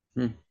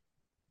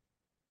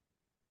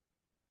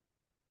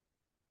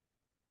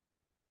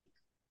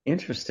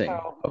 Interesting.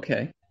 So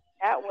okay.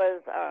 That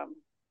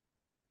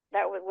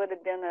would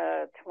have been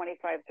a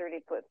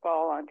 25-30 foot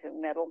fall onto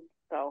metal.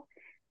 So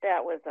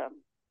that was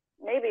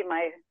maybe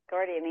my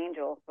guardian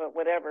angel, but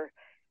whatever.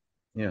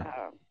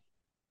 Yeah.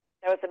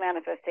 That was a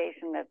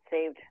manifestation that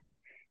saved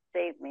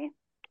me.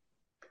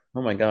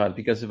 Oh my God!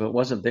 Because if it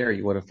wasn't there,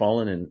 you would have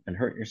fallen and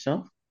hurt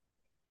yourself.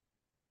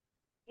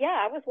 Yeah,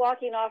 I was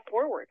walking off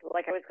forward,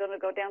 like I was going to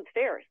go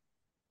downstairs.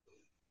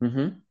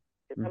 I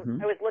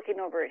was looking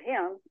over at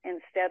him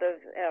instead of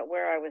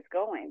where I was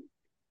going.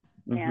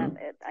 And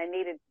I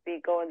needed to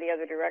be going the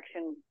other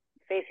direction,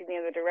 facing the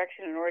other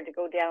direction, in order to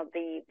go down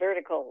the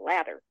vertical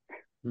ladder.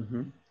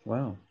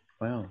 Wow.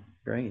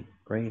 Great.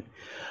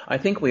 I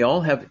think we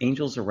all have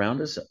angels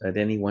around us at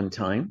any one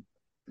time,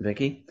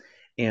 Vicki.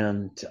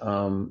 And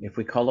if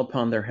we call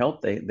upon their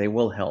help, they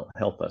will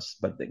help us.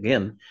 But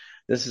again,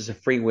 this is a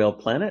free will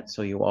planet,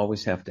 so you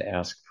always have to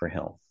ask for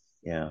help.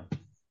 Yeah.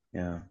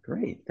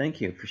 Great.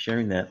 Thank you for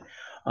sharing that.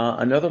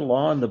 Another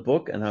law in the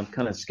book, and I'm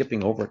kind of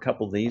skipping over a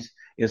couple of these,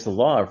 is the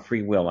law of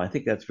free will. I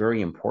think that's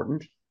very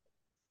important.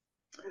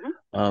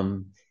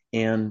 One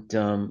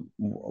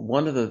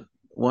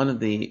of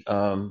the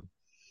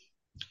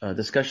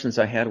discussions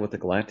I had with the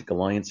Galactic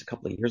Alliance a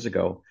couple of years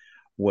ago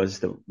was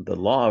the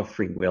law of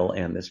free will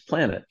and this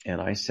planet.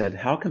 And I said,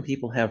 how can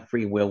people have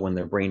free will when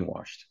they're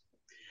brainwashed?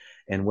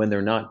 And when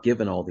they're not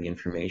given all the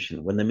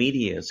information, when the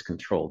media is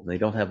controlled, and they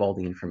don't have all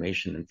the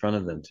information in front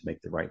of them to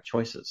make the right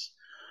choices.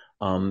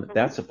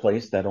 That's a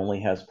place that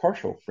only has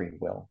partial free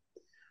will.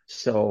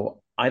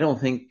 So I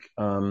think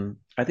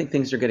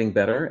things are getting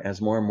better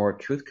as more and more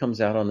truth comes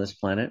out on this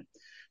planet,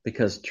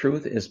 because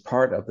truth is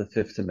part of the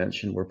fifth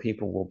dimension, where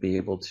people will be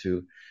able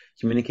to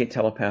communicate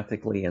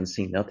telepathically and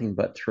see nothing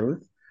but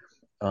truth.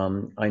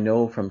 I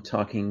know from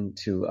talking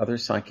to other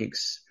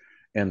psychics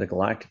and the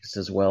galactics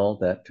as well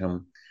that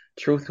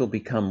truth will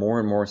become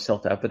more and more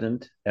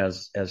self-evident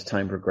as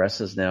time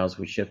progresses now, as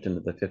we shift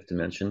into the fifth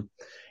dimension.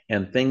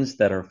 And things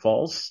that are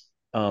false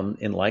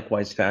in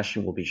likewise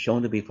fashion will be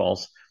shown to be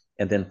false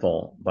and then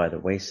fall by the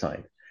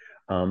wayside.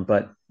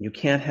 But you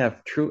can't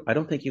have I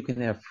don't think you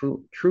can have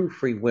true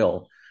free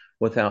will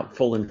without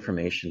full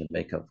information to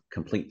make a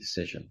complete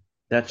decision.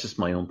 That's just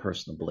my own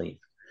personal belief.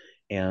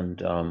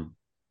 And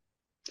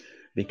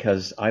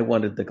because I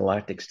wanted the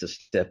Galactics to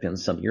step in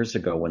some years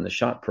ago when the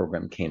SHOT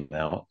program came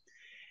out,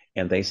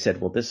 and they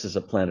said, well, this is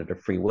a planet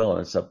of free will,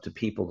 and it's up to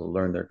people to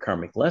learn their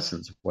karmic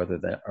lessons, whether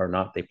that or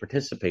not they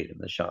participate in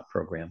the SHOT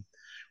program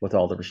with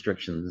all the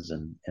restrictions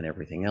and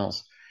everything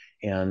else.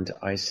 And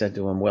I said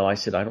to him, I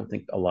don't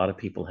think a lot of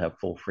people have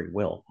full free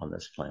will on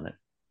this planet.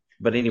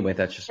 But anyway,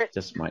 that's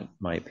just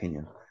my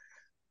opinion.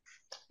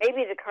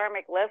 Maybe the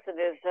karmic lesson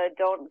is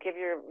don't give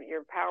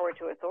your power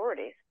to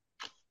authorities.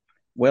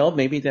 Well,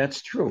 maybe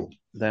that's true.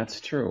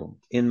 That's true.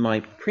 In my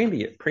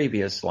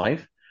previous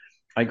life,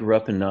 I grew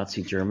up in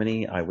Nazi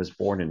Germany. I was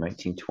born in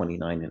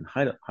 1929 in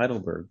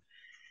Heidelberg,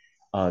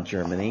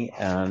 Germany,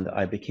 and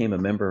I became a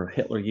member of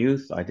Hitler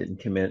Youth. I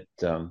didn't commit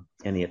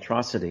any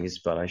atrocities,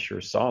 but I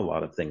sure saw a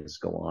lot of things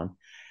go on.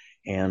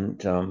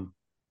 And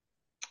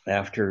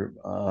after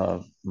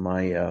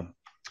my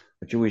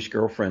Jewish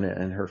girlfriend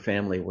and her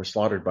family were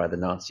slaughtered by the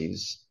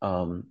Nazis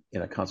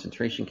in a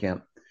concentration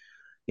camp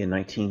in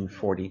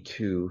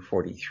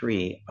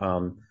 1942-43,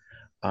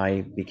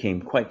 I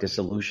became quite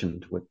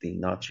disillusioned with the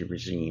Nazi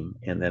regime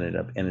and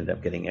then ended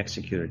up getting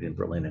executed in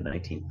Berlin in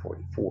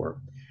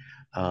 1944.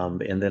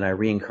 And then I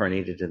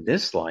reincarnated in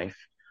this life,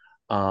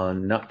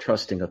 not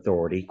trusting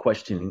authority,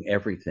 questioning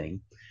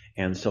everything.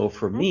 And so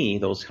for me,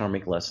 those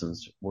karmic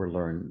lessons were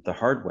learned the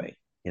hard way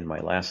in my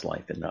last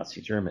life in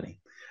Nazi Germany.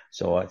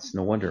 So it's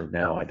no wonder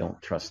now I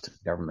don't trust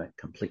government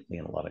completely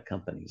in a lot of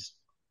companies.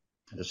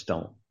 I just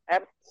don't.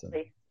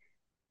 Absolutely. So,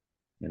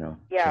 you know,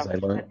 yeah. I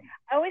learned.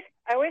 I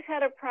always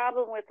had a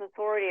problem with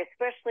authority,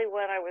 especially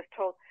when I was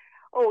told,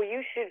 "Oh,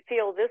 you should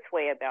feel this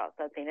way about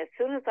something." As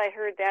soon as I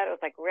heard that, it was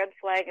like red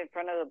flag in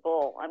front of the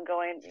bull. I'm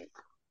going,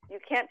 you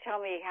can't tell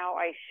me how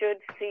I should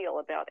feel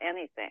about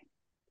anything.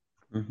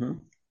 Mm-hmm.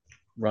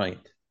 Right.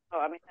 Oh,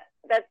 I mean,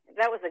 that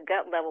was a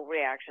gut level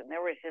reaction.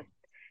 There was just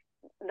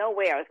no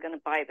way I was going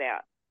to buy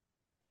that.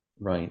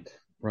 Right.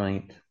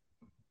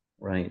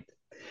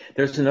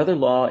 There's another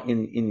law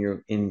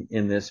in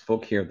this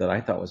book here that I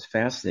thought was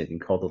fascinating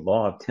called the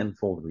law of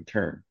tenfold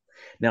return.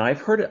 Now I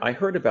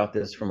heard about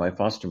this from my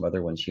foster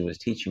mother when she was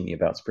teaching me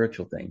about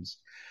spiritual things.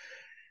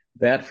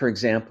 That, for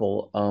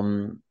example,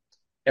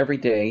 every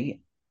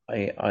day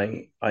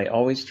I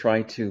always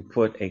try to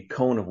put a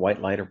cone of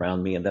white light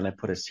around me, and then I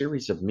put a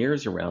series of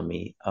mirrors around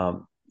me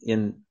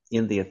in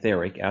the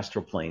etheric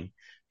astral plane,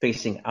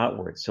 facing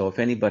outward. So if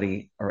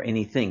anybody or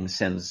anything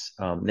sends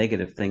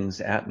negative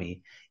things at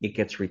me, it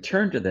gets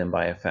returned to them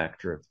by a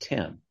factor of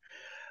 10.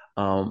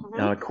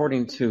 Now,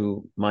 according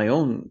to my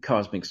own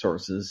cosmic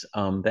sources,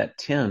 that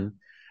 10,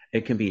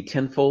 it can be a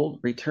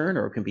tenfold return,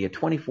 or it can be a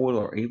 20-fold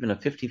or even a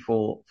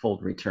 50-fold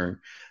return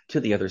to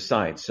the other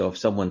side. So if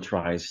someone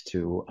tries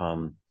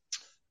to,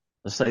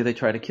 let's say they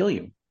try to kill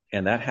you,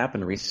 and that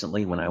happened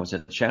recently when I was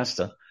at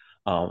Shasta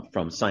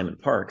from Simon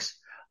Parks,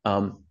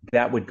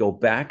 that would go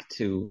back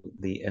to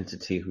the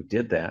entity who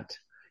did that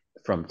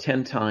from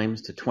 10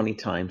 times to 20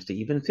 times to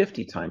even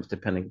 50 times,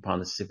 depending upon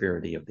the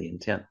severity of the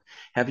intent.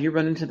 Have you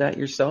run into that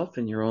yourself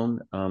in your own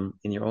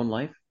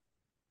life?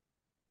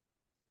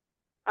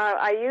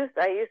 I use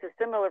a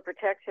similar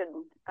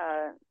protection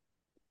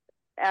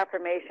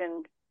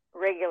affirmation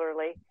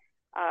regularly.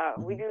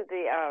 We do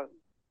the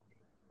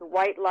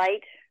white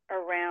light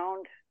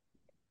around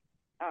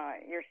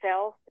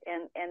yourself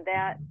and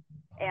that.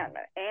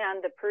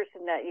 And the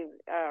person that you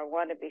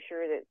want to be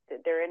sure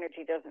that their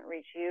energy doesn't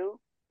reach you.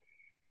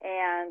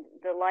 And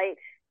the light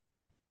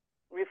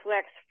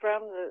reflects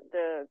from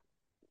the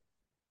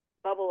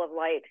bubble of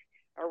light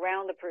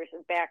around the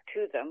person back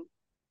to them.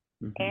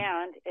 Mm-hmm.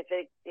 And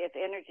if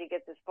energy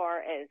gets as far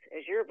as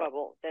your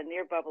bubble, then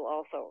your bubble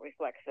also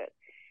reflects it.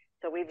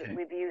 So we've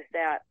used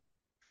that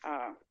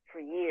for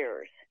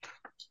years.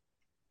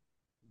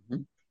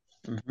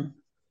 Mm-hmm. Mm-hmm.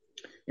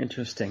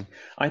 Interesting.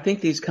 I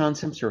think these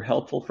concepts are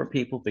helpful for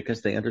people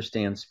because they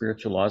understand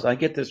spiritual laws. I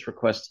get this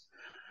request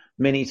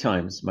many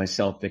times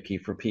myself, Vicki,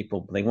 for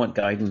people. They want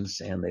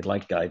guidance and they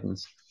like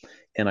guidance.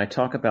 And I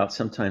talk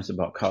sometimes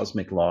about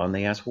cosmic law, and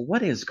they ask, well,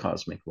 what is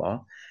cosmic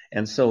law?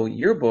 And so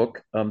your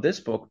book,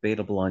 this book,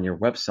 available on your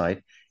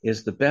website,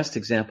 is the best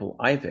example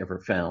I've ever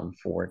found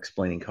for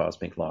explaining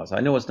cosmic laws.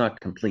 I know it's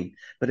not complete,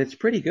 but it's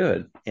pretty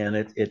good. And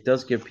it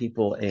does give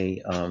people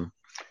an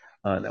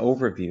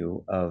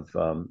overview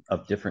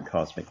of different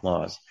cosmic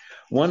laws.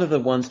 One of the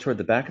ones toward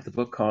the back of the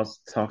book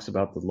talks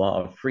about the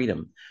law of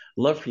freedom.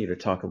 Love for you to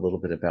talk a little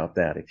bit about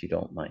that, if you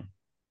don't mind.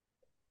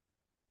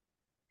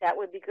 That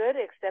would be good,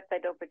 except I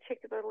don't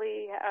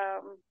particularly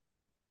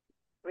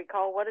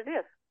recall what it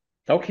is.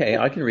 Okay,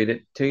 I can read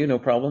it to you, no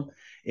problem.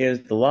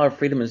 The law of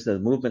freedom is the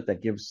movement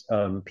that gives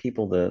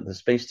people the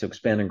space to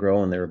expand and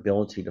grow and their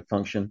ability to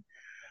function.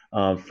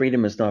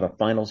 Freedom is not a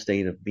final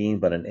state of being,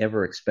 but an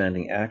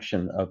ever-expanding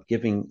action of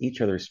giving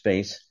each other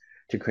space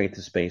to create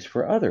the space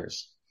for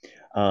others.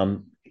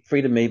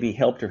 Freedom may be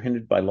helped or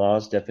hindered by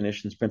laws,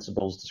 definitions,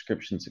 principles,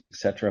 descriptions,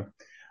 etc.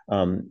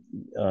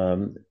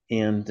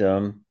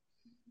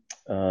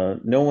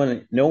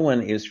 No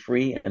one is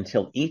free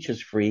until each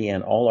is free,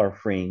 and all are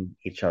freeing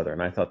each other.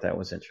 And I thought that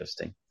was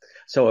interesting.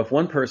 So if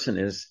one person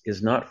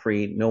is not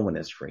free, no one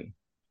is free.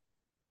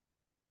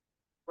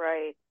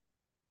 Right.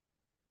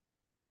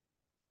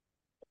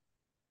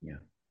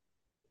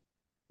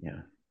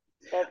 Yeah.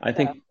 I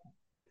think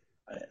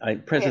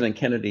President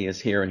Kennedy is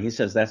here, and he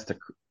says that's the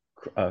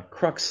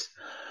crux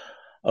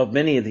of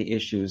many of the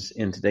issues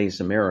in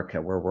today's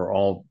America, where we're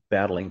all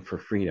battling for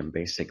freedom,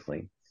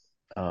 basically.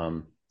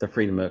 The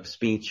freedom of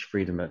speech,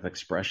 freedom of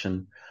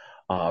expression,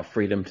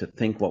 freedom to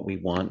think what we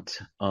want,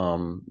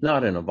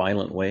 not in a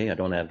violent way. I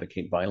don't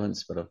advocate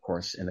violence, but of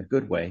course in a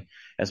good way,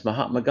 as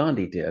Mahatma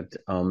Gandhi did.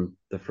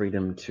 The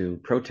freedom to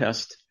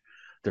protest,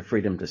 the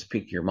freedom to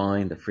speak your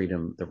mind,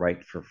 the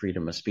right for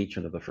freedom of speech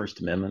under the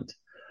First Amendment.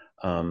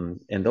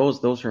 And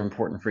those are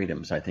important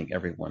freedoms I think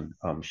everyone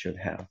should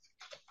have.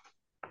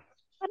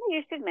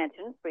 You should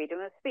mention freedom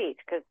of speech,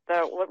 because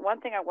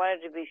one thing I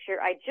wanted to be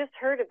sure, I just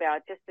heard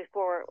about just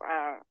before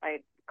I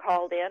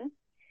called in,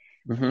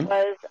 Mm-hmm.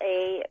 was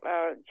a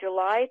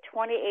July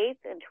 28th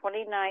and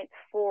 29th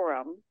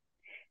forum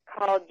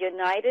called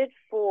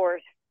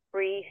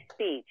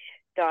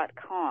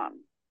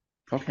UnitedForFreeSpeech.com.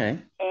 Okay.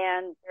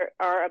 And there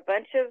are a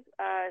bunch of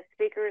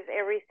speakers,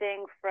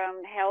 everything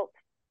from health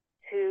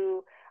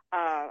to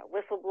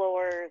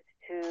whistleblowers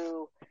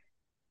to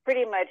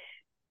pretty much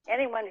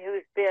anyone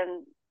who's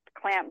been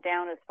clamped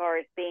down as far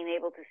as being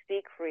able to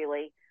speak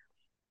freely.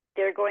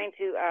 They're going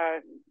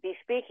to be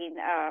speaking.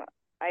 I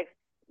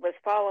was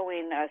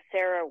following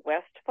Sarah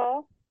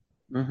Westfall,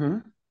 Mm-hmm.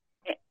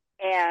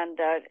 and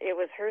it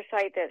was her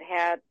site that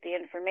had the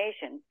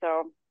information.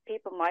 So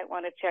people might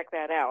want to check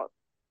that out.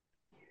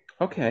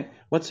 Okay.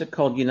 What's it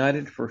called?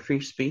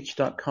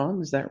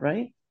 UnitedForFreeSpeech.com, is that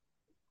right?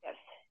 Yes.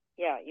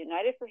 Yeah,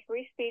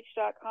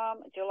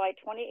 UnitedForFreeSpeech.com, July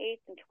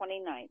 28th and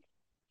 29th.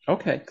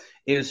 Okay.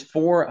 Is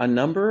for a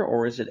number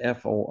or is it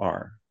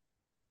FOR?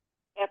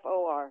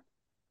 FOR.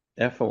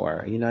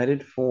 FOR.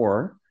 United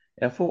for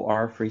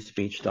FOR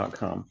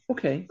freespeech.com.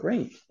 Okay,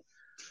 great.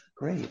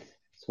 Great.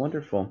 It's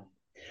wonderful.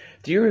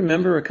 Do you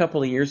remember a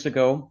couple of years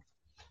ago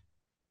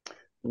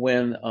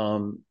when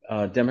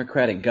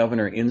Democratic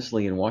Governor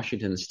Inslee in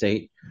Washington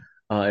State,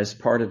 as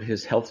part of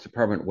his health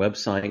department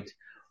website,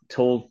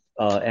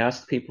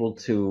 asked people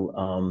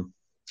to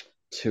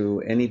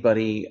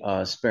anybody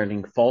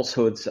spreading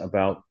falsehoods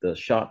about the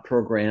SHOT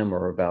program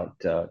or about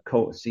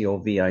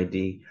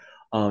COVID,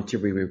 to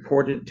be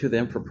reported to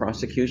them for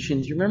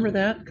prosecution? Do you remember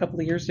that a couple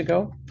of years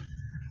ago?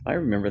 I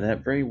remember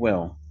that very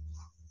well.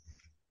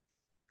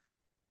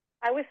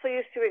 I was so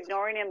used to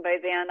ignoring him by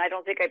then. I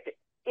don't think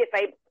if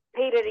I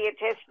paid any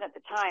attention at the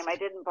time, I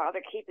didn't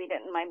bother keeping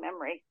it in my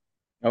memory.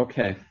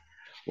 Okay.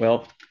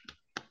 Well,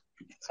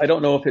 I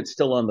don't know if it's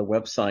still on the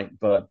website,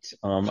 but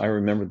I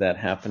remember that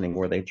happening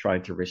where they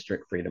tried to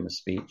restrict freedom of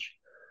speech.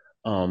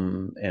 I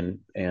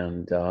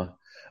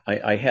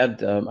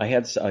had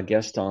a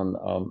guest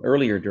on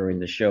earlier during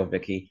the show,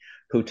 Vicki,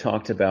 who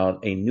talked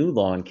about a new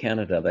law in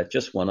Canada that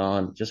just went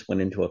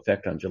into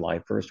effect on July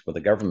 1st, where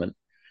the government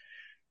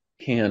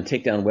can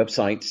take down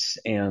websites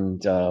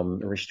and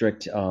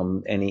restrict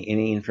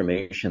any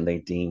information they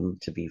deem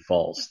to be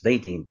false. They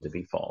deem to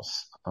be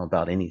false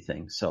about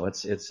anything. So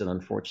it's an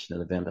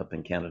unfortunate event up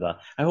in Canada.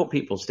 I hope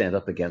people stand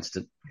up against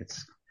it.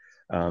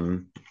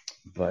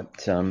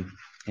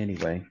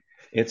 Anyway,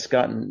 it's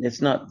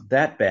not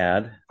that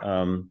bad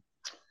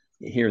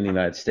here in the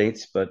United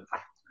States, but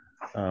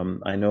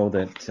I know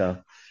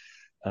that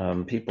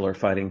people are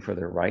fighting for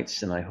their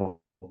rights, and I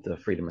hope the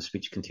freedom of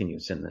speech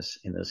continues in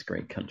this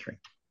great country.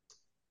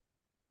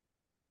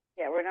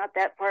 Yeah, we're not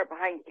that far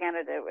behind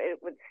Canada,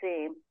 it would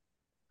seem.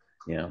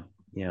 Yeah.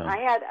 I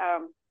had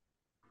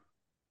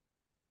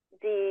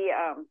the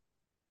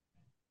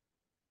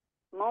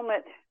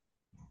moment.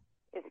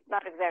 It's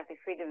not exactly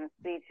freedom of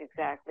speech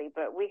exactly,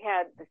 but we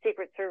had the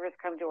Secret Service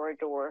come to our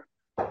door.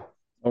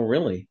 Oh,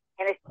 really?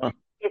 And it's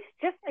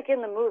just like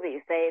in the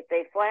movies. They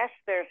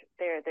flashed their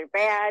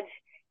badge,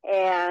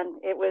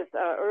 and it was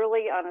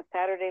early on a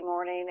Saturday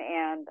morning,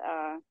 and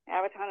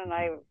Abaton and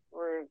I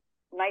were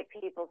night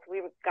people, so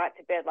we got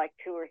to bed like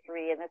 2 or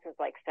 3, and this is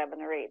like 7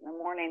 or 8 in the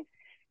morning.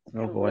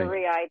 Oh boy!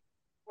 Blurry-eyed,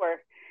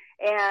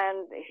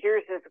 and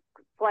here's this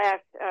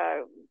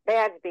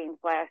badge being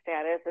flashed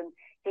at us, and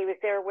he was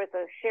there with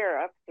a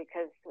sheriff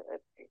because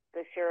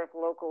the sheriff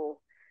local,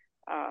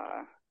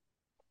 what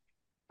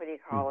do you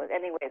call it?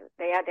 Anyway,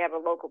 they had to have a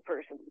local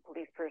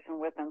police person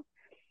with them,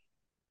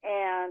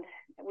 and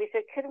we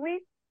said, "Can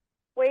we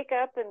wake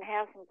up and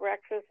have some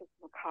breakfast and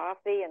some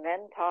coffee and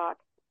then talk?"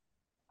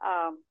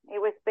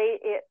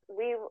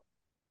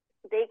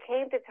 They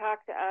came to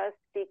talk to us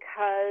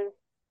because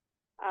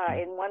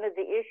in one of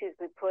the issues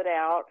we put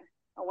out,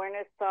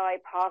 Awareness saw a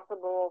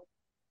possible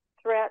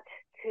threat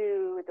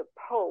to the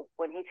Pope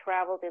when he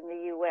traveled in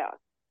the U.S.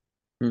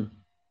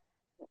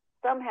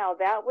 Somehow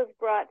that was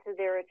brought to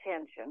their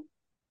attention,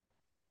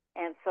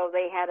 and so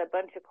they had a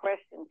bunch of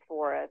questions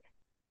for us.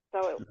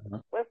 So it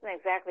wasn't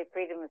exactly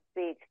freedom of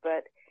speech,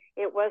 but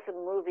it was a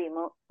movie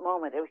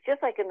moment. It was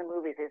just like in the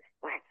movies. It's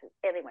flashes.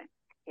 Anyway,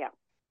 yeah.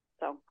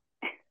 So.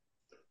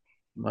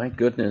 My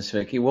goodness,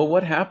 Vicki. Well,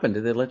 what happened?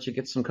 Did they let you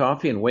get some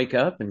coffee and wake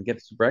up and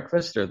get some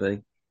breakfast, or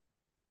they?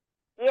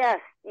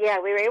 Yes, yeah,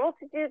 we were able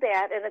to do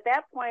that, and at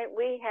that point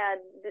we had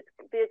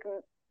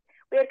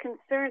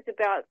concerns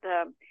about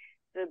the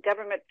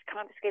government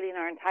confiscating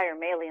our entire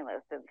mailing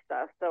list and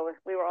stuff. So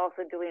we were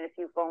also doing a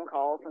few phone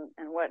calls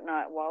and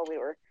whatnot while we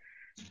were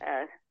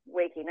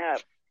waking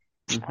up.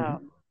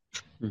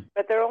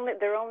 But their only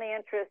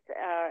interest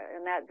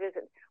in that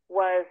visit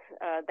was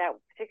that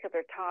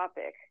particular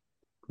topic.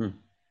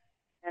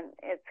 And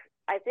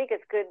I think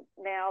it's good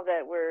now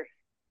that we're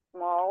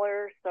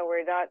smaller, so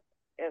we're not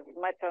as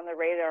much on the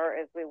radar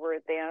as we were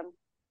then.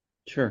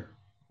 Sure,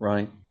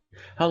 right.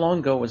 How long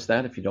ago was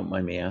that, if you don't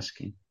mind me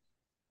asking?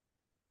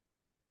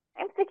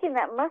 I'm thinking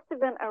that must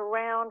have been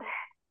around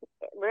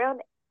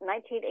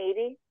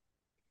 1980.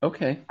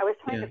 Okay. I was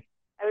trying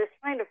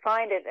to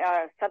find it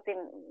something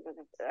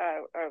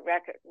a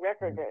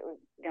record that would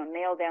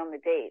nail down the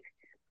date.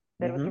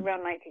 But it was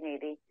around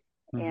 1980.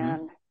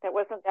 And that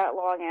wasn't that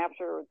long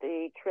after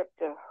the trip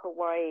to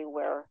Hawaii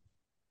where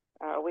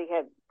we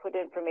had put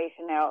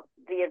information out,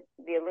 the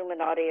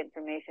Illuminati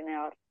information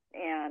out,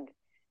 and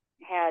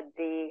had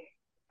the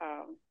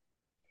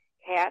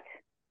cat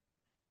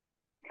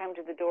come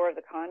to the door of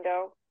the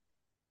condo.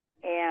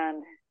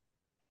 And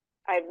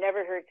I've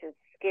never heard such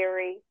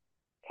scary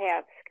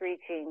cat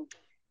screeching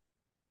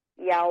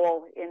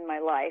yowl in my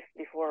life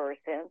before or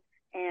since.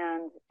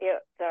 And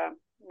the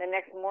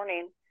next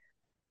morning,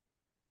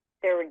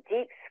 there were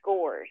deep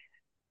scores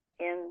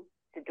in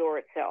the door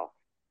itself.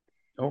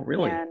 Oh,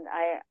 really? And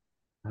I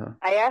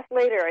asked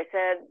later, I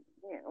said,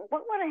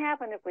 what would have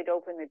happened if we'd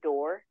opened the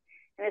door?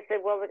 And it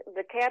said, well,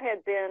 the cat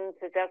had been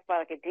possessed by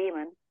like a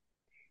demon,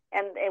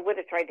 and it would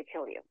have tried to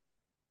kill you.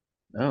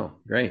 Oh,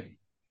 great.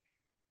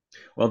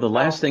 Well, the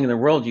last thing in the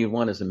world you'd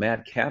want is a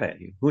mad cat at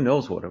you. Who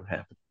knows what would have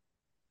happened?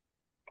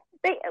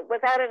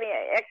 Without any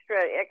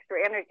extra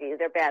energy,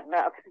 they're bad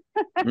enough.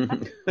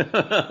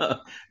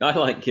 I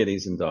like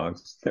kitties and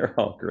dogs. They're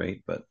all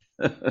great, but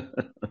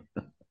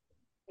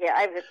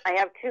yeah, I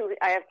have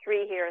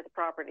three here at the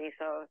property,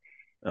 so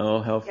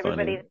oh, how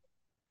funny.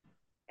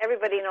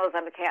 Everybody knows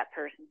I'm a cat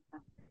person.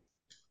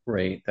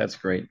 Great. That's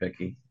great,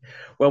 Vicki.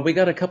 Well, we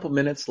got a couple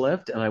minutes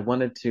left, and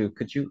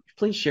could you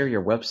please share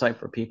your website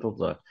for people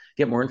to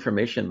get more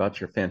information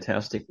about your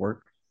fantastic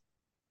work?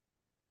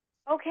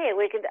 Okay,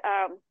 we could,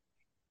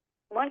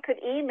 one could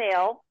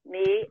email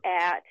me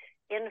at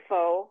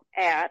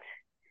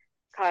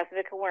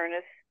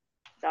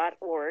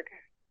info@cosmicawareness.org.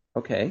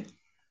 Okay.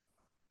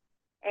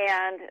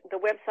 And the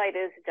website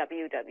is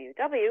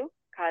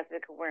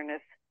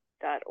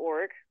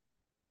www.cosmicawareness.org.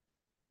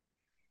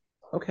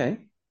 Okay.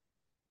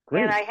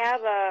 Great. And I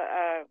have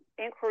a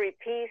inquiry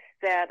piece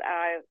that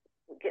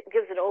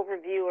gives an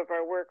overview of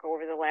our work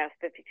over the last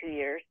 52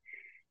 years.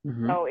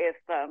 So if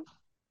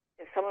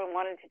someone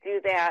wanted to do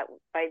that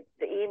by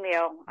the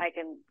email, I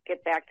can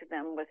get back to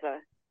them with the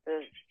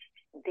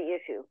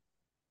issue.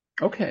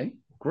 Okay,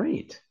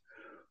 great.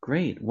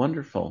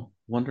 Wonderful.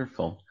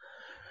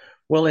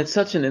 Well, it's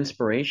such an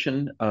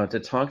inspiration to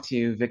talk to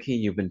you, Vicki.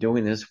 You've been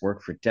doing this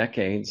work for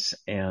decades,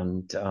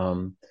 and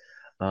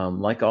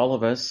like all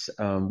of us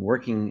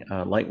working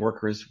light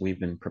workers, we've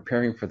been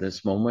preparing for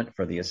this moment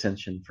for the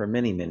ascension for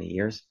many, many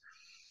years.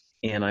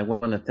 And I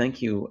want to thank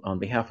you on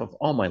behalf of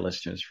all my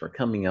listeners for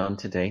coming on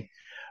today.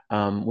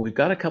 We've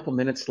got a couple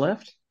minutes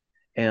left.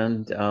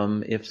 And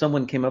if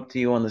someone came up to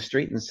you on the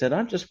street and said,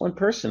 I'm just one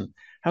person,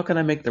 how can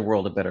I make the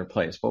world a better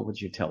place? What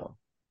would you tell them?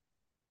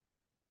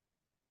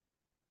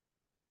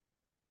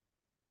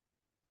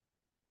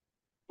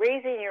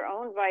 Raising your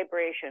own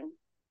vibration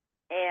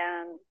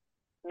and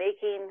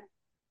making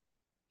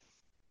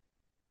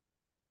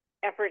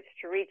efforts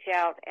to reach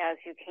out as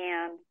you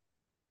can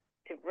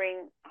to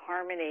bring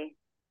harmony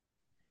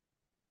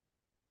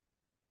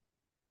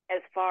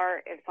as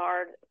far and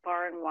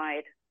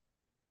wide.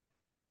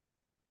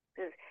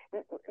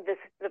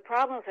 The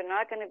problems are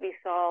not going to be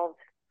solved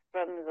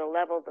from the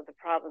level that the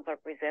problems are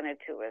presented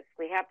to us.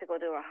 We have to go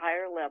to a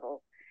higher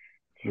level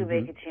to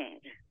make a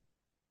change.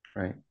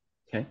 Right.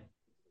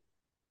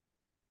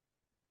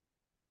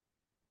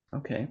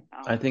 Okay.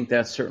 I think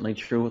that's certainly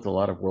true with a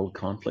lot of world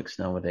conflicts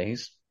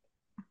nowadays.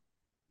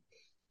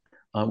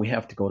 We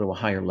have to go to a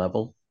higher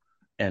level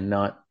and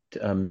not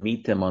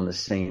meet them on the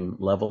same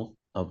level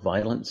of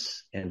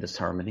violence and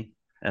disharmony.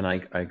 And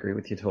I agree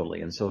with you totally.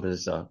 And so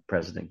does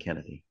President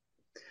Kennedy.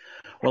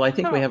 Well, I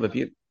think we have a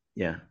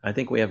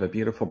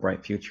beautiful,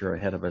 bright future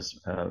ahead of us,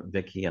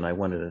 Vicki. And I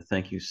wanted to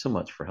thank you so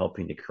much for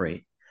helping to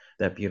create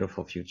that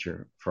beautiful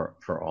future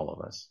for all of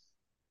us.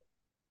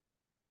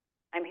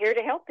 I'm here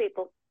to help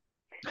people.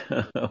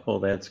 Well,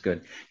 that's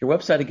good. Your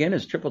website again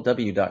is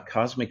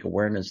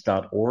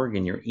www.cosmicawareness.org,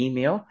 and your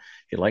email,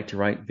 if you'd like to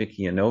write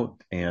Vicki a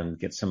note and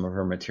get some of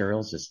her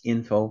materials, is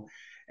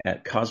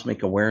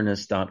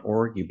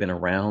info@cosmicawareness.org. You've been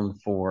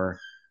around for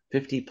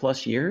 50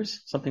 plus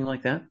years, something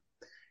like that.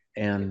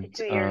 And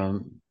 52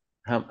 years.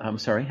 I'm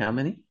sorry, how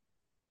many?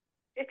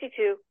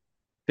 52.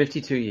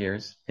 52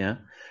 years, yeah,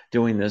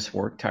 doing this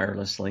work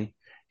tirelessly.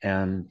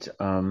 And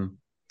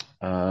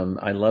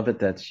I love it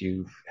that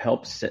you've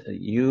helped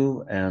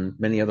you and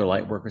many other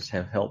light workers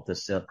have helped to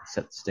set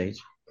the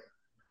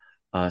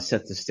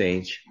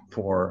stage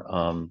for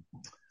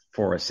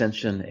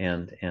ascension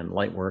and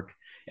light work.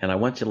 And I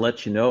want to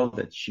let you know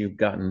that you've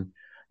gotten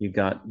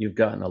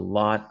a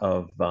lot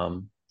of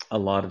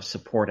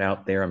support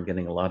out there. I'm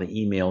getting a lot of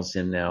emails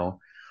in now,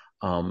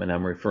 and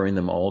I'm referring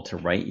them all to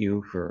write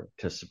you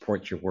to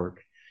support your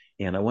work.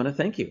 And I want to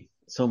thank you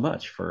so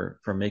much for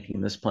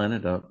making this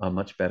planet a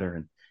much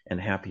better and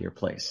happier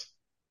place.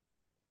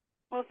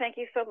 Well, thank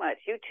you so much.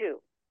 You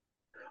too.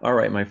 All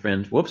right, my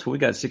friend. Whoops, we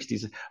got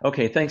 60s.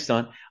 Okay, thanks,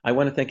 Don. I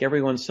want to thank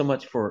everyone so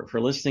much for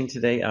listening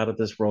today. Out of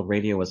This World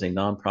Radio is a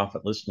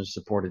nonprofit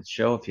listener-supported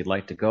show. If you'd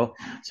like to go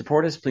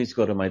support us, please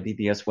go to my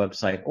BBS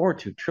website or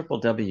to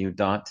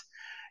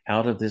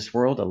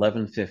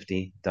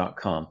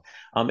outofthisworld1150.com.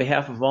 On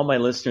behalf of all my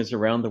listeners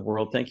around the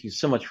world, thank you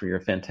so much for your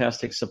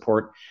fantastic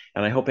support,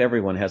 and I hope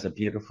everyone has a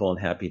beautiful and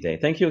happy day.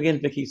 Thank you again,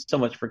 Vicki, so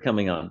much for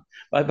coming on.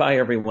 Bye-bye,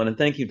 everyone, and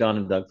thank you, Don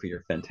and Doug, for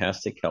your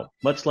fantastic help.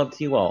 Much love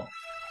to you all.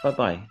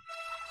 Bye-bye.